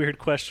 really weird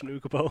question,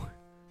 Ukubo.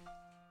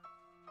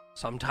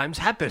 Sometimes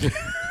happen.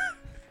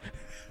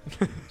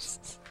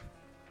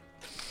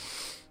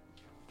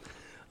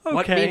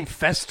 What Okay. mean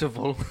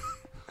festival?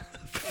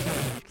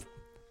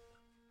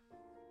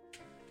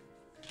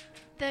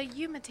 The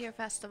Umatir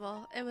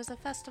Festival. It was a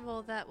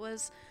festival that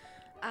was,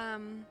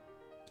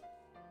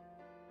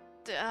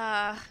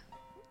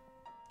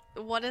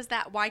 what is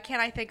that? Why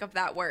can't I think of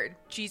that word?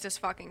 Jesus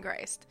fucking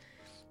Christ.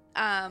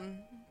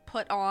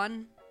 Put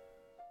on.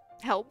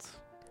 Held.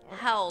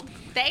 Held.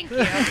 Thank you.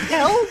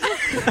 Held?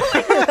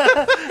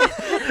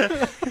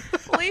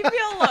 Leave me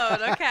alone,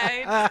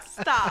 okay?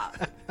 Stop.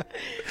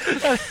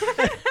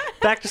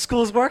 Back to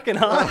school's working,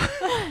 huh?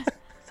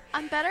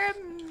 I'm better at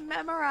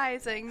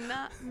memorizing,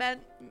 not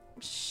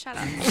shut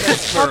up.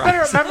 I'm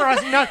better at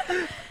memorizing that.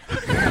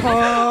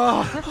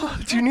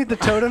 Do you need the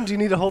totem? Do you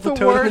need to hold the, The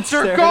totem and words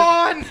are stare?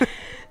 gone.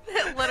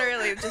 It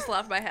literally just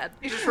left my head.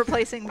 You're just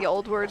replacing the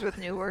old words with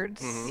new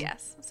words.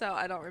 Yes, so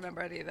I don't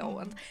remember any of the old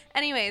ones.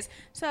 Anyways,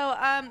 so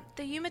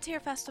the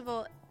Umatir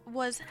Festival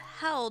was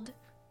held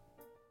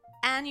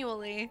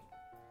annually.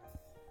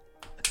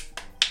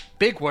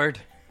 Big word.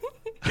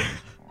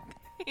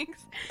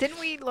 Thanks. Didn't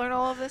we learn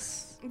all of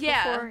this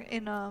Yeah. before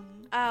in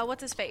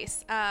What's his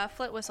face?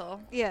 Flit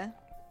Whistle yeah.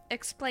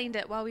 explained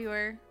it while we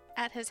were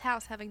at his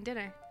house having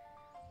dinner.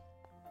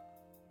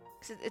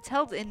 'Cause it's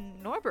held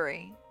in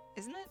Norbury,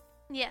 isn't it?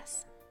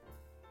 Yes.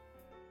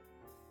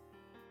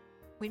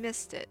 We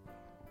missed it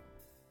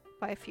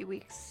by a few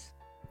weeks.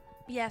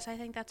 Yes, I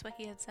think that's what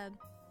he had said.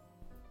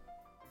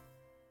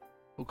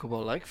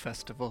 Ukubo like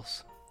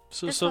festivals.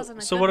 So, This so, wasn't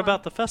a so good what one.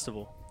 about the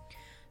festival?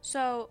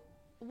 So,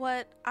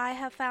 what I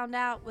have found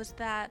out was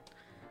that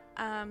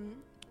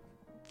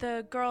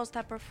the girls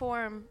that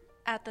perform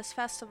at this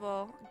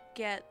festival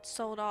get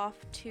sold off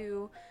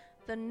to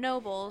the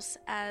nobles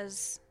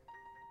as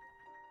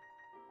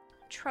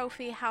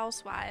trophy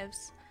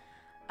housewives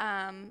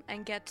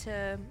and get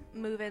to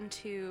move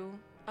into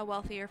a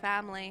wealthier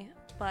family.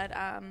 But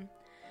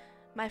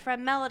my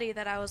friend Melody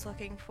that I was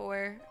looking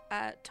for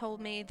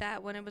told me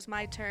that when it was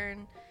my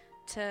turn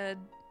to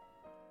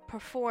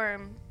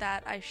perform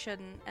that I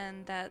shouldn't,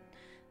 and that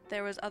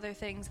there was other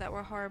things that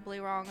were horribly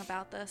wrong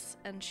about this,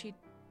 and she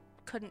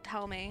couldn't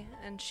tell me,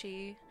 and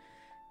she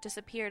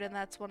disappeared, and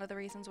that's one of the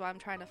reasons why I'm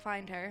trying to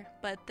find her.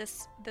 But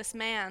this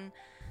man,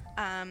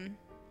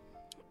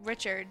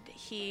 Richard,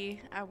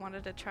 I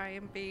wanted to try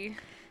and be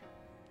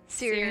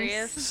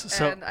serious,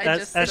 So, and I as,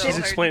 just as she's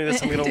still explaining heard-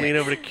 this, I'm going to lean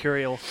over to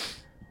Curiel.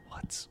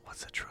 What's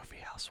a trophy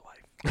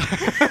housewife?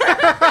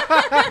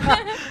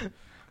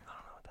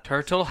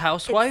 Turtle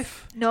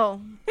housewife?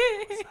 No.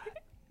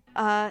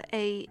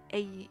 A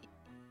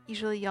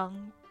usually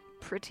young,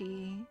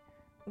 pretty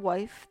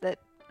wife that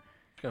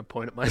I'm gonna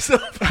point at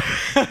myself.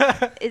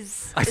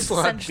 is I still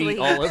have essentially beat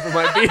all over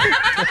my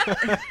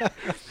beard.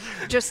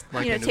 just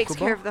Like an takes Ukubo?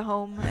 care of the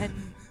home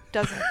and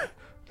doesn't.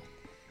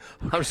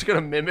 I'm just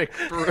gonna mimic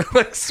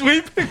like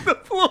sweeping the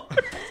floor.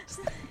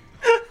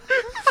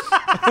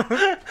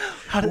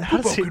 How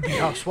does he could be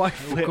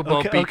housewife. Wait,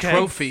 Ukubo be okay.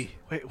 trophy.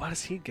 Wait, why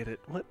does he get it?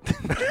 What?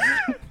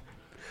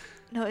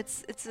 No,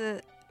 it's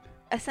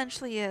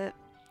essentially a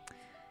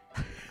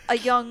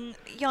young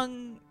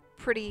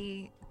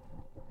pretty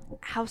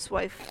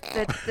housewife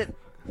that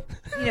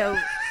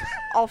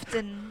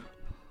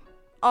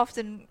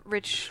often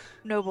rich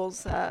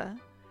nobles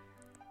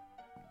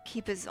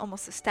keep as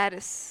almost a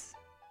status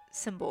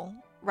symbol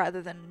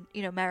rather than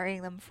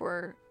marrying them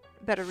for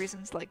better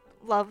reasons like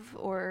love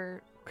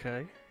or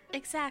Okay,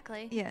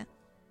 Exactly. yeah.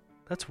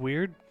 that's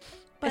weird.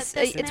 But It's-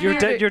 this it's man,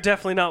 weird. You're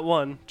definitely not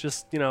one.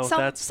 Just Some-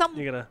 that's some-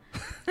 you're gonna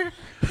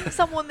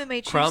Some women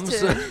may choose Crumbs?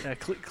 to. yeah,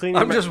 clean.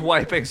 Your I'm just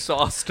wiping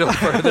sauce still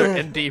further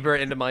and deeper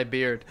into my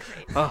beard.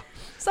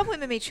 Some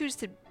women may choose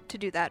to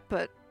do that,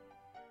 but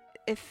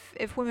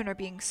if women are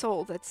being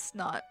sold, that's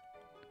not.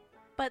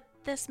 but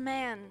this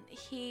man,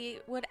 he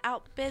would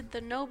outbid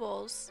the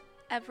nobles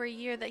every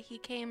year that he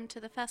came to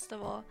the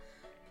festival,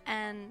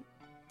 and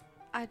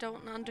I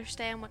don't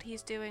understand what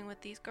he's doing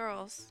with these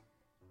girls.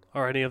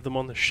 Are any of them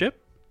on the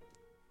ship?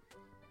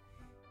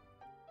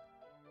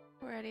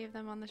 Were any of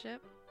them on the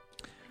ship?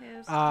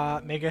 His,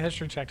 Make a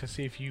history check to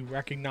see if you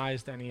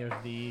recognized any of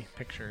the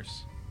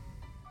pictures.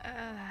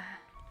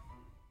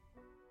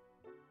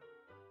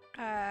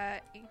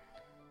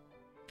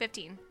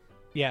 15.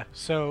 Yeah,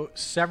 so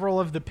several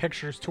of the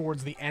pictures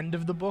towards the end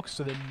of the book,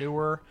 so the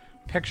newer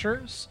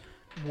pictures,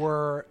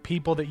 were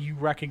people that you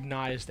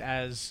recognized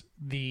as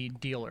the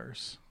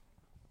dealers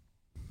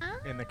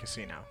in the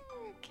casino.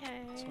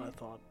 Okay. That's what I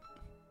thought.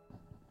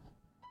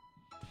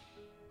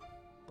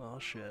 Oh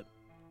shit.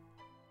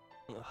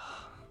 Ugh.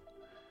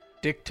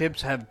 Dick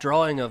Tibbs have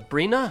drawing of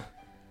Brina?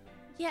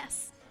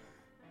 Yes.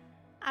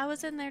 I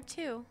was in there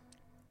too.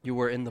 You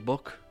were in the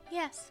book?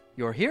 Yes.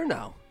 You're here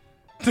now.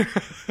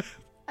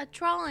 A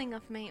drawing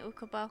of me,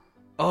 Ukubo.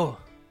 Oh.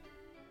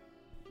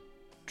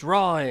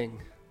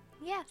 Drawing.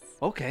 Yes.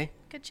 Okay.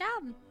 Good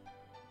job.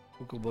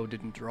 Ukubo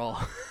didn't draw.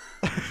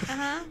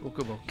 Uh-huh.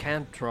 Ukubo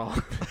can't draw.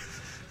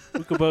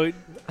 Ukubo,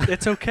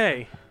 it's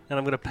okay. And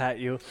I'm going to pat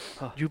you.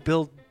 You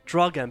build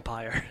drug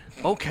empire.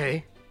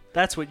 Okay.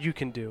 That's what you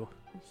can do.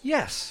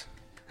 Yes.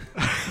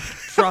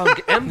 Drug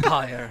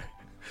empire.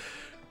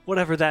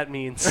 Whatever that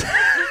means.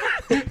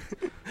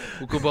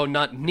 Ukubo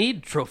not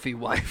need trophy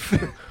wife.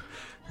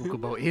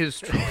 Ukubo is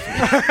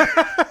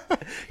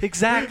trophy.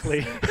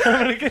 Exactly.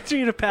 I'm going to get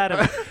you to pat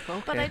him.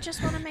 But I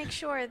just want to make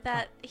sure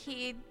that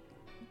he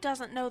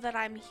doesn't know that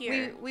I'm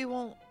here. We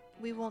won't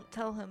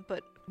tell him,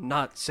 but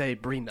Not say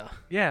Brina.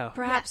 Yeah.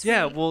 Perhaps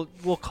Yeah, we-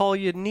 we'll call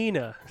you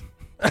Nina.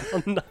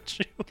 I'll nudge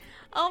you.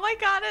 Oh my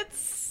god, it's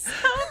so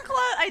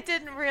close. I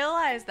didn't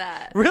realize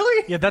that.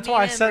 Really? Yeah, that's why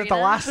I Nina and said it the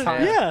Brina? last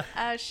time. Yeah.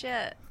 Oh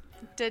shit.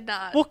 Did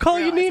not. We'll call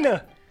you realize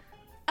Nina.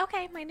 that.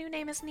 Okay, my new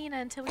name is Nina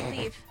until we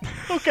leave.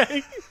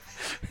 Okay.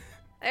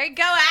 There you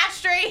go,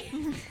 Astrid.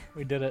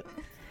 We did it.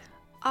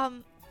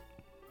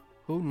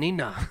 Who?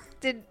 Nina.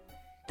 did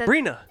that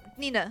Brina.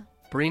 Nina?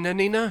 Brina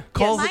Nina?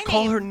 Call, my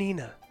call name. her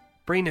Nina.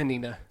 Brina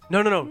Nina.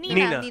 No. Nina.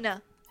 Nina.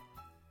 Nina.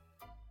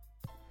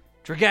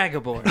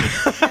 Dragagabor.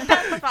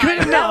 That's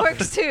fine. That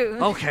works too.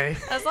 Okay.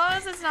 As long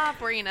as it's not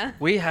Brina.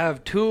 We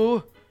have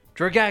 2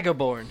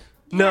 Dragagaborn.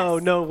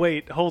 No,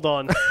 wait. Hold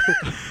on.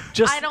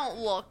 Just I don't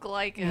look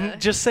like a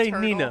just say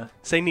turtle. Nina.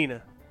 Say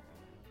Nina.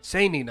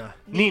 Say Nina.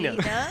 Nina.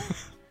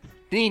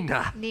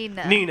 Nina.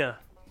 Nina. Nina.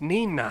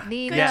 Nina. Good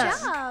Nina.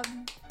 Yes. job.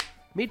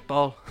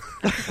 Meatball.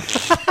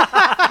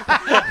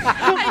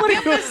 What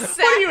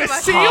are you, a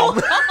seal?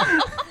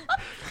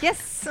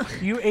 Yes.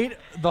 You ate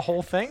the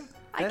whole thing?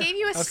 I gave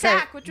you a Okay,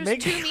 sack, which was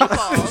make 2 a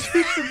meatballs.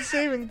 Constitution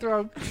saving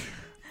throw.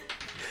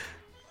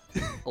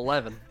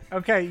 11.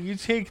 Okay, you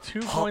take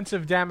 2 points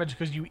of damage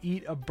because you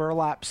eat a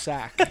burlap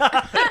sack.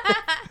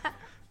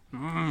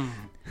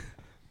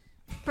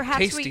 Perhaps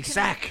Tasty we can,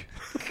 sack.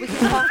 we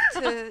can talk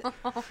to.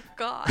 Oh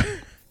god.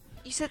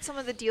 You said some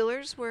of the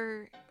dealers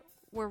were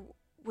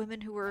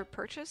women who were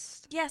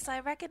purchased. Yes, I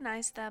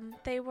recognized them.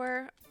 They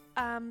were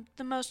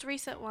the most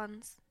recent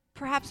ones.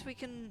 Perhaps we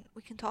can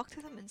talk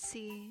to them and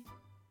see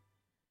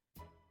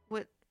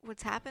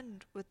what's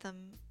happened with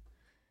them.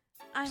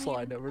 I mean,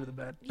 Slide over to the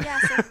bed.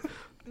 yes.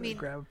 I mean,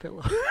 Grab a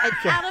pillow.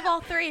 Out of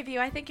all 3 of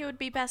you, I think it would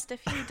be best if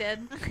you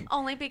did.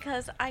 Only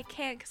because I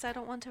can't, because I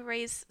don't want to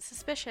raise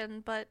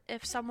suspicion. But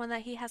if someone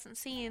that he hasn't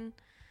seen,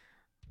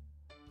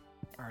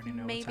 I already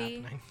know Maybe. what's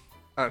happening.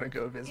 I'm gonna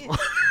go invisible.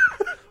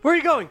 Where are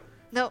you going?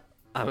 no.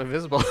 I'm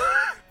invisible.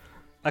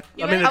 I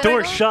You mean, the went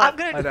door's invisible?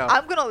 shut. I know.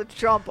 I'm gonna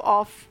jump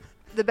off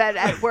the bed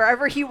at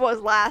wherever he was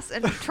last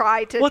and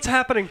try to. What's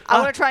happening? I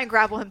want to try and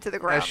grapple him to the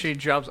ground. As she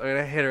jumps, I'm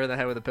gonna hit her in the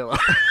head with a pillow.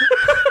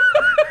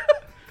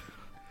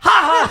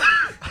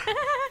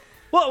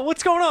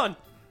 What's going on?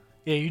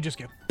 Yeah, you just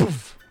get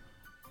poof.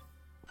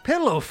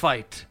 Pillow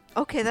fight.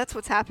 Okay, that's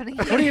what's happening.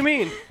 What do you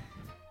mean?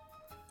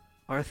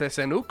 Arthas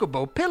and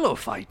Ukubo pillow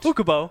fight.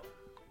 Ukubo.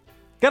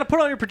 Gotta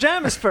put on your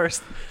pajamas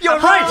first. You're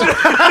right.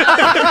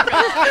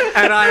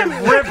 And I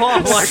rip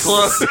off my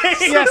clothes.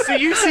 Yeah, so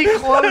you see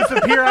clothes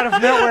appear out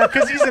of nowhere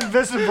because he's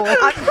invisible.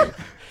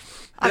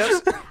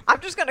 I'm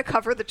just gonna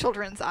cover the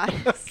children's eyes.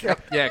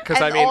 Yeah, because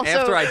And I mean, also-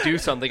 after I do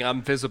something,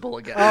 I'm visible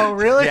again. Oh,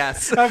 really?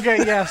 Yes.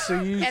 Okay, yeah, so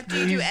you... after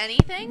you do he's-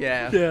 anything?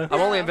 Yeah. Yeah. I'm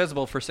only Oh.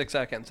 invisible for 6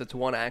 seconds. It's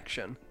 1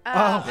 action. Oh,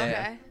 Yeah.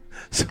 okay.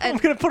 So I'm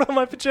gonna put on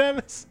my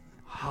pajamas.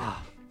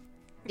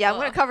 Yeah, I'm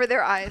gonna cover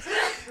their eyes.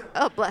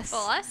 Oh, bless.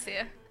 Well, I see.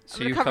 So I'm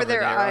gonna you cover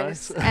their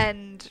eyes, eyes.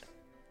 and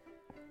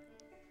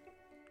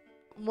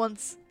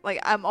once, like,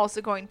 I'm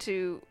also going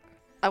to.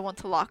 I want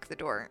to lock the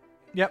door.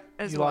 Yep,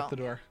 As you well. lock the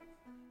door.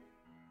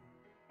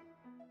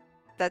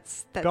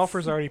 That's.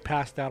 Belfer's already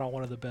passed out on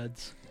one of the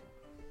beds.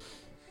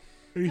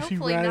 You see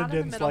Hopefully not in the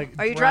Ranadin's middle. like...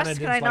 Are you dressed?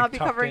 Can Ranadin's, I not like, be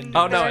tucked covering- into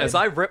Oh the no! bed. As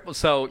I rip,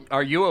 so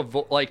are you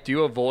do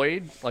you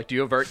avoid? Like, do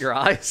you avert your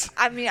eyes?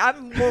 I mean,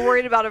 I'm more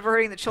worried about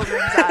averting the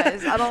children's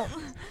eyes. I don't.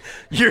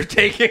 You're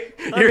taking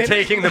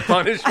taking the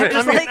punishment.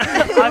 I'm just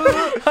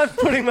like. I'm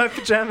putting my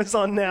pajamas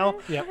on now.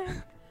 Yep.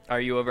 Are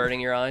you averting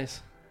your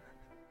eyes?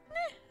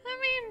 I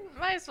mean,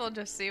 might as well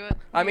just see what.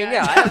 I you mean, guys-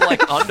 yeah, I have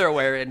like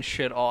underwear and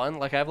shit on.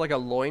 Like I have like a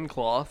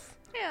loincloth.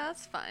 Yeah,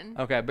 that's fine.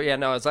 Okay, but yeah,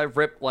 no. As I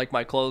rip like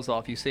my clothes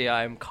off, you see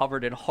I'm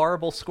covered in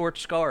horrible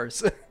scorched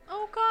scars.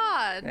 Oh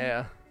God.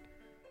 Yeah.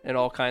 And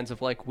all kinds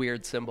of like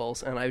weird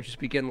symbols, and I just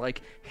begin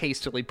like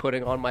hastily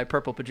putting on my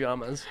purple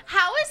pajamas.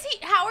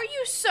 How are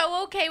you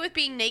so okay with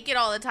being naked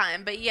all the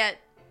time, but yet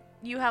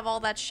you have all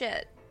that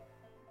shit?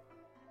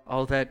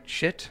 All that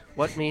shit?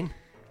 What mean?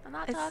 I'm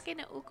not It's- talking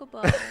to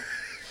Ukubo.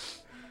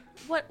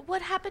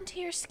 What happened to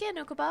your skin,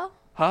 Ukubo?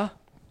 Huh?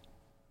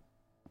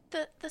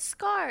 The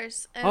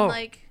scars and Oh.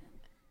 like,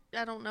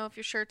 I don't know if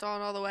your shirt's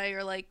on all the way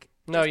or like.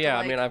 No, just the, yeah, I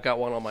like- mean I've got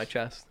one on my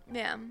chest.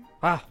 Yeah.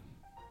 Ah.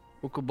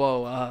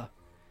 Ukubo,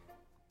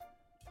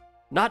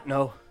 not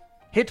no.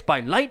 hit by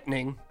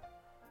lightning.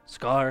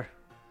 Scar.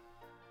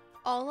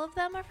 All of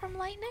them are from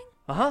lightning?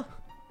 Uh-huh.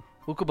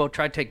 Ukubo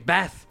tried to take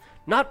bath.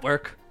 Not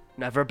work.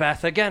 Never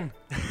bath again.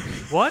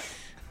 What?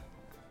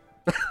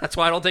 That's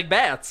why I don't take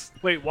baths.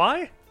 Wait,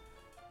 why?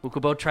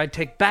 Ukubo tried to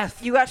take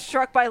bath. You got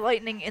struck by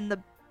lightning in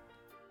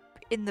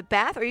the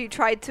bath, or you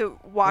tried to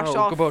wash No,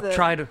 off Ukubo the...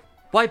 tried to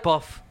wipe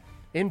off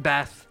in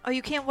bath. Oh,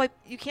 you can't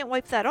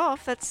wipe that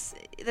off. That's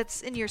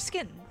in your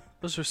skin.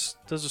 Those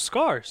are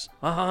scars.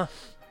 Uh-huh.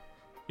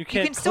 You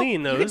can't still,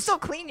 clean those. You can still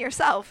clean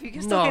yourself. You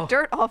can still No. get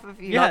dirt off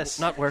of you. Yes.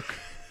 Not work.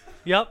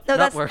 Yep. No, not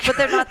that's work. but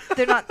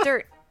they're not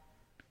dirt.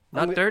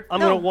 Not dirt. I'm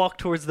No. gonna walk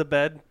towards the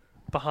bed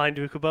behind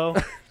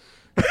Ukubo.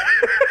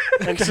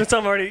 And since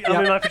I'm in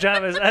my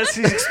pajamas, as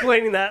he's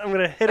explaining that, I'm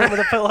gonna hit him with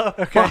a pillow.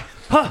 Okay.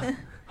 Ha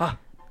Ha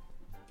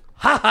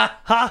ha.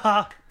 ha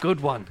ha!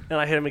 Good one. And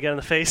I hit him again in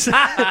the face.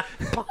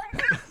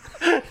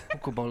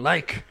 Ukubo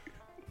like.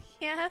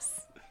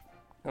 Yes.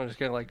 I'm just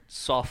gonna like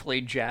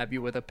softly jab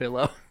you with a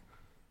pillow.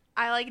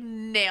 I like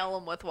nail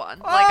him with one.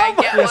 Like I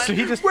get Yeah, one. so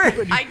he just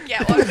I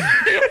get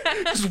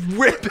one. Just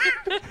rip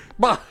it.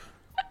 Bah.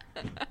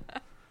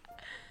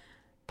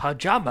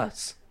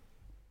 Pajamas.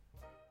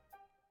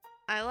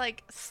 I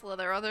like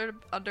slither under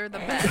the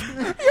bed.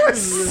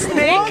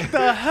 What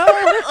the hell?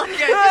 Like,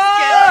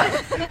 I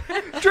just get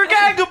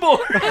Dragagabor.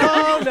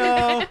 Oh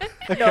no!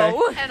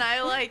 No. and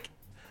I like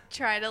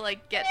try to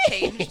like get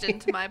changed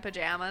into my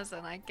pajamas,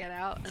 and I get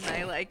out and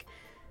I like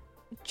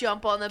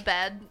jump on the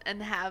bed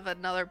and have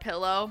another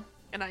pillow,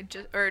 and I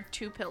just or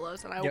two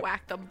pillows, and I Yep.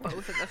 whack them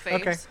both in the face.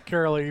 Okay,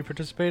 Carol, are you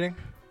participating?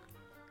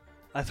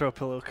 I throw a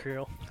pillow at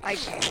Kirill. No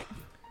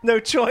No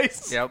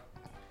choice. Yep.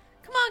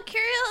 Come on,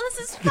 Kirill, this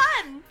is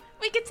fun.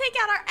 We can take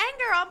out our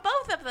anger on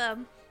both of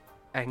them.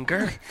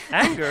 Anger.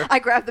 Anger. I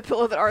grabbed the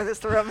pillow that Arthas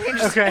threw at me. And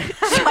just, Okay.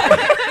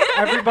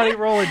 Everybody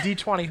roll a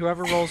d20.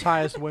 Whoever rolls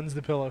highest wins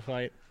the pillow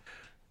fight.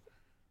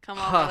 Come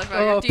on, Huh.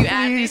 motherfucker. Oh, Do you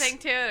add please. anything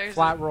to it? Or is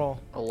Flat it roll.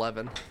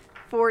 11.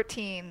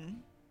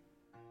 14.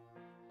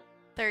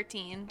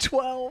 13?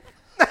 12.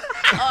 You won!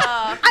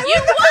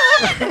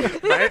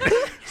 Right?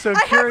 So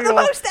I have the Curiel,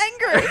 most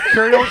anger.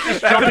 Curiel's just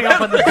jumping up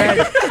on the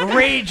bed,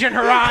 rage in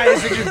her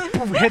eyes, and just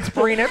boom, hits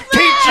Brina.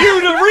 Teach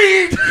you to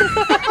read.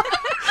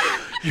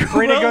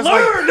 Brina goes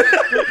like,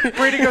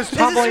 Brina goes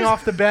tumbling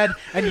off the bed,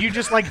 and you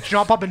just like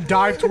jump up and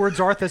dive towards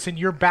Arthas, and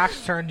your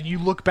back's turned, and you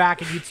look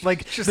back, and it's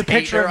like the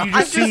picture of you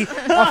just see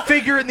a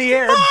figure in the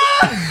air.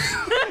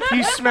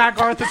 You smack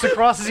Arthas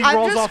across as he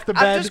rolls off the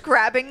I'm bed. just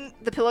grabbing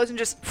the pillows and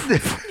just.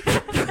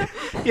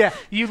 Yeah,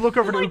 you look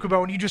over to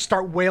Ukubo and you just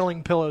start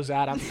wailing pillows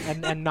at him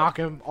and knock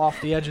him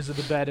off the edges of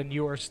the bed, and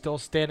you are still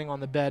standing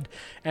on the bed.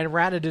 And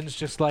Ranadin's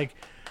just like,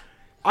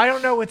 I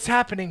don't know what's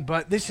happening,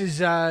 but this is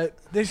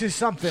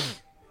something.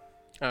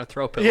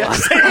 Throw pillow.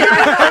 Yes.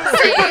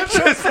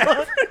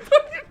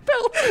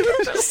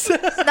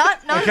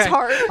 Not as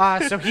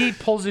hard. So he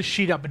pulls his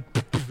sheet up and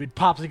it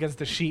pops against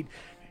the sheet.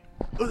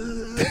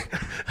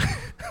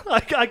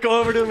 I go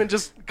over to him and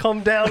just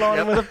come down on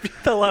him with a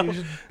pillow.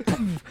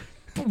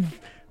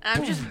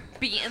 I'm just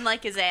beating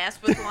like his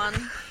ass with one.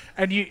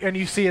 And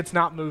you see it's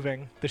not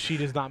moving. The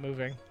sheet is not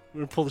moving. I'm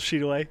gonna pull the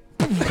sheet away.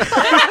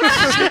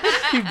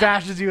 He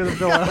bashes you with a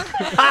pillow.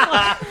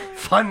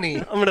 Funny.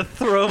 I'm gonna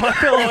throw my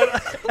pillow at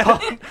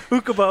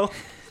Ukubo.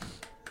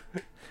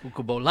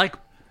 Ukubo like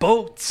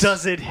boats.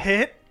 Does it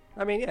hit?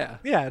 I mean, yeah.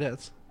 Yeah, it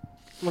is.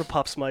 I'm gonna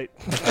pop smite.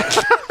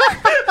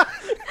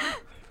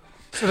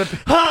 So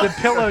the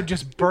pillow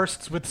just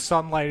bursts with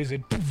sunlight as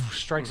it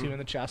strikes you in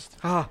the chest.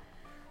 Ah.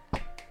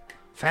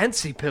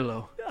 Fancy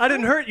pillow. I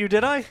didn't hurt you,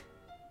 did I?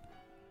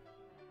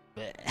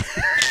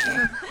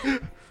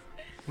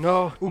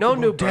 No Ukubo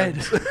new dead.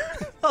 burns.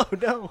 Oh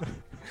no.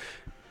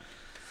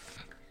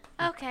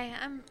 Okay,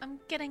 I'm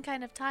getting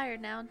kind of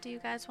tired now. Do you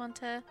guys want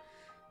to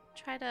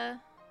try to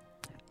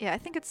Yeah, I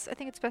think it's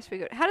best we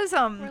go. How does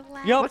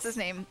relax? Yup. what's his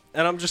name?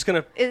 And I'm just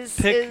gonna Is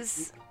Pick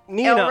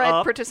Nina Elred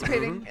up.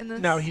 participating in this?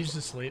 No, he's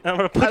asleep. I'm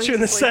gonna put Oh, you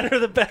in the he's asleep. center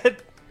of the bed.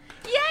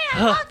 Yay,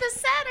 I want the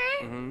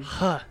center.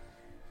 Huh.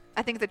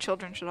 I think the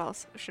children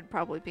should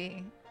probably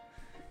be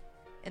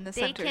in the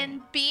They center.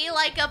 can be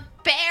like a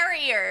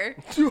barrier.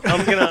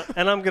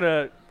 I'm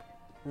gonna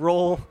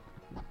roll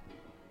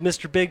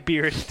Mr. Big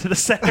Beard to the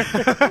center.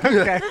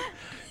 Okay.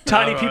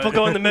 Tiny people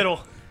go in the middle.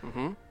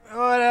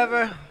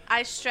 Whatever.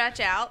 I stretch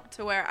out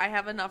to where I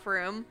have enough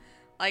room.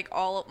 Like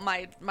all of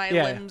my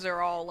Yeah. limbs are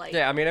all like.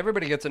 Yeah, I mean,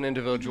 everybody gets an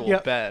individual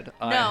Yep. bed.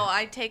 No,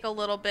 I take a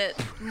little bit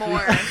more.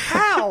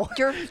 How?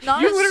 You're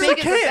not You as literally big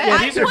as the can't. bed. Yeah,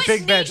 I these are put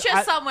big beds. Nisha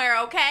I- somewhere,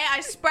 okay?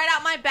 I spread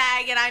out my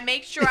bag and I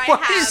make sure I Why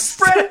you have.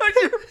 spread out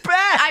your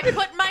bag? I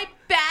put my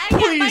bag at my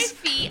Please,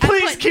 feet. I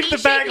please put keep the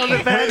Nisha bag on the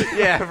here. bed.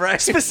 Yeah,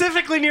 right.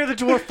 Specifically near the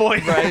dwarf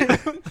boy. Right.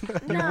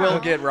 No, You will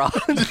get robbed.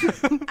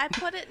 I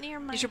put it near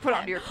my. You should put it head.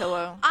 under your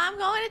pillow. I'm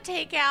going to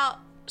take out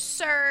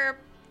Sir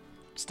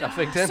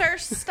Stuffington. Sir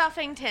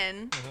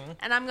Stuffington,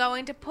 and I'm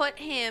going to put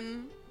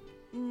him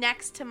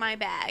next to my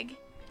bag.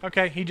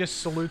 Okay, he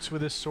just salutes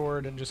with his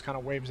sword and just kind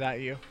of waves at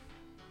you.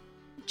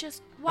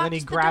 Just And watch then he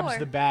the grabs door.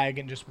 the bag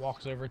and just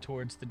walks over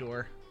towards the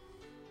door.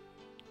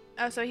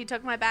 Oh, so he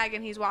took my bag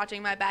and he's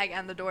watching my bag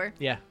and the door.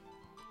 Yeah.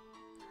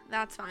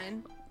 That's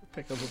fine.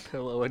 Pick up a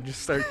pillow and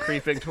just start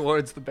creeping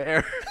towards the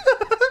bear.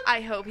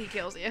 I hope he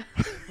kills you.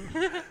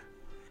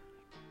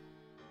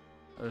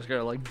 I was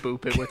gonna like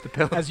boop it with the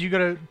pillow. As you go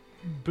to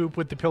boop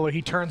with the pillow,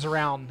 he turns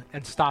around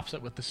and stops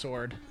it with the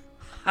sword.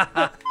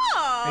 And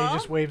he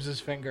just waves his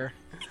finger.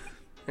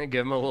 And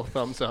give him a little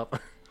thumbs up.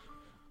 And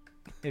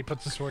he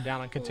puts the sword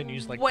down and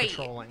continues like Wait.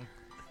 patrolling.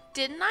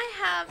 Didn't I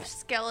have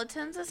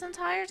skeletons this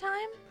entire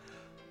time?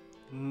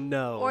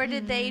 No. Or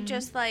did they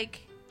just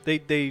like...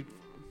 They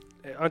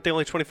aren't they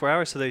only 24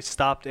 hours, so they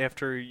stopped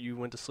after you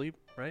went to sleep,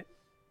 right?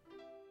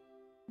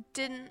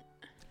 Didn't...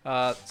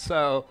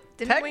 So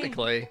Didn't we-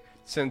 technically,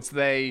 since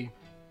they,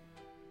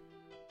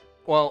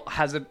 well,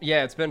 has it?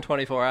 Yeah, it's been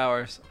 24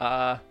 hours.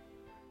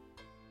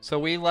 So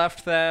we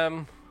left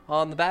them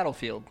on the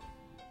battlefield.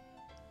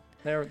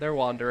 They're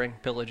wandering,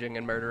 pillaging,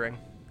 and murdering.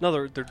 No,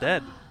 they're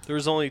dead. There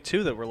was only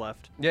 2 that were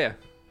left. Yeah,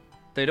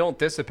 they don't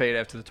dissipate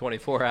after the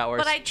 24 hours.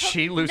 But I took-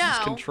 she loses no.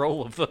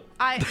 control of them.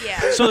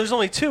 Yeah. So there's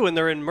only 2, and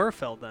they're in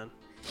Murfeld then.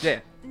 Yeah.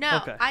 No,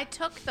 Okay. I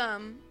took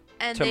them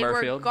and To they were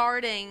Murfield?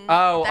 guarding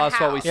Oh, the that's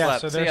what we house. Yeah,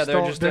 slept. so So they're yeah, they're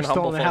still- just they're in still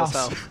Humble in the Falls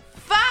house. House.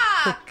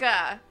 Fuck!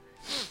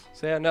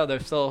 So yeah, no, they're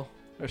still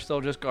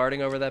just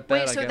guarding over that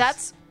bed. Wait, I so guess.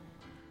 that's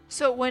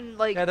so when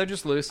like Yeah, they're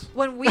just loose.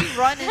 when we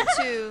run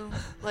into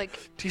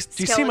like Do you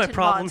see my skeleton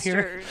problem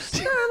here?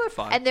 monsters, Yeah, they're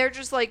fine. and they're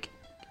just like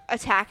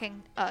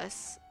attacking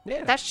us.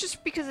 Yeah. That's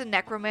just because a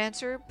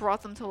necromancer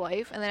brought them to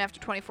life, and then after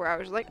 24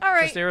 hours, like, all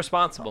right, Just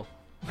irresponsible.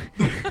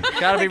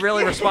 Gotta be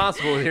really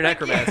responsible with your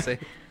necromancy.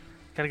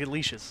 Gotta get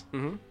leashes.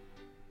 Mm-hmm.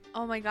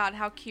 Oh my god,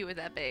 how cute would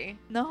that be?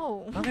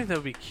 no. I don't think that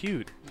would be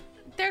cute.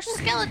 They're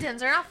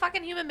skeletons. They're not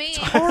fucking human beings.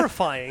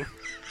 Horrifying.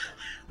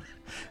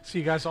 So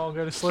you guys all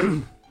go to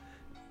sleep.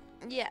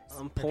 Yes.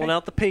 I'm pulling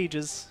out the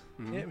pages.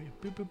 Yeah,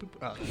 boop, boop,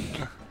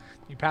 boop.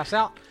 You pass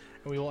out,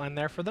 and we will end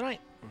there for the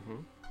night.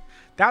 Mhm.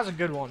 That was a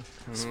good one.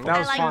 Mhm. That I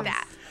was like fun.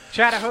 that.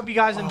 Chad, I hope you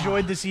guys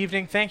enjoyed this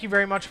evening. Thank you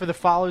very much for the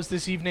follows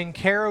this evening.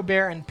 Caro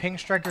Bear and Pink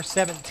Striker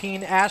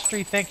 17.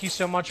 Astri, thank you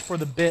so much for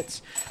the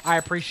bits. I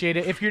appreciate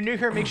it. If you're new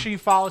here, make sure you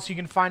follow so you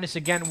can find us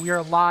again. We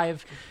are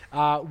live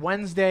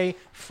Wednesday,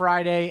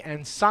 Friday,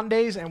 and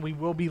Sundays, and we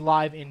will be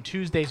live in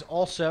Tuesdays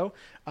also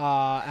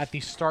at the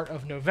start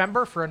of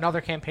November for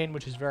another campaign,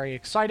 which is very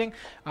exciting.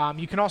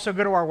 You can also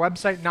go to our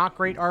website,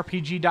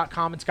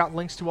 notgreatrpg.com. It's got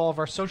links to all of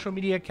our social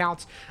media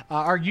accounts,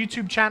 our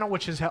YouTube channel,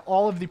 which has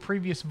all of the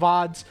previous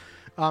VODs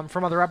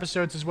from other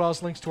episodes, as well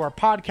as links to our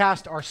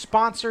podcast, our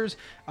sponsors,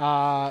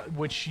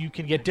 which you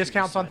can get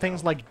discounts on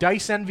things like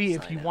Dice Envy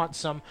if you want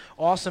some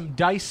awesome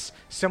dice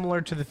similar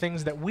to the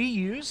things that we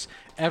use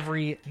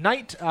every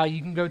night.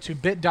 You can go to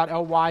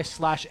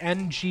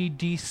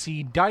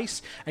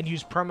bit.ly/ngdcdice and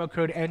use promo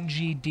code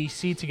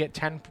ngdc to get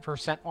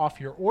 10% off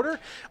your order.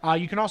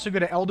 You can also go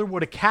to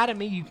Elderwood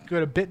Academy. You can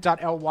go to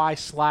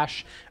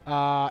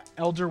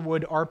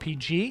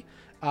bit.ly/elderwoodrpg.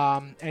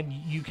 And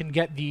you can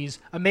get these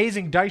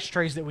amazing dice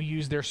trays that we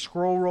use. They're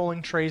scroll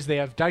rolling trays. They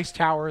have dice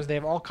towers. They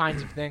have all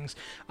kinds of things.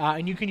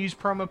 And you can use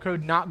promo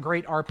code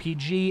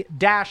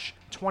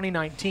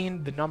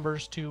NotGreatRPG-2019. The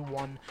number's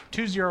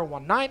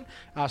 2019.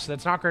 So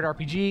that's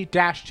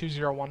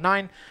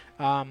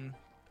NotGreatRPG-2019.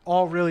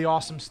 All really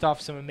awesome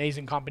stuff. Some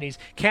amazing companies.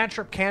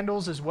 Cantrip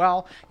Candles as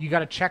well. You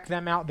got to check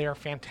them out. They are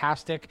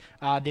fantastic.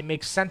 They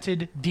make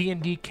scented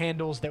D&D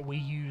candles that we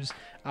use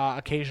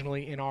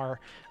occasionally in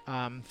our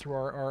through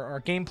our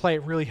gameplay.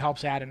 It really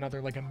helps add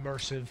another like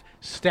immersive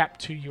step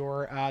to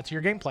your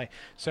gameplay.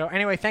 So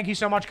anyway, thank you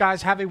so much,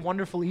 guys. Have a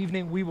wonderful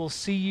evening. We will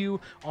see you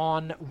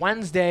on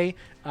Wednesday.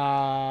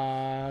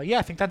 Yeah,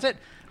 I think that's it.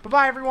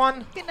 Bye-bye,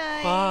 everyone. Good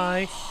night.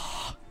 Bye.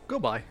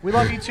 Goodbye. We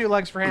love you too.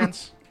 Legs for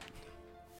hands.